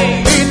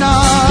way in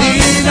us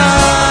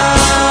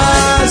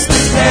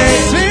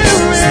today.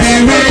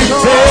 Spirit,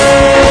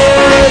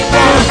 take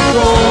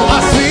control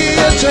as we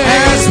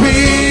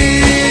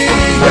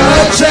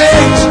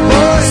change.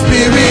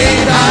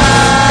 Spirit,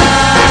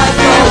 have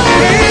your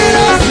way in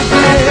us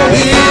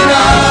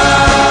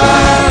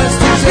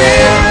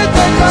today.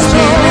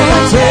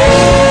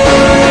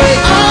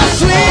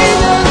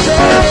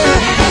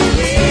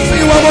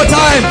 Sing one more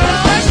time.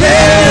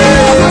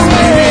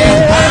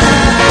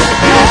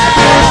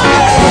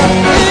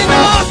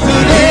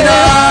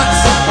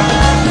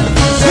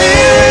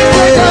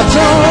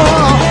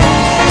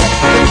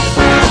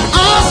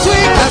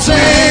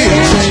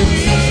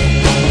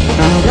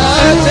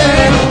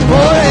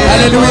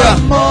 Hallelujah.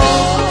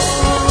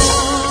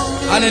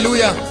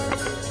 Hallelujah.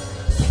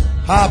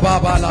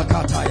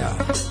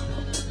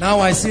 Now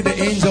I see the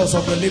angels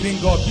of the living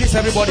God. Please,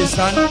 everybody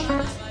stand.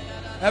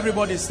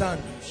 Everybody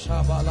stand.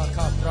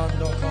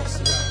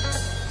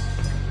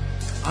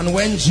 And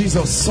when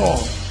Jesus saw,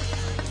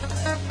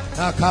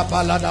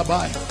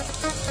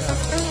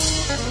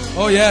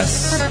 oh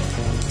yes,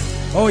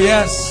 oh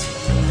yes,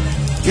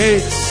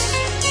 gates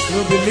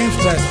will be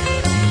lifted,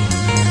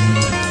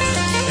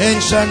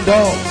 ancient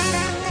doors,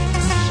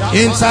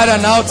 inside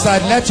and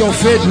outside. Let your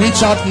faith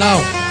reach out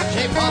now.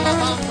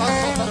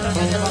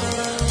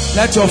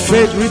 Let your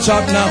faith reach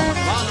out now.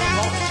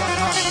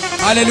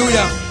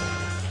 Hallelujah.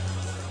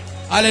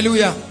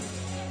 Hallelujah.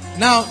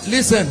 Now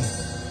listen,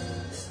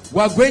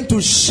 we're going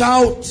to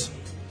shout.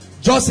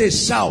 Just a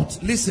shout.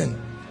 Listen,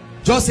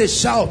 just a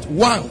shout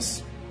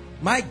once.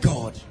 My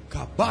God.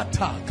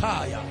 Kabata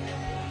kaya,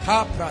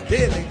 kapra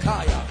dele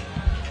kaya,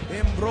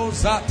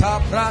 embrozata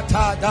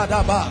prata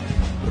dadaba,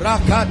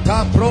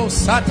 rakata pro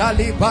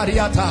satali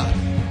bariata,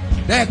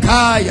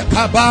 dekaya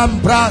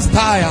kabam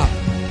brastaya.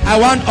 I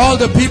want all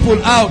the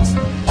people out.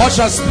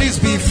 Ushers, please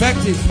be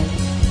effective.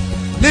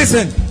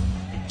 Listen,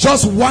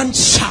 just one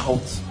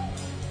shout.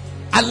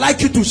 I'd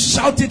like you to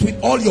shout it with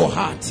all your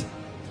heart.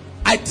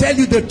 I tell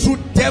you the truth,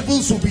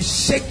 devils will be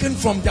shaken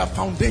from their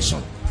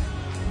foundation.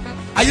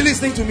 Are you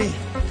listening to me?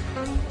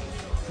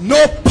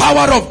 No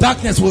power of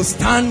darkness will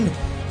stand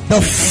the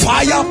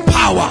fire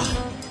power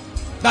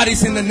that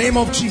is in the name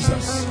of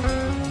Jesus.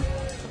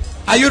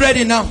 Are you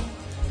ready now?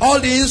 All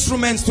the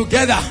instruments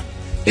together.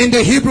 In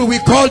the Hebrew we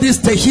call this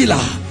tehillah.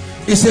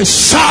 It's a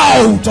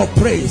shout of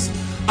praise.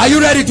 Are you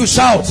ready to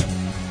shout?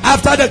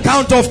 After the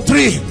count of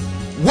 3.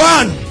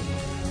 1,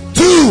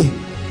 2,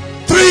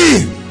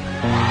 3.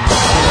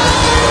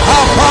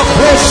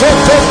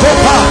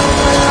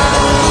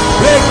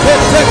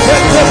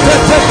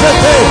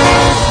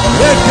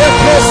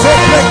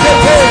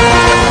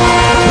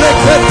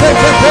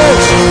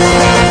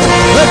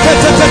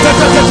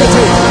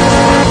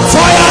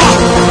 Fire!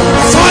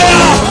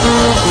 Fire!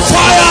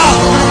 Fire!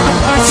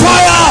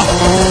 Fire!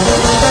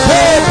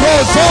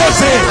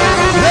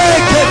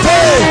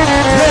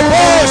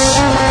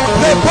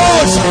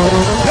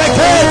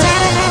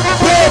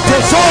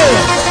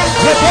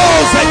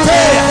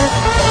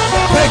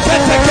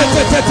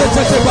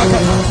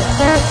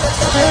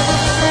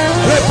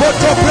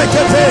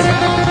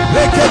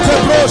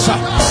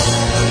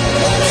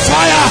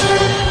 Fire!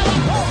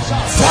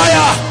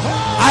 Fire!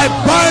 I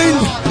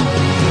bind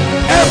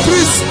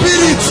every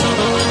spirit.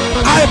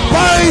 I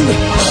bind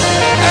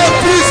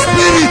every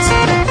spirit.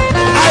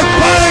 I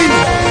bind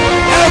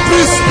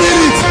every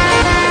spirit.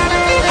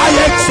 I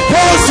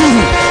expose you.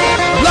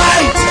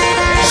 Light,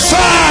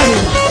 shine.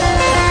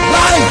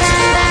 Light,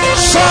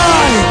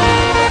 shine.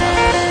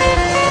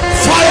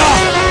 Fire.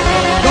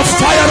 The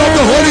fire of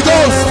the Holy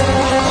Ghost.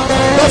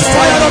 The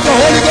fire of the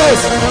Holy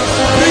Ghost.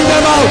 Bring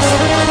them out.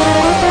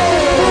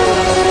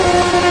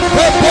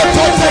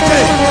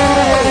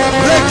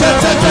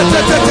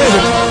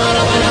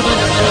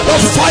 The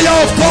fire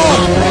of God.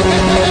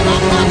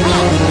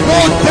 No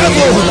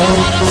devil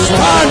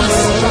stands.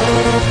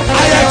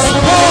 I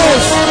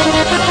expose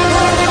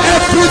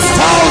every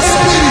foul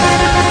spirit.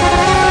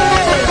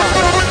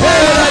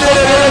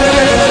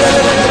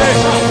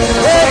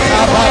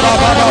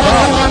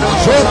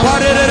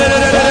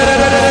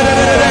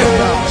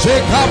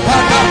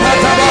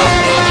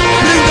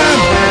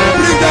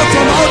 Bring them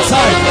from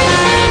outside.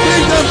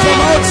 Bring them from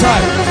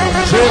outside.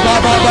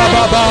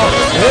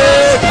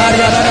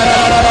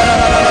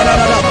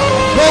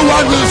 No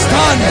one will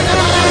stand.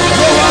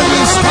 No one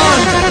will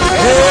stand.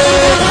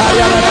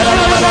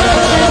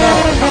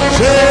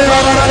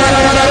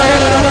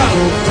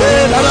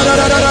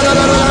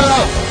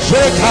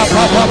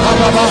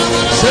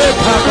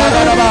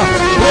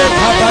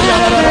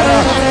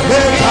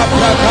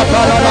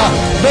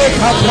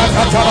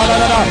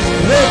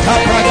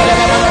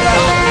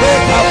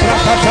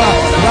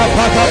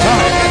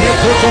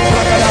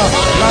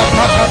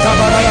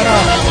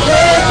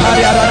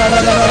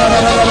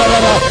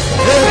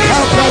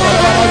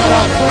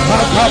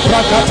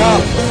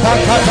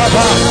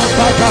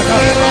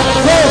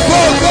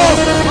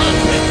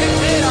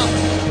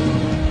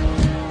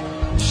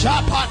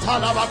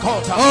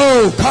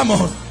 Oh, come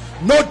on.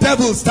 No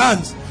devil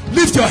stands.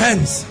 Lift your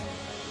hands.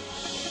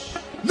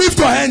 Lift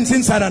your hands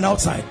inside and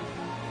outside.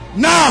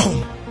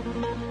 Now,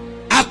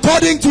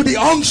 according to the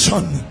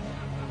unction,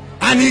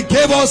 and he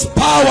gave us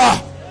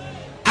power,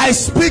 I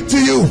speak to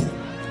you.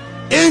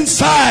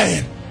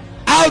 Inside,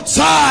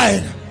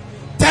 outside,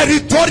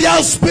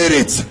 territorial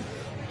spirits,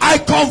 I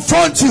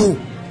confront you.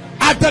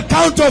 At the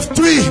count of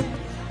 3,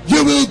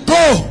 you will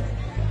go.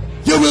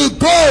 You will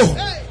go.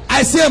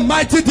 I see a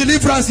mighty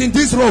deliverance in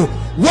this row.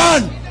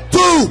 1,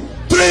 2,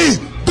 3,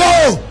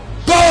 go,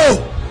 go,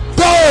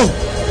 go,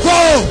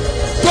 go,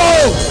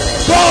 go,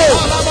 go,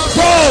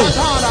 go,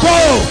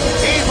 go.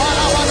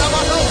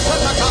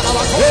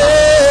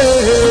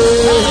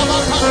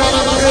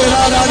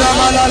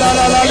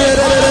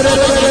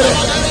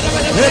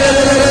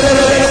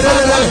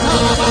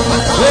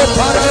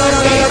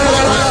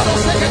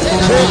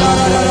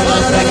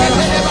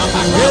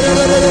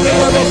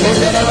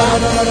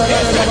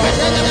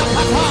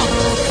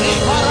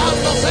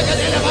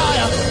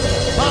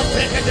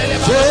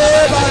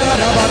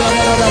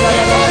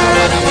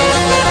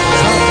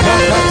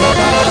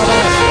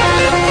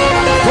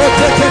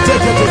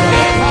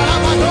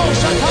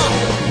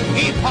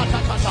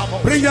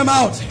 Bring them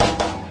out.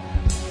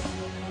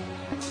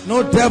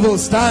 No devil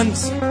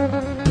stands.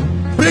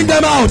 Bring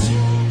them out.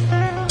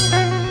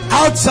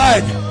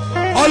 Outside.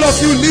 All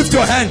of you lift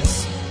your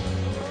hands.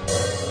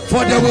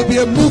 For there will be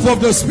a move of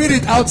the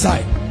spirit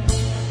outside.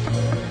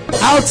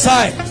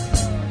 Outside.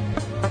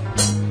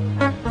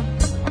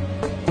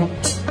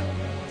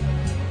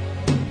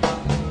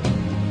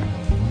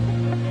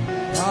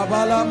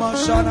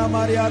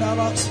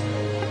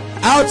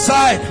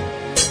 Outside.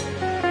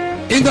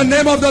 In the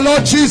name of the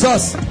Lord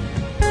Jesus.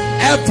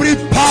 Every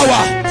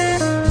power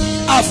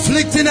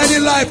afflicting any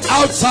life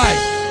outside,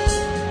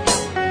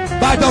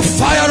 by the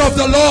fire of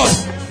the Lord,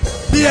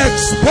 be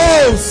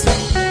exposed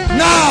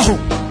now.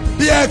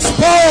 Be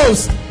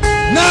exposed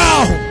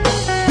now.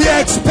 Be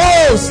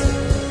exposed.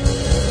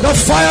 The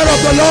fire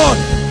of the Lord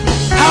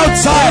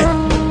outside,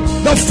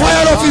 the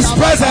fire of his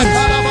presence,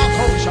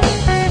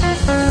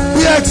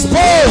 be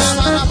exposed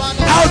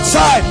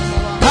outside.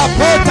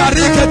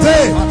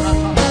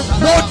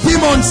 No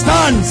demon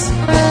stands.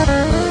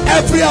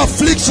 Every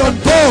affliction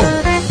go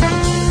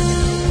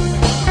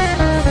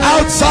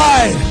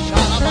outside.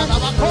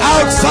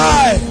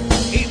 Outside.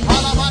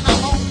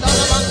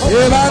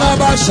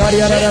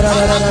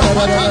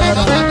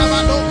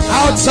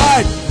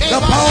 Outside. The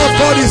power of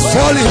God is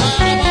falling.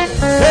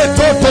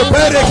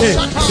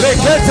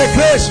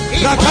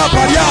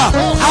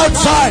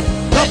 Outside.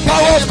 The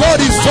power of God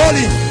is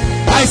falling.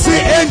 I see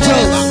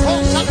angels.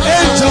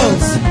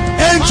 Angels.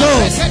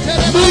 Angels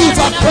move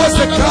across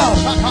the crowd.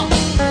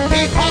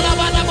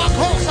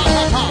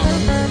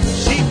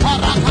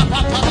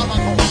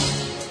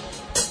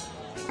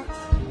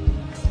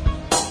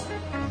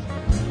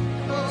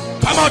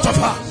 Come out of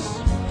her.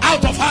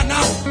 Out of her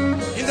now.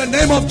 In the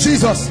name of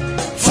Jesus.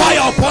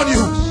 Fire upon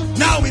you.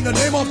 Now in the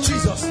name of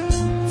Jesus.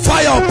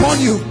 Fire upon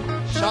you.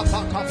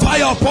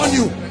 Fire upon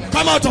you.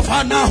 Come out of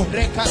her now.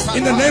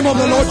 In the name of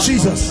the Lord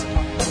Jesus.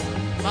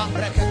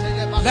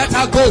 Let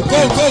her go.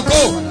 Go, go,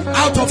 go.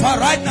 Out of her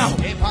right now.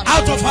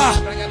 Out of her.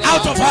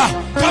 Out of her.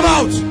 Come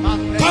out.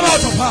 Come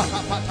out of her.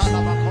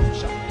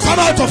 Come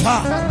out of her.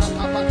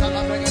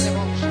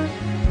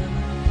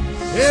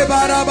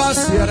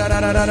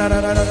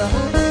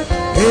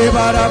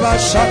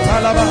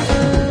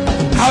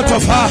 Out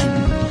of her.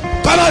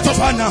 Come out of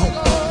her now.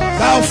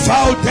 Thou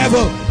foul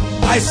devil.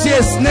 I see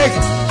a snake.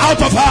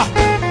 Out of her.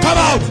 Come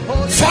out.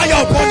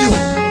 Fire upon you.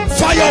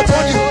 Fire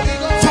upon you.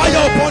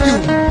 Fire upon you.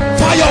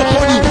 Fire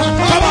upon you.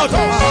 Come out of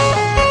her.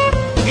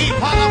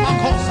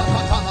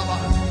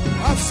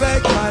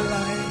 Affect my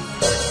life.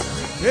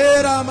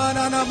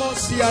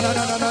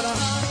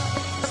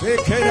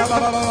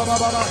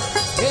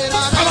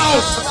 Come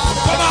out.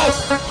 Come out. Come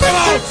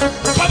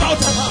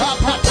out.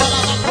 Come out.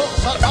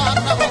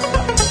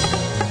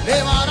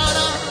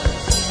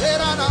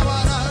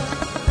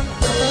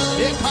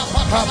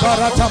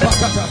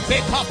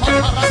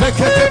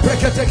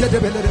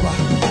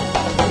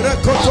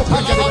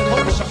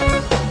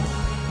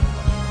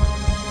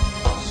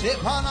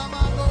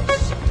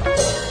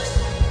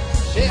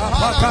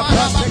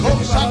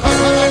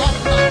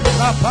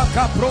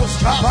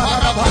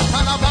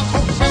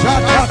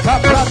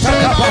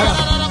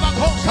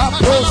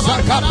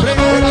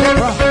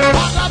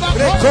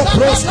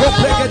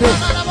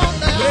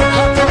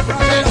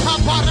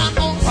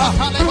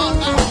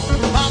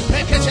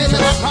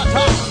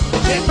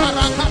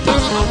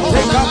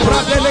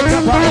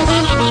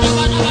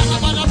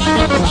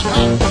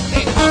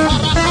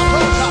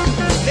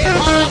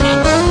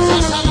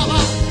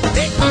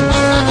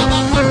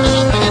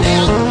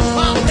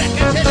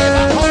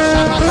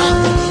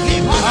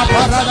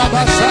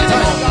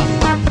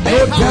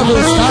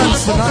 Devil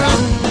stands tonight.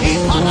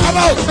 Come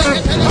out.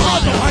 Come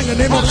out in the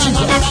name of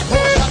Jesus.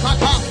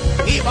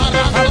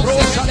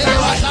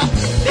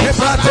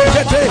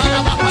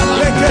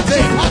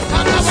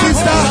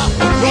 Sister,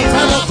 your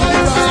time of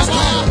deliverance is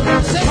coming.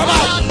 Come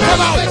out,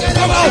 come out,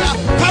 come out,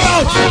 come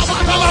out,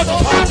 come out of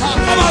her,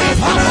 come out of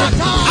her,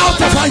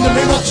 out of her in the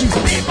name of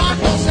Jesus.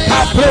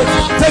 I pray,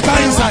 take her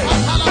inside.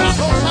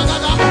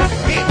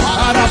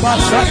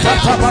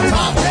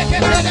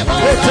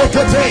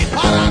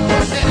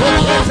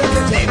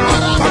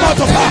 Come out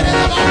of her,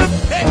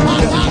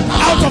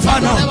 out of her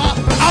now,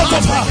 out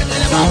of her.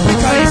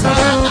 Take her inside.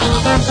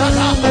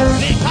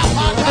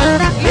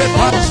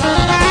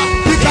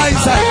 Take her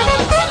inside.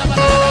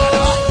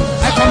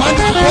 I command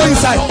you to go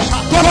inside.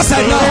 Go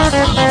outside now.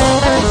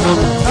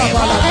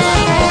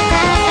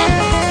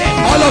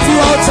 All of you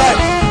outside,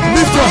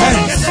 lift your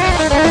hands.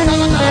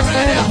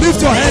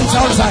 Lift your hands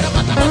outside.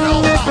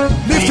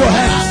 Lift your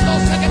hands.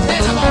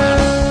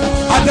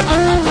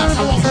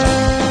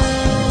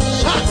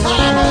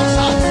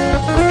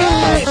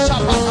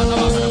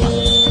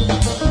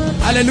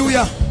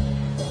 Hallelujah.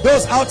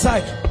 Those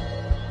outside,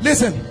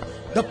 listen,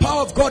 the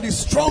power of God is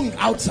strong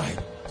outside.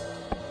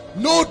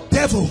 No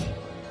devil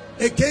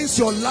against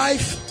your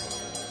life.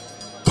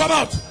 Come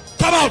out,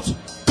 come out,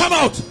 come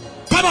out,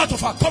 come out of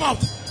her, come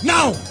out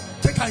now.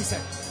 Take her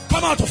inside.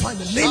 Come out of her in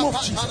the name of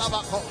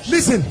Jesus.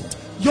 Listen,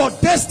 your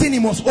destiny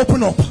must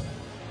open up.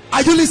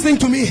 Are you listening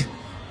to me?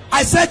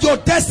 I said your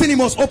destiny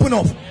must open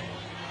up.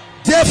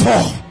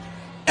 Therefore,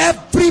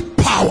 every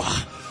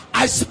power,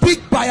 I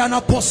speak by an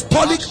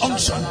apostolic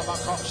unction,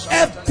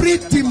 every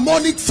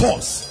demonic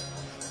force,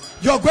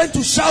 you're going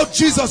to shout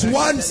Jesus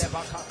once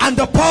and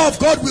the power of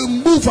God will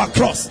move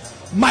across.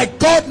 My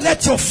God,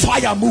 let your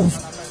fire move.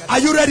 Are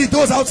you ready?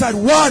 Those outside,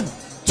 1,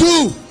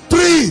 2,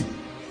 3.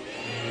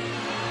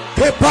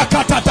 Come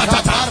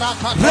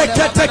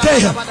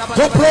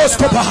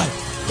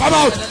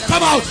out,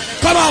 come out,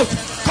 come out,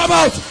 come out, come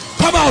out,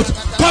 come out,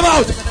 come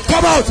out,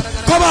 come out,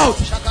 come out,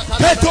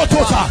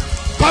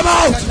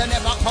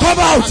 come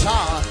out,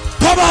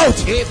 come out.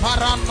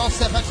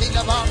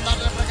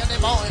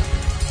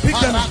 Pick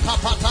them up.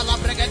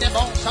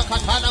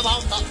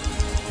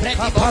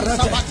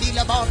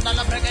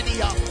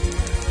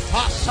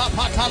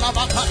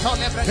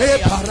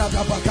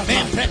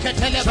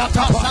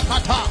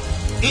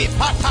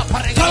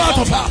 Come out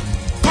of her.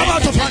 Come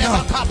out of her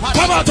now.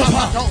 Come out of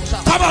her.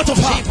 Come out of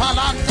her.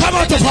 Come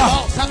out of her.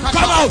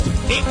 Come out.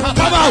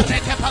 Come out.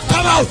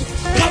 Come out.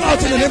 Come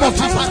out in the name of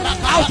Jesus.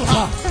 Out of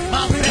her.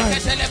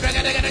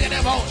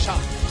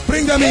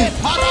 Bring them in.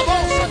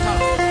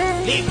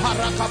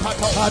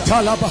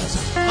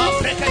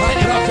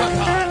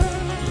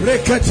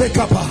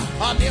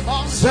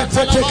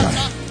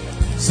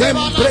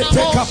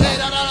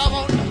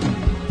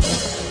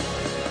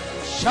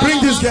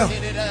 Bring this girl.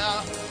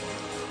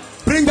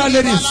 Bring that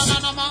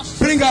ladies.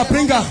 Bring her,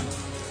 bring her.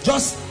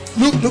 Just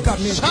look at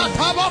me.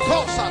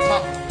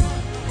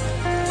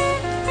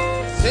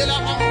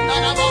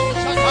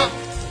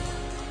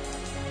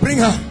 Bring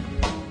her.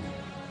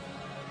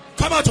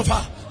 Come out of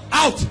her.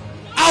 Out,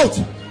 out,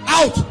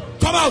 out.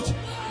 Come out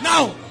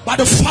now by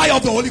the fire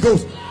of the Holy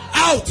Ghost.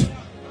 Out.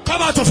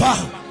 Come out of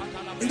her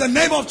in the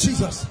name of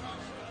Jesus.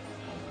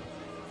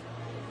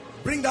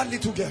 Bring that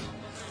little girl.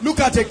 Look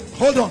at it.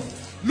 Hold on.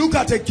 Look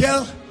at a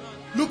girl.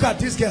 Look at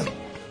this girl.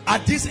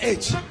 At this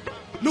age,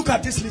 look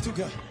at this little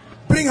girl.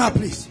 Bring her,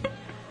 please.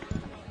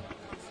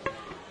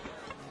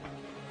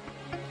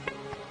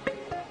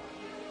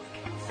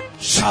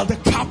 Shall the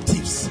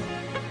captives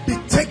be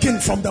taken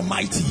from the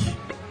mighty?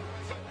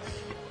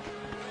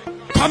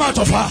 Come out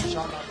of her.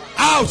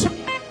 Out.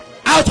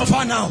 Out of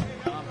her now.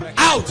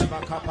 Out.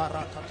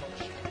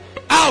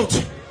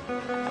 Out.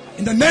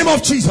 In the name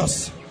of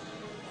Jesus,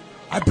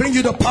 I bring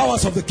you the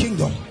powers of the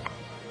kingdom.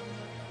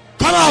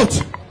 Come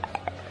out.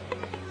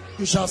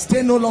 You shall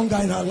stay no longer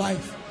in her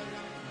life.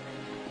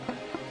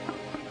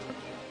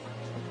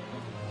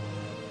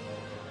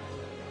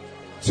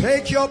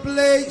 Take your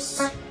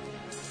place.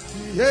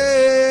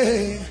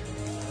 Yeah.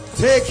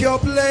 Take your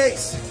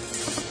place.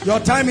 Your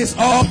time is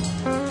up.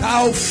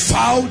 Thou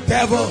foul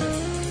devil.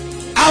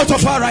 Out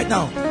of her right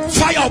now.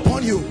 Fire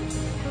upon you.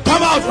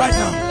 Come out right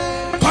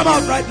now. Come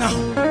out right now.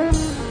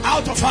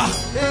 Out of her.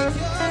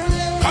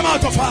 Come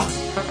out of her.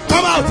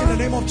 Come out in the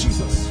name of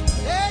Jesus.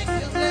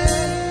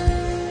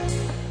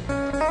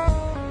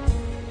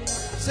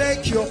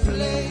 Take your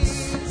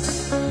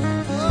place.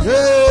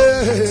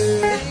 Yeah.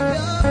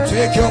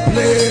 Take your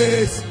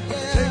place.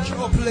 Take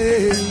your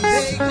place.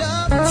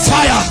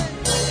 Fire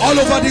all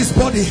over this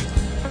body.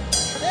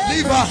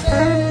 Leave her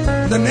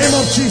in the name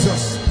of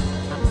Jesus.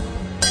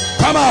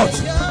 Come out.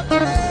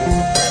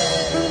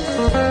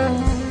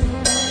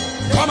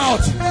 Come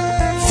out.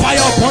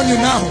 Fire upon you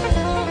now.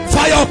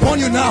 Fire upon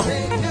you now.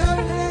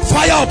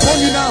 Fire upon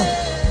you now.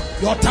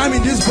 Your time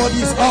in this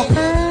body is up.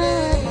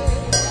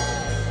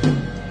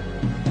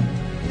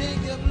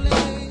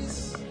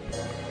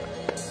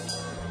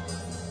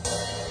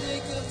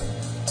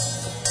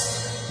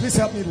 Please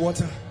help me with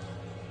water.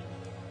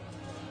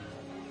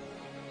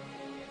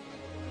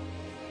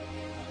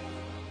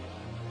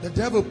 The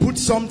devil put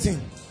something.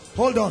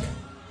 Hold on.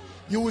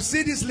 You will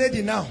see this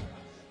lady now.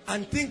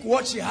 and think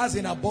what she has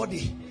in her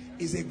body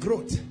is a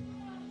growth.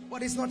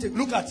 But it's not a,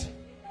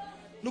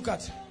 look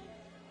at.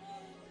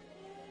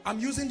 I'm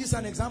using this as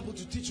an example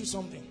to teach you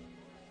something.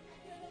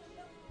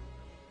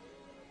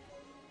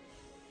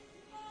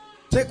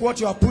 Take what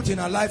you have put in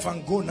her life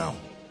and go now.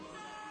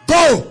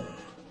 Go!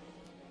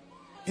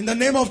 In the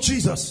name of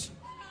Jesus.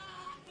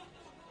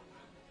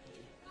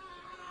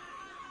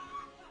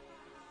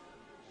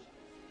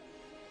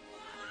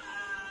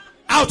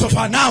 Out of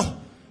her now.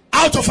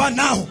 Out of her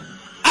now.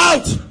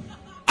 Out.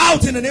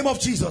 Out in the name of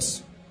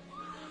Jesus.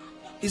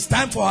 It's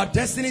time for her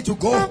destiny to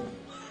go.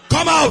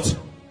 Come out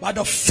by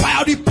the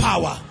fiery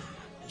power.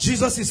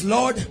 Jesus is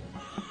Lord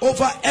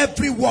over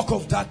every work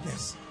of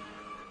darkness.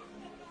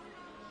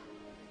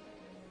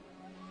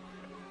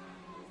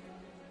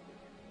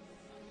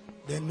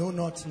 They know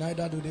not,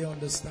 neither do they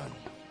understand.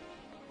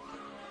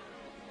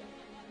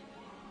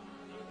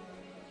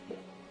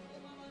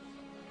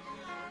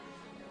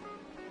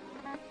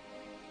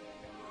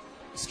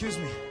 Excuse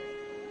me.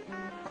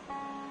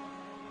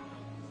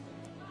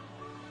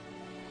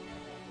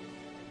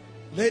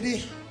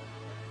 Lady,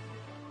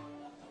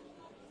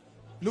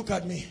 look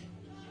at me.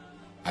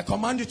 I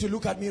command you to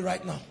look at me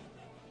right now.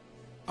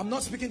 I'm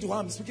not speaking to her,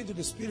 I'm speaking to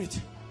the Spirit.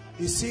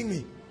 He's seeing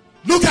me.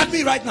 Look at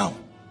me right now.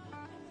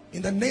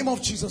 In the name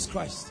of Jesus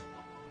Christ,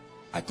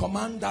 I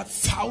command that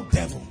foul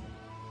devil,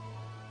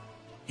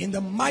 in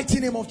the mighty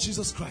name of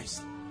Jesus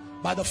Christ,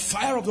 by the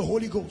fire of the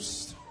Holy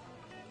Ghost,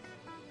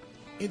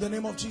 in the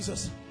name of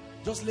Jesus,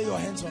 just lay your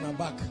hands on her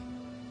back.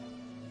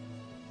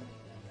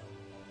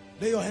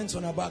 Lay your hands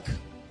on her back.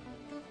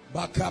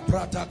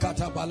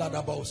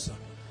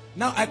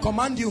 Now I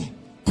command you,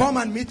 come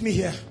and meet me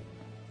here.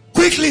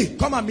 Quickly,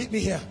 come and meet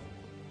me here.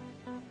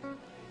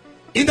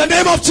 In the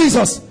name of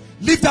Jesus,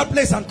 leave that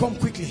place and come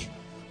quickly.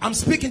 I'm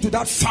speaking to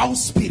that foul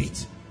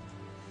spirit.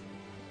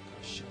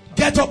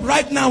 Get up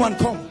right now and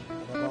come.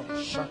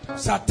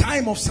 It's a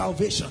time of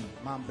salvation.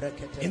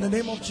 In the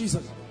name of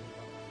Jesus.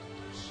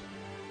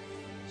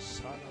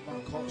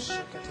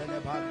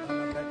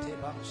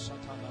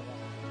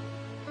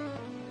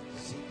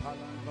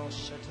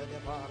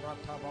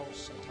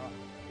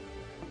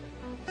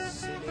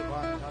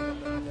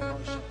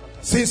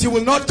 Since you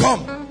will not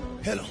come,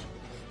 hello,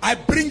 I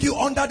bring you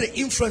under the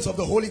influence of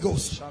the Holy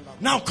Ghost.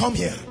 Now come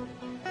here.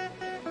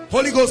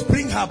 Holy Ghost,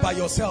 bring her by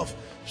yourself.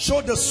 Show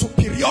the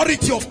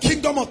superiority of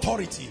kingdom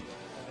authority.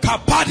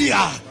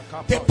 Kapadia,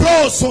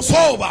 Tepro,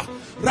 Sosoba,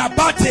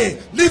 Rabate,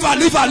 leave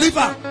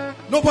her.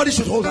 Nobody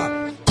should hold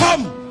her.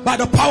 Come by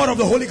the power of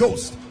the Holy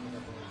Ghost.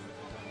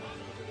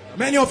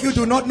 Many of you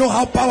do not know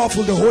how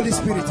powerful the Holy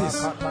Spirit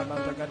is.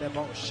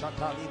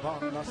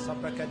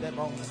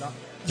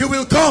 You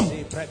will come.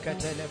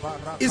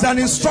 Is an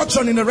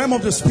instruction in the realm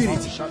of the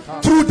Spirit.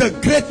 Through the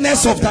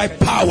greatness of thy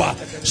power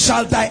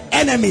shall thy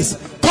enemies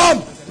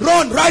come.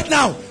 Run right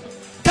now.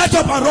 Get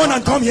up and run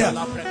and come here.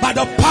 By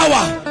the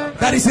power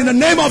that is in the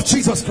name of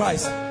Jesus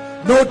Christ.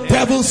 No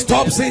devil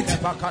stops it.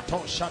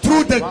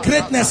 Through the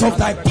greatness of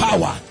thy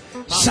power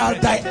shall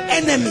thy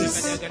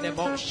enemies.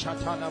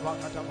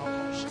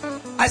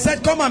 I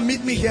said, come and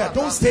meet me here.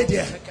 Don't stay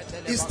there.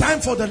 It's time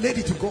for the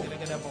lady to go.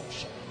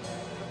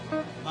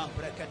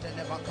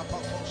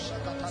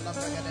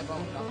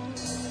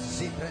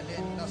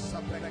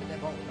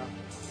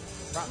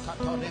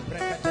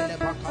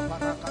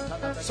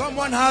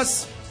 Someone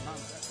has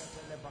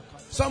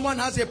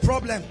a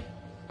problem.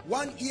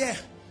 One ear,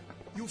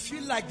 you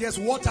feel like there's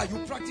water.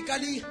 You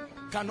practically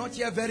cannot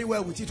hear very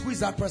well with it. Who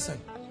is that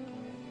person?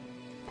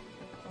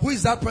 Who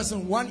is that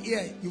person? One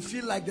ear, you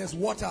feel like there's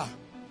water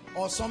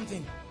or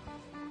something.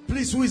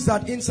 Please, who is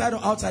that? Inside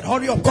or outside?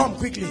 Hurry up, come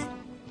quickly.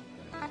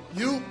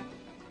 You,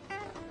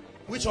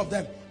 which of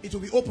them? It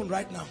will be open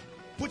right now.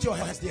 Put your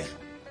hands there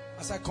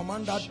as I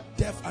command that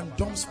deaf and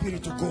dumb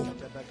spirit to go.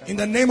 In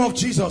the name of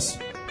Jesus,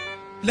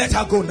 let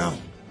her go now.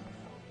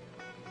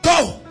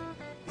 Go!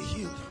 Be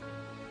healed.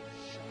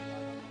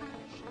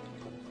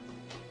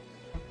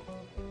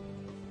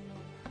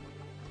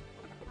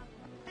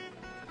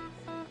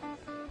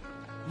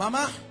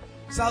 Mama,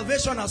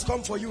 salvation has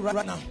come for you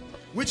right now.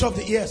 Which of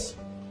the ears?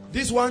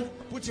 This one,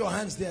 put your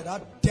hands there.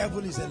 That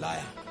devil is a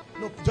liar.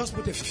 No, just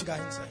put a finger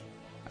inside.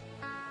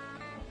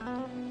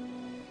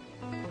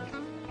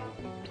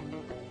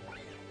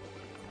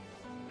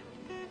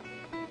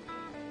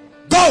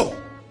 Go!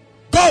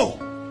 Go!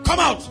 Come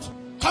out!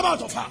 Come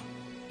out of her!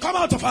 Come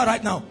out of her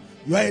right now.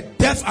 You are a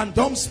deaf and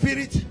dumb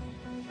spirit.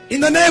 In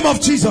the name of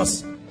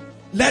Jesus,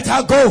 let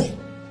her go.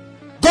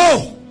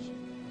 Go!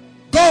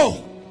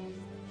 Go!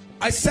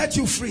 I set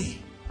you free.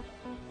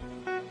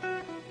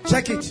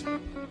 Check it.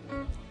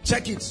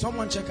 Check it.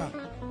 Someone check her.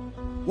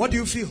 What do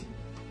you feel?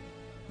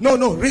 No,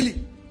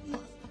 really.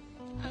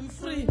 I'm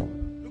free.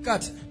 Look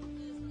at.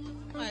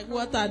 Like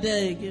what are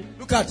there again?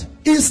 Look at.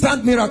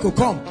 Instant miracle.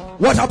 Come.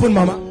 What happened,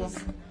 Mama?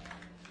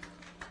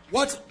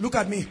 What? Look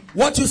at me.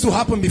 What used to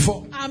happen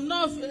before? I'm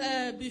not.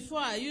 Before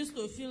I used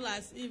to feel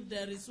as if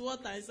there is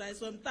water inside.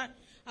 Sometimes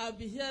I'll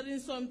be hearing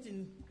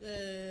something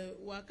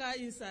waka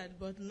inside,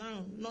 but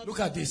now not. Look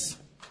at this.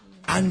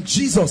 And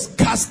Jesus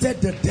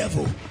casted the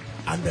devil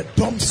and the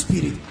dumb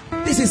spirit.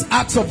 This is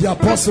Acts of the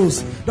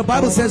Apostles. The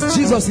Bible says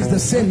Jesus is the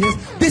same.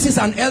 Yes. This is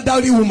an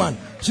elderly woman.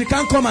 She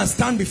can't come and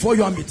stand before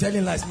you and be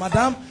telling lies.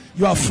 Madam,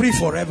 you are free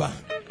forever.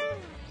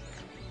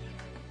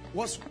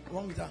 What's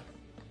wrong with her?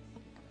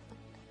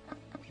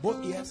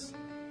 Both ears?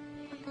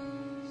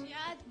 She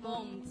had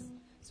mumps,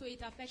 so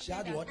it affected She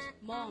had her. what?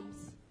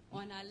 Mumps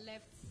on her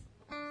left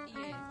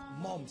ear.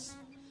 Mumps.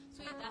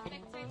 So it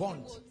affected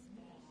Buns.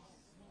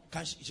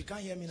 both. She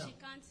can't hear me now. She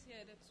can't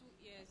hear the 2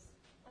 ears.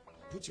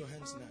 Put your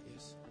hands in her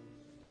ears.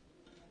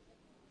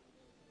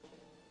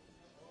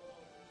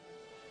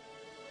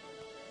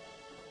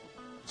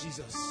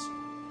 Jesus,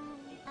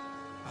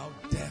 our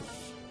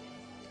deaf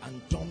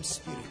and dumb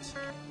spirit,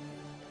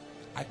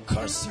 I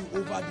curse you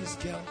over this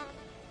girl.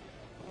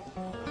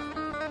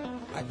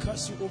 I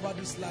curse you over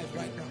this life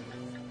right now.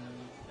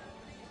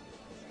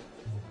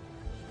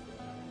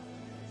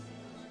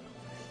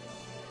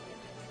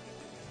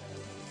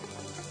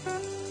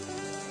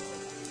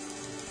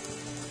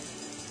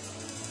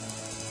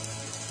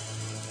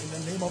 In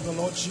the name of the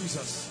Lord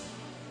Jesus,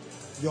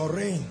 your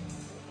reign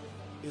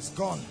is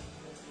gone.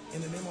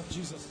 In the name of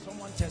Jesus.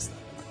 Someone test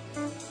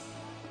that.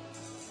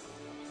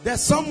 There's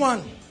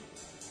someone.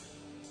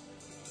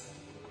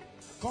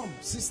 Come,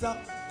 sister,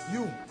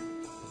 you.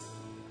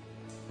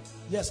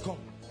 Yes, come.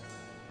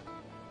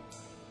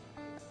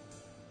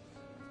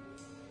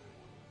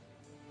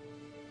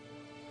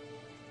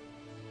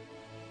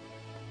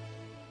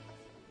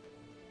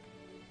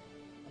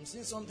 I'm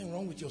seeing something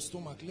wrong with your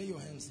stomach. Lay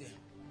your hands there.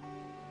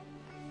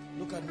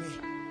 Look at me.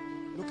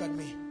 Look at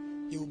me.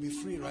 You will be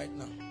free right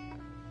now.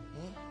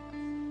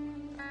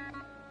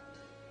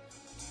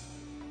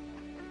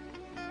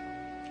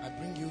 I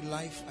bring you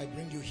life. I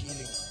bring you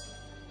healing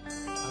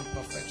and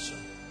perfection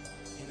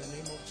in the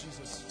name of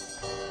Jesus.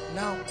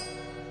 Now,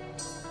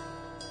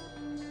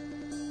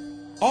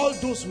 all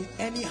those with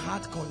any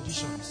heart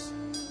conditions,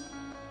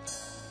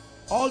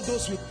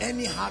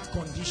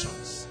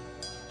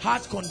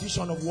 heart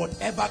condition of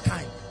whatever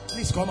kind,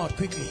 please come out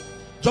quickly.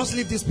 Just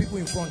leave these people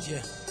in front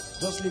here.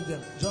 Just leave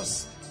them.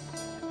 Just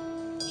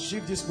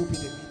shift this pulpit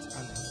a bit.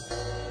 And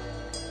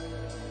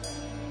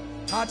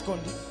heart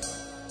condition.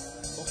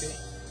 Okay.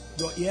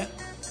 Your ear.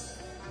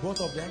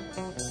 Both of them.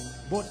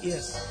 Both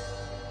ears.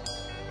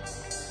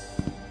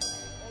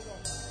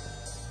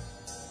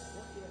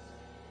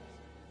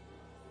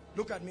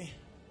 Look at me.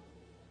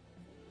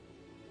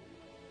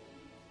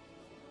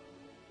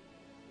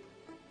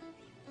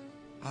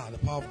 The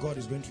power of God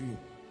is going through you.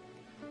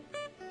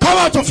 Come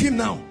out of him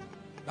now.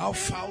 Thou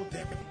foul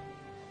devil.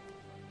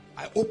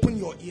 I open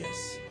your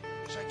ears.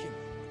 Check him.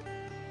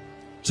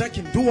 Check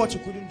him. Do what you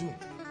couldn't do.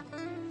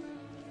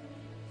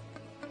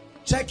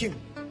 Check him.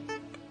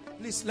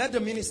 Please let the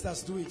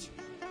ministers do it.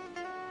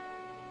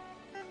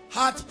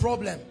 Heart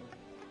problem.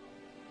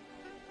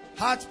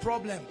 Heart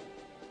problem.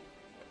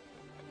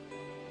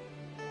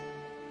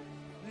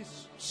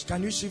 Please,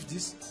 can you shift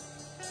this?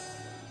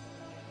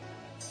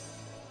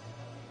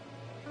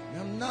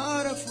 I'm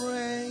not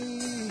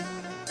afraid.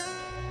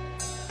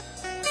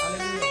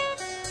 Hallelujah.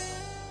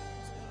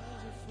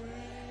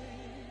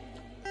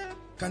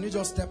 Can you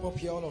just step up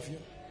here, all of you?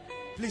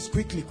 Please,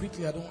 quickly,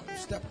 quickly. I don't want you to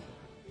step.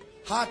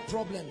 Heart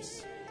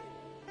problems.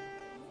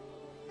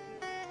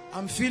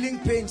 I'm feeling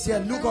pains here.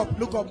 Look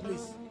up,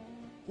 please.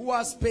 Who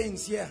has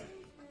pains here?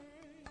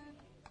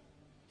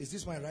 Is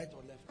this my right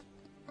or left?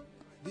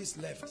 This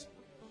left.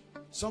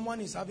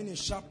 Someone is having a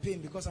sharp pain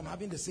because I'm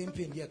having the same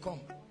pain. Yeah, come.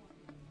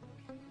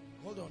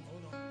 Hold on.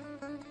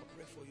 I'll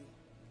pray for you.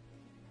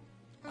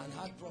 And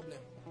heart problem.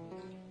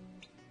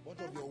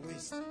 What of your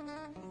waist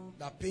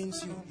that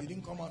pains you? You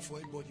didn't come out for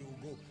it, but you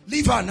will go.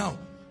 Leave her now.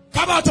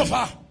 Come out of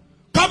her.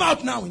 Come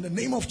out now in the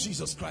name of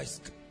Jesus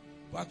Christ.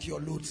 Pack your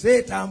load.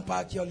 Satan,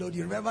 pack your load.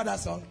 You remember that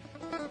song?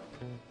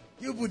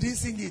 You didn't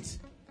sing it.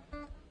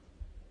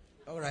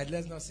 Alright,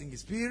 let's not sing it.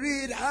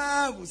 Spirit,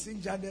 we'll sing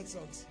Janet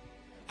songs.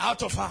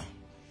 Out of her.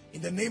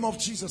 In the name of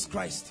Jesus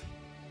Christ.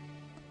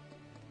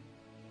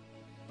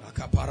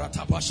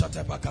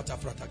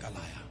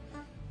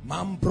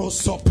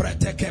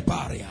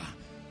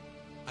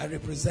 I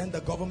represent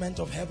the government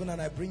of heaven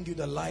and I bring you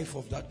the life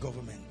of that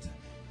government.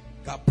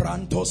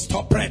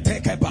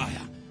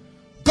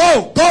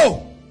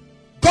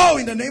 Go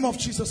in the name of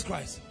Jesus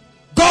Christ.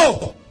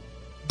 Go.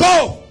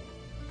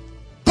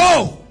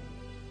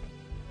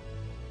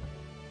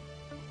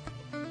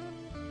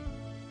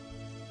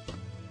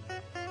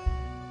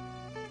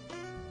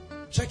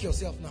 Check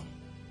yourself now.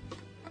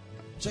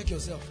 Check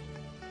yourself.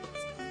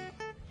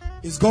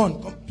 It's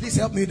gone. Please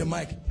help me with the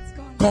mic. It's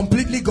gone.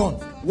 Completely gone.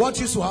 What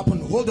used to happen?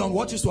 Hold on.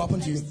 What used to happen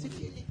to you?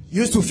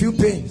 You used to feel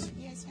pains.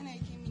 Yes, when I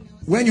came in.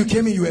 When you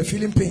came in, you were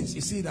feeling pains.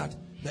 You see that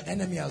the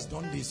enemy has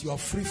done this. You are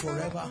free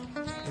forever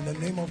in the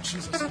name of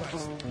Jesus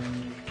Christ.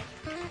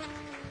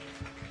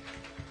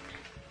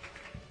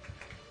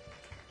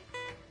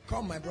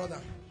 Come, my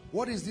brother.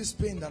 What is this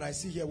pain that I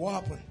see here?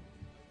 What happened?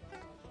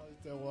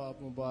 understand what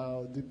happened,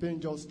 but the pain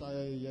just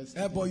started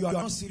yesterday. But you are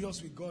not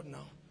serious with God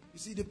now. You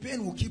see, the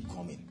pain will keep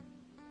coming.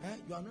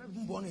 You are not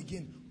even born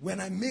again. When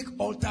I make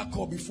altar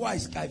call, before I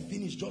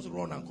finish, just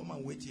run and come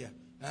and wait here.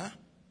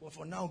 But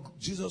for now,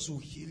 Jesus will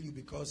heal you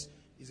because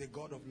he's a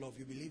God of love.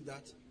 You believe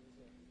that?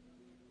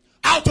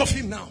 Out of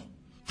him now.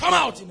 Come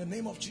out in the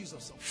name of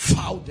Jesus.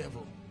 Foul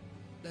devil.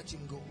 Let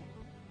him go.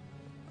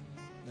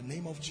 In the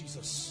name of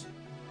Jesus.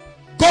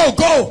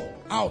 Go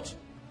out.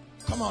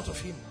 Come out of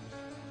him.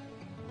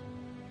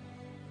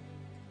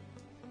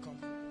 Come,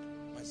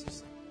 my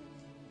sister.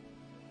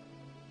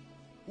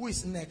 Who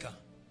is Neka?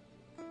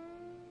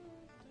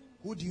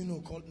 Who do you know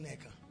called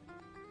Neka?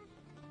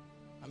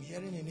 I'm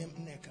hearing a name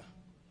Neka.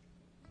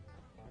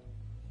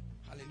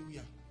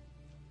 Hallelujah.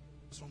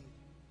 What's wrong?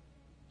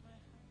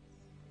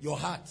 Your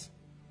heart.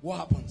 What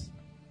happens?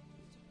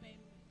 It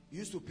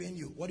used to pain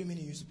you. What do you mean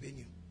it used to pain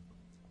you?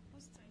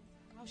 Most times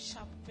I have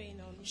sharp pain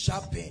on it.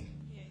 Sharp pain?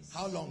 Yes.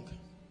 How long?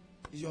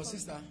 Is your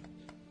sister?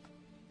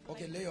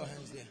 Okay, lay your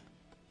hands there.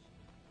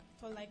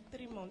 For like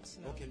 3 months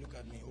now. Okay, look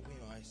at me. Open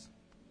your eyes.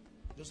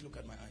 Just look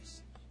at my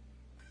eyes.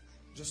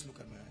 Just look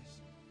at my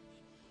eyes.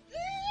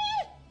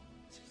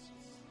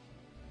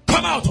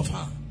 Come out of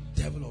her,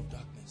 devil of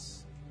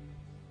darkness.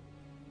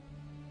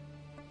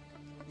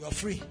 You are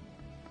free.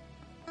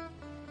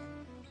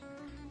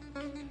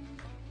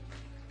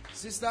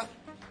 Sister,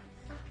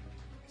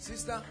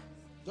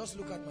 just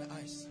look at my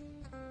eyes.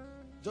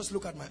 Just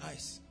look at my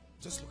eyes.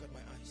 Just look at my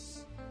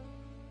eyes.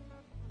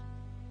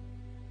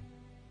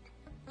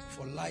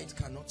 For light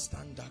cannot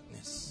stand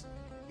darkness.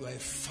 You are a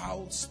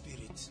foul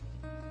spirit.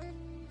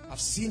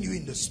 I've seen you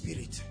in the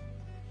spirit.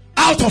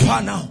 Out of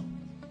her now.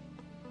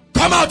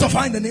 Come out of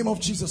her in the name of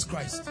Jesus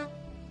Christ.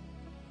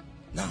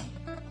 Now,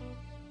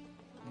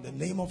 in the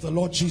name of the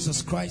Lord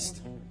Jesus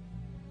Christ.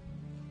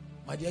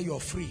 My dear, you are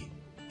free.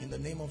 In the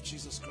name of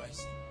Jesus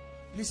Christ.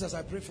 Please, as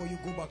I pray for you,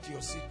 go back to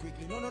your seat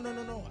quickly. No.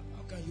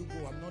 How can you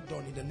go? I'm not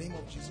done. In the name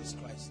of Jesus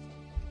Christ.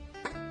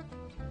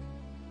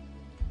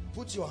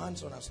 Put your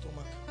hands on her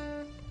stomach.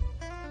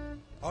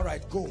 All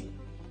right, go.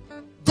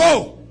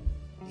 Go!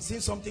 You see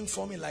something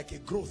forming like a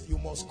growth. You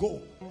must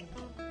go.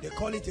 They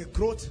call it a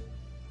growth.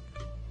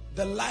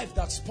 The life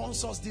that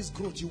sponsors this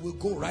growth, you will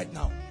go right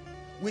now.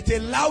 With a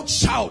loud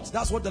shout.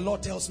 That's what the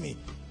Lord tells me.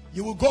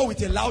 You will go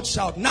with a loud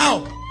shout.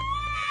 Now!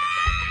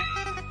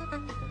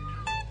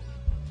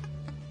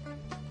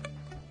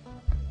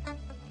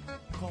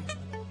 Come.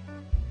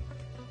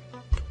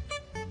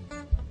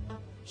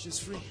 She's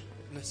free.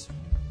 Bless you.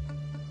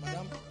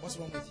 Madam, what's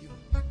wrong with you?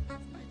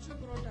 My 2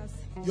 brothers.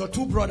 Your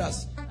 2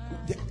 brothers?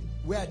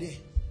 Where are they?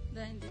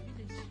 They're in the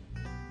village.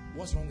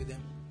 What's wrong with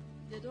them?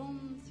 They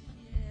don't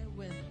hear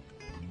well.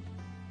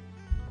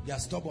 They are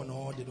stubborn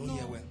or they don't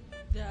hear well?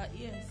 Their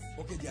ears.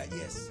 Okay, their ears.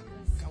 Yes.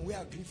 Can we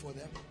agree for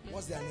them? Yes.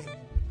 What's their name?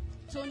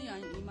 Tony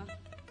and Ima.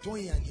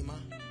 Tony and Ima.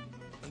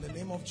 In the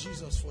name of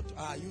Jesus.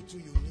 You two,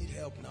 you need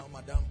help now,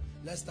 madam.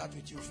 Let's start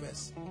with you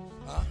first.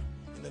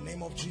 In the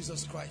name of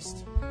Jesus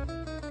Christ.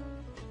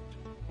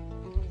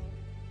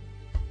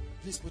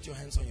 Please put your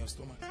hands on your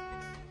stomach.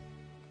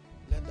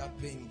 Let that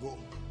pain go.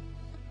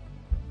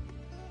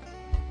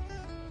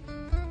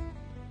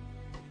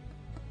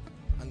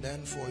 And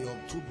then for your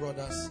 2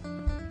 brothers,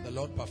 the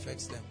Lord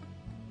perfects them.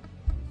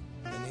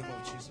 In the name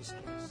of Jesus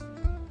Christ.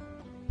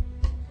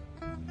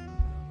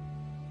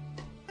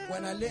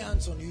 When I lay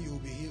hands on you, you will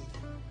be healed.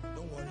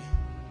 Don't worry.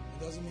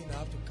 It doesn't mean I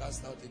have to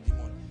cast out a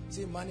demon.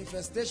 See,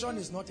 manifestation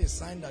is not a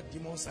sign that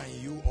demons are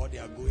in you or they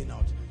are going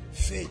out.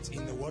 Faith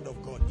in the word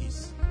of God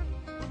is.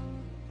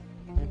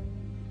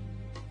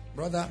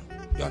 Brother,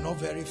 you are not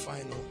very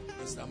fine, oh,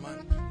 Mr.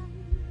 Man.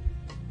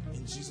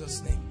 In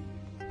Jesus' name.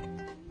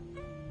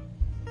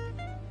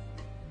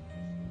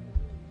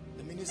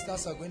 The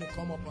ministers are going to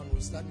come up and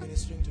we'll start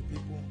ministering to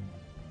people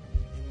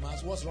in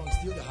mass. What's wrong?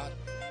 Steal the heart.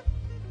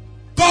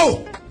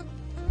 Go!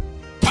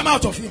 Come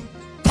out of him.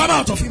 Come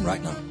out of him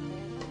right now.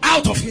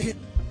 Out of him.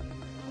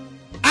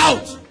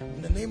 Out!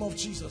 In the name of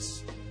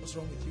Jesus. What's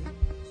wrong with you?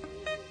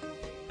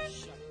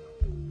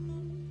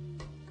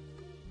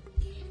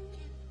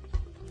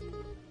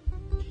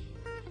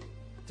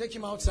 Take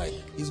him outside.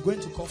 He's going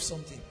to cough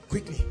something.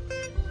 Quickly.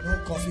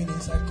 No coughing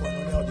inside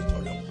Corona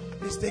Auditorium.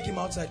 Please take him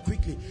outside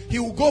quickly. He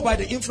will go by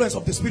the influence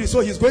of the Spirit.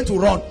 So he's going to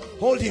run.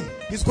 Hold him.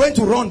 He's going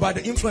to run by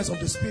the influence of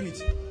the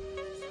Spirit.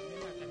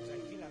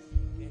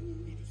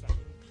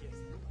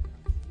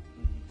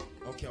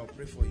 Okay, I'll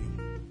pray for you.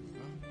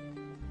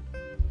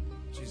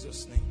 In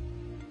Jesus' name.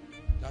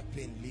 That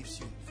pain leaves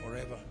you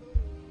forever.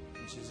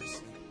 In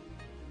Jesus'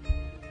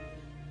 name.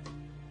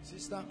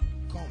 Sister,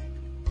 come.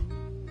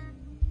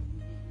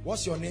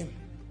 What's your name?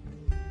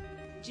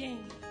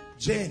 Jane.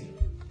 Jane.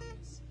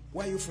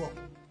 Where are you from?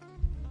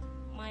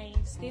 My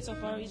state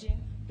of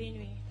origin,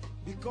 Benue.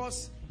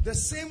 Because the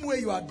same way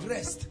you are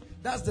dressed,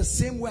 that's the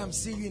same way I'm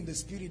seeing you in the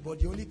spirit,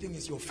 but the only thing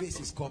is your face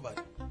is covered.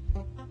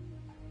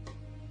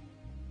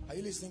 Are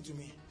you listening to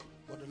me?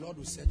 But the Lord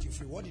will set you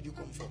free. What did you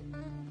come for?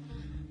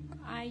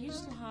 I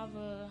used to have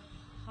a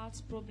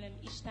heart problem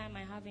each time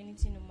I have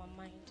anything on my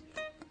mind.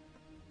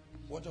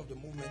 What of the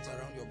movements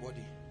around your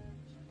body?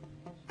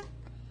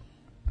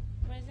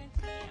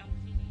 I'm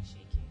feeling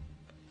shaky.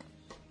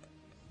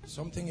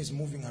 Something is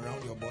moving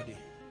around your body.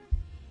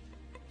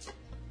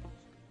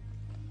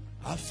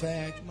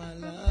 Affect my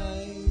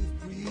life,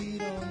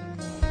 breathe on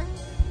me.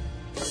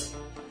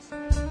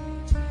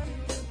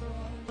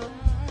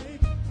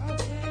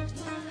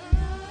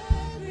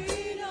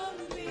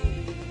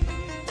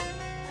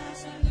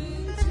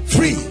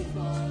 Free.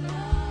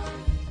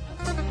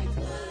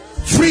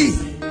 Free.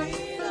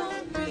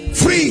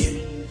 Free.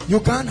 You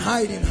can't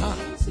hide in her.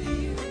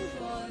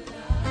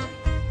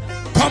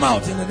 Come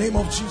out in the name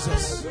of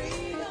Jesus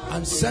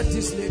and set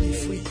this lady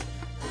free.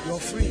 You're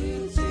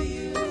free.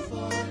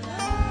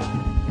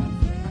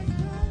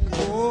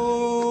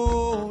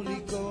 Holy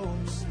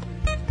Ghost.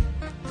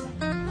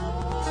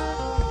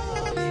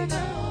 Holy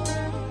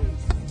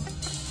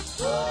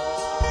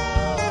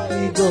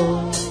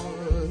Ghost.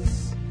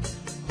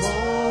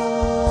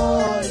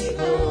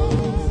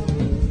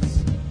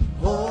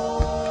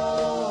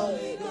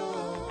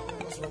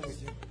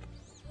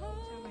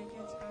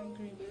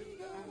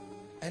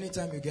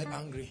 Anytime you get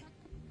angry,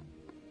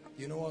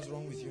 you know what's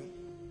wrong with you?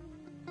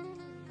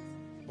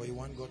 But you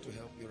want God to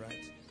help you,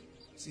 right?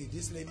 See,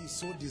 this lady is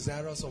so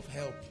desirous of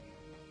help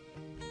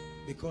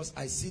because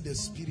I see the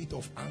spirit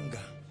of anger.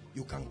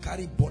 You can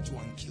carry bottle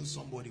and kill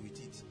somebody with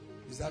it.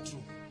 Is that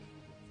true?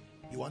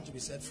 You want to be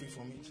set free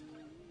from it?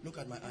 Look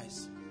at my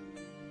eyes.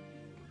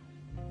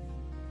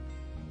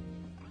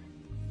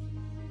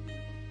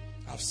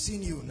 I've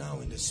seen you now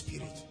in the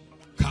spirit.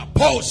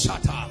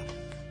 Kaposhata,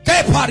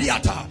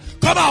 Kepariata,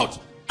 come out.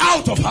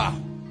 Out of her.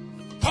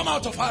 Come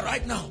out of her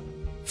right now.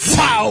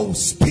 Foul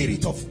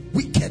spirit of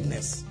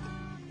wickedness.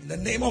 In the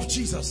name of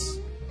Jesus.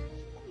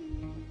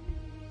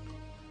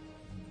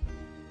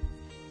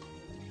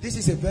 This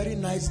is a very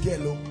nice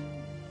girl. Oh.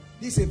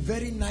 This is a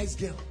very nice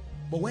girl.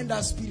 But when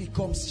that spirit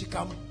comes, she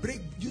can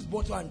use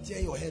bottle and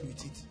tear your head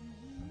with it.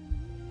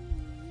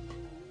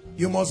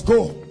 You must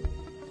go.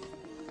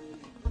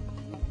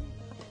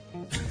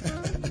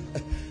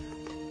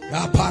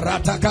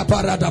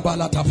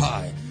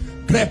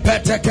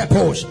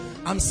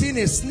 I'm seeing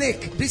a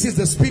snake. This is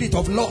the spirit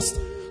of lust.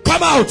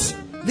 Come out.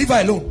 Leave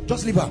her alone.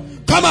 Just leave her.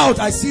 Come out.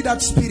 I see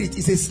that spirit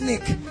is a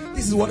snake.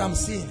 This is what I'm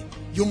seeing.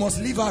 You must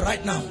leave her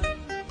right now.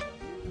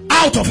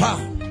 Out of her.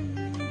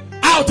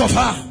 Out of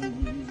her.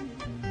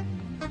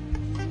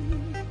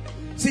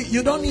 See,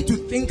 you don't need to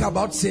think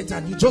about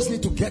Satan. You just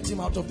need to get him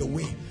out of the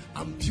way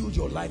and build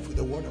your life with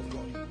the word of God.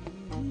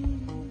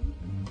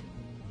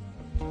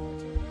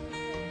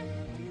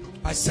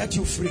 I set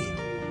you free.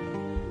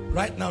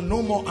 Right now,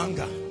 no more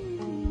anger.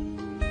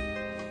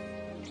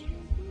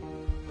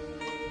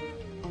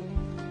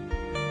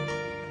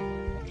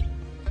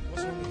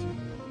 What's wrong with you?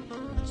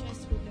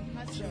 Chest problem.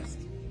 Heart chest.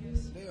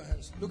 Yes. Lay your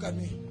hands. Look at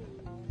me.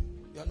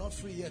 You are not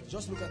free yet.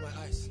 Just look at my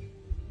eyes.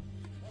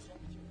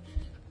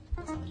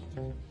 What's wrong with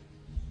you?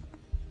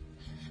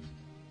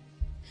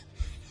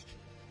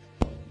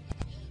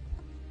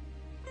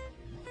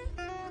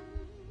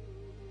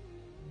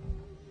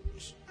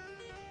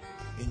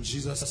 In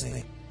Jesus'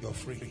 name, you're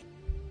free.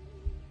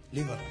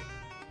 Leave her.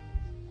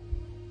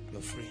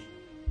 You're free.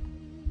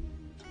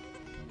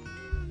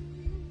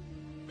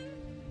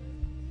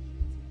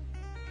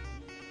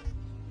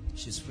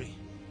 She's free.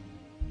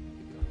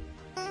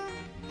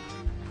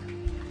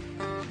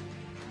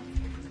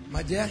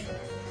 My dear,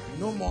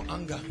 no more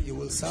anger. You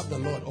will serve the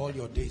Lord all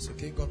your days.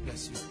 Okay? God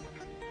bless you.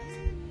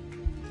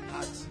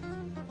 Heart.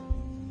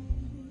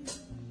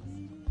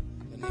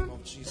 In the name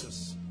of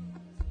Jesus,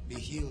 be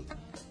healed.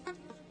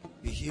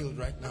 Be healed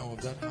right now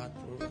of that heart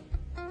problem.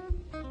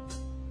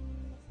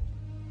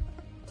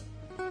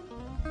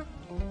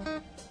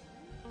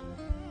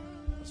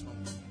 What's wrong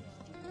with you?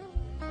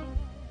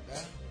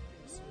 Yeah?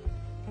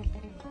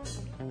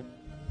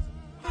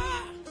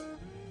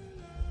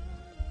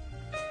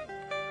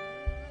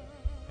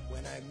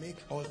 When I make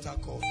altar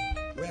call,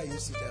 where are you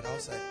seated?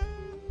 Outside?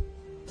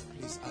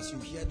 Please, as you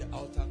hear the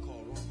altar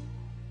call, run.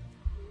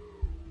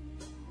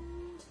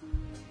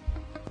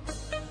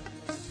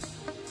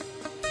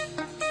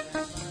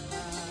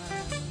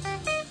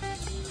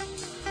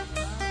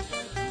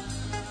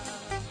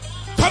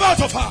 Come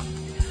out of her.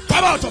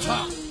 Come out of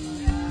her.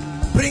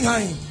 Bring her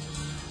in.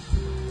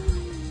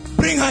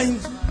 Bring her in.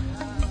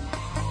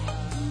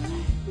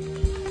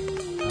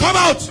 Come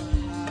out.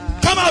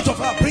 Come out of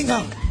her. Bring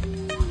her.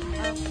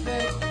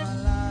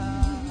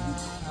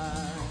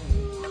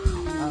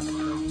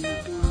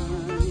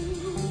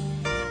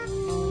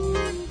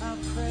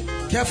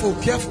 Careful,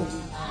 careful.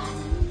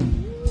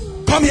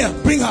 Come here.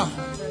 Bring her.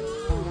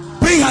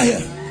 Bring her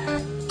here.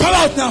 Come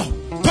out now.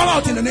 Come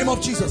out in the name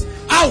of Jesus.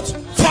 Out.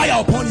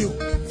 Fire upon you.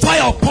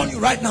 Fire upon you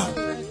right now.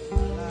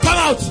 Come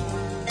out.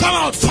 Come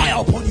out.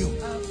 Fire upon you.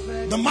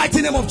 The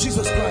mighty name of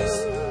Jesus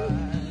Christ.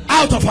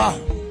 Out of her.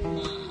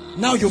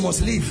 Now you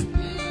must leave.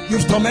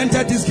 You've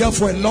tormented this girl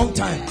for a long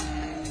time.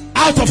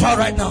 Out of her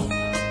right now.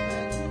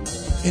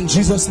 In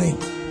Jesus' name.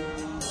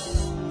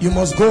 You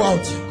must go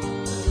out.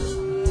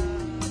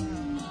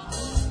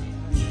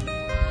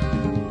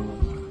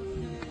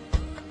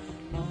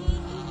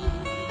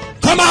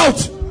 Come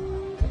out.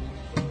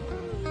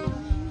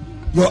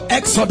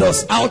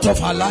 exodus out of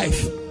her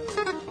life.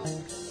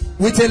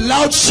 With a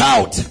loud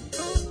shout,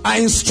 I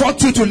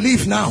instruct you to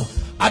leave now.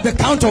 At the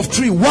count of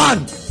 3.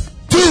 1,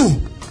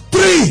 2,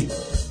 3.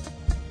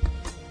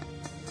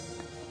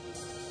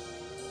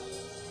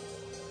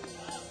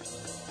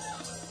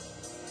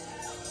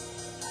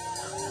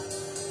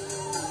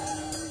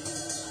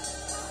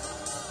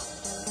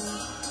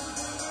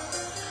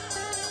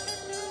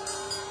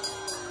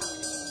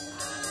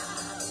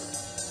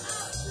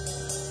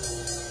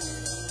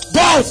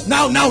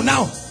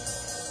 Now.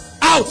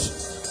 Out.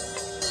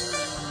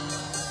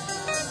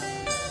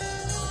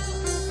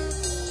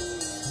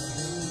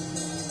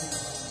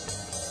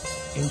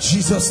 In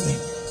Jesus'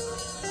 name.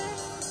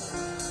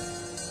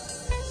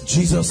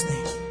 Jesus'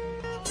 name.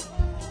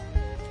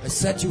 I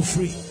set you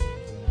free.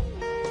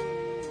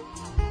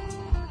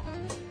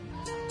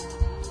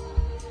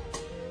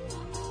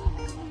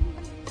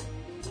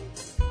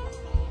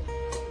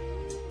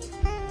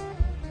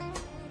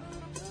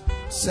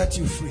 Set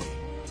you free.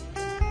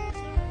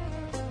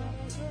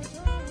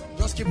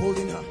 Just keep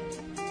holding her.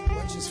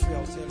 When she's free,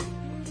 I'll tell you.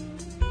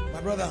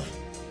 My brother,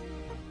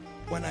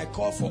 when I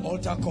call for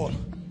altar call,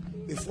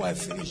 before I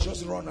finish,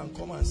 just run and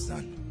come and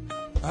stand.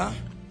 Huh?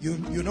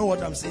 You know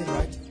what I'm saying,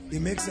 right?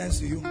 It makes sense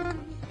to you.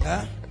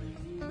 Huh?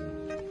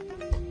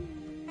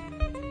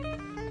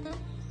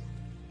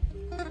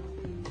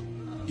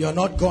 You're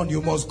not gone.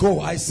 You must go.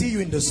 I see you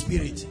in the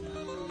spirit.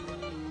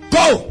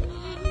 Go!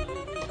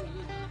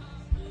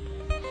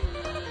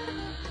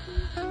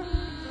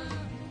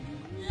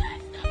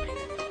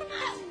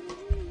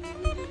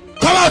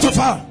 Out of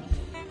her.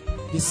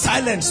 Be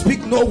silent.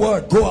 Speak no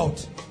word. Go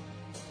out.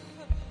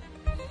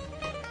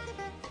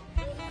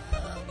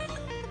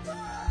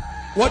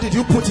 What did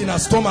you put in her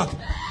stomach?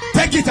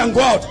 Take it and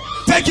go out.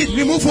 Take it.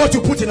 Remove what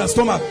you put in her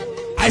stomach.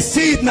 I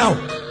see it now.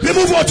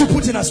 Remove what you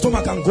put in her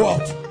stomach and go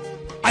out.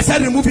 I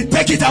said remove it.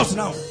 Take it out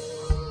now.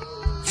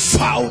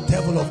 Foul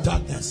devil of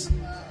darkness.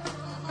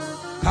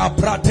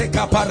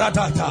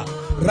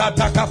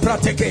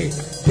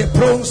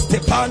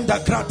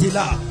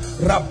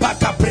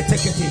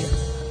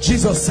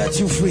 Jesus set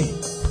you free.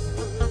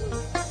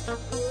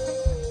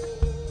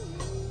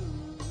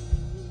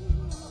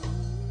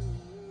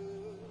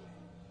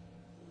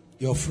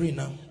 You're free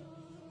now.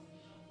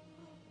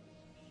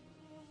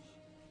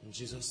 In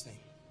Jesus' name.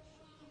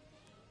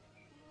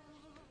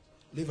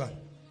 Leave her.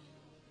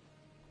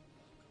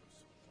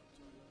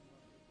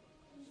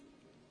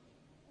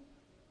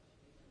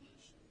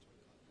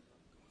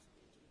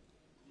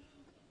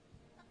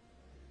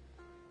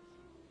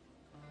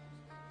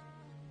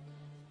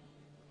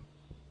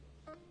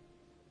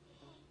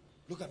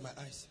 Look at my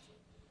eyes.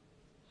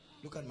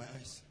 Look at my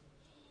eyes.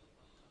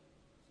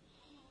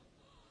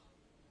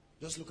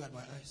 Just look at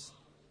my eyes.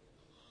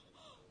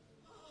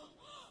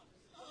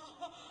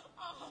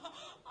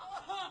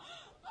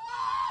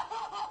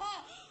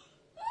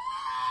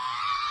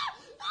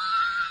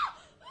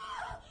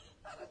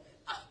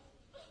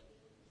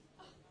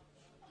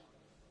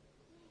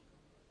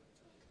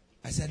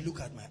 I said, look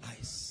at my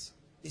eyes.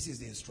 This is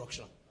the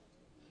instruction.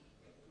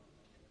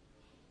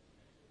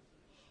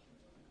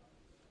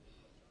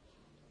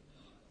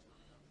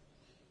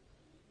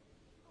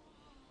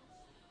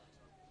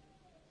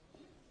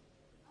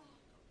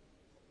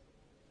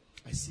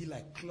 I see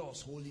like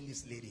claws holding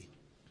this lady.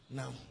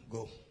 Now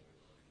go.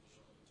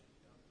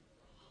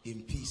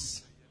 In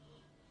peace.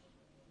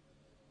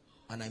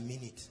 And I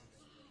mean it.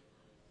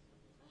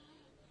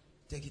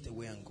 Take it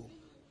away and go.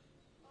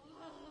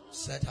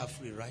 Set her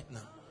free right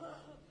now.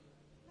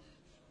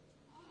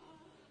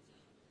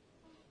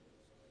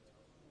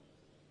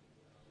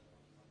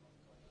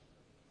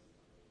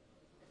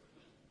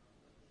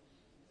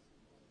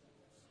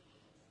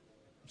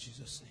 In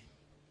Jesus' name.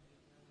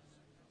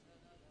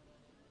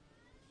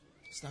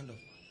 Stand up.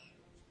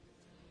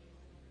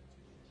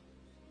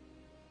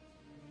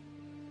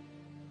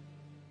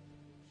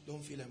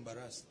 Don't feel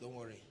embarrassed. Don't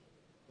worry.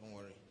 Don't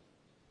worry.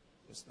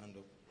 Just stand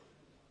up.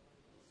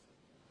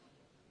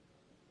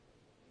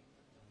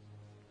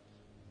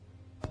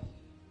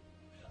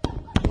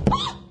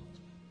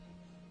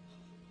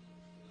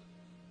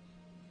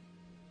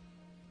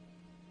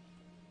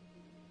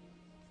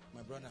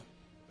 My brother,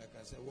 like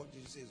I said, what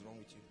did you say is wrong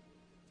with you?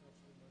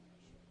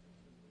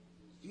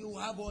 You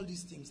have all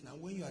these things now.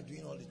 When you are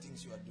doing all the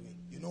things you are doing,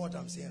 you know what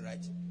I'm saying,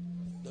 right?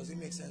 Does it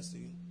make sense to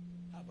you?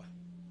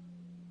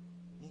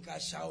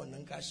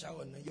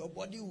 Your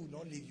body will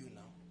not leave you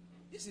now.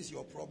 This is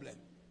your problem.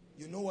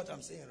 You know what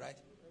I'm saying, right?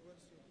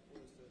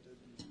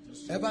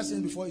 Ever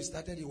since before you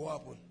started it, what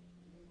happened?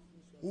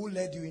 Who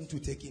led you into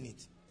taking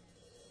it?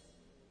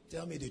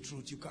 Tell me the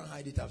truth. You can't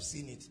hide it. I've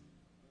seen it.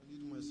 I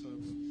did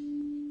myself.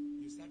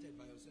 You started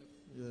by yourself?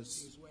 Yes.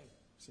 Since when?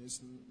 Since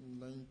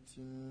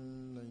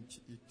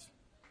 1998.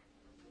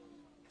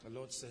 The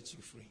Lord sets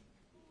you free.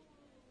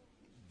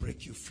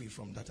 Break you free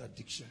from that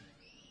addiction.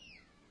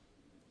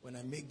 When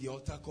I make the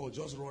altar call,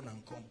 just run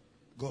and come.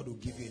 God will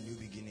give you a new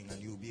beginning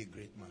and you will be a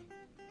great man.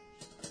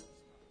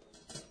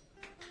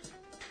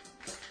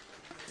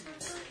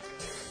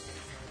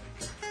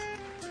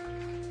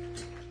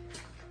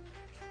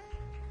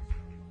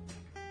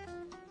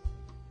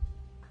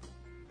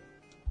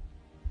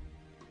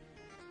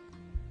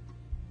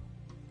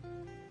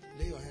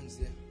 hands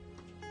there.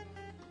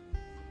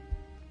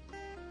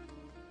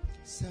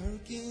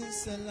 Sarkin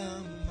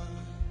Salama,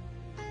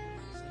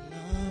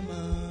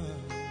 Salama,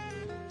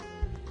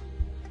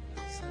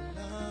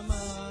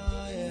 Salama,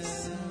 yeah.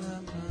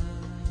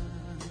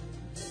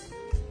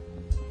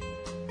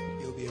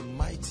 You'll be a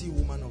mighty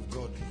woman of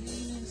God.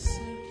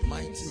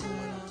 Mighty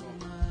woman of God.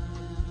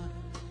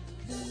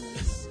 Be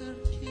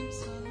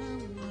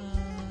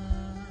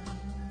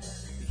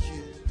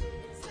healed.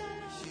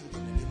 Healed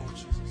in the name of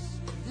Jesus.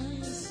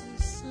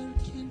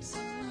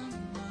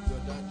 Your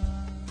dad.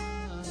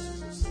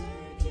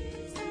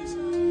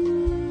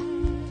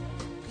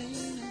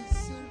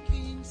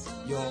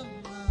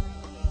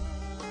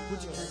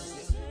 Put your hands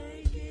there.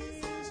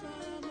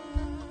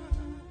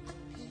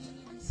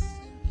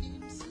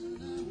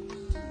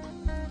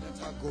 Let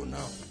her go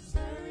now.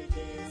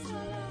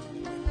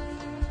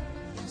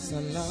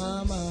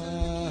 Salama.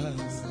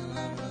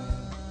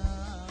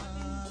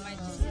 My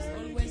disease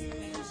always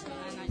pains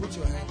and I Put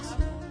your hands.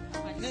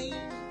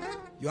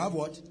 You have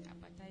what?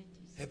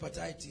 Hepatitis.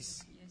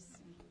 Hepatitis. Yes,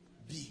 sir.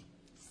 B.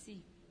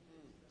 C.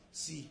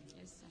 C.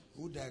 Yes, sir.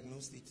 Who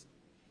diagnosed it?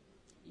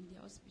 In the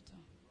hospital.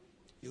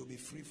 You'll be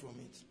free from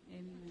it.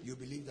 Amen. You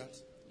believe that?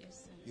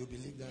 Yes, sir. You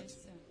believe that? Yes,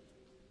 sir.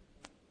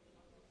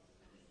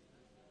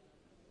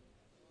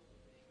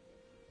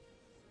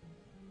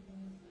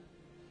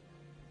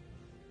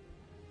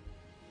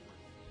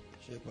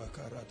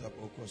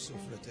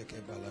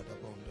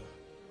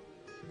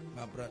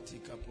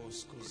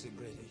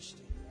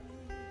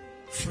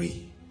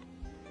 Free.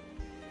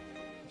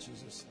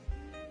 Jesus.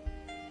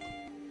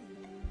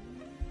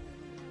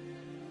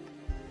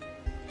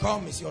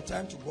 Come, it's your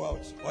time to go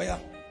out. Oh yeah.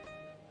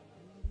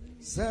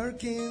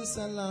 Sarkin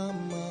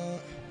Salama.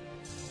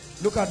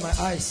 Look at my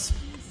eyes.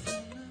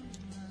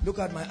 Look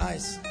at my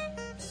eyes.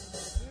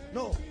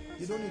 No,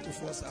 you don't need to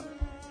force her.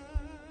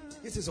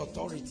 This is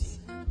authority.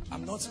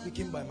 I'm not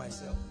speaking by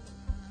myself.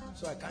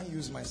 So I can't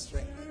use my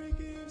strength.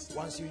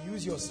 Once you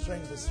use your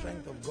strength, the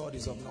strength of God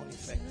is of none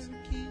effect.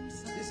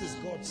 This is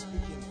God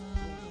speaking.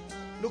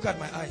 Look at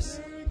my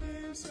eyes.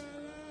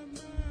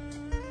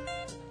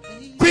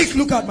 Quick,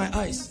 look at my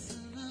eyes.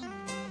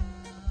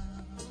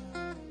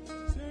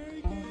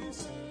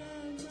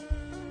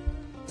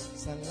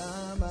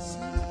 Salama.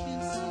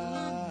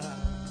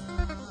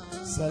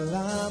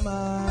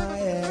 Salama.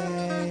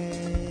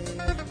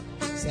 Yeah.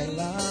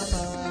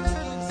 Salama.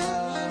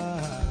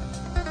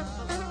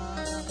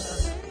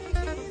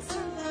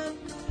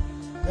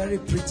 Very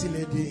pretty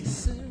lady.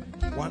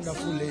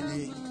 Wonderful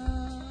lady.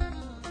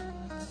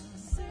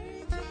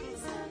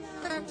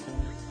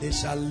 They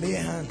shall lay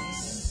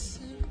hands.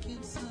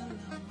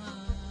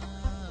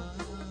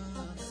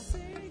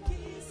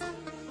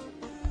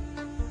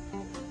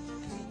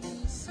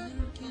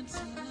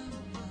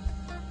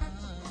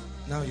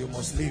 Now you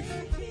must leave.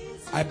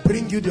 I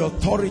bring you the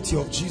authority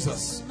of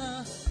Jesus.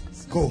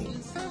 Go.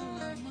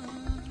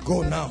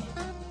 Go now.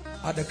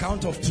 At the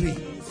count of 3,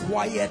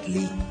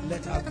 quietly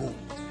let her go.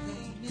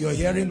 You're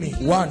hearing me?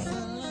 1.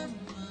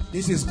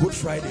 This is Good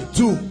Friday.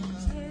 2.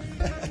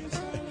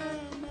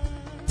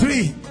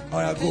 3.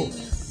 Alright, go.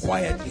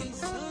 Quietly.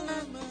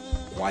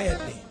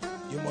 Quietly.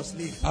 You must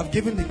leave. I've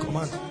given the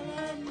command.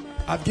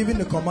 I've given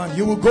the command.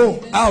 You will go.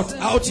 Out.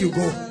 Out you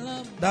go.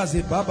 That's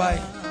it.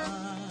 Bye-bye.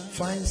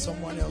 Find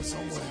someone else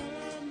somewhere.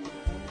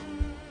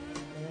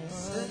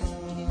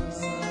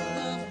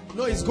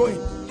 No, it's going.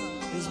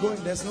 It's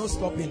going. There's no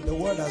stopping. The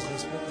word has been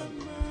spoken.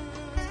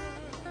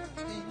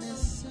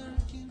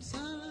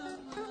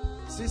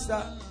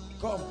 Sister,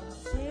 come.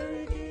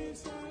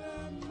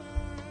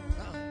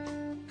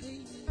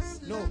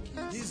 No,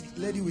 this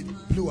lady with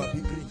blue or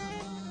big green.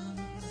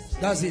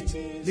 That's it.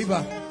 Leave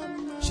her.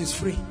 She's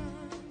free.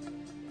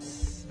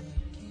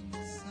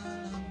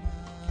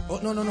 Oh,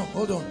 no.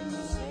 Hold on.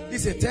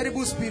 This is a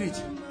terrible spirit.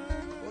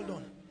 Hold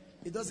on.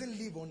 It doesn't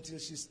leave until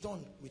she's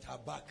turned with her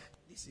back.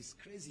 This is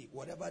crazy.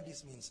 Whatever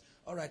this means.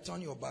 All right,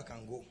 turn your back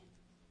and go.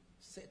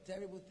 Say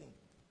terrible thing.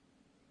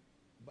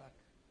 Back.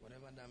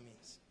 Whatever that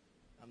means.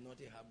 I'm not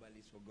a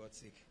herbalist, for God's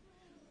sake.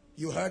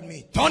 You heard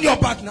me. Turn your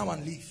back now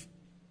and leave.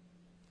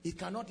 It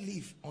cannot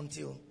leave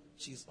until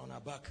she's on her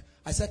back.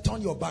 I said,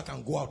 turn your back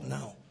and go out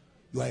now.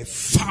 You are a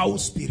foul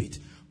spirit.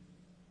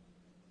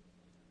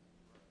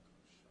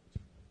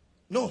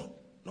 No,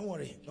 don't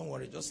worry. Don't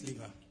worry. Just leave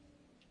her.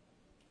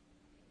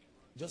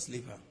 Just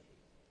leave her.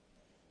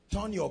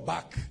 Turn your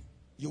back.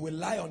 You will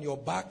lie on your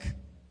back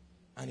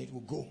and it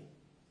will go.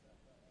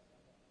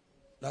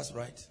 That's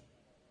right.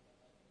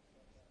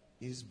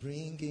 He's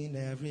bringing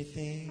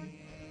everything.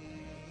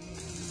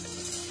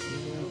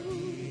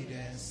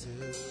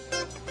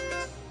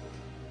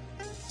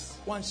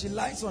 Once she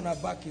lies on her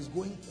back, he's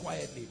going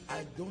quietly.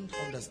 I don't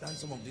understand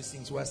some of these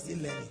things. We're still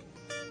learning.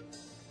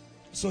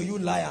 So you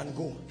lie and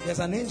go. There's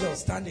an angel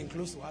standing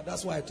close to her.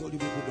 That's why I told you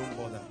people don't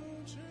bother.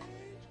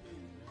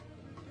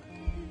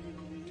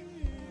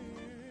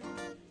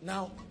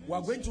 Now,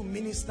 we're going to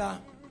minister.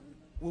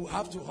 We'll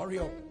have to hurry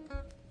up.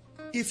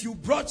 If you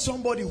brought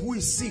somebody who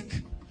is sick,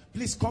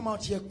 please come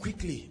out here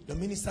quickly. The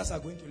ministers are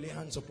going to lay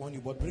hands upon you,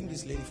 but bring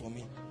this lady for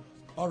me.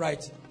 All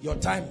right, your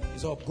time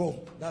is up. Go.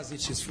 That's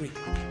it. She's free.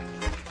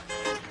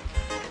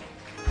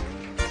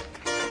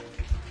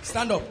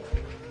 Stand up.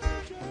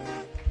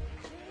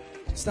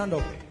 Stand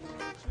up.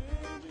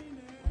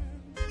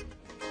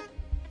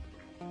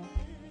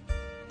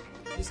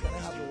 Please, can I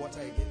have the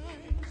water again?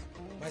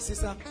 My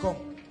sister, come.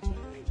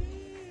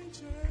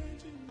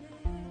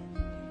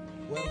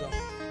 Well done.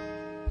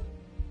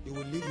 You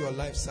will live your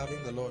life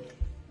serving the Lord.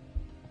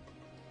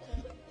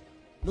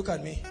 Look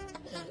at me.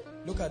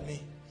 Look at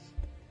me.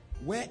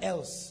 Where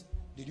else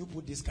did you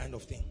put this kind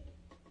of thing?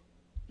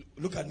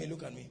 Look at me,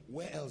 look at me.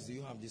 Where else do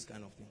you have this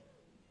kind of thing?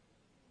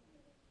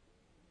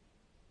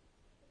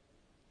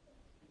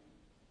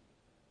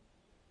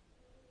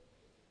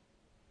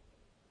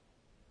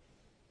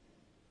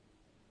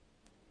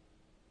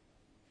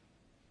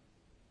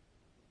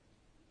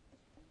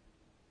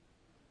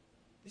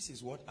 This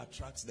is what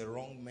attracts the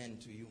wrong men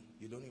to you.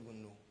 You don't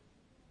even know.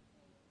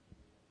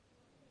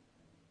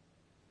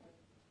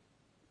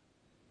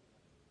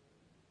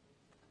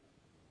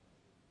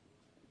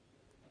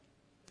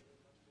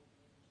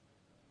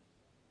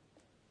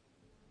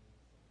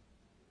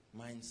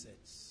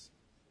 Mindsets.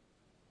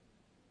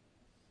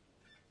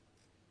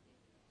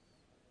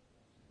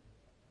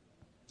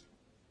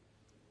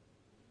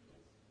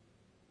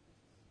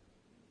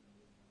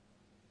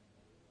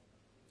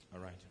 All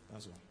right,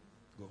 that's all.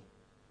 Go.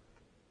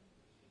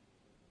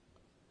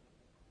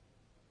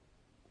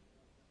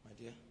 My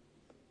dear,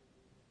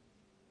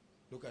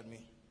 look at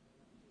me.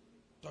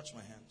 Touch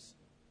my hands.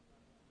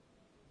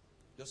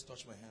 Just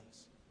touch my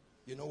hands.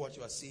 You know what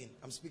you are seeing.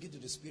 I'm speaking to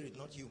the spirit,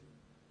 not you.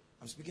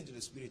 I'm speaking to the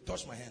spirit.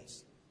 Touch my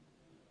hands.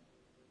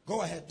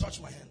 Go ahead,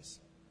 touch my hands.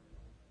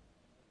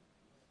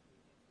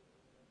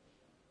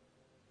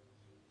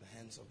 The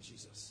hands of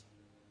Jesus.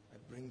 I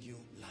bring you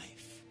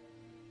life.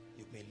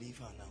 You may leave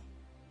her now.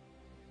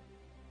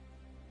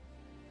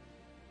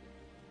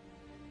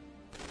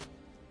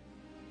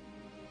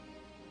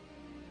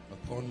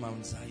 Upon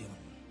Mount Zion,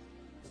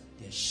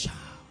 there shall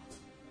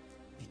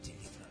be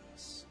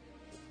deliverance.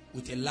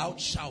 With a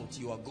loud shout,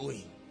 you are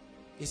going.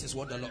 This is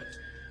what the Lord.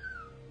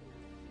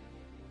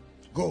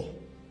 Go.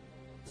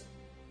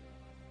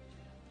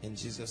 In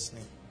Jesus'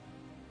 name.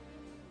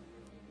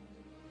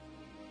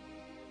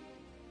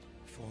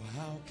 For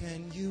how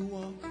can you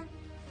walk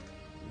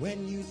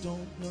when you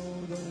don't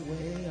know the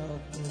way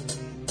of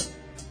going?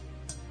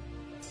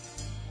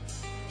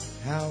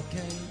 How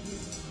can you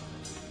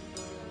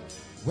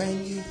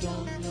when you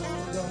don't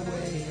know the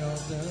way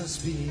of the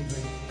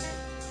Spirit?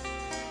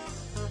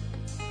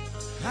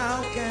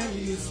 How can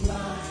you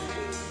fly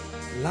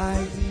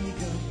like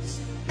eagles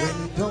when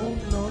you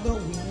don't know the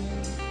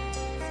wind?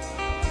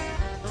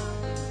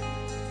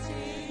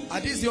 Are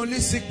these the only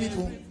sick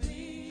people?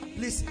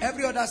 Please,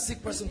 every other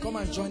sick person, come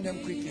and join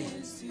them quickly.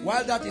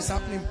 While that is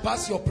happening,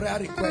 pass your prayer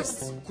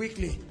requests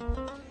quickly.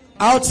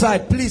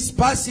 Outside, please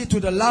pass it to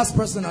the last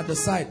person at the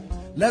side.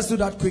 Let's do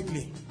that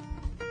quickly.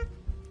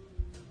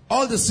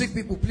 All the sick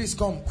people, please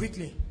come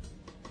quickly.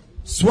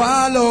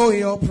 Swallow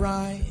your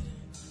pride.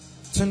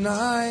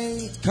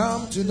 Tonight,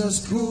 come to the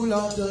school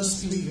of the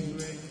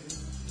Spirit.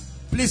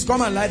 Please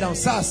come and lie down.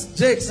 Sass,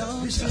 Jakes,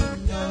 Bishop.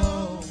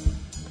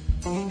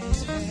 In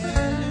his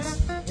hands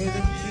is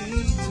the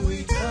key to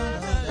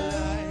eternal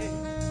life.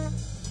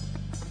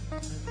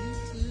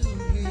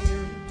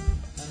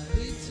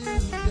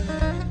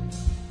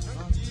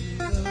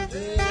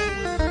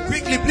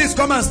 Quickly, please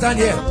come and stand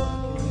here.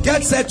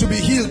 Get set to be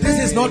healed. This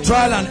is not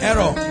trial and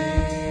error.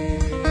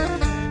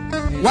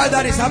 While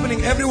that is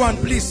happening, everyone,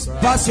 please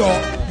pass your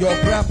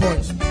prayer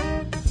points.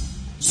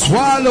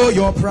 Swallow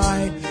your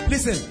pride.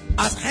 Listen,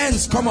 as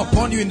hands come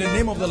upon you in the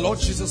name of the Lord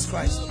Jesus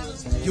Christ,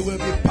 you will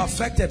be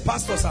perfected.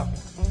 Pastor sir.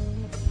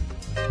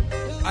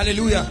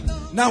 Hallelujah.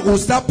 Now we'll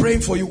start praying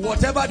for you.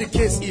 Whatever the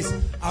case is,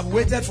 I've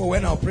waited for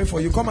when I'll pray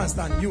for you. Come and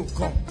stand. You,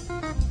 come.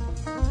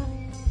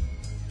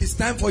 It's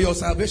time for your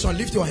salvation.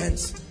 Lift your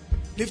hands.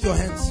 Lift your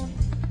hands.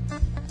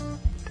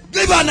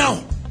 Leave her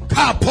now.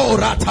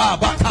 Kaporata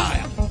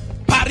bataya.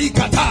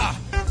 Parikata.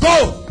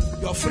 Go.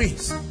 You're free.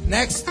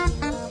 Next.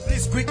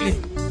 Please quickly.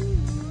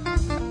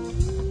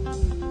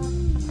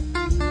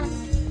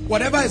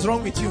 Whatever is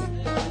wrong with you,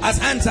 as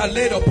hands are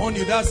laid upon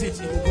you, that's it.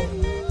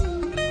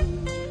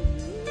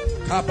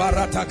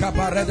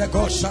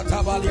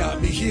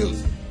 Be healed.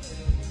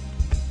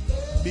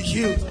 Be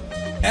healed.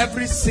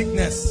 Every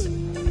sickness.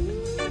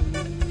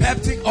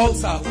 Peptic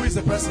ulcer. Who is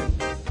the person?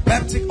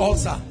 Peptic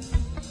ulcer.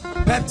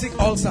 Peptic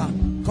ulcer.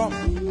 Come.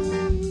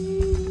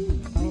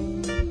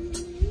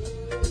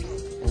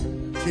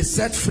 Be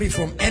set free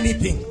from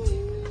anything.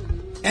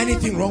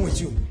 Anything wrong with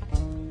you.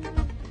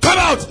 Come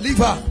out. Leave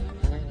her.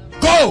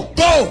 Go.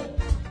 Go.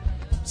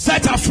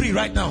 Set her free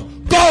right now.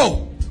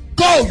 Go.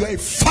 Go. You're a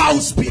foul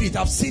spirit.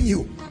 I've seen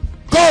you.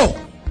 Go.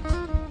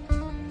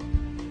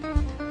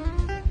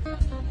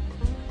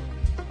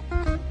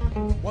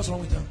 What's wrong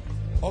with her?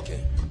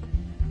 Okay.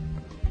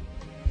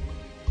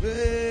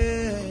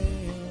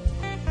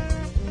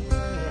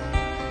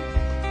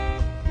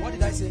 What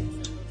did I say?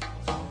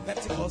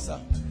 Peptic ulcer.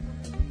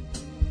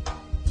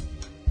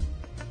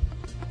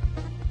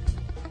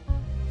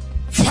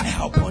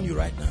 power upon you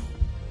right now.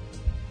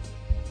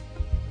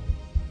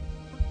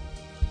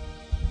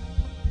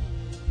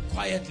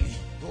 Quietly,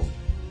 go.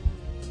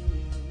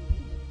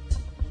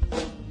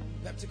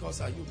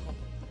 Lepticals, are you?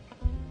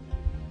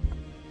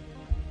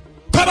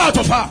 Come out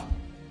of her.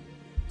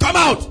 Come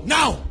out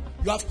now.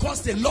 You have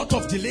caused a lot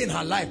of delay in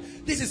her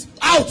life. This is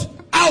out.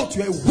 Out.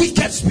 You're a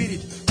wicked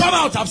spirit. Come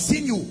out. I've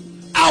seen you.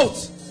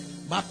 Out.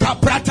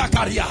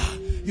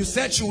 You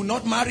said she will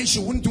not marry. She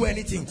wouldn't do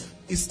anything.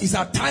 It's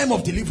a time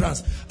of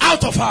deliverance.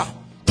 Out of her.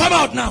 Come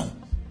out now.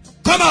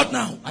 Come out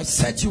now. I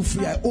set you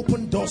free. I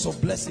open doors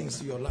of blessings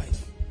to your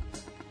life.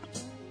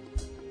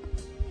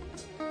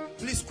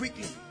 Please,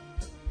 quickly.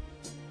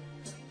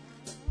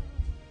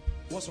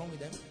 What's wrong with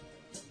them?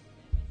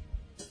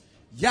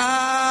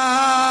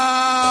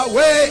 Yahweh.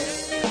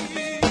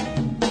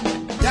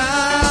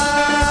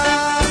 Yahweh.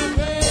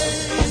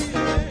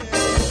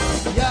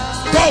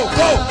 Go,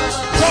 go,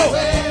 go.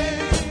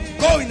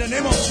 Go in the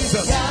name of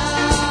Jesus.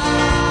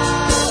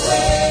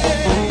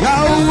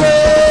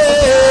 Yahweh.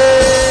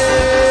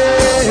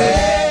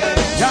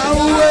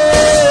 Yahweh.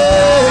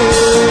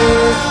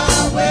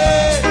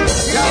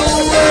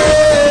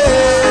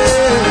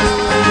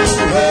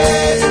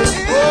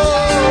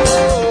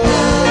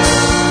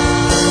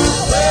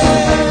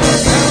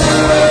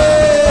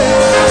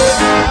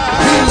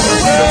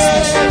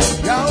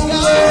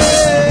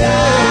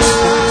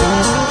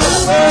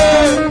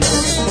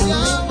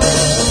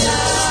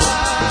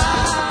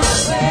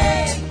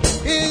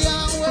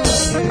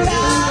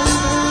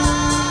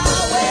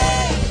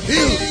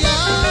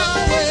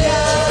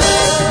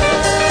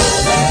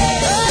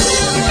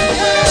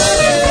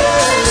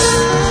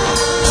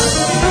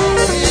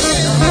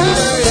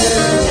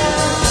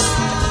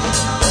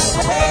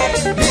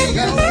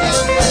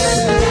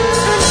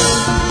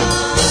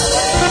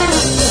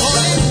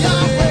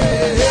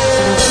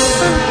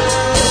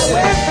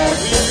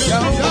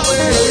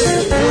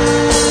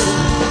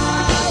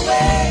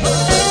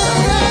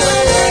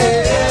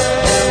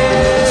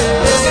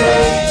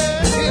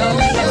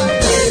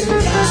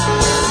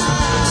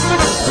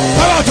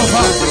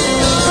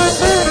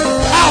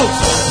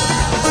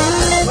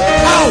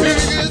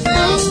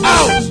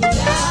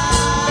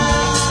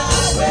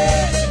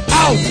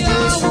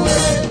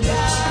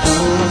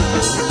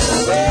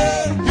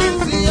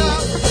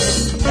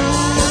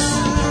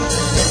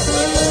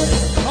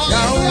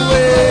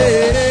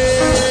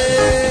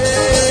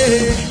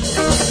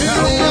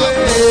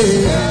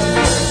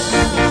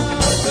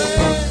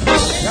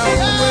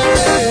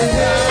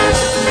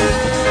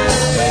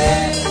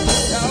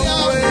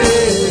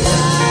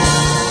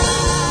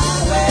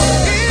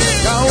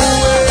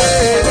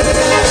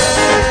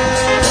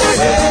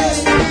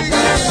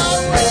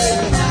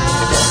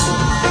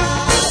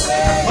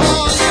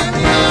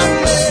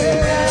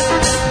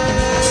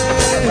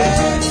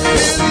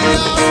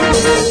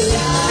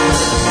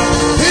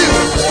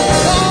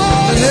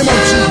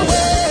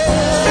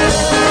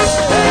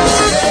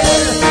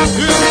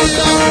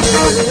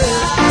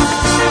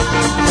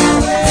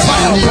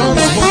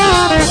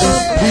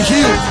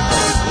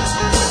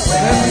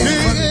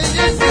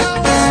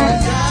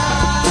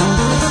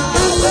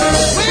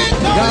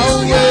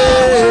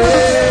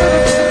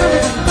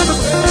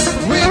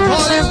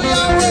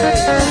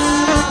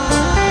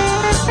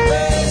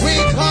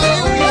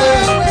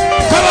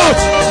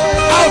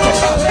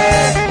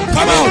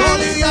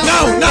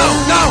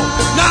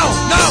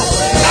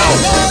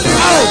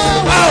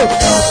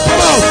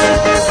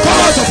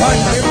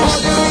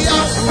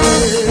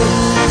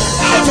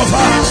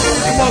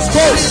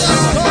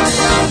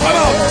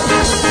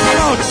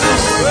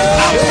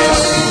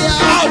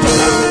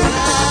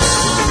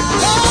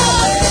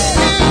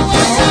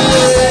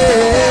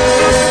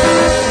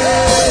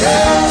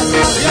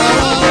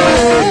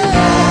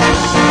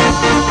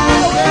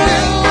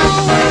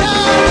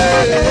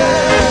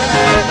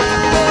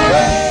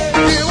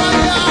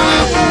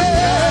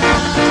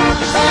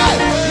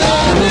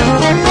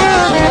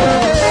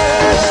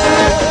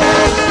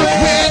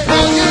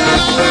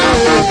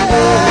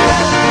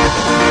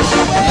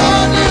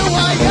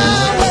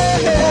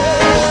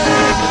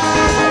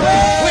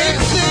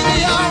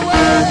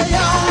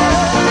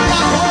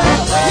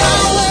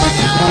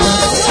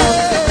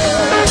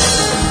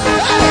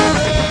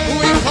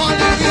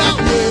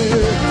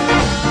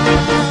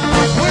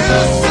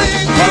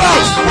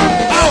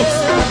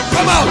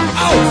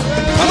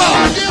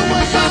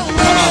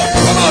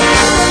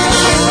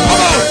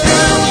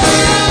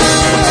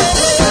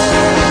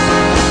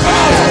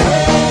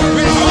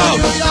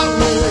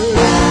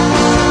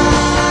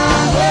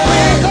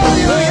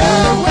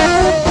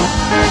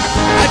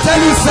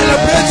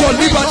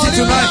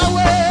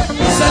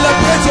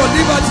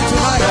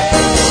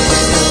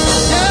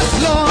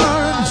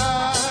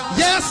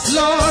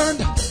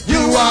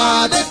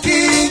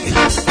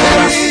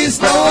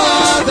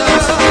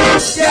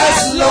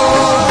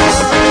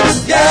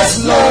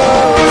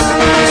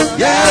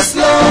 Yes,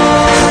 Lord.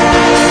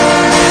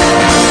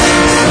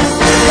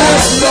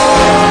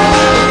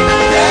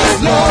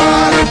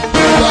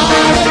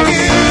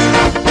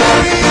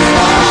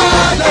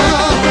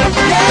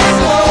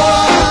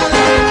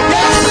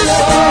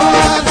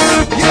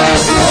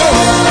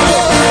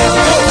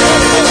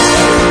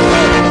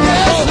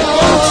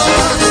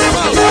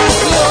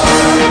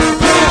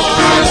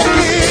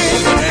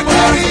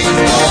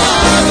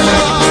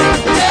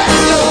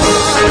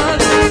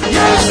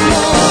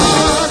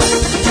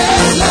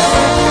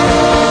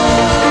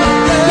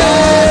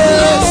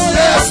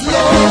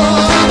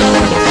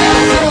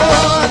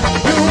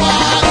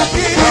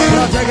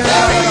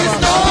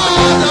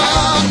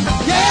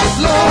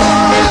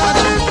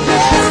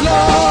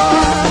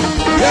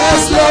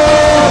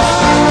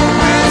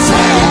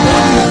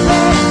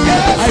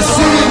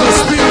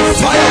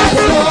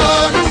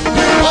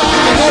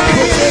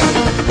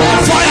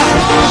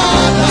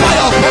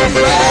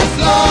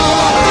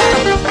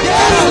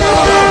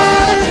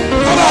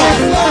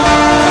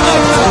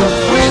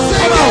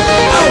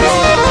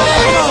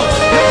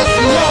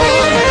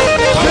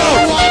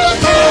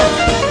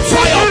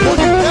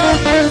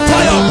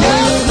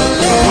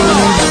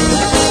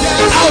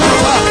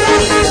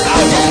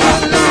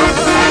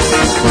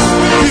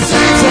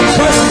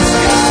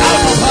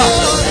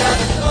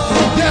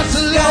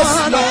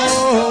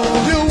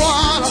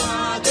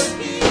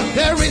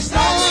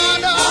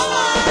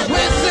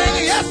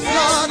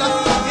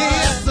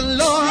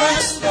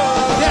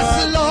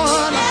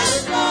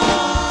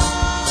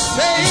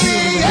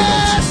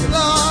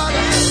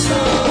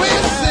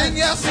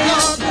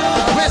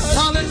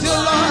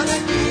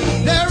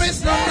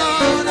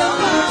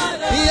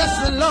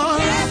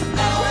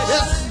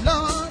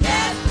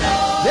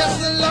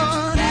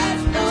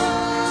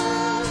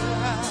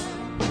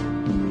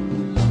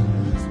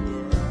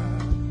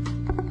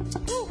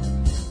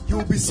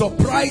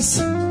 surprised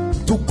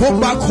to go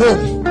back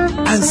home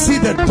and see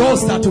the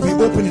doors that will be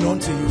opening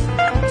unto you.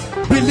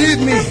 Believe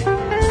me,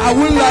 I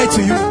won't lie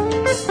to you.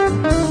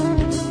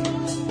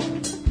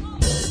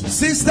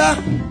 Sister,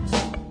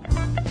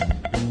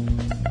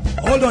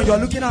 hold on, you're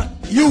looking at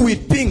you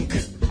with pink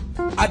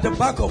at the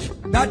back of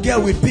that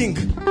girl with pink.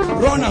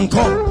 Run and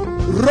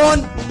come.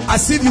 Run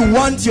as if you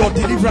want your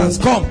deliverance.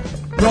 Come.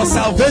 Your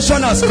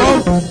salvation has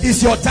come.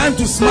 It's your time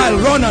to smile.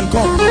 Run and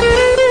come.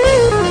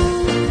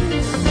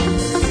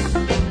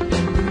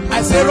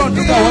 I say run.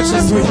 Look at what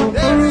she's doing. See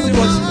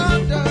what she's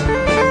doing.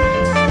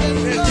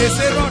 They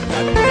say run.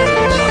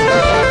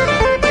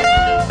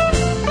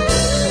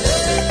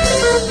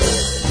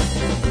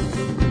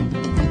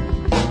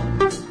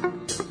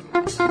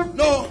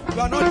 No, you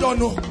are not done.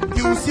 No,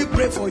 you will still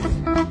pray for you.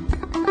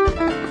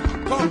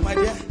 Come, my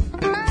dear.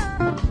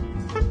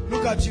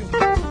 Look at you.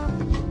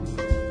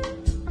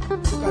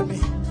 Look at me.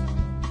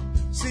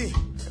 See,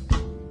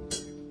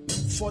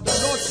 for the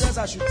Lord says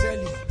I should tell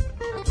you,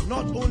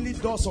 not only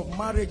doors of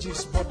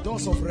marriages, but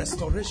doors of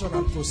restoration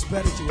and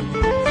prosperity. You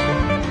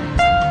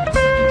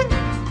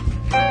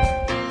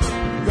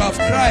have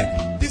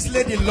cried. This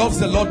lady loves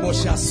the Lord, but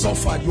she has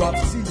suffered. You have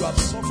seen, you have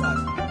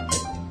suffered.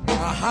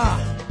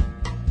 Aha.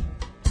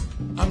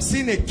 I'm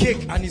seeing a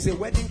cake, and it's a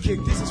wedding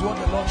cake. This is what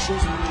the Lord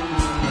shows me. In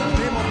the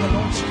name of the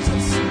Lord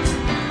Jesus,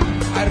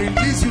 I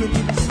release you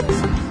into this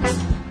place.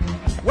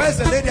 Where's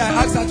the lady? I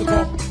asked her to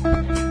come.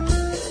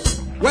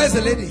 Where's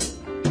the lady?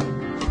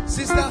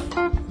 Sister,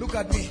 look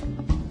at me.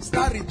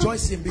 Start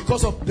rejoicing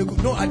because of the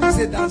good. No, I didn't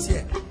say dance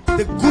here.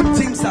 The good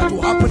things that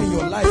will happen in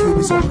your life, you'll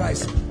be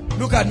surprised.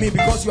 Look at me,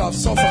 because you have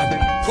suffered.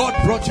 God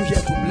brought you here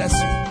to bless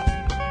you.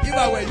 If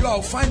I were you,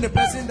 I'll find the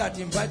person that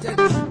invited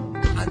me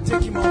and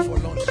take him out for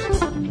lunch.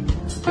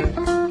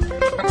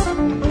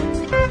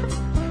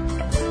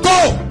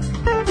 Go!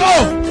 Go!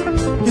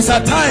 It's a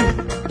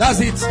time. That's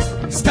it.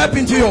 Step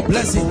into your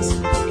blessings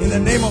in the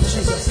name of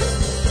Jesus.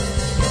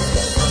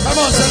 Come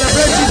on,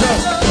 celebrate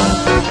Jesus.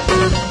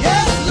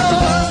 Yes,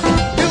 Lord,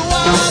 you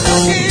are the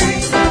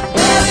King.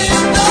 There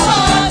is no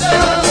other.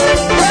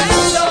 Yes,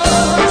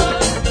 Lord.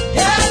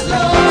 Yes,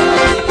 Lord.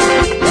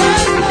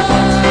 Yes,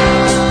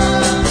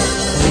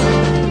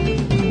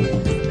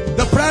 Lord.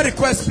 The prayer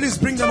requests, please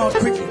bring them out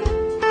quickly.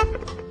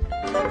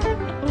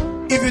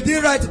 If you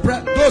didn't write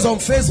prayer, those on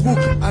Facebook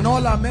and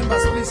all our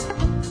members, please.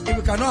 If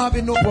you cannot have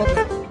it, no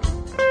problem.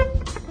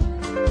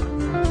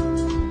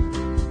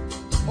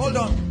 Hold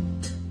on.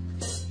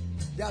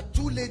 There are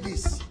two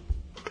ladies.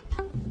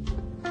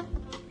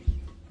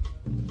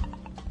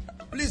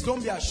 Please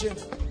don't be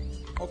ashamed.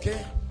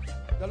 Okay?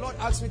 The Lord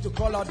asked me to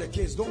call out the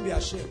case. Don't be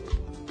ashamed.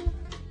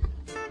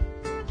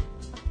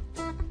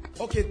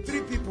 Okay,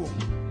 3 people.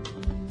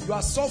 You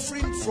are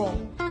suffering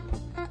from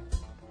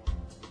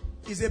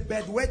is a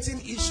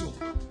bedwetting issue.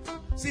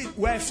 See,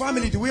 we're a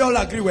family. Do we all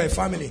agree we're a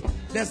family?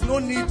 There's no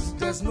need.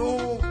 There's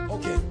no...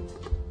 Okay.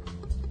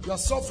 You are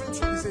suffering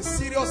from... It's a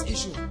serious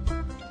issue.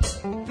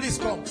 Please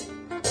come.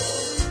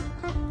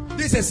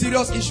 This is a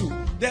serious issue.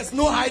 There's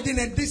no hiding,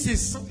 and this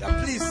is...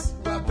 please,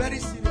 we are very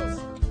serious.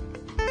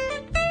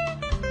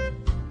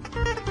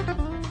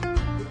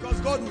 Because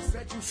God will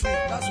set you free.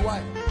 That's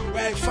why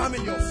we're a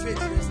family of faith.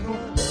 There's no...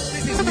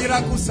 This is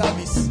miracle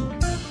service.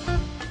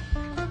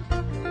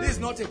 This is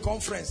not a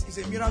conference. It's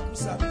a miracle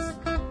service.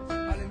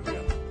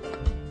 Hallelujah.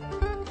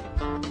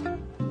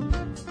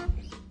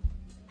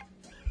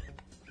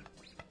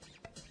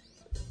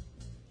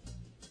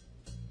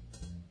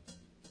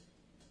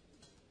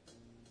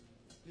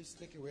 Please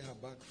take away her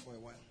bag for a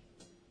while.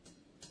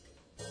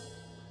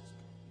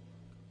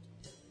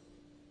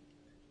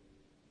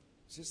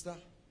 Sister,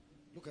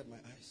 look at my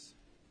eyes.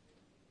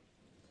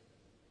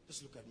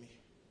 Just look at me.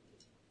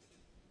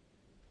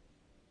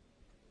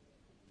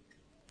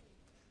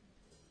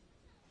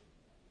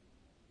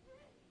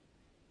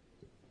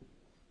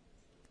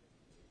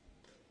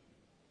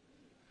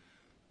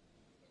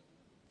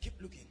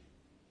 Keep looking.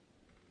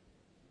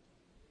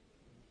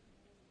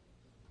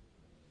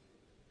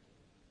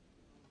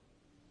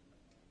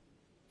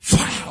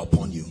 Fire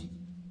upon you.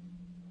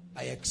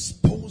 I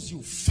expose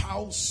you,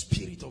 foul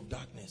spirit of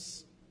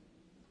darkness.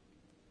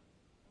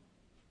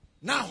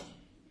 Now,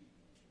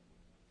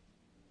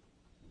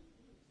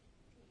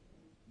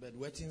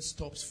 bedwetting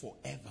stops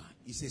forever.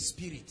 It's a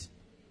spirit.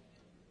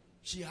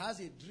 She has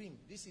a dream.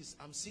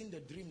 I'm seeing the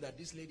dream that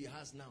this lady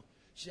has now.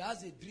 She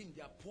has a dream.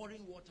 They are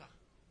pouring water.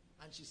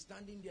 And she's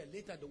standing there.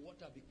 Later, the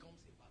water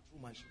becomes a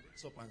bathroom and she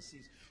wakes up and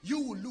sees. You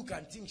will look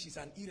and think she's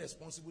an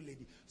irresponsible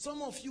lady.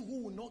 Some of you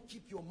who will not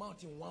keep your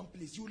mouth in one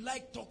place, you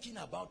like talking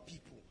about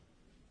people.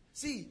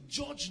 See,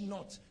 judge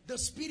not. The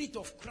spirit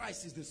of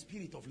Christ is the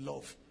spirit of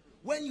love.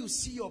 When you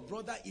see your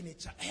brother in a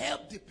church,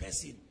 help the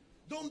person.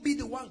 Don't be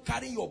the one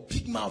carrying your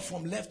big mouth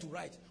from left to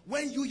right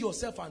when you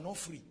yourself are not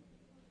free.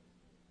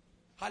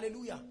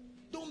 Hallelujah.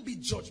 Don't be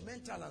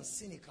judgmental and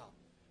cynical.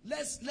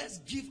 Let's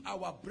give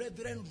our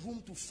brethren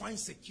room to find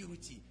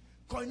security.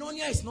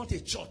 Koinonia is not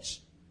a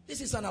church. This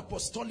is an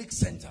apostolic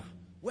center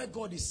where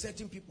God is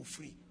setting people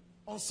free.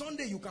 On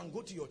Sunday, you can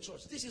go to your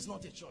church. This is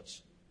not a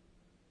church.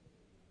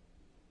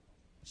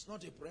 It's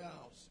not a prayer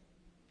house.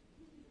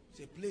 It's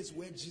a place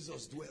where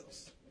Jesus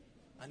dwells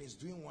and is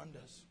doing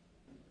wonders.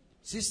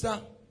 Sister,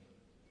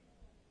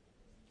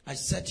 I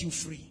set you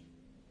free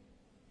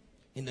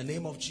in the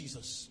name of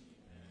Jesus.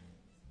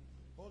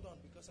 Hold on,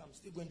 because I'm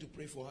still going to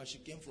pray for her. She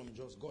came from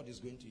Jos. God is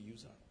going to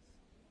use her.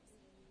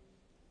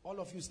 All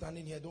of you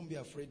standing here, don't be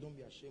afraid, don't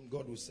be ashamed.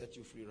 God will set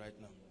you free right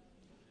now.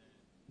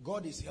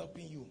 God is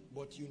helping you,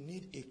 but you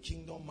need a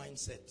kingdom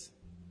mindset.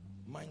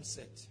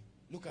 Mindset.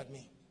 Look at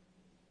me.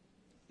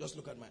 Just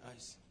look at my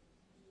eyes.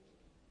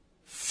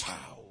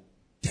 Foul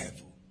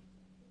devil.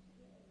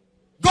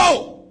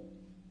 Go!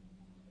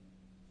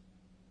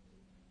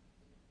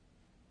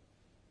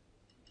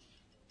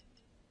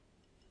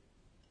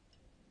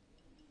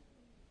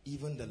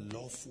 Even the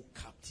lawful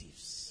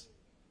captives.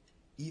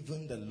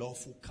 Even the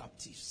lawful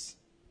captives.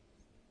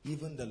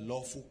 Even the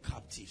lawful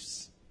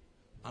captives.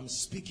 I'm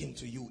speaking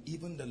to you.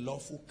 Even the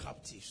lawful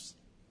captives.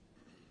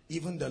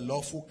 Even the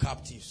lawful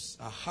captives.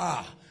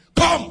 Aha.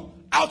 Come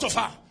out of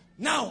her.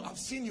 Now I've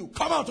seen you.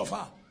 Come out of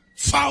her.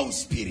 Foul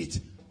spirit.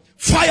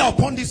 Fire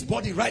upon this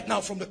body right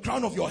now, from the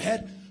crown of your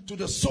head to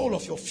the sole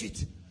of your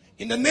feet.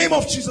 In the name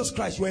of Jesus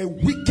Christ, you are a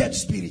wicked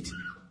spirit.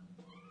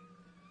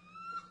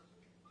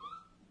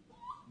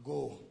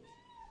 Go.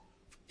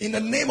 In the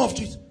name of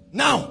Jesus.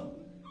 Now,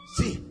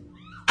 see.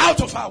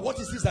 Out of her. What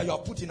is this that you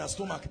have put in her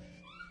stomach?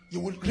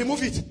 You will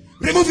remove it.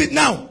 Remove it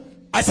now.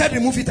 I said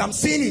remove it. I'm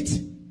seeing it.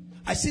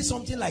 I see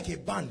something like a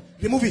band.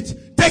 Remove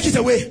it. Take it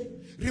away.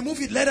 Remove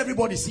it. Let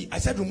everybody see. I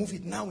said remove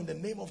it now in the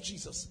name of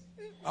Jesus.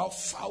 Our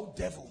foul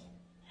devil.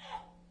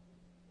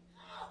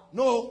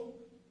 No.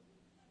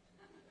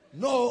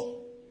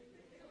 No.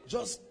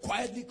 Just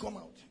quietly come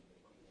out.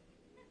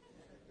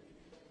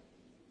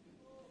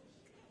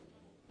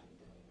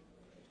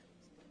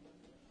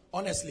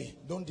 Honestly,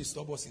 don't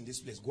disturb us in this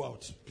place. Go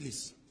out,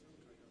 please.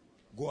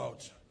 Go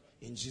out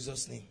in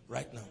Jesus' name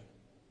right now.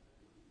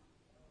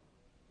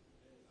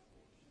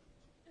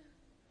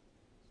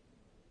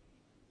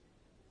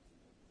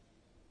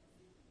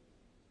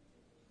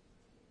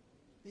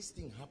 This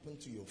thing happened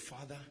to your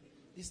father.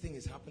 This thing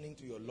is happening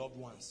to your loved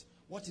ones.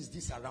 What is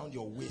this around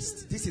your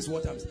waist? This is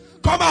what I'm saying.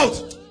 Come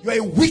out. You're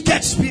a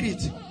wicked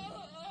spirit.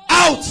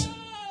 Out.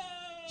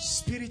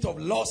 Spirit of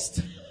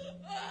lust.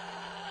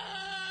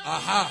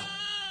 Aha.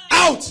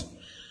 Out.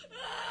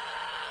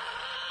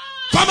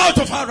 Come out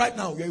of her right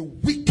now. You're a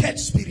wicked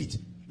spirit.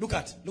 Look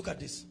at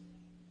this.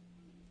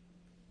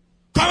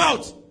 Come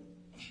out.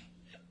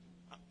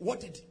 What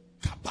did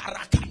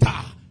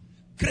Kabarakata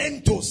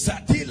Grento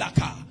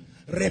Satilaka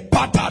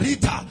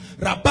Repatarita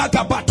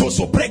Rabaga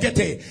Batoso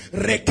Pregete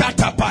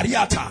Rekata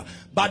Pariata,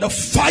 by the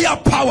fire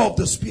power of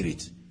the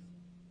spirit.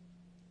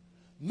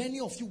 Many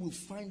of you will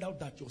find out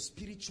that your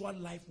spiritual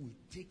life will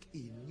take a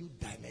new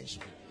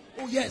dimension.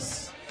 Oh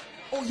yes.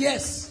 Oh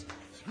yes.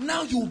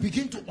 Now you will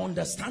begin to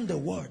understand the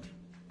word.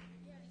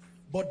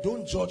 But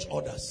don't judge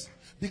others.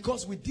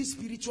 Because with this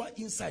spiritual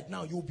insight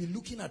now, you'll be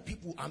looking at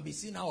people and be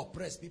seeing how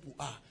oppressed people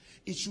are.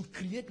 It should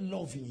create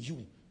love in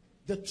you.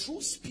 The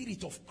true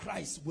spirit of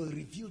Christ will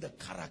reveal the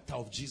character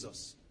of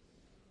Jesus.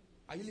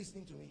 Are you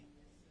listening to me?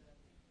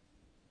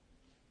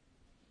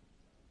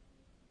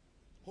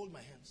 Hold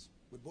my hands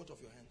with both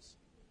of your hands.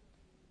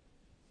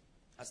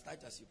 As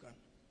tight as you can.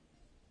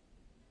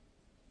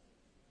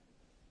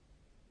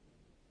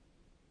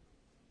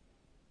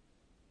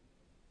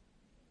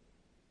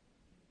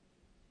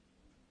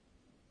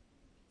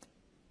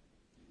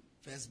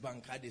 First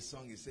Bank had a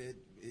song. He said,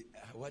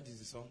 what is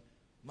the song?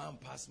 Man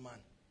pass man.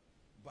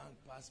 Bank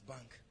pass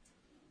bank.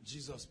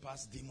 Jesus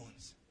pass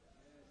demons.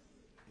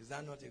 Is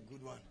that not a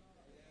good one?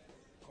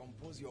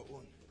 Compose your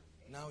own.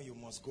 Now you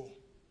must go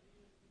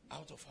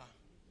out of her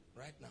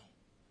right now.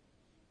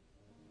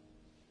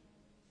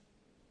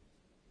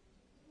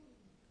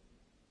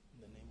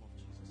 In the name of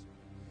Jesus.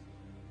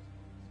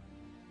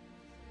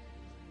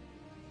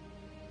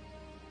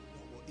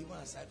 No, but even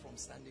aside from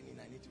standing in,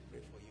 I need to pray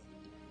for you.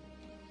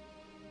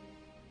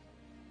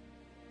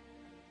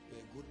 You're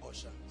a good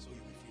usher, so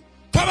you'll be free.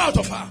 Come out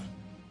of her!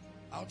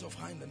 Out of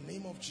her in the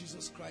name of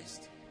Jesus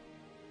Christ.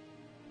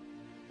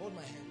 Hold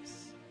my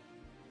hands.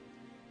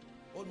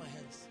 Hold my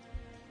hands.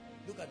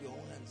 Look at your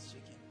own hands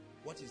shaking.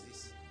 What is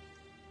this?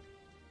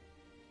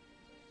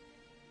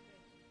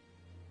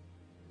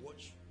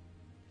 Watch.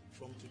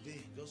 From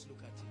today, just look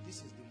at it. This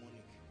is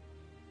demonic.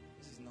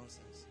 This is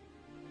nonsense.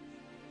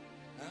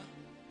 Huh?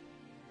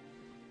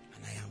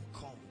 And I am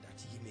come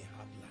that ye may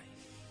have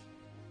life.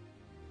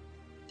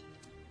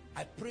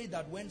 I pray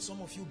that when some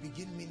of you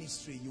begin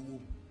ministry, you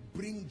will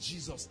bring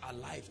Jesus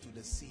alive to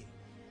the scene.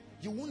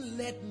 You won't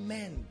let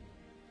men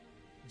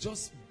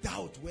just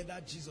doubt whether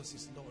Jesus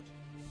is Lord.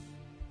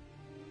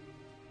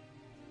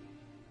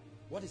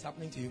 What is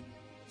happening to you?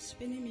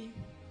 Spinning me.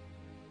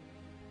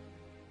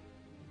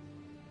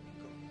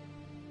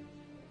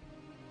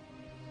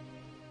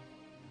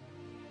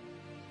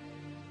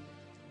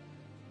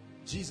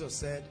 Jesus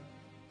said,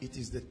 it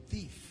is the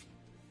thief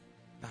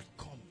that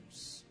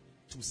comes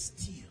to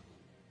steal,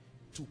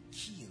 to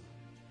kill,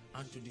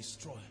 and to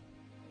destroy.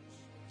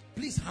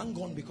 Please hang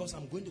on, because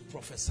I'm going to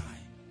prophesy.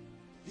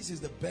 This is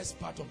the best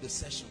part of the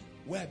session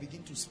where I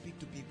begin to speak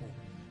to people.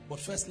 But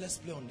first, let's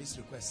play on this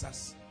request.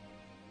 Sas,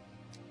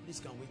 please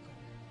can we come?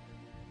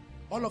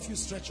 All of you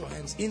stretch your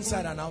hands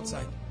inside and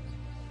outside.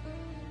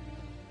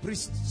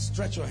 Please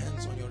stretch your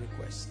hands on your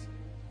request.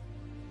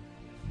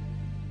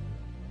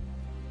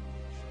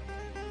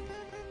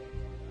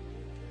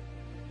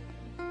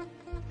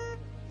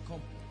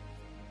 Come.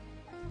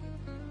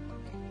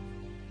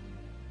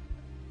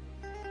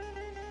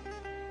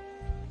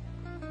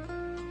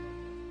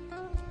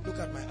 Look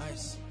at my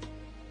eyes.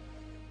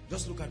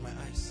 Just look at my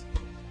eyes.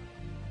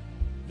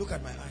 Look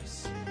at my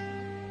eyes.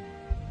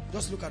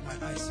 Just look at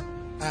my eyes.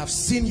 I have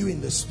seen you in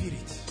the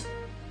spirit.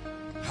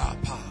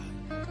 Hapa,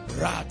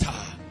 rata,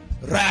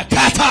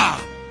 rakata,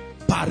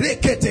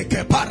 parekete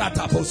ke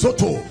parata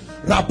pozoto,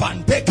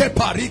 rabandeke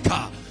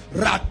parika,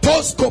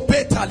 ratosko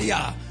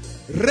petalia,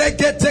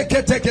 regete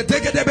ke teke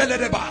teke de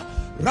beledeba,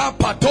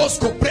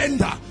 rapatosko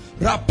prenda,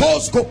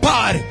 raposko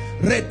par,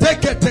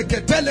 reteke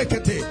teke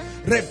telekete,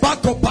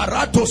 rebako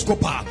paratosko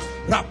pa,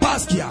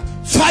 rapaskia.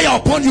 Fire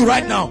upon you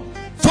right now.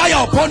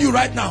 Fire upon you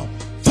right now.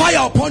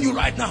 Fire upon you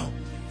right now.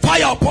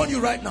 Fire upon you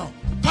right now.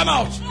 Come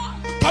out.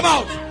 Come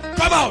out.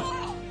 Come out.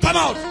 Come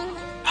out.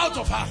 Out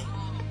of her.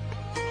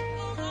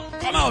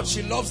 Come out.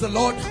 She loves the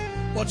Lord,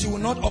 but you will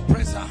not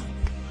oppress her.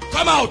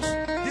 Come out.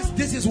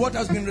 This is what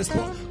has been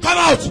responsible. Come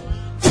out.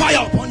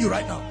 Fire upon you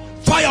right now.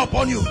 Fire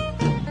upon you.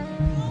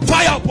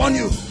 Fire upon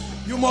you.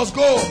 You must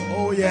go.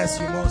 Oh yes,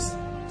 you must.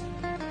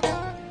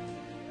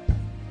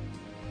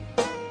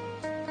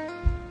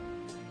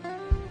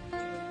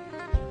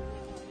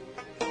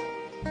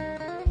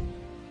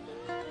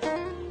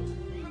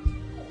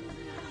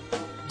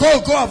 Go,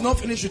 go, I've not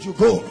finished with you.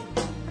 Go.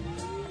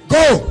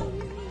 Go.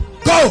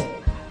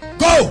 Go.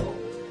 Go.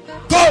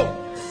 Go.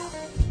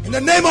 In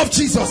the name of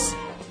Jesus,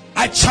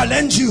 I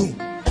challenge you.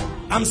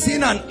 I'm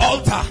seeing an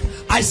altar.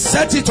 I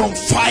set it on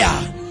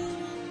fire.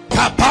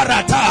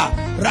 Kaparata.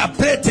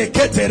 Rabrete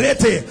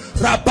keterete.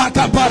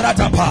 Rabaka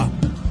paratapa.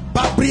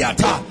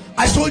 Babriata.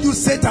 I told you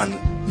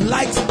Satan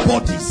likes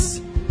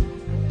bodies.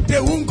 They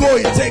won't go.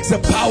 It takes the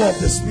power of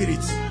the spirit.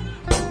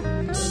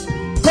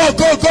 Go,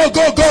 go, go,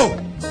 go, go.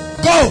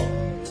 Go.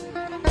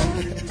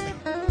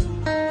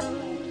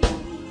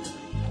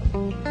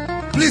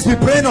 Please be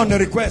praying on the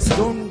request.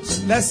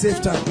 Let's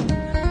save time.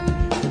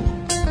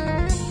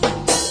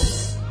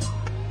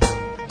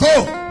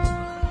 Go.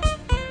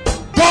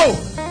 Go.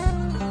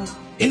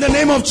 In the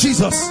name of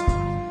Jesus.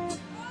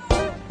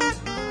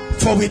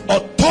 For with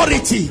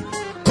authority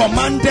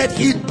commanded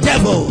he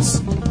devils,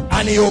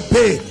 and he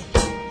obeyed.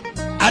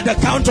 At the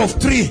count of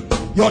 3,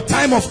 your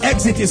time of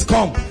exit is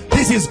come.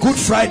 This is Good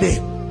Friday.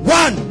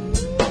 1,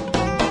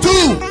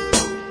 2,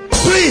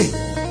 3.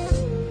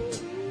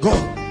 Go.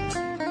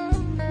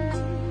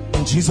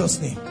 In Jesus'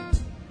 name.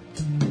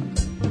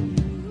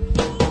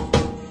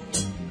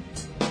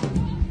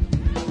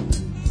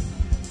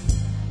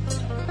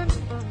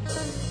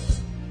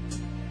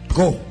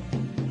 Go.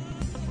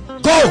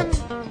 Go.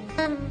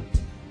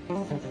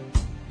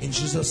 In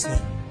Jesus'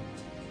 name.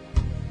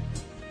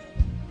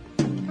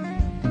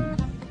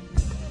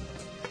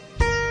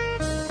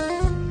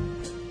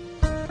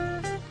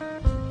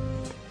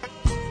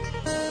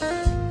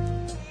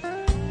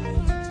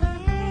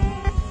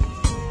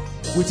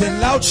 With a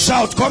loud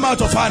shout, come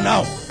out of her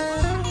now.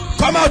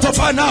 Come out of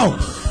her now.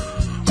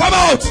 Come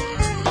out.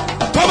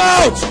 Come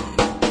out.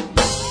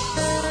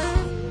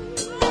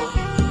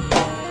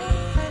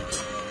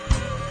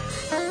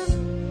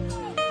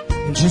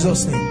 In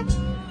Jesus' name.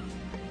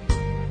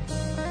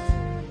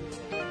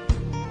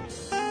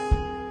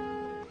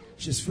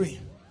 She's free.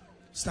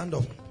 Stand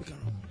up.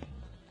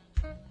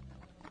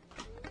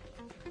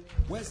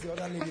 Where's the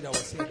other lady that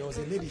was here? There was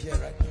a lady here,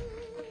 right?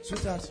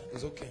 Sweetheart,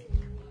 it's okay.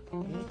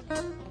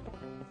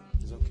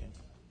 It's okay.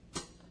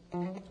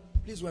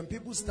 Please, when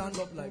people stand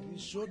up like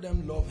this, show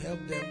them love, help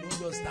them. Don't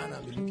just stand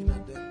and be looking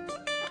at them.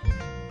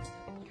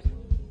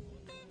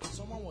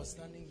 Someone was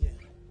standing here.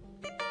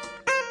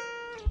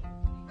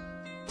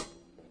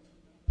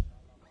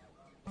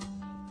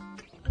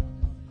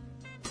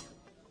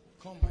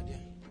 Come, my dear.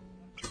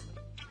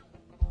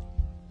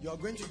 You are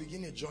going to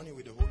begin a journey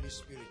with the Holy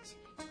Spirit.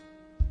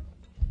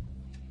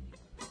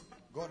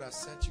 God has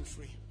set you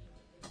free.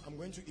 I'm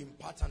going to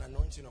impart an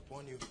anointing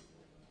upon you.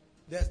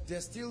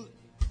 There's still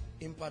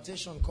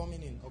impartation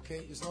coming in,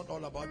 okay? It's not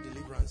all about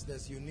deliverance.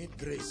 You need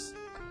grace.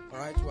 All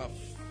right, we have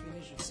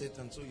finished with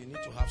Satan, so you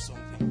need to have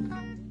something.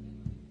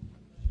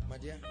 My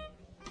dear,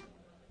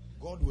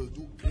 God will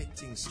do great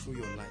things through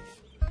your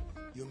life.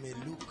 You may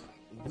look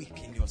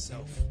weak in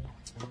yourself,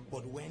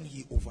 but when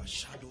he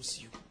overshadows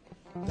you,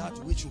 that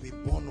which will be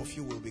born of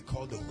you will be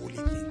called the holy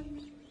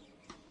thing.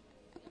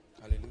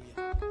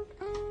 Hallelujah.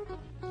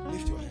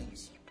 Lift your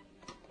hands.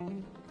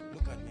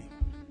 Look at me.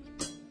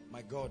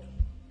 My God,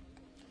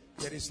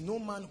 there is no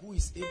man who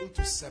is able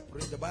to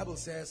separate. The Bible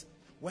says,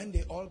 when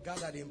they all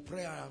gathered in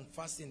prayer and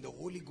fasting, the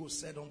Holy Ghost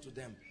said unto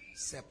them,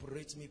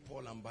 separate me,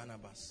 Paul and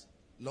Barnabas.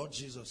 Lord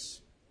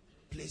Jesus,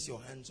 place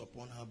your hands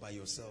upon her by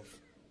yourself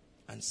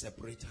and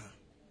separate her.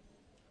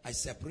 I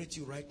separate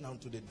you right now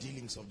to the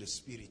dealings of the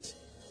Spirit.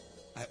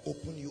 I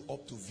open you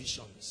up to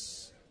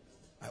visions.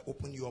 I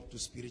open you up to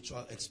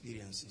spiritual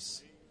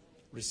experiences.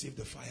 Receive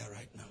the fire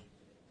right now.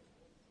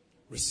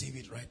 Receive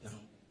it right now.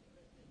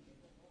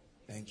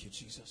 Thank you,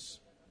 Jesus.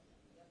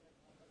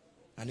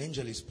 An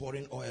angel is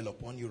pouring oil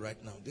upon you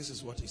right now. This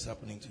is what is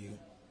happening to you.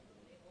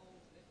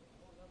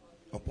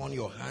 Upon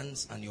your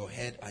hands and your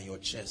head and your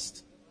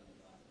chest.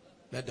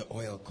 Let the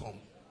oil come.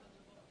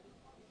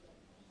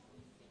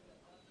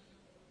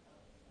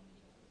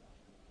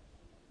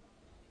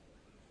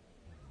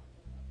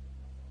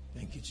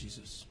 Thank you,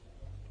 Jesus.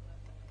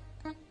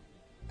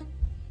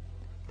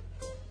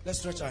 Let's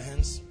stretch our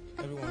hands,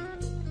 everyone.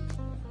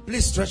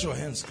 Please stretch your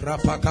hands. Go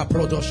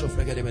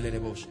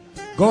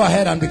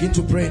ahead and begin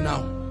to pray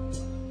now.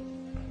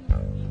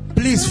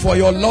 Please, for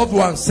your loved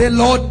ones, say,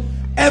 Lord,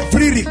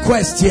 every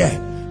request here,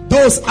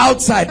 those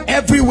outside,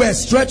 everywhere,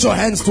 stretch your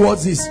hands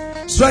towards this.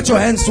 Stretch your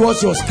hands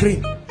towards your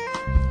screen.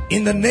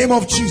 In the name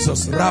of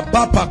Jesus.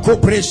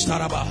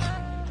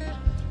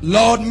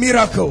 Lord,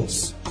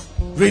 miracles.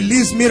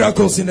 Release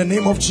miracles in the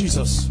name of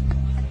Jesus.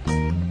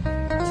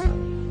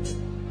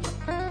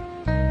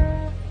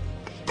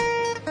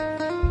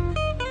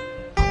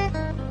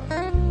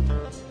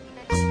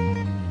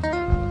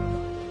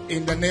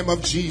 In the name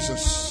of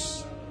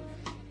Jesus,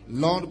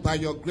 Lord, by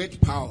your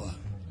great power,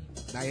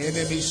 thy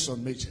enemies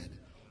submitted.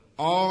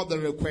 All the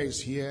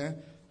requests here,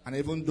 and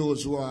even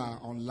those who are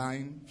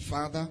online,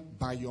 Father,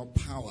 by your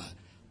power,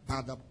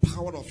 by the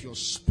power of your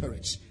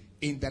Spirit,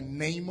 in the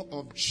name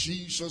of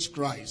Jesus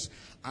Christ,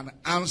 and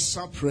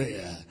answer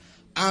prayer.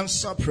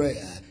 Answer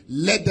prayer.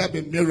 Let there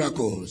be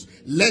miracles.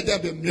 Let there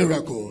be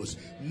miracles.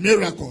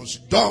 Miracles.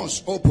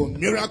 Doors open.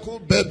 Miracle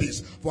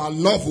babies for our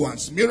loved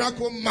ones.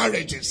 Miracle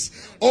marriages.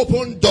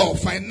 Open door.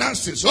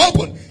 Finances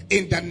open.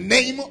 In the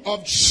name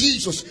of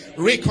Jesus.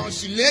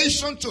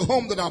 Reconciliation to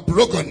home that are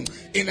broken.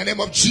 In the name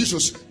of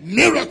Jesus.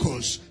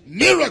 Miracles.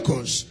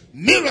 Miracles.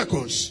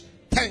 Miracles.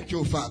 Thank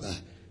you, Father.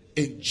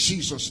 In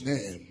Jesus'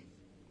 name.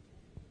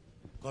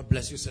 God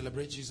bless you.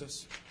 Celebrate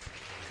Jesus.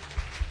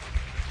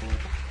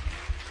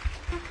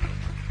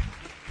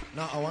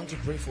 Now I want to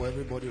pray for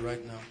everybody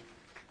right now.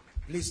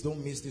 Please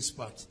don't miss this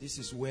part. This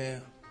is where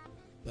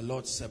the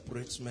Lord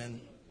separates men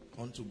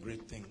unto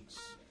great things.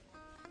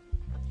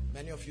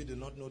 Many of you do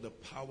not know the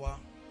power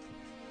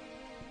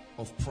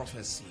of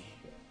prophecy.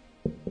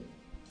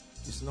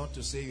 It's not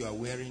to say you are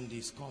wearing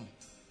this. Come.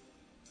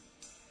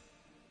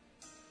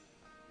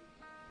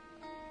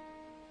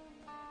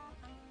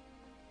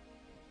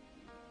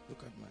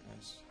 Look at my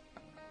eyes.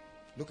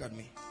 Look at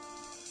me.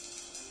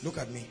 Look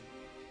at me.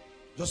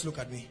 Just look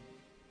at me.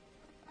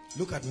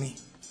 Look at me.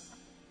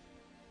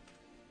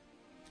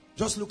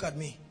 Just look at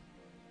me.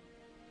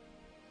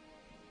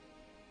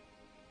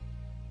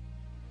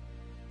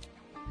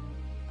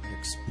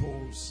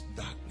 Expose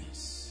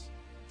darkness.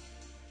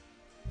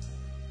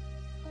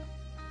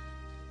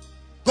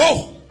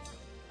 Go! In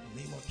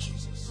the name of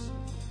Jesus.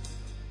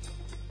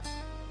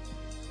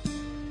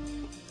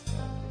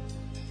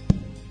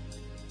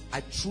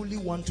 I truly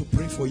want to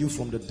pray for you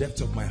from the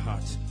depth of my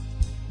heart.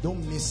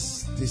 Don't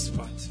miss this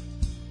part.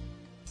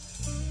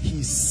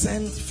 He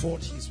sent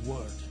forth his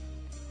word.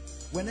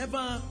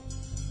 Whenever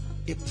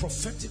a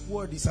prophetic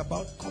word is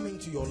about coming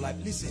to your life,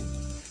 listen,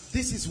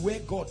 this is where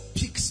God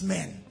picks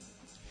men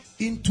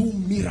into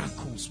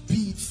miracles,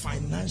 be it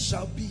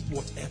financial, be it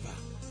whatever.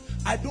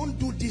 I don't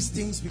do these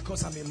things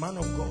because I'm a man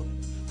of God.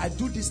 I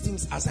do these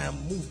things as I am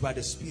moved by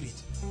the Spirit.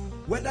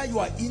 Whether you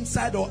are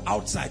inside or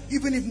outside,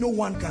 even if no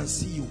one can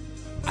see you,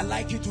 I'd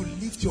like you to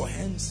lift your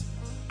hands,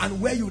 and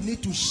where you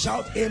need to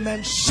shout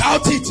amen,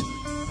 shout it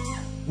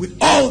with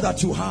all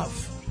that you have.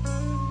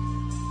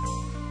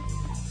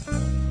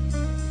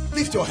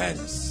 Lift your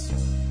hands.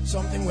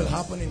 Something will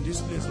happen in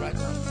this place right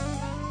now.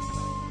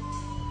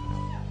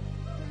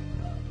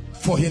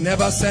 For he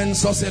never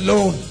sends us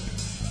alone.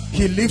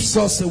 He leaves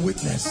us a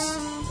witness.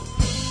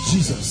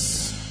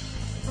 Jesus.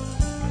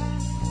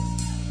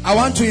 I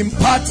want to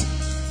impart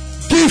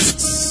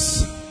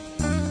gifts,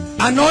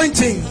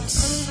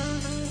 anointings,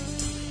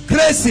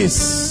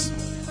 graces.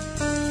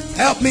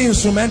 Help me,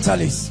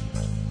 instrumentalists.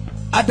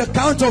 At the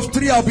count of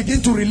 3, I'll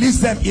begin to release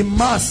them in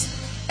mass,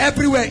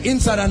 everywhere,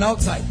 inside and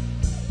outside.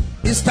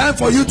 It's time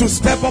for you to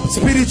step up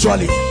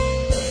spiritually.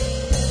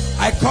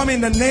 I come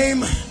in the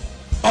name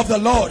of the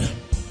Lord.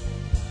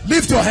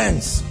 Lift your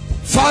hands.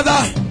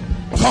 Father,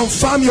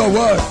 confirm your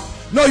word.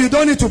 No, you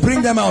don't need to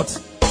bring them out.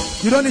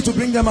 You don't need to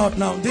bring them out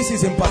now. This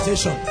is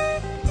impartation.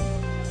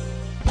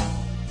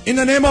 In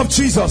the name of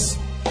Jesus,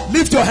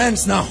 lift your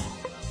hands now.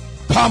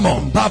 Come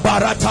on,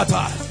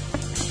 Babaratata.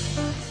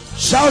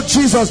 Shout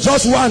Jesus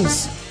just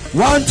once.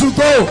 1, 2,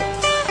 go.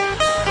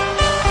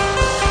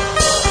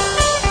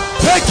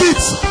 Take it.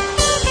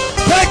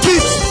 Take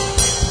it.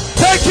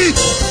 Take it.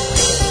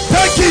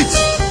 Take it.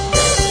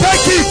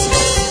 Take it.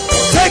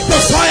 Take the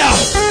fire.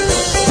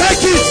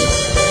 Take it.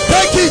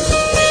 Take it.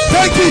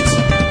 Take it.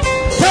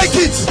 Take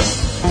it.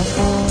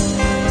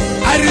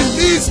 I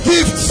release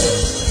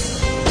gifts.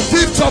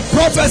 Gifts of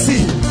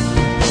prophecy.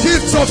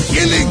 Gifts of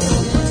healing.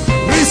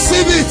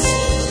 Receive it.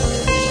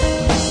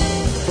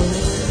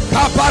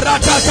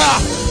 Kaparataka,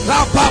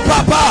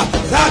 Rapapapa,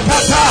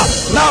 Rakata,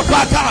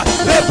 Rapata,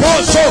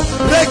 Reposo,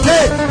 Reke,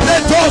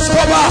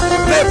 Retoskova,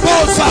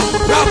 Reposa,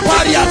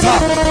 Rapariata,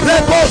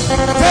 Repos.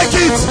 Take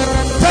it,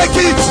 take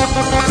it,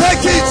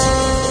 take it,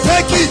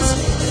 take it.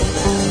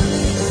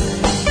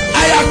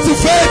 I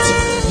activate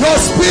your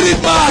spirit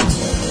man.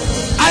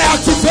 I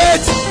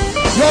activate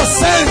your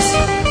sense.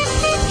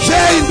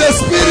 Hear in the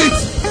spirit.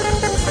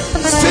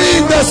 See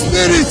in the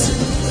spirit.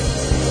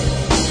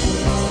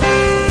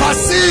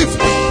 Perceive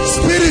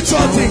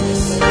spiritual things.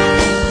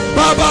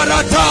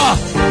 Babarata,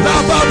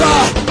 Rababa,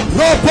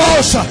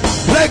 Robosha,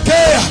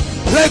 Rekea,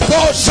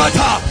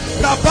 Rekoshata,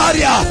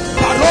 Rabaria,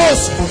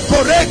 Paros,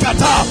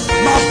 Korekata,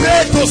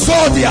 Mabeto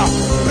Sodia,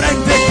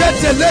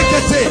 Rendekete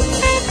Lekete.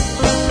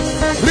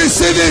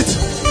 Receive it,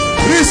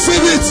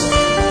 receive it,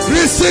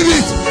 receive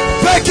it,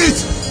 take it,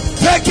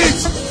 take it.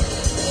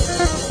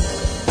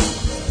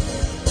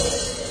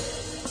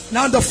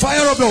 Now the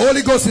fire of the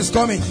Holy Ghost is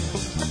coming.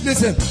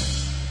 Listen,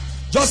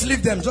 just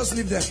leave them, just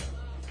leave them.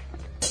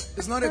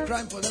 It's not a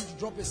crime for them to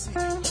drop a seed.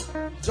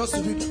 Just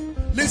to do it.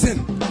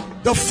 Listen,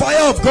 the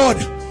fire of God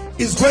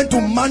is going to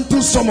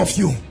mantle some of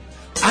you,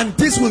 and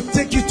this will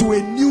take you to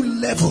a new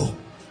level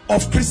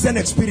of Christian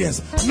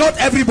experience. Not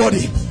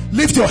everybody.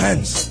 Lift your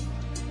hands.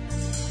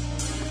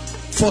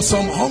 For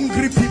some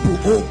hungry people,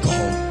 oh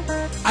God,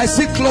 I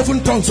see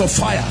cloven tongues of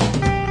fire.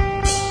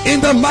 In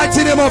the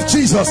mighty name of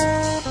Jesus,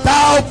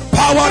 thou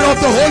power of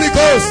the Holy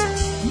Ghost,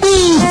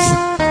 move,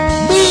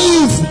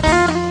 move,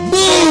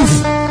 move.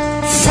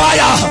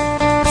 Fire,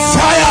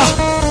 fire,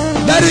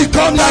 let it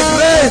come like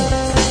rain.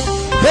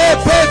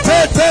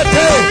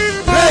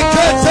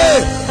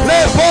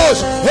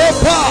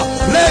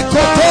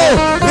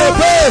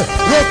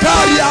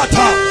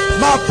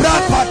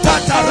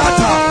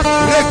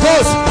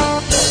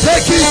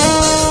 Take it,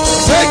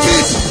 take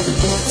it.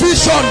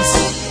 Visions,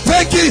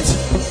 take it,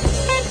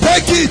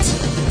 take it.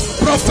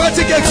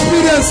 Prophetic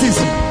experiences,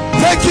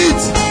 take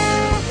it.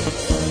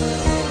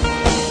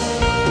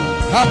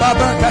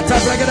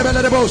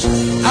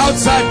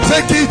 Outside,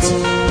 take it,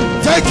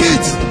 take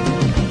it.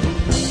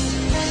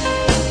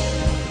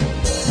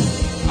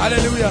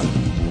 Hallelujah.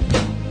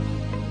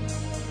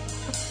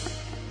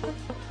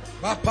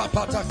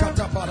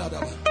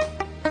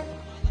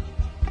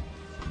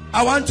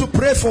 I want to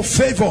pray for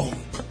favor.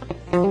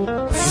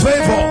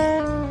 Favor.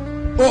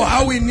 Oh,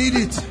 how we need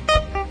it.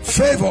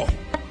 Favor.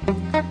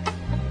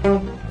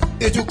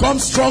 It will come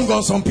strong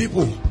on some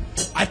people.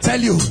 I tell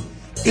you,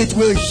 it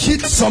will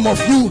hit some of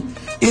you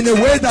in a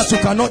way that you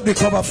cannot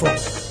recover from.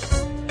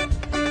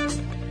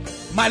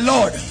 My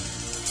Lord,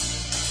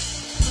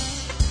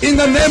 in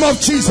the name of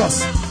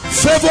Jesus,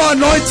 favor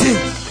anointing,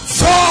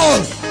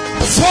 fall,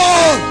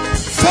 fall,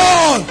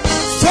 fall,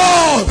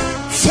 fall,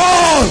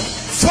 fall,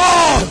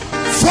 fall,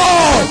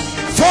 fall,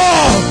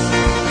 fall.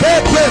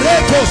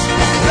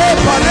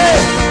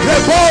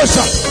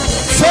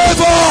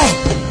 Favor,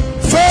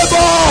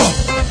 favor,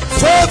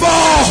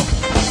 favor,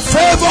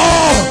 favor,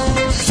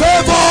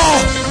 favor.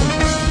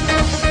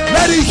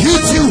 Let it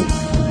hit you.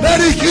 Let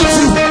it hit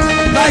you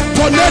like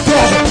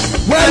tornado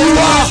where you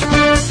are,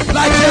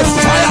 like a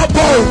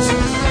firebolt.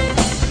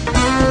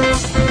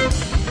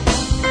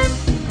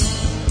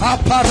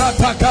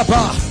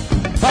 Aparatakaba,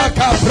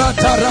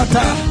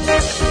 pakapratarata,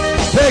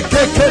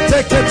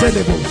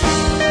 tekeketeketelebos.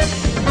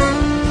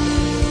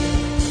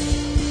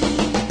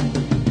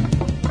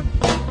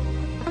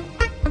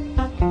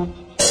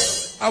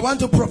 I want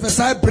to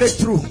prophesy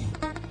breakthrough.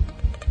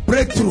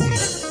 Breakthrough.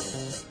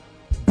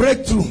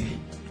 Breakthrough.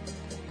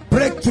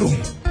 Breakthrough.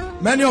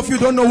 Many of you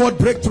don't know what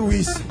breakthrough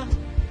is.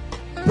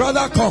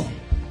 Brother, come.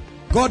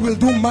 God will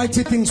do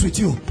mighty things with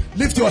you.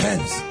 Lift your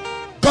hands.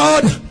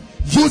 God,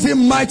 use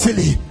him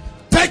mightily.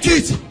 Take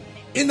it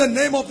in the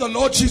name of the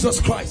Lord Jesus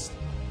Christ.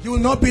 You will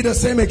not be the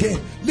same again.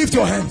 Lift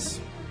your hands.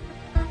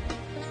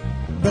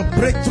 The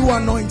breakthrough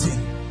anointing.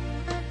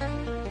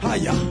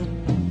 Higher.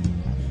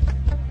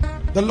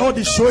 The Lord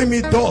is showing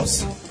me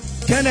doors.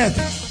 Kenneth,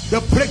 the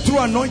breakthrough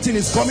anointing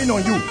is coming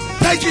on you.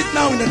 Take it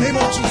now in the name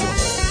of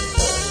Jesus.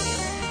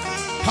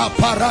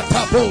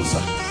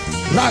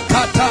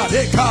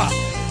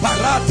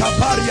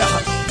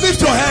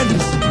 Lift your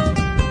hands.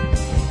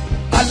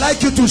 I'd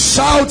like you to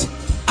shout,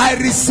 I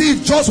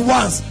receive just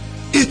once.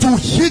 It will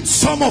hit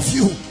some of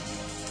you.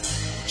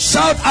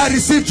 Shout, I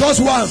receive just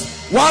once.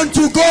 1,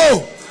 2,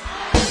 go.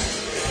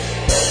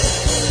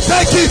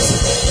 Take it.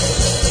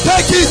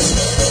 Take it.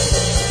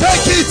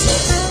 Take it.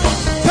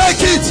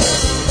 Take it.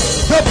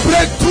 The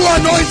breakthrough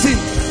anointing.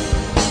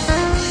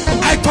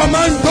 I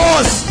command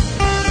doors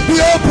be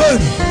open.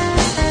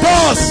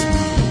 Doors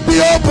be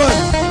open.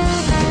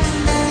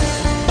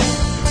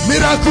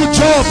 Miracle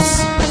jobs.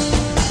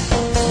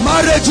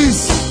 Marriages.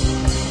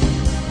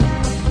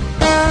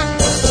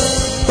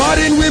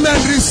 Barren women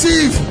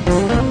receive.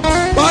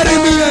 Barren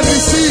women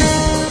receive.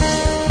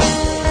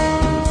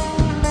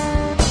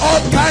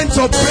 All kinds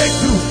of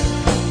breakthrough.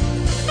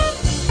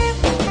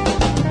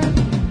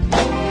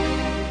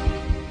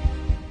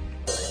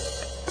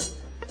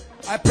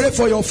 I pray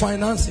for your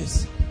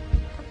finances.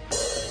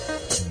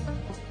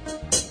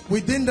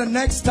 within the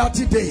next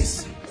 30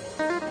 days.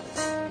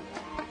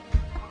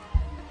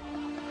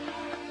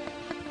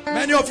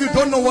 Many of you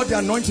don't know what the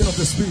anointing of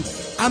the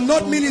Spirit. I'm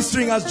not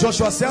ministering as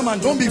Joshua Selman.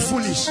 Don't be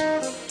foolish.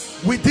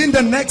 Within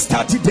the next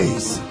 30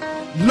 days,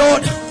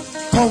 Lord,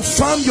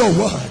 confirm your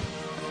word.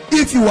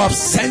 If you have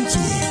sent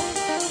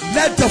me,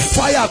 let the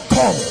fire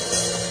come.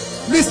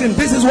 Listen,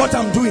 this is what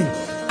I'm doing.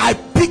 I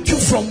pick you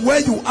from where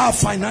you are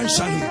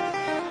financially.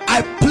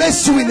 I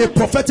place you in a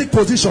prophetic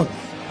position.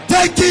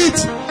 Take it.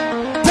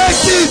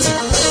 Take it.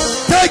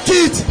 Take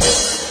it.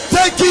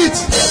 Take it.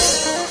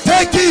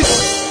 Take it.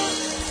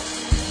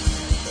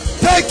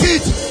 Take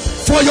it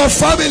for your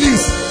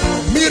families.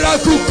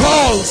 Miracle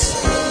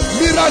calls.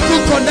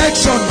 Miracle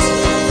connections.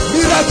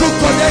 Miracle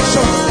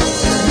connections.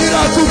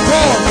 Miracle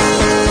calls.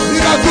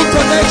 Miracle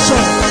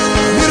connections.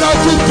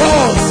 Miracle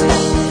calls.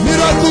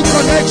 Miracle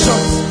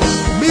connections.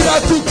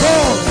 Miracle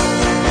calls.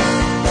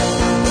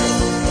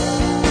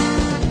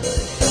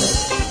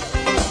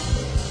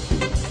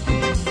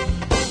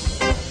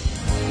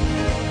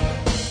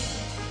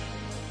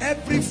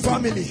 Every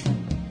family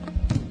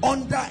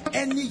under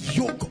any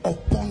yoke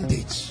of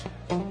bondage,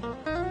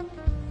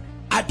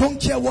 I don't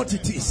care what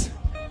it is,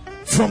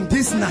 from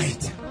this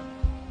night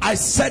I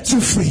set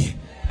you free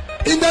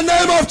in the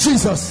name of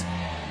Jesus.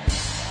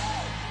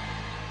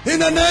 In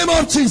the name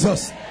of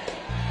Jesus.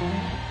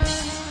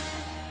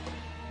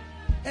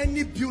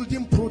 Any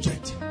building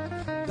project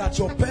that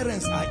your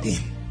parents are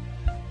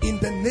in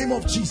the name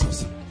of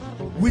Jesus,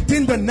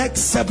 within the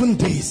next 7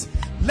 days,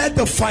 let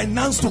the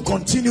finance to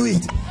continue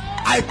it.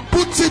 I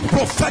put it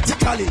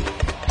prophetically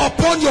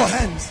upon your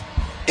hands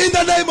in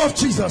the name of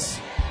Jesus.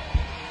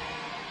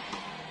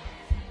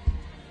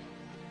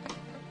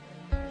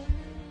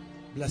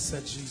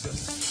 Blessed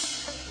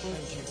Jesus.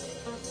 Thank you.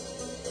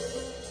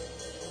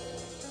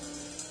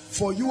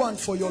 For you and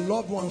for your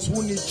loved ones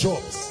who need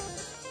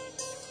jobs,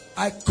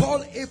 I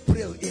call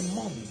April a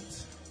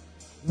month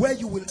where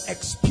you will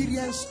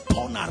experience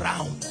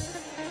turnaround.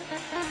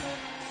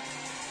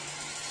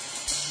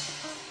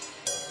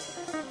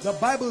 The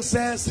Bible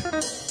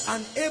says,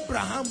 and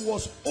Abraham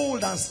was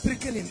old and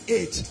stricken in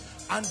age,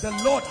 and the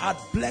Lord had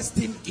blessed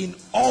him in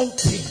all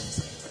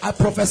things. I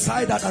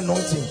prophesy that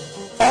anointing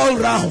all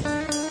round.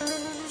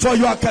 For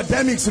your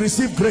academics,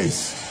 receive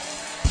grace.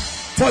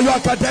 For your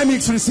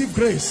academics, receive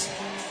grace.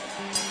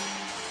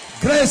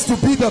 Grace to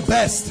be the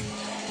best.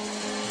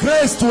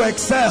 Grace to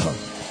excel.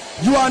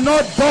 You are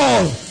not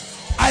dull.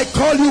 I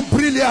call you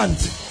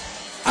brilliant.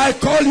 I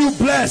call you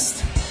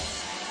blessed.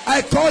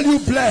 I call you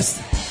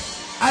blessed.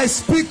 I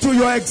speak to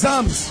your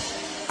exams.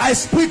 I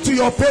speak to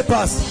your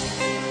papers.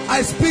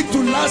 I speak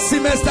to last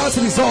semester's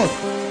result.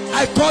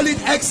 I call it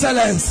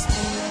excellence,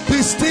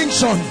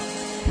 distinction.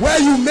 Where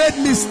you made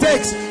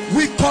mistakes,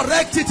 we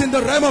correct it in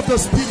the realm of the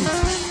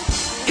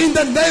Spirit. In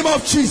the name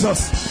of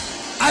Jesus,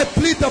 I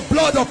plead the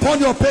blood upon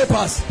your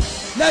papers.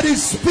 Let it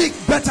speak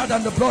better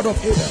than the blood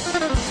of Abel.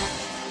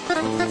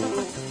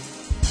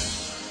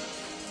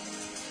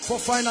 For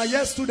final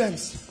year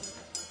students,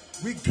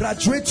 we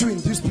graduate you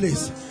in this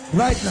place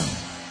right now.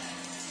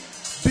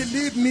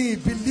 Believe me,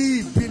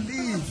 believe.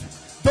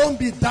 Don't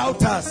be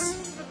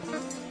doubters.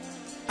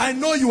 I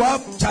know you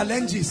have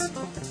challenges.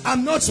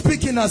 I'm not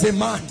speaking as a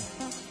man.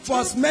 For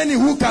as many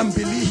who can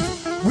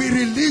believe, we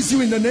release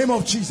you in the name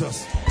of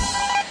Jesus.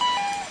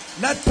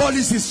 Let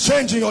policies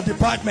change in your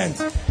department.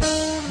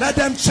 Let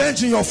them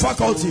change in your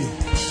faculty.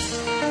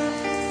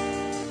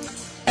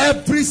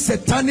 Every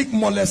satanic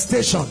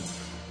molestation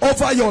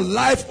over your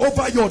life,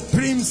 over your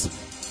dreams,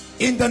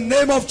 in the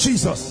name of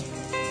Jesus,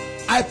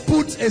 I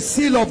put a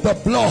seal of the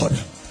blood.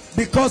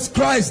 Because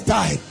Christ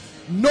died,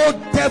 no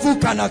devil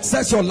can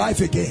access your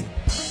life again.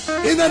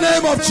 In the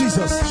name of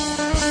Jesus,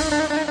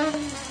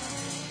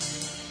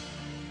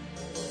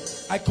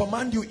 I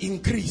command you,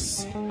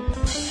 increase,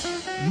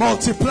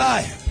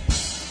 multiply,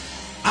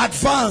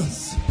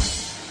 advance,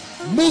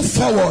 move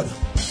forward.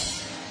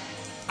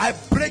 I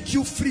break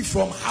you free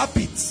from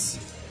habits.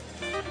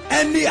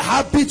 Any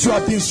habit you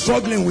have been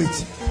struggling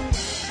with,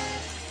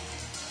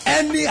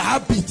 any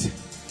habit.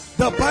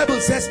 The Bible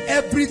says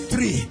every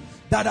tree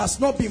that has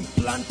not been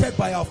planted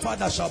by our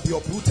Father shall be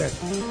uprooted.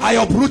 I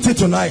uproot it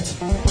tonight.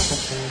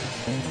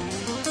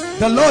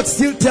 The Lord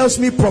still tells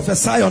me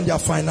prophesy on their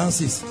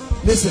finances.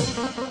 Listen.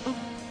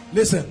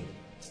 Listen.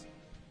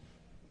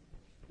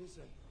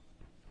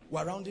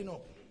 We're rounding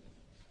up.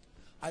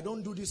 I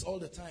don't do this all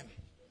the time.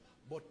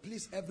 But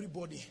please,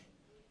 everybody,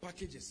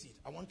 package a seed.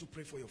 I want to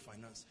pray for your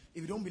finance.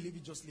 If you don't believe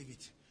it, just leave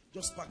it.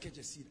 Just package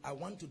a seed. I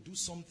want to do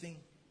something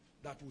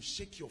that will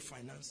shake your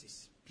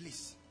finances.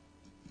 Please.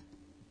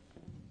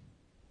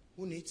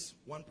 Who needs?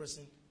 One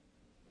person.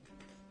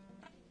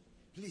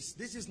 Please,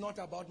 this is not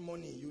about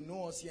money. You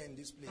know us here in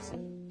this place.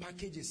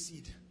 Package a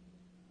seed.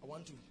 I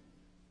want to.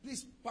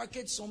 Please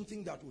package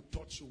something that will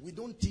touch you. We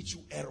don't teach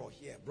you error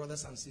here,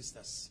 brothers and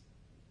sisters.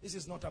 This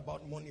is not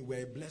about money.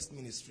 We're a blessed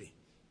ministry.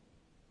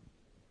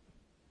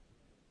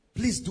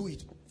 Please do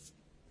it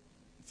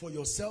for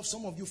yourself.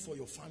 Some of you for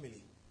your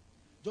family.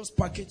 Just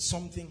package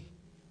something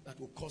that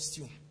will cost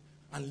you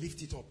and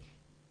lift it up.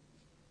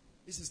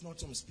 This is not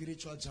some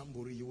spiritual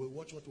jamboree. You will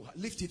watch what will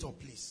happen. Lift it up,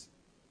 please.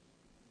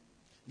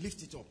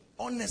 Lift it up.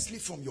 Honestly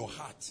from your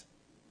heart.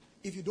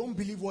 If you don't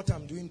believe what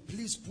I'm doing,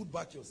 please put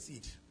back your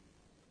seed.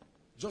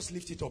 Just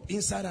lift it up,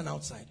 inside and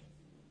outside.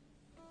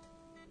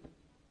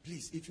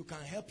 Please, if you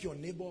can help your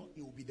neighbor,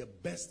 it will be the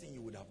best thing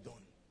you would have done.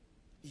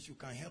 If you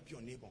can help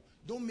your neighbor.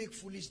 Don't make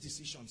foolish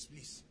decisions,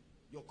 please.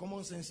 Your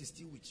common sense is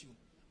still with you.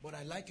 But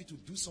I'd like you to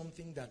do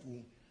something that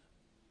will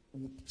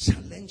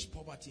challenge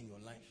poverty in your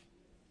life.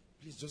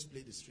 Please just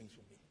play the strings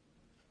for me.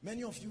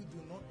 Many of you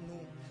do not know.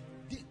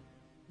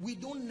 We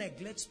don't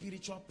neglect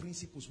spiritual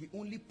principles. We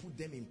only put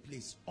them in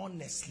place.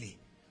 Honestly,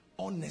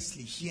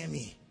 hear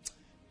me.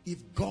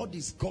 If God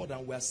is God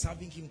and we are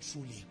serving him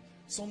truly,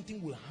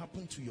 something will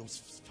happen to your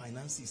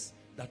finances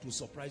that will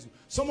surprise you.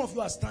 Some of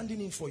you are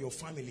standing in for your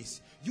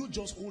families. You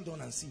just hold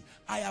on and see.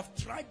 I have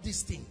tried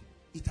this thing.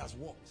 It has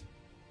worked.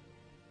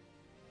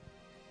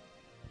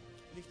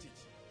 Lift it.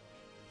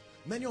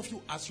 Many of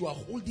you, as you are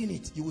holding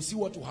it, you will see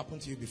what will happen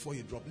to you before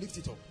you drop. Lift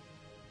it up.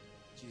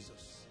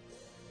 Jesus.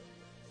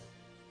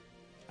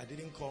 I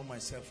didn't call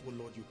myself, oh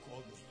Lord, you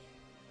called me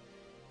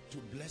to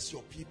bless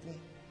your people,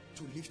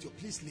 to lift your,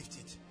 please lift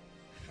it.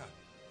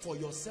 For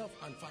yourself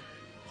and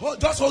family.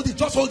 Just hold it,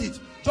 just hold it.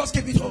 Just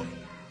keep it hold.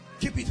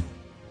 Keep it.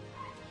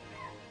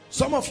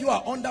 Some of you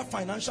are under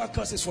financial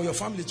curses for your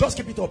family. Just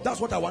keep it up. That's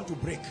what I want to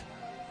break.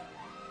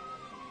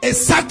 A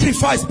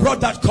sacrifice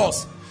brought that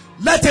curse.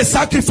 Let a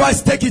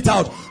sacrifice take it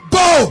out.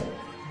 Go,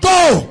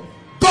 go,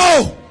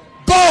 go,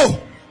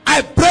 go.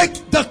 I break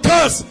the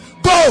curse.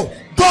 Go,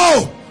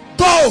 go,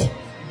 go,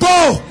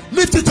 go.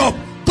 Lift it up.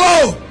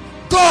 Go,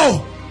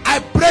 go. I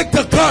break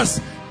the curse.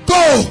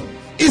 Go.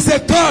 It's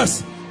a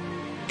curse.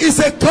 It's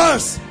a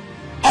curse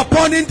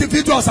upon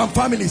individuals and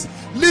families.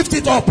 Lift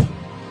it up.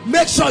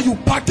 Make sure you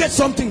package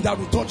something that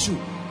will touch you.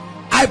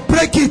 I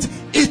break it.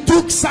 It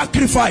took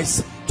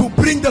sacrifice to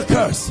bring the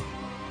curse.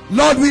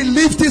 Lord, we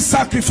lift this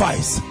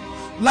sacrifice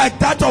like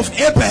that of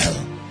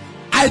Abel.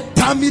 I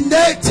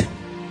terminate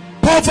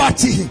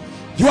poverty.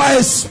 You are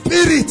a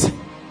spirit.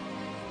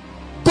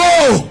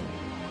 Go.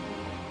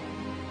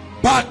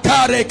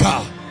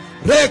 Batareka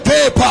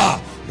rekepa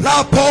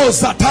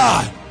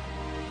raposata.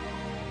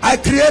 I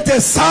create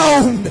a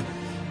sound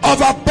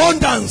of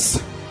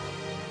abundance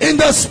in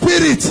the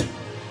spirit.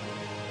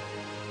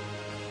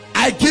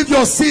 I give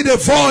your seed a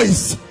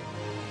voice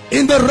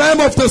in the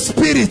realm of the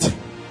spirit.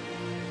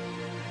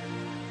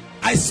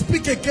 I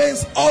speak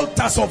against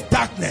altars of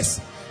darkness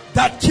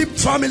that keep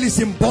families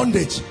in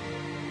bondage.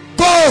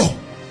 Go,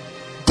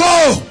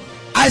 go.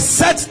 I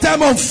set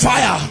them on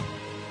fire.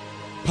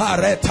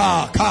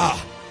 Pareta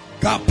ka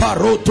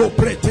kaparoto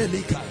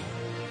pretelika.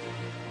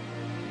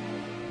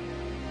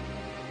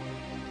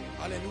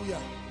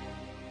 Hallelujah.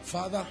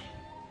 Father,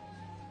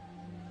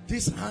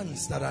 these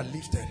hands that are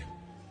lifted,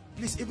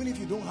 please, even if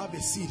you don't have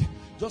a seed,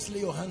 just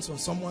lay your hands on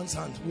someone's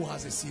hand who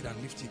has a seed and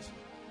lift it.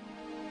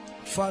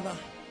 Father,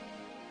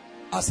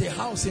 as a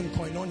house in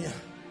Koinonia,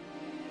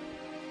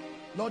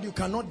 Lord, you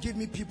cannot give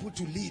me people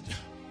to lead,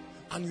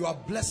 and you are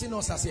blessing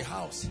us as a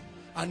house,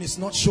 and it's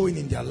not showing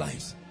in their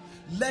lives.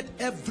 Let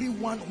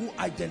everyone who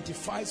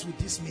identifies with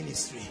this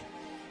ministry,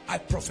 I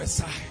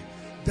prophesy,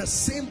 the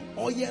same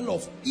oil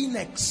of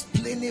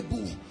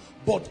inexplainable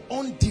but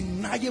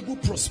undeniable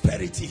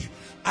prosperity,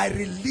 I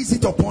release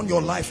it upon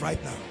your life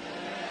right now.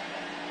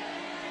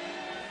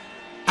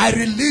 I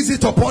release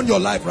it upon your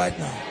life right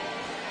now.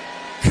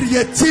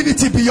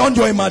 Creativity beyond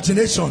your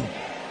imagination,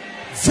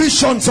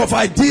 visions of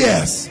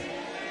ideas,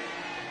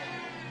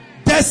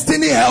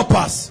 destiny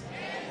helpers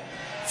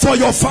for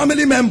your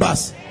family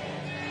members.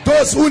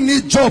 Those who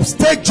need jobs,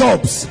 take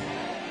jobs.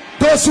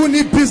 Those who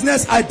need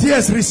business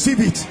ideas,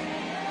 receive it.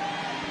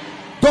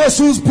 Those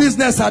whose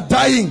business are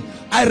dying,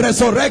 I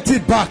resurrect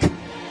it back.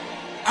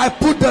 I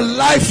put the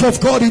life of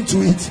God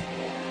into it.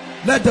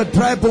 Let the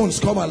dry bones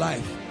come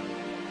alive.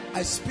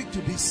 I speak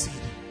to this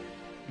seed.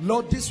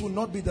 Lord, this will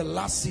not be the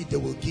last seed they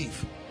will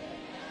give,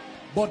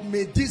 but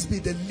may this be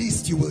the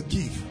least you will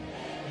give,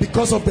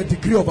 because of the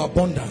degree of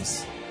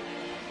abundance.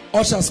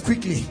 Ushers,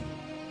 quickly.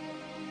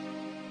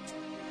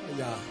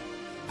 Yeah,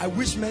 I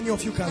wish many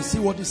of you can see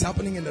what is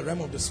happening in the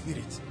realm of the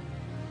spirit.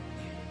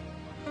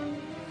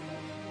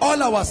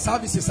 All our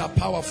services are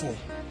powerful.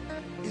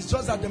 It's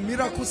just that the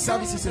miracle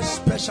service is a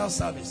special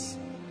service.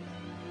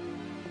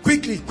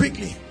 Quickly,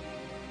 quickly.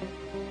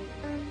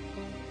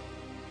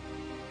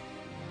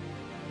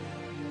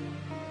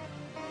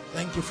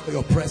 Thank you for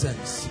your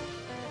presence.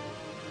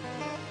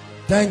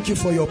 Thank you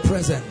for your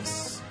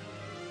presence.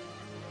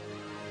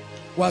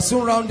 We're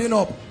soon rounding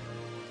up.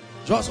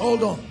 Just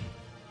hold on.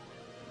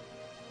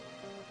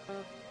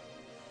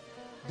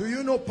 Do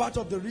you know part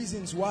of the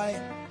reasons why?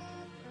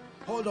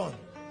 Hold on.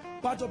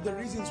 Part of the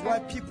reasons why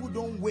people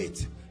don't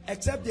wait,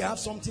 except they have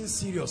something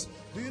serious.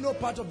 Do you know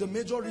part of the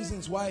major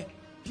reasons why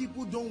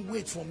people don't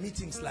wait for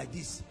meetings like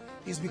this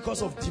is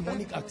because of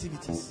demonic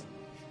activities?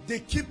 They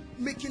keep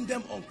making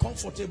them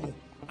uncomfortable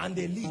and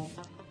they leave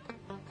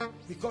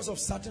because of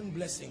certain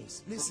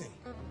blessings. Listen,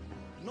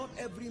 not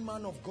every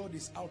man of God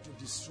is out to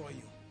destroy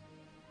you.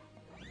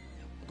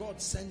 God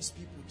sends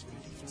people to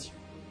lift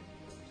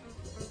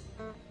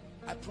you.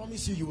 I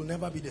promise you, you will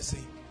never be the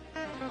same.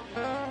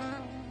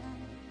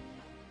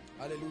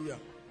 Hallelujah.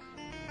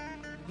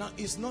 Now,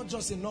 it's not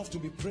just enough to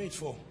be prayed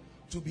for,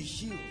 to be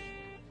healed,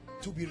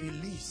 to be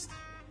released.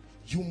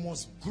 You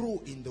must grow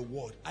in the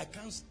word. I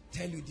can't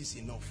tell you this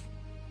enough.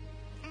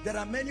 There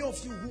are many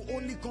of you who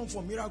only come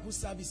for miracle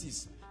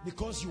services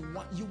because you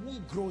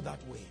won't grow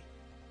that way.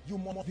 You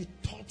must be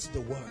taught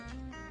the word.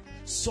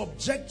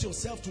 Subject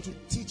yourself to the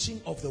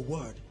teaching of the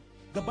word.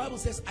 The Bible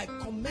says, I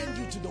commend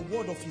you to the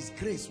word of his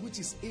grace, which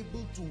is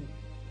able to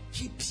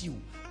keep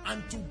you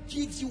and to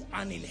give you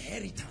an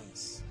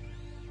inheritance.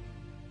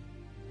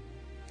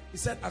 He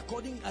said,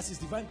 according as his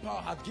divine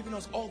power hath given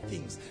us all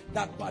things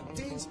that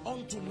pertains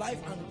unto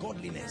life and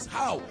godliness.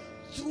 How?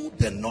 Through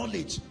the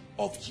knowledge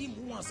of him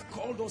who has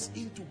called us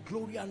into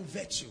glory and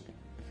virtue.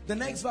 The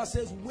next verse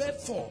says,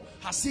 wherefore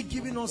has he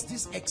given us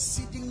these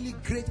exceedingly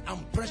great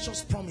and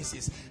precious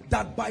promises,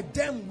 that by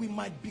them we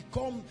might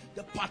become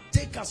the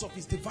partakers of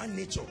his divine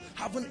nature,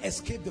 having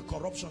escaped the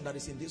corruption that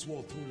is in this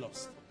world through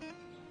lust.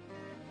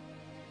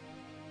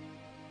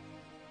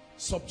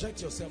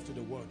 Subject yourself to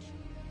the word.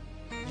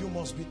 You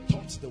must be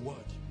taught the word.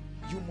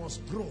 You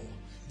must grow.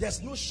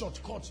 There's no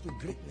shortcut to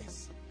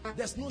greatness.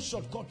 There's no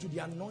shortcut to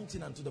the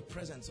anointing and to the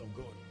presence of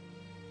God.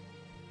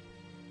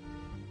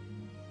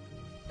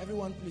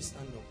 Everyone please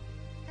stand up.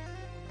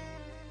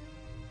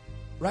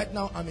 Right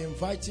now I'm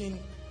inviting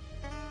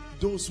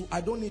those who,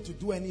 I don't need to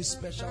do any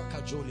special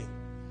cajoling.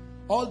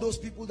 All those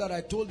people that I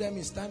told them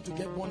it's time to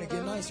get born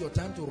again, now it's your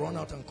time to run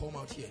out and come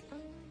out here.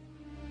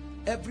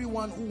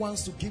 Everyone who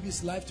wants to give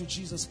his life to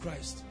Jesus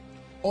Christ,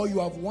 or you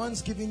have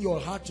once given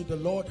your heart to the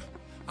Lord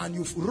and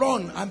you've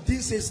run and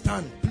this says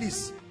stand,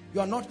 please,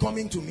 you are not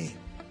coming to me.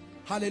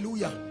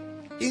 Hallelujah.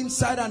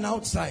 Inside and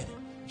outside,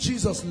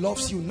 Jesus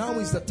loves you. Now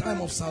is the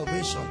time of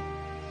salvation.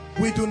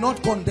 We do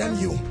not condemn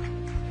you.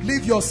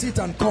 Leave your seat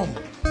and come.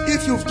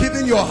 If you've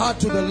given your heart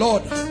to the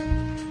Lord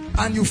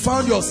and you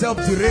found yourself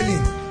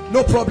derailing,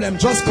 no problem,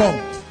 just come.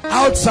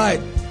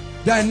 Outside,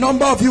 there are a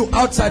number of you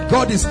outside.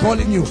 God is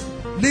calling you.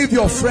 Leave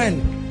your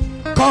friend.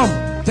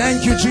 Come.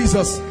 Thank you,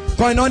 Jesus.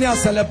 Koinonia,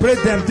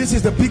 celebrate them. This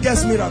is the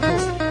biggest miracle.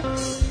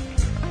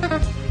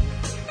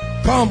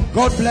 Come.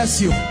 God bless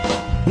you.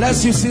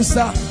 Bless you,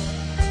 sister.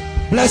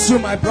 Bless you,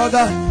 my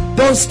brother.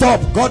 Don't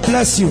stop. God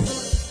bless you.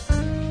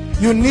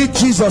 You need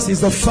Jesus.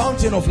 He's the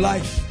fountain of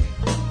life.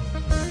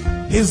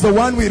 He's the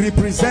one we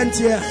represent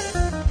here.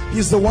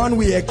 He's the one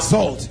we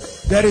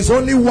exalt. There is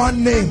only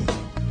one name.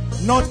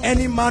 Not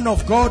any man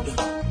of God.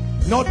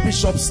 Not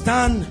Bishop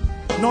Stan.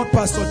 Not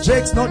Pastor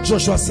Jakes. Not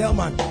Joshua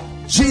Selman.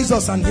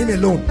 Jesus and him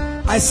alone.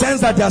 I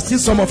sense that there are still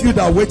some of you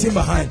that are waiting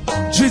behind.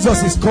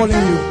 Jesus is calling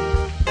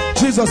you.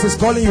 Jesus is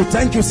calling you.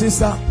 Thank you,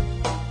 sister.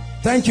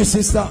 Thank you,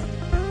 sister.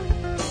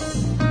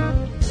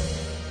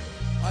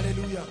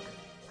 Hallelujah.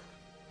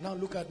 Now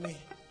look at me.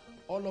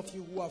 All of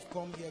you who have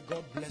come here,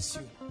 God bless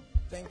you.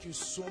 Thank you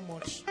so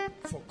much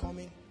for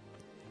coming.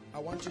 I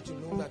want you to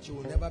know that you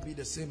will never be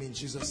the same in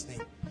Jesus'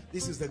 name.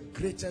 This is the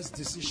greatest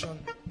decision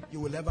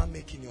you will ever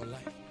make in your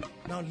life.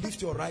 Now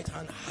lift your right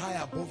hand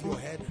high above your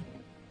head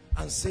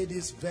and say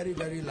this very,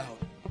 very loud.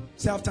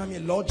 Say after me,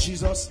 Lord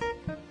Jesus.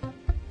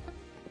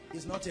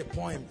 It's not a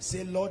poem.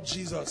 Say, Lord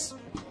Jesus,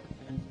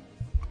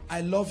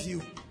 I love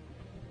you.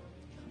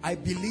 I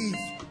believe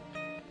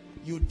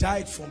you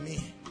died for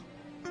me.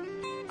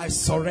 I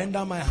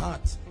surrender my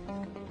heart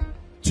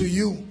to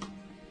you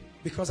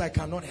because I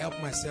cannot help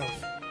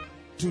myself.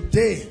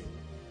 Today,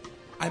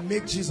 I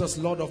make Jesus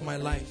Lord of my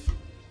life.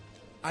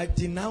 I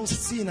denounce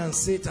sin and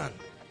Satan.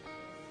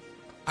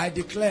 I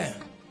declare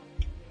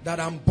that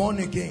I'm born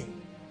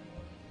again.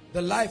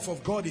 The life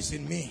of God is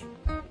in me.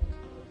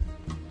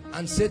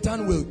 And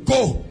Satan will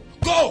go.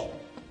 Go!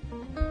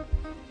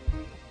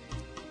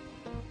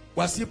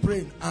 Was he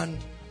praying? And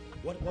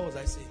what was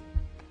I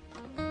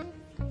saying?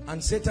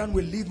 And Satan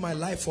will live my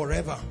life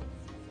forever.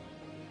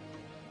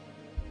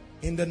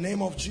 In the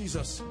name of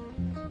Jesus.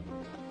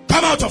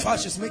 Come out of her.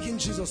 She's making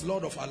Jesus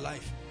Lord of her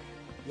life.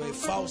 You're a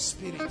foul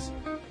spirit.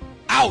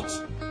 Out.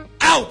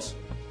 Out.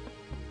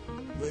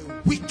 You're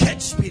a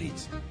wicked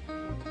spirit.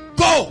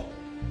 Go.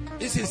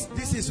 This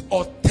is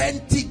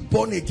authentic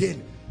born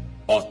again.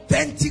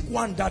 Authentic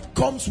one that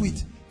comes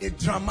with a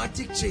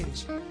dramatic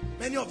change.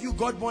 Many of you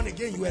got born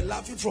again. You were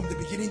laughing from the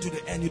beginning to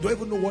the end. You don't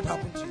even know what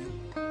happened to you.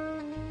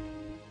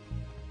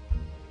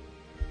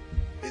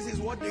 This is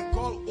what they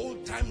call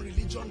old-time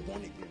religion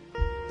born again.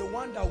 The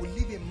one that will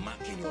leave a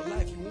mark in your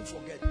life you won't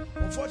forget.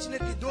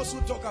 Unfortunately, those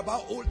who talk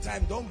about old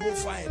time don't go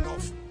far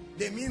enough.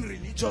 They mean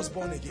religious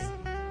born again.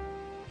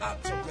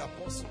 Acts of the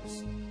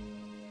Apostles.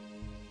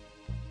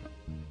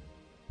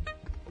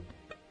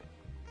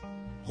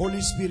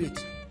 Holy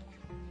Spirit,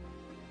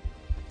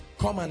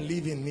 come and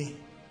live in me.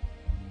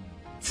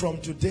 From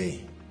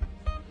today,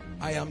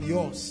 I am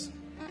yours.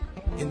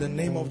 In the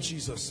name of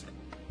Jesus.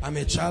 I'm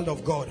a child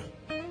of God.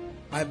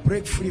 I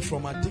break free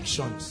from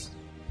addictions.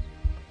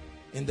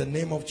 In the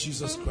name of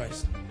Jesus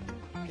Christ.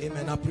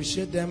 Amen. I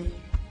appreciate them.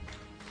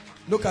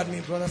 Look at me,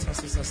 brothers and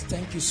sisters.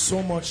 Thank you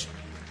so much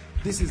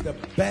This is the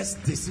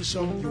best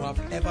decision you have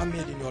ever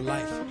made in your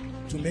life,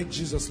 to make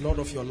Jesus Lord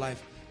of your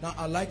life. Now,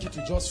 I'd like you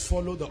to just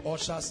follow the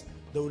ushers.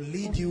 They will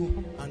lead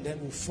you, and then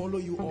will follow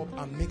you up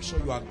and make sure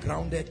you are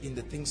grounded in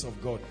the things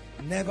of God.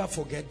 Never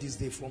forget this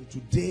day. From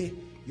today,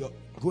 you're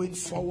going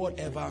forward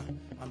ever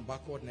and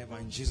backward never,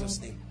 in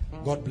Jesus' name.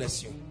 God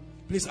bless you.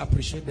 Please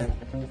appreciate them.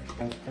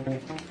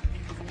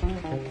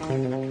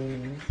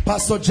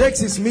 Pastor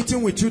Jakes is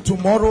meeting with you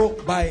tomorrow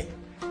by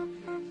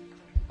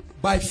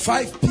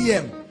 5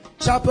 p.m.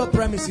 Chapel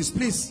premises.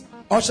 Please,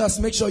 ushers,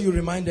 make sure you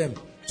remind them.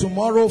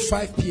 Tomorrow,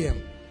 5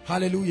 p.m.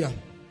 Hallelujah.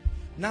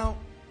 Now,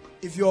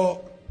 if you're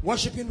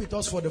worshiping with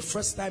us for the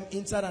first time,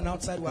 inside and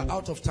outside, we're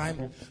out of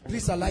time.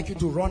 Please, I'd like you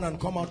to run and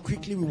come out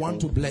quickly. We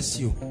want to bless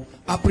you.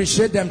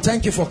 Appreciate them.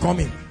 Thank you for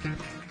coming.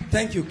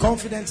 Thank you.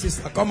 Confidence is,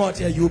 come out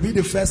here. You'll be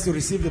the first to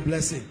receive the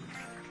blessing.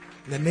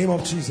 In the name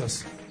of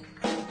Jesus.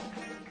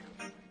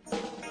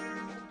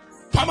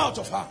 Come out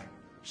of her.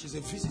 She's a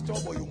visitor,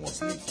 but you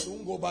must leave.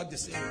 Don't go back the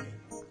same way.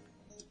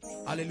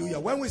 Hallelujah.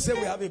 When we say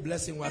we have a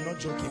blessing, we are not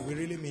joking. We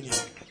really mean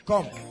it.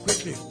 Come,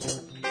 quickly.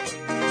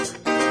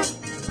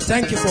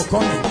 Thank you for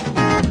coming.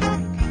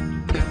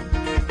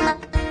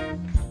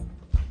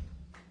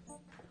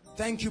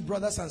 Thank you,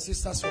 brothers and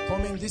sisters, for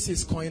coming. This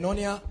is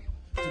Koinonia.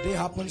 Today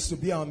happens to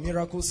be our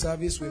miracle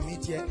service. We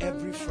meet here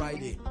every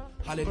Friday.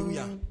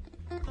 Hallelujah.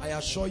 I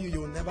assure you,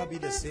 you will never be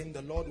the same.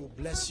 The Lord will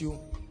bless you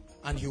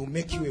and He will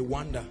make you a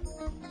wonder.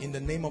 In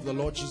the name of the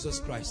Lord Jesus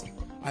Christ.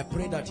 I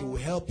pray that He will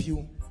help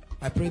you.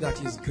 I pray that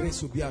His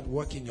grace will be at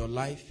work in your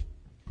life.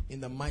 In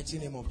the mighty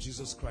name of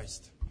Jesus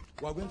Christ.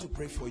 We are going to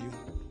pray for you.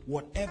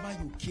 Whatever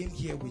you came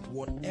here with,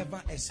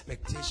 whatever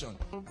expectation,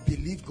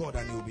 believe God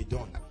and it will be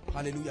done.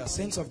 Hallelujah.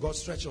 Saints of God,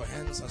 stretch your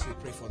hands as we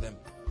pray for them.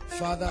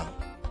 Father,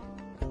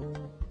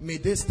 may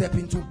they step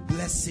into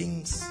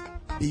blessings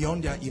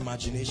beyond their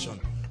imagination.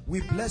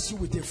 We bless you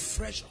with a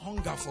fresh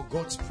hunger for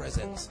God's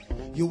presence.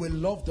 You will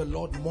love the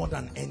Lord more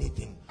than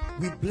anything.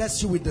 We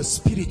bless you with the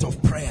spirit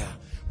of prayer.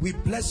 We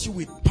bless you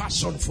with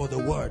passion for the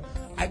word.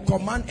 I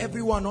command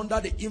everyone under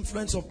the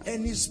influence of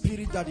any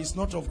spirit that is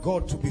not of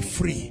God to be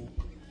free.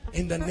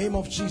 In the name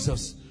of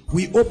Jesus,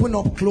 we open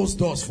up closed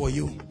doors for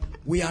you.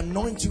 We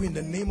anoint you in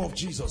the name of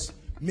Jesus.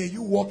 May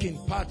you walk in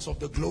paths of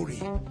the glory.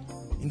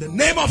 In the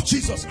name of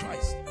Jesus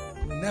Christ,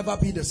 you'll never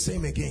be the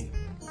same again.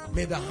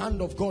 May the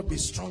hand of God be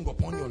strong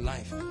upon your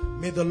life.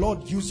 May the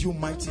Lord use you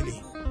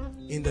mightily.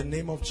 In the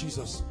name of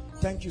Jesus.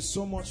 Thank you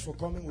so much for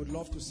coming. We'd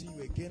love to see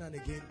you again and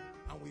again.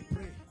 And we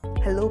pray.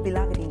 Hello,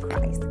 beloved in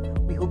Christ.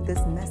 We hope this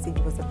message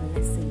was a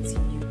blessing to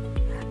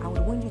you. I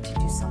would want you to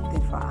do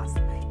something for us.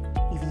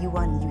 If you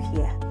are new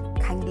here,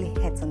 kindly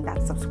hit on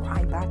that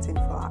subscribe button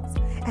for us.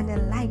 And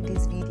then like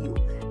this video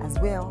as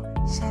well.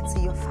 Share to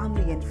your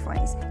family and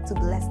friends to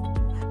bless them.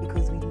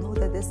 Because we know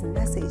that this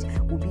message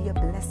will be a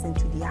blessing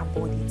to their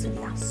body, to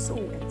their soul,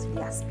 and to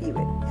their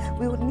spirit.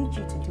 We would need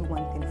you to do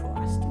one thing for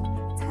us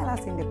too. Tell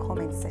us in the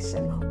comment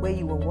section where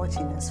you were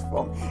watching us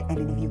from. And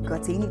then if you've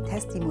got any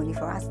testimony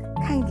for us,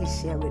 kindly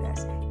share with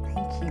us.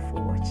 Thank you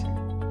for watching.